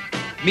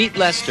 Meet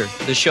Lester,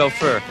 the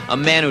chauffeur, a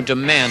man who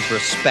demands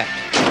respect.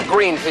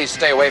 Green, please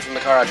stay away from the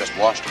car I just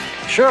washed.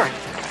 Sure.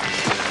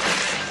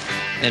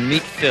 And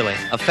meet Philly,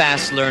 a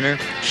fast learner,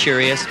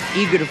 curious,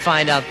 eager to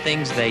find out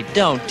things they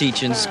don't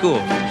teach in school.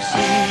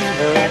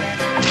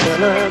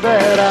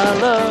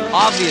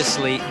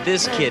 Obviously,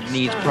 this kid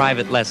needs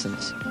private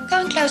lessons.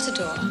 Go and close the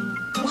door.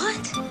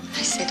 What?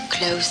 I said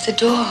close the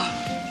door.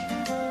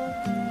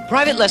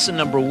 Private lesson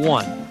number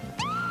 1.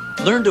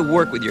 Learn to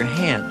work with your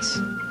hands.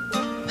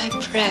 My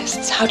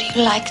breasts, how do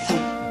you like them?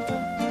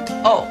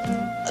 Oh,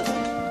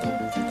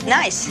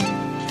 nice.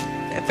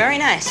 Very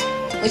nice.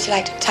 Would you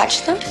like to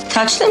touch them?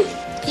 Touch them?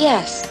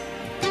 Yes.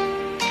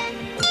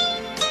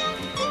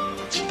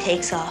 She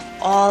takes off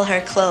all her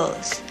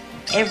clothes.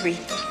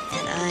 Everything.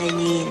 And I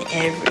mean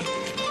everything.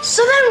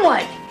 So then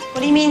what?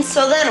 What do you mean,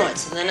 so then what?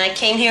 So then I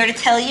came here to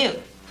tell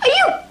you. Are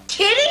you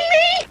kidding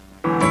me?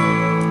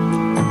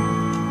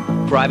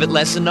 Private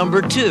lesson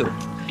number 2.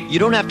 You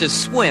don't have to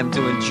swim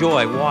to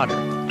enjoy water.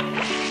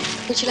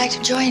 Would you like to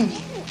join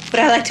me? Would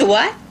I like to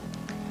what?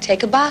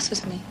 Take a bath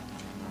with me.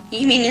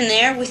 You mean in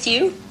there with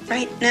you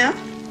right now?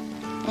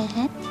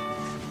 Mm-hmm.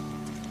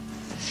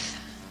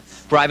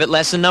 Private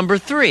lesson number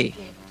 3.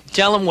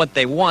 Tell them what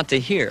they want to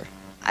hear.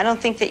 I don't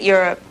think that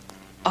you're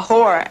a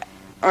whore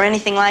or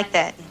anything like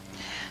that.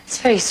 It's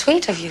very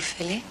sweet of you,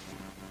 Philly.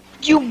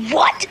 You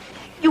what?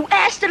 You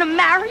asked her to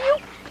marry you?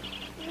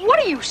 What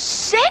are you,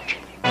 sick?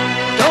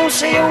 Don't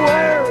say a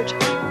word,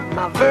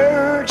 my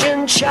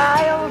virgin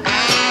child.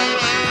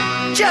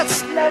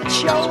 Just let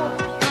your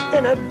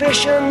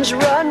inhibitions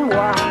run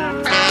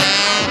wild.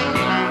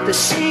 The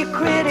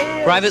secret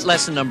is... Private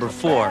lesson number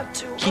 4.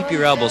 Keep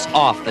your elbows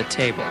off the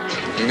table.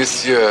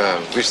 Monsieur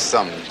wish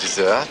some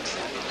dessert?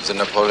 The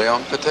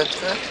Napoleon, peut-être?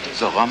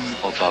 The rum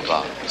au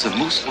baba. The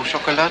mousse au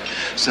chocolat?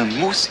 The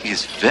mousse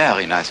is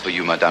very nice for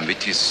you, madame.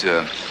 It is,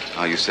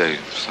 how you say,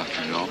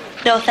 something, no?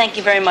 No, thank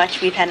you very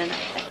much. We've had enough.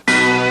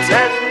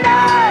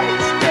 Tonight,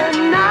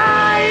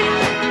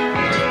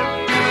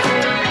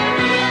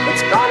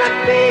 it's gonna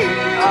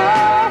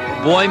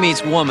be... Boy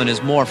Meets Woman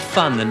is more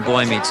fun than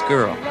Boy Meets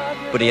Girl,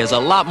 but he has a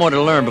lot more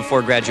to learn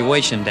before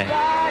graduation day.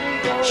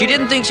 She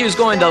didn't think she was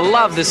going to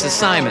love this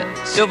assignment.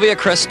 Sylvia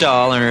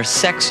Cristal in her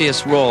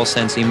sexiest role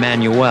since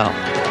Emmanuel.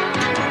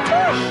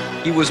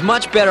 He was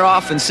much better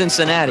off in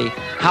Cincinnati.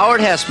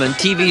 Howard Hessman,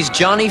 TV's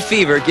Johnny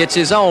Fever, gets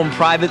his own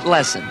private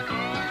lesson.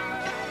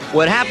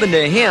 What happened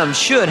to him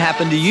should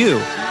happen to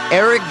you.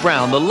 Eric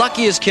Brown, the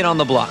luckiest kid on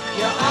the block.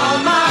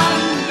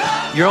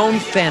 Your own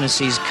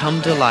fantasies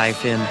come to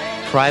life in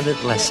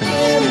private lessons.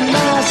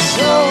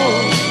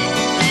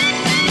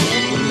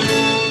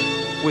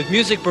 With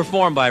music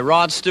performed by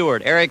Rod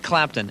Stewart, Eric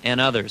Clapton, and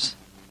others.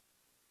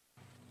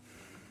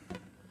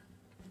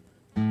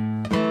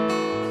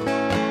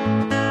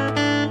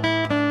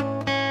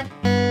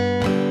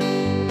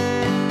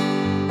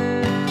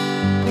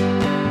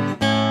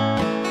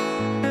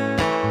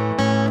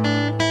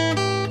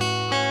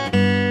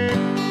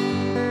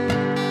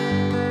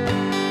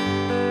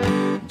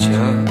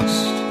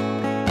 Just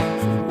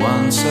for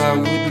once I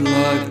would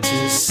like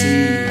to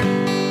see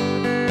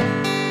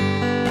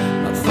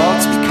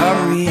thoughts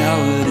become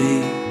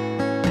reality,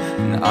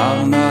 and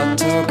I'm not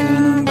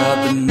talking about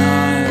the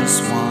nice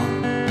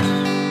ones.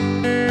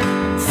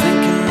 I'm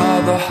thinking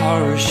of a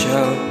horror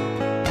show,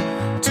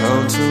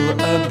 total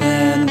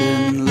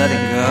abandon,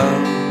 letting go.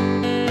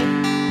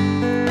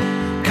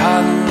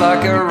 Kind of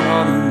like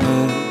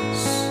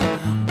Euronymous,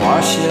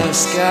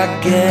 Wash-esque, I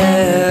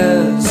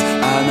guess.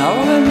 I know.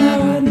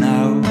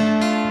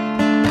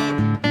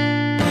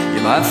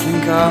 You might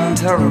think I'm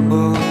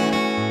terrible,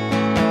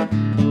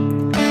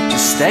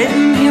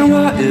 stating here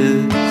what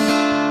is in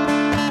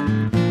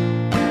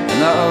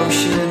the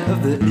ocean of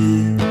the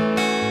is.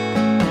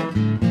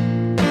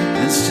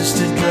 It's just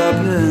a drop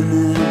in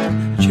it,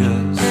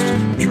 just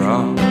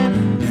drop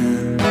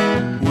in.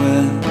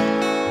 When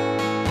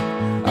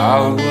I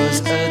was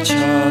a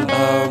child, I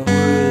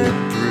would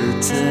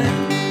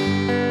pretend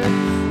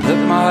that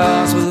my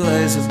eyes were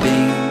laser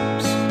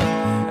beams,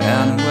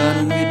 and when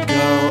we'd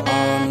go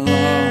on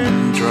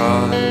long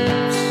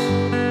drives,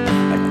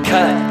 I'd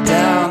cut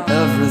down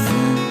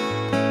everything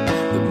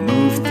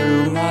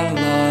through my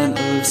line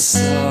of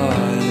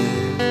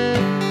sight.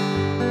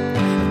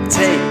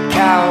 Take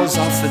cows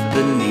off at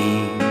the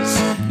knees,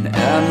 and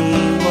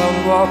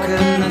anyone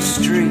walking the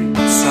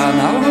streets. I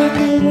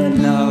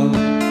know.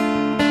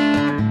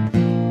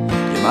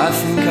 You might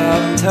think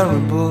I'm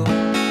terrible,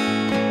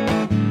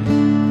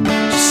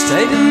 just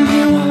stating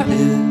here what is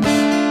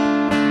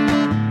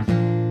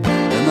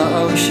in the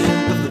ocean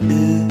of the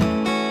is.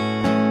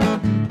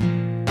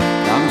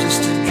 I'm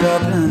just a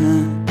drop in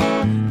it,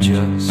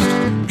 just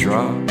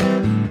drop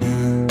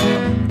in.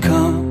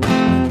 Come,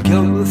 go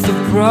with the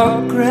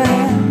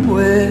program.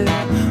 We're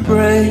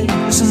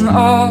raising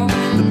all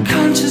the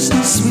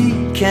consciousness we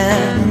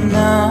can.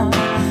 Now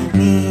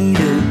need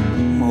it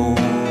more.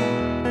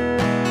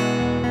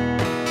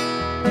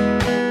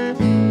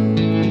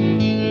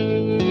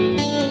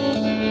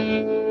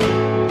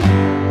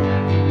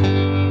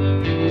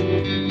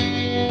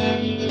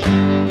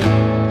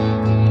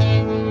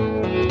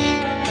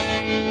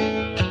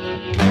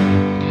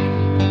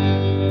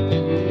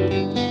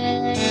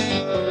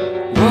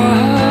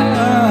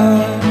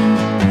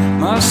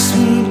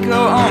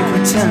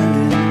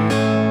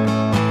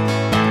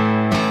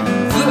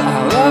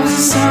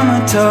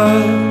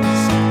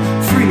 senators,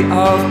 free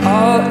of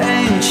all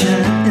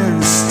ancient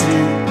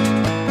instinct,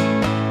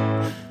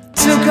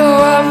 to go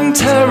out and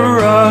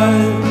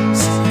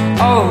terrorize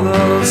all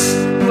those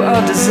who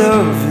are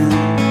deserving.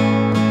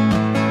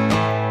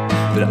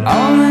 But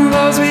only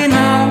those we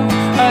know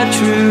are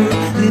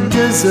truly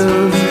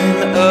deserving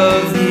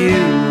of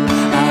you.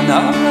 I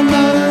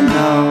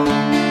know.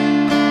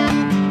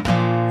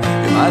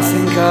 You might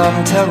think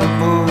I'm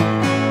terrible,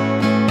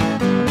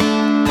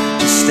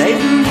 just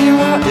stating here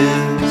what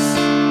is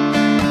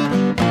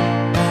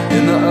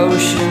in the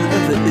ocean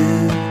of the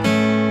is.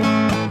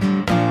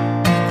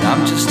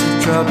 I'm just a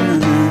drop in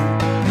it,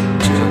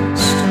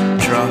 just a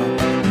drop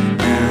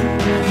in.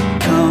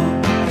 Come,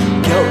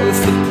 get with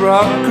the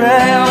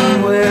program.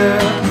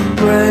 We're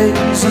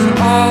raising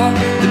all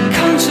the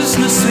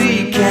consciousness we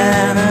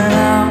can, and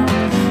I'm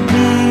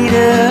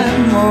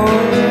needing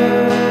more.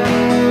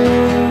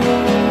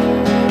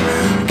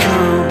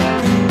 Come,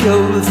 get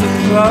with the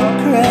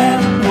program.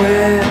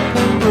 We're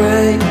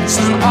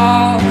raising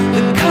all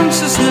the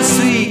consciousness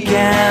we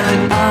can,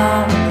 and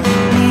I'm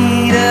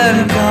needing.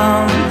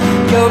 Come,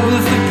 go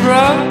with the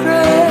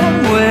program.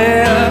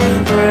 We're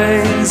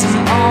raising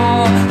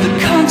all the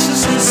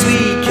consciousness we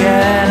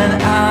can,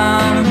 and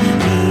I'm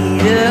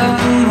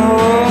needing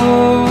more.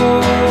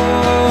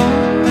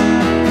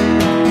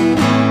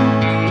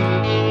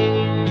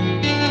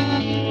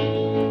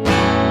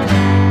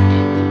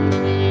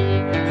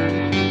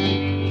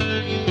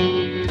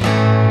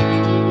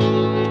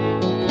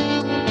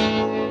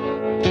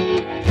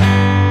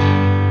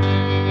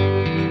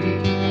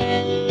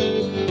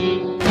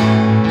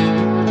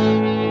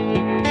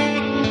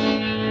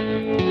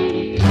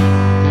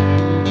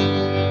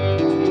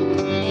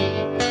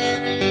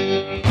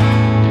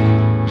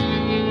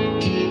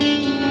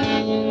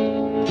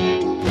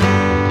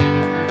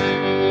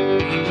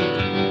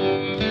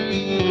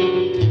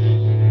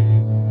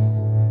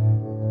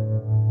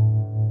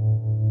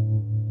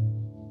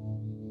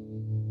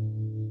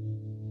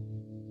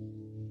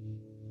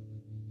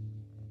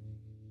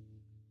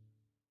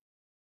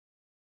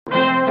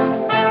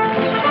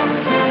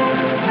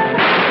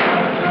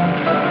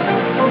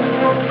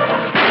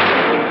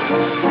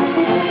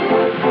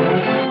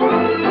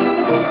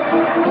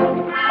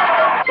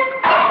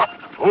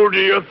 Who do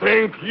you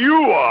think you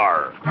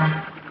are?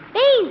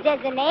 Beans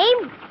is the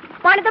name.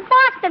 One of the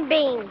Boston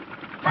beans.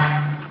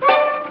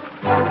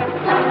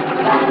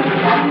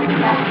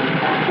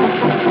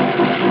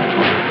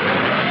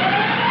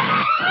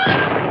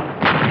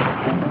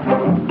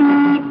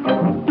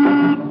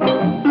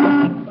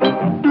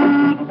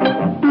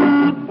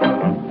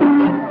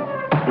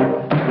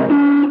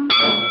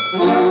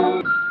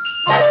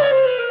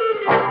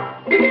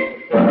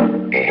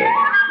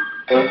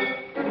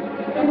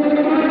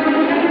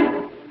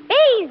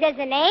 Beans is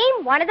the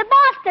name. One of the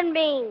Boston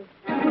beans.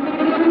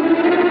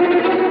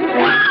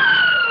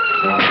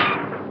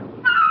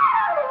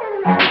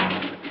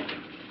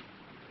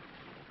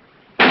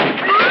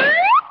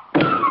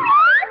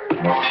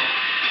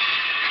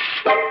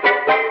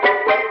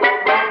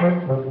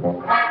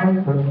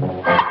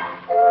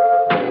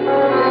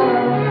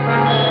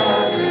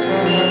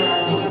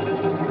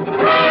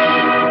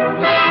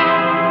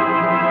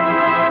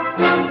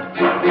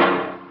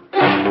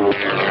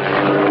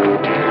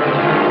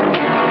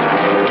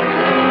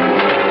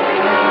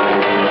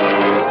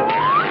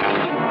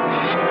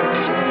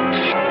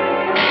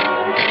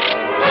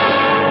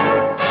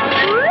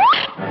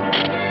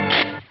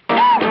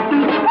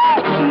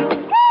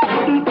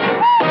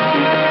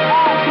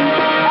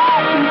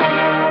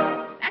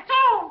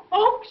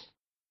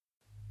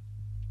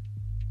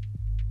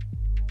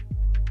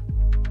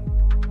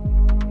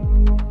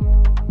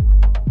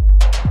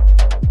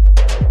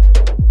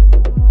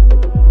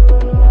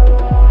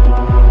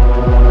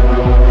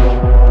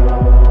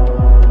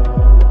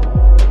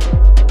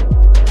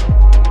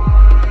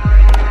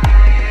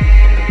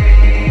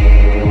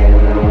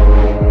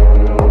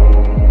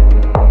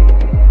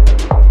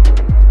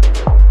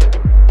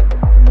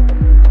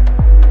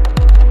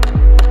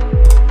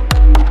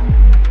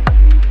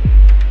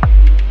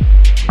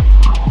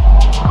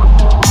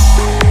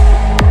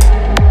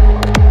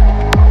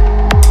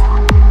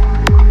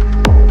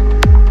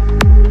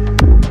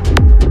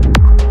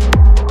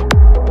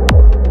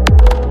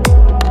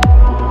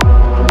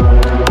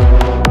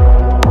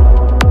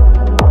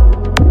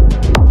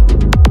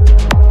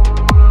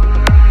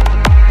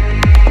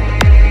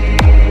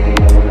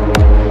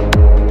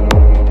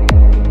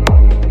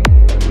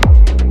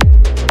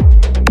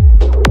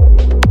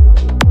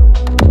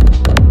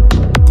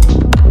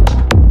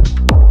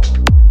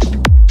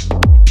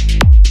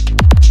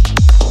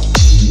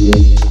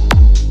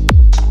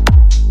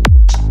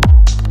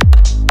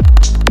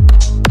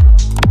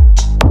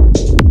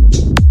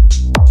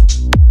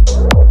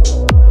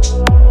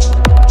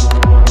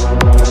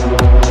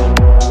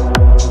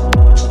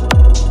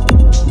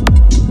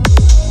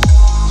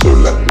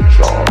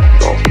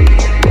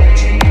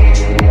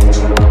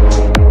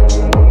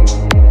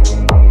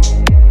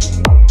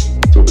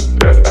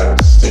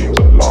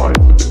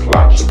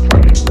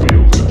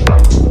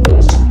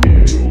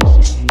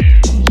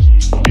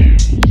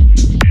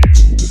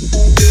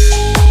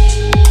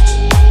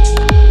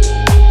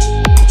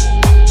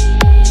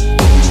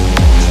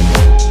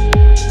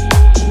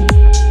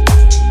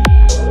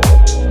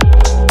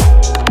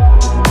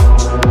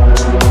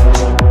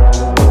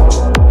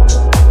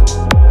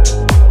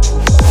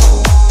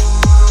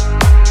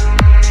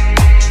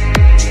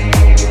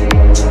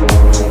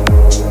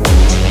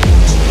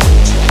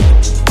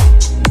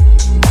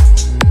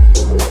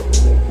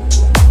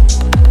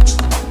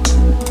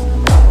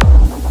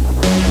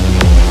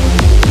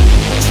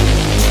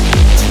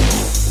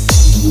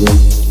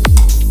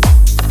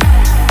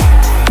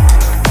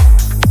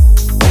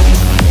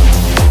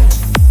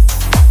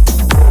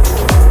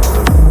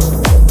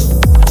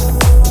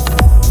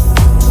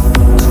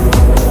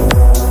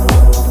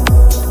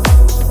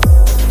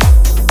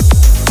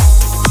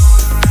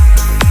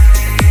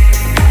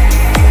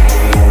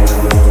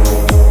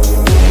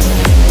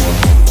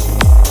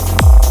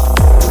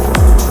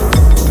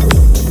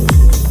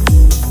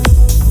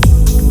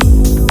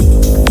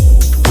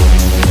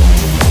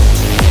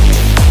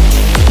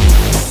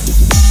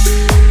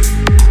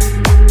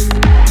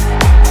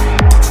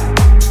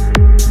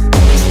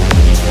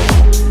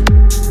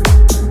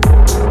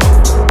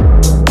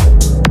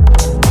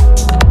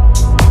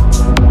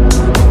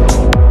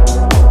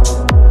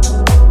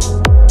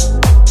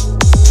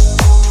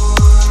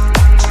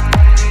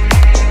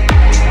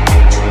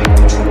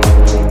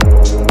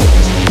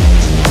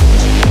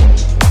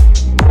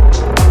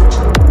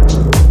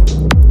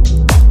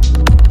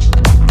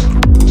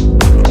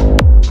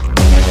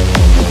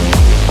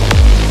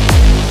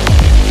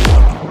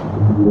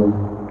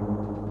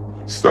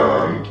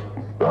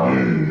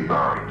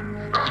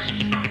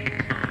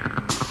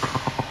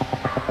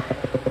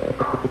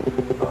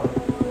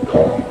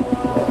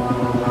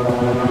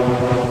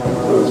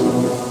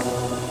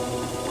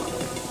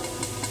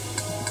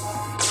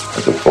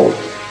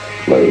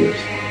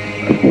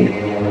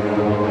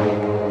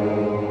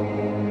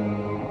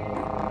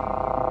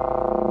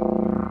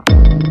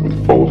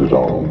 Folded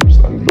arms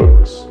and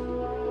looks,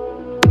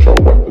 which are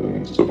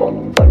weapons of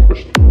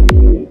unvanquished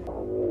war.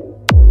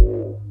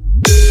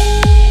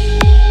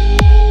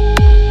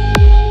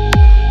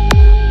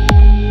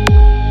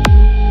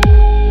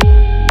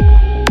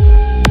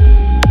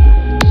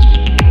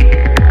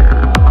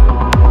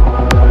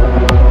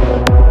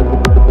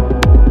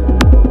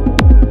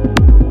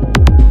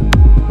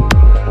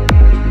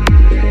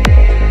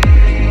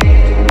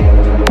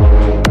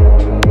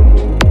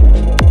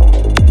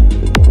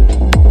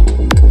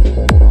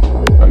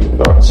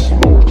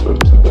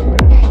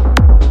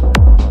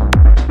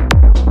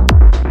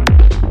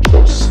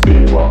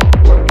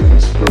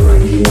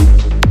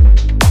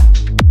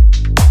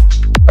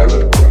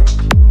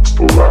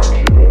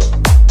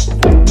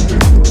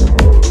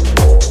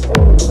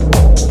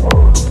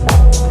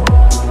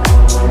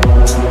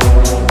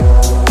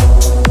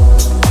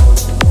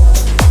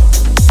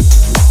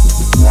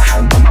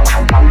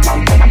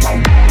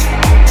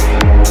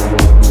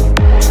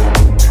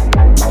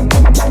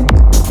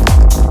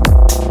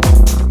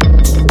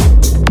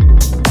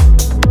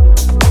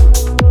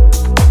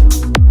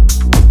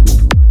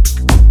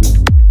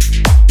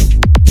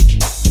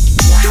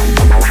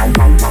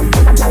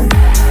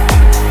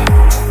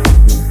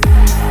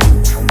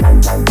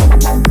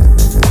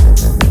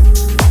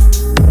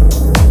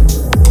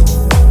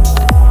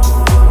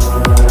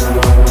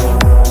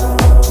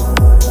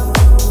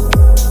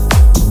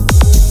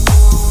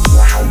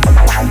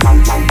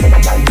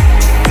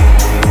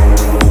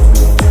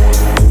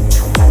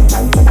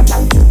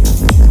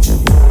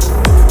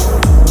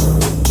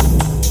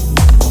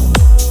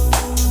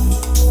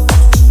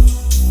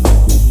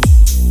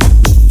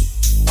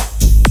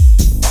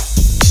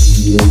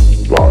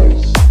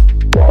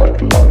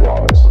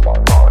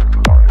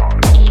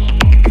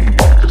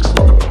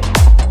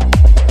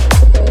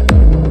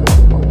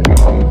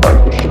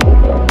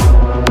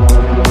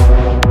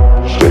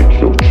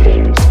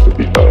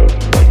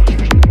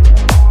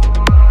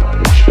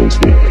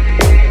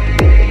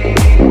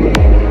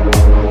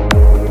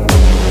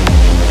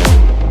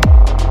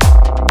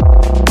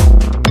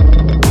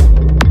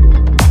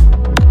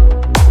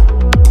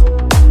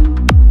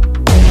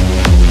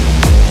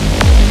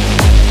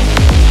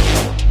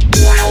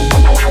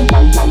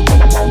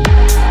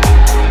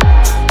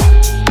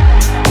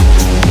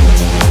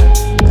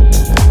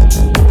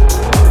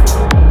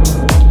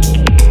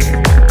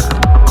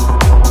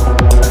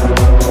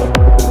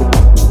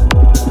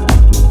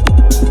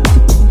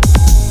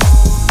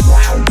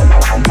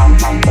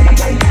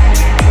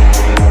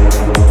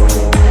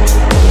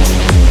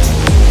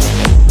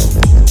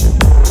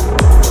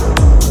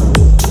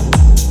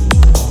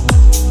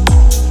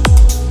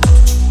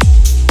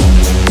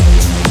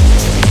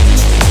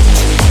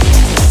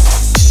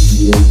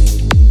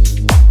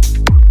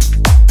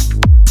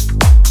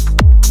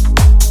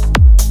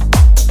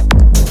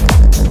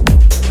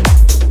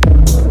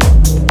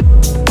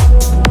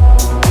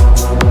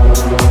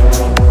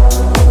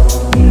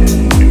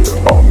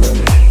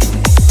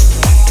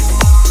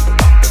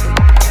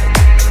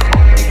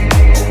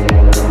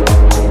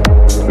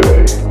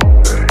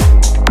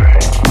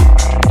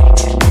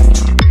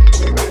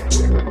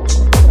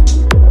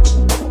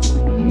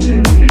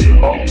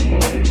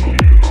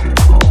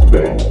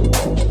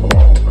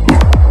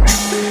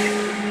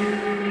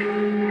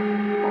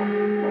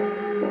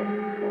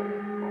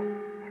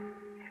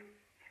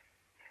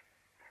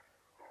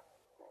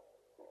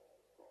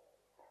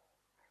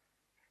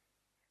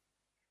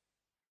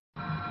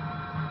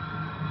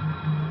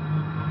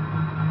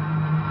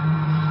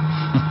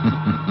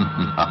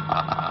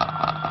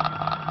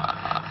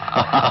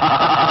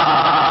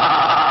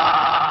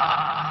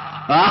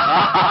 Ha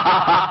ha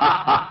ha ha!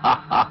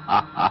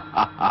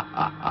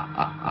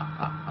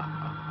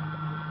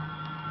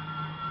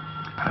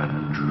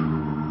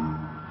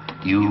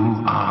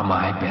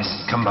 my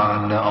best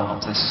commander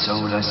of the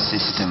solar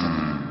system.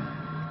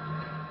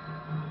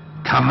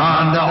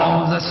 Commander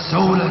of the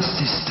solar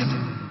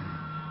system.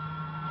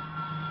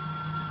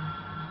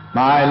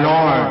 My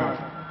lord,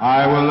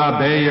 I will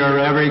obey your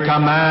every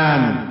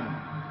command.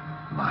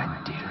 My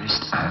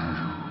dearest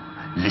Andrew,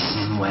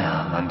 listen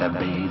well and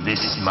obey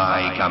this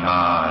my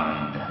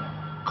command.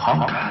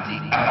 Conquer the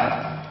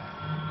earth.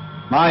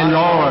 My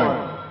lord,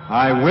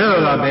 I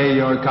will obey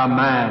your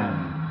command.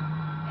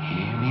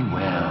 Hear me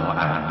well,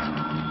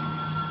 Andrew.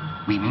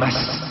 We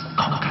must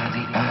conquer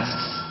the earth.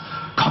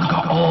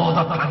 Conquer all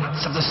the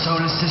planets of the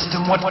solar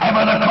system,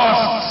 whatever the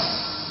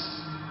cost.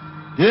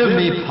 Give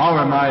me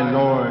power, my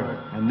lord,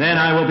 and then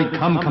I will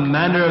become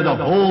commander of the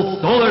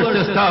whole solar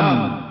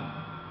system.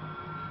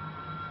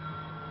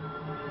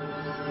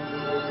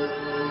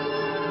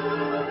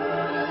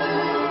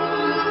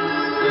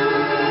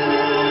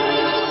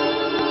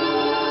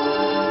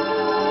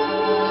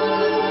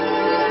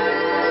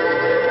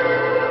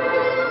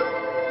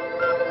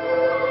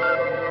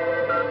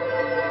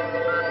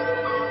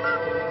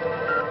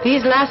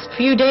 These last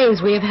few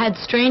days we have had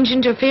strange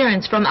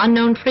interference from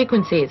unknown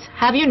frequencies.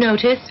 Have you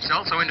noticed? It's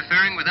also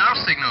interfering with our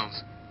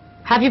signals.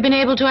 Have you been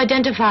able to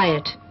identify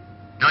it?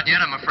 Not yet,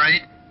 I'm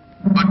afraid.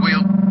 But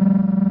we'll...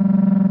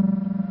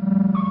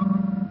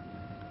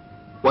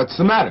 What's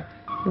the matter?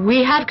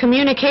 We have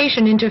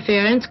communication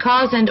interference,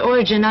 cause and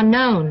origin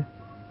unknown.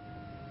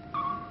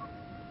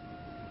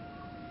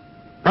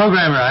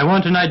 Programmer, I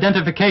want an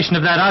identification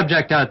of that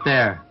object out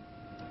there.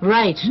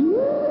 Right.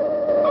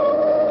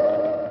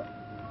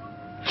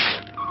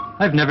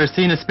 I've never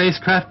seen a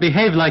spacecraft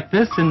behave like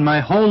this in my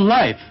whole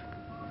life.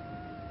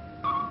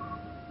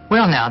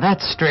 Well, now,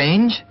 that's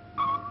strange.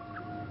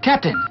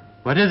 Captain.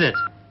 What is it?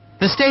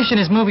 The station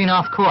is moving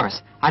off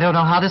course. I don't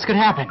know how this could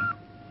happen.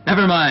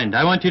 Never mind.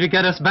 I want you to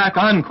get us back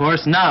on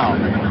course now.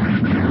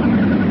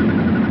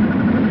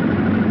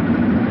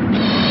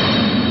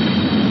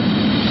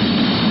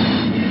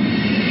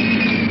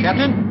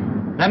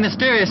 Captain, that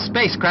mysterious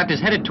spacecraft is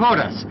headed toward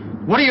us.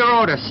 What are your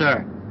orders,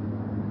 sir?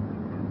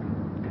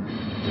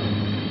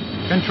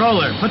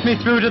 Controller, put me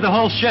through to the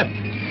whole ship.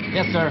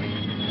 Yes, sir.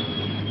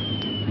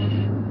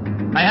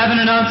 I have an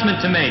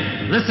announcement to make.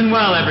 Listen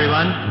well,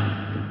 everyone.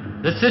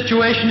 The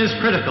situation is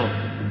critical.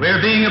 We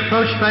are being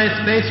approached by a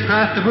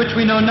spacecraft of which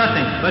we know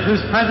nothing, but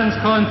whose presence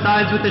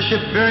coincides with the ship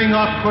veering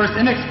off course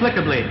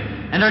inexplicably,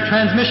 and our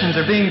transmissions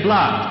are being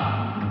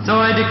blocked. So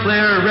I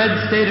declare a red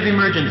state of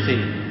emergency.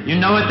 You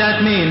know what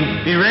that means.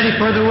 Be ready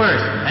for the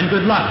worst, and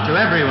good luck to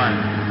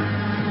everyone.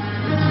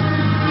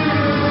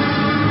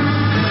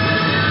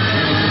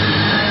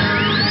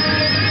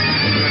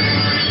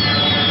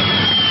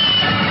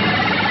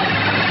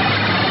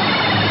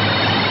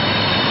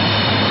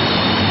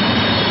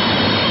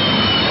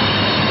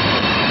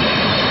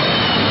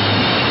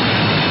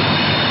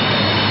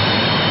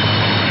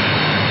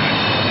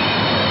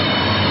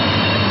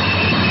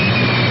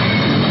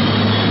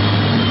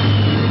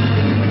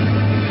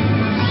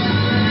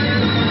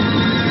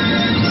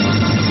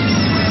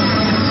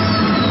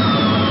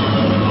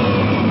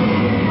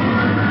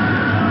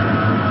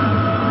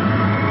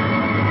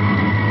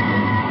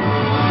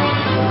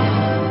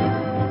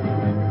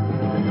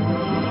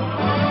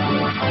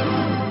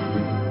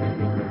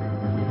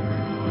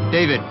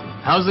 David,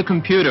 how's the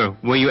computer?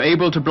 Were you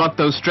able to block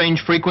those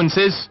strange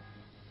frequencies?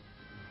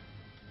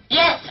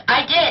 Yes,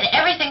 I did.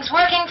 Everything's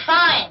working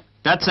fine.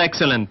 That's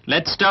excellent.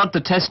 Let's start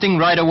the testing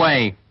right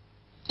away.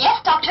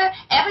 Yes, Doctor.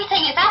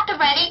 Everything is at the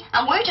ready,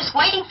 and we're just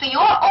waiting for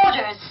your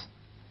orders.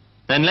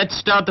 Then let's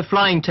start the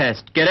flying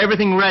test. Get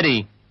everything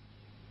ready.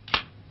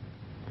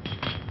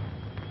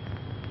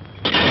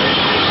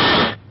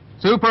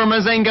 Super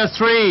Mazinga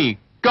 3,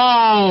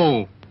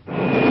 go!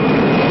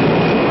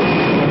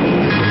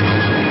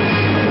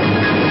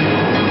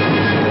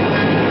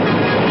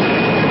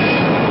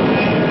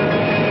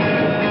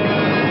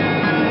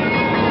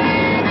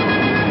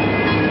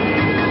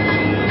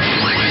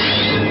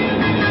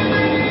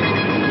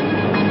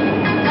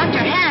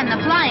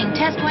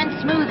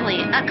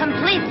 A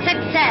complete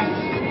success.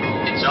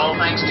 It's all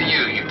thanks to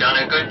you. You've done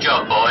a good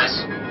job, boys.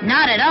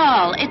 Not at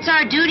all. It's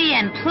our duty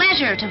and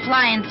pleasure to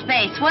fly in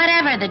space,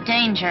 whatever the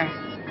danger.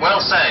 Well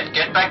said.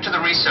 Get back to the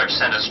research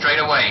center straight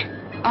away.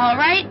 All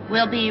right,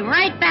 we'll be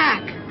right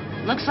back.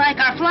 Looks like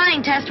our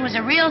flying test was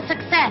a real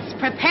success.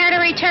 Prepare to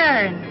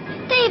return.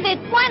 David,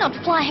 why not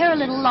fly her a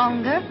little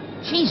longer?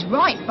 She's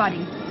right,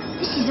 buddy.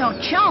 This is our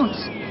chance.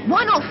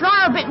 Why not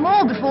fly her a bit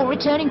more before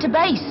returning to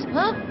base,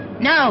 huh?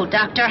 No,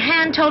 Dr.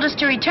 Han told us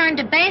to return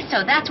to base,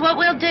 so that's what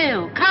we'll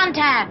do.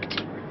 Contact.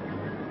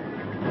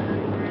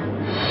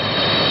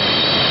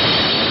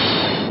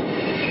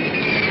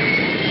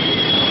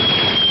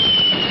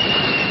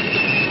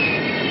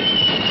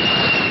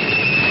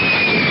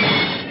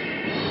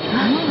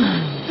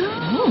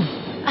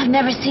 I've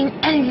never seen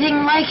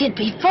anything like it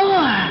before.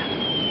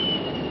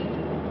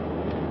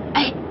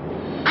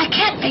 I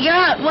can't figure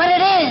out what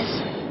it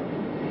is.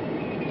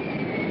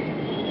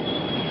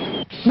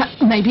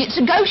 Maybe it's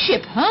a ghost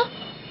ship, huh?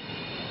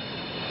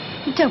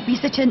 Don't be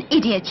such an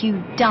idiot,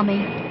 you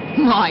dummy.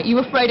 Why, you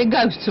afraid of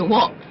ghosts or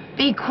what?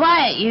 Be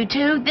quiet, you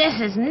two. This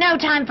is no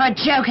time for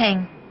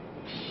joking.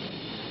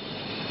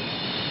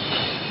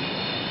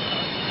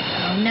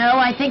 Oh, no,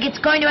 I think it's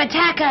going to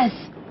attack us.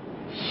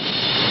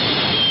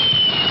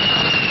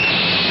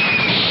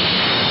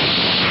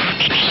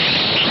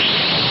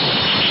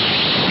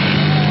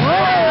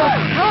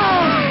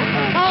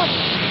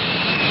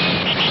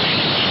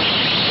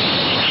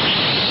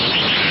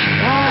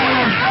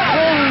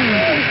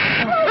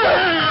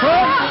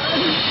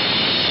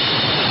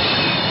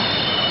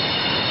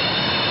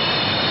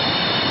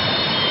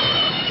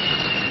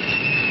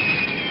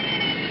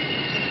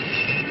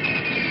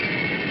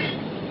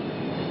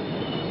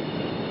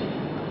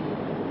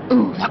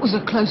 Ooh, that was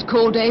a close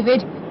call,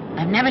 David.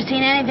 I've never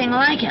seen anything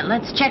like it.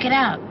 Let's check it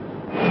out.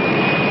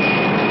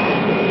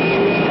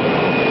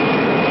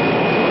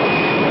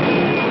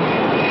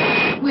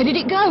 Where did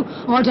it go?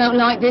 Oh, I don't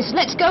like this.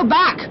 Let's go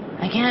back.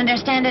 I can't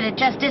understand it. It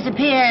just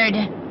disappeared.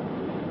 Oh,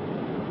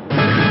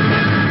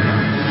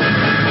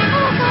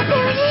 God,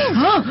 there it is.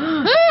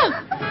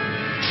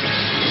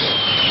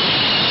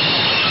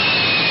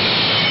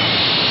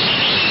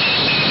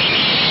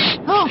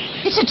 Oh,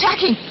 it's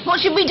attacking. What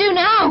should we do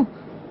now?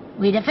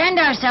 We defend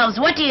ourselves.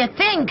 What do you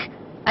think?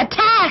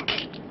 Attack!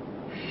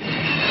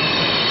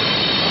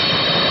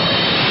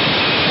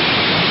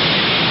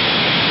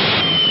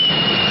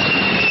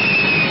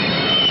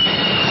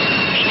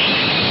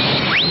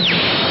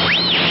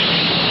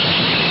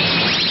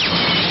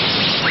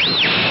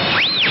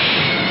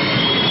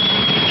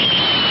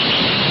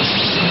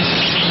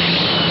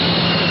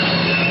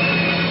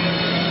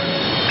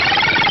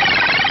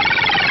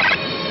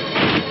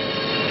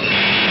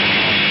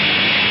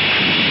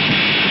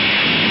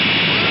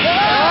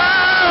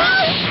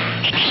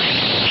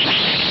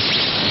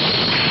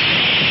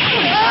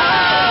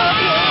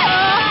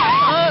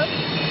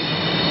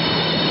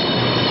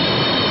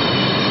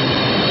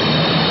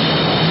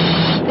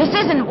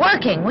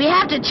 We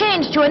have to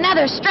change to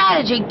another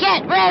strategy.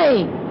 Get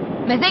ready.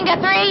 Mazinga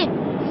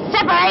 3,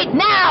 separate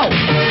now!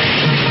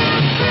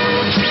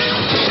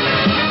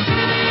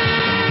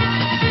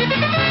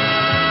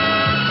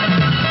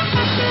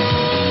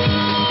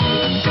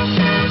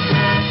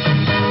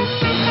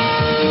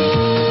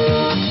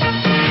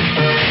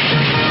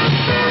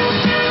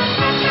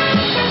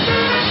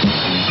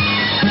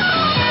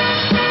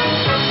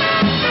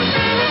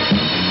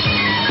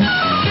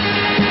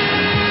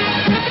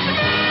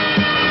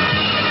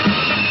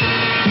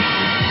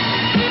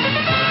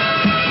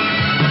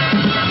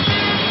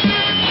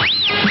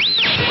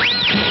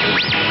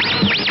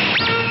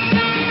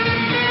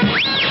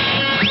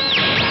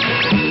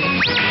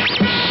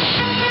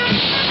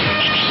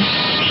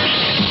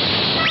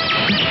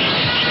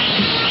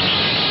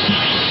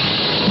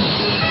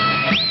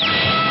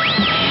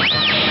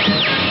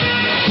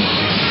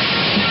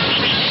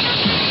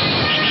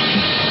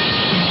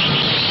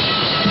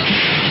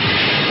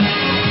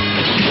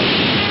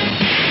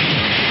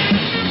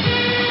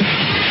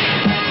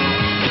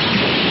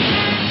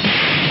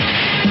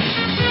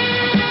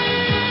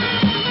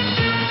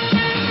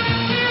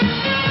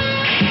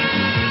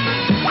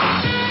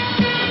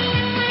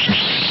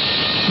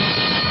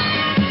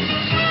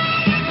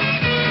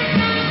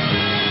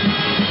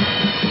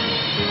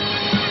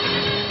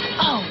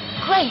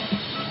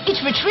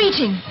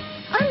 Retreating.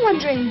 I'm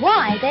wondering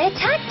why they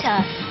attacked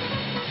us.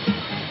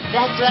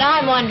 That's what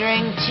I'm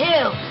wondering,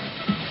 too.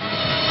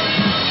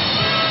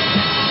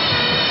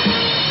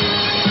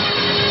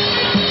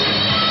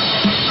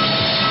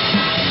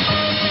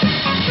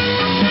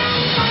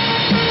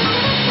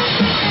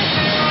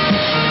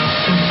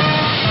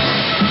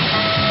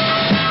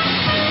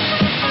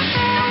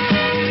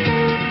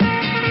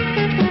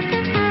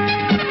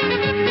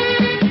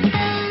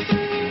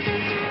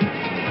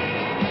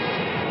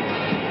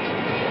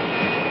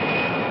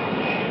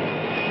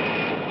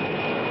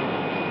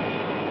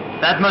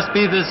 That must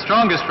be the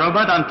strongest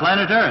robot on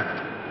planet Earth.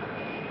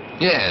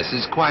 Yes,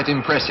 it's quite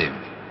impressive.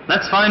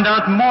 Let's find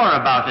out more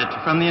about it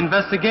from the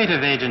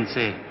investigative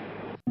agency.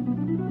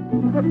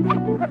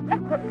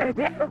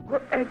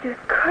 I just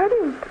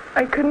couldn't.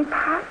 I couldn't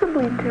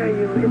possibly tell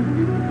you.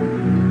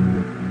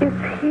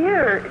 It's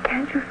here.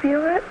 Can't you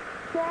feel it?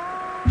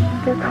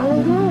 This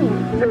whole room.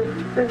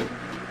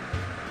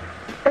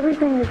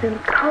 Everything is in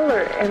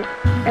color, and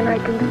I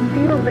can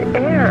feel the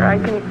air. I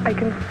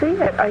can see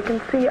it. I can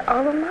see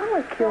all the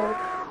molecules.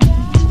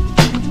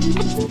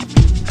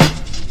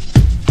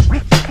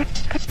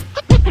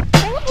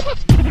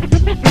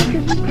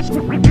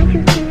 Can't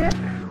you see it?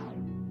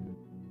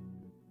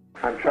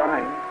 I'm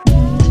trying.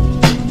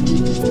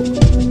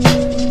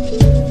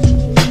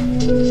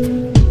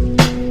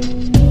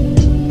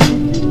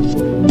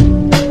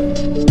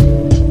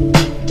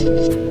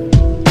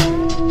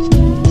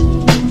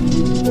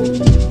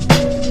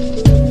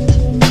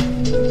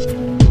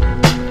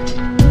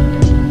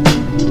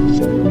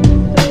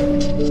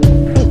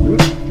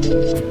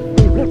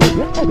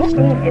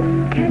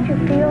 Can't you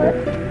feel it?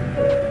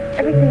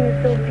 Everything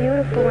is so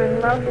beautiful and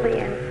lovely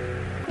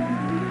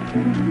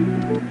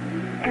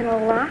and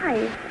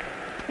alive.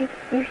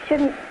 You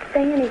shouldn't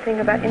say anything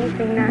about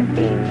anything not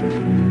being.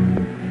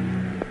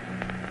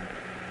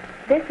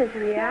 This is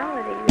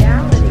reality,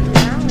 reality,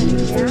 reality,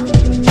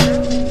 reality,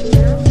 reality,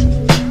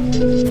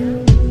 reality.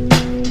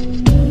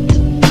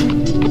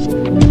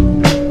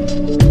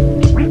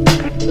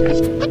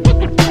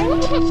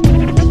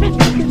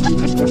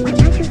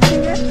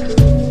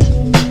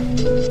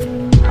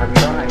 I'm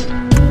trying.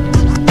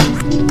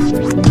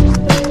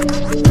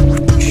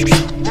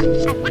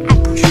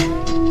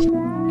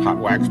 Hot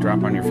wax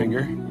drop on your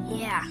finger?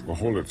 Yeah. Well,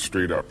 hold it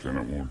straight up, then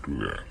it won't do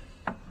that.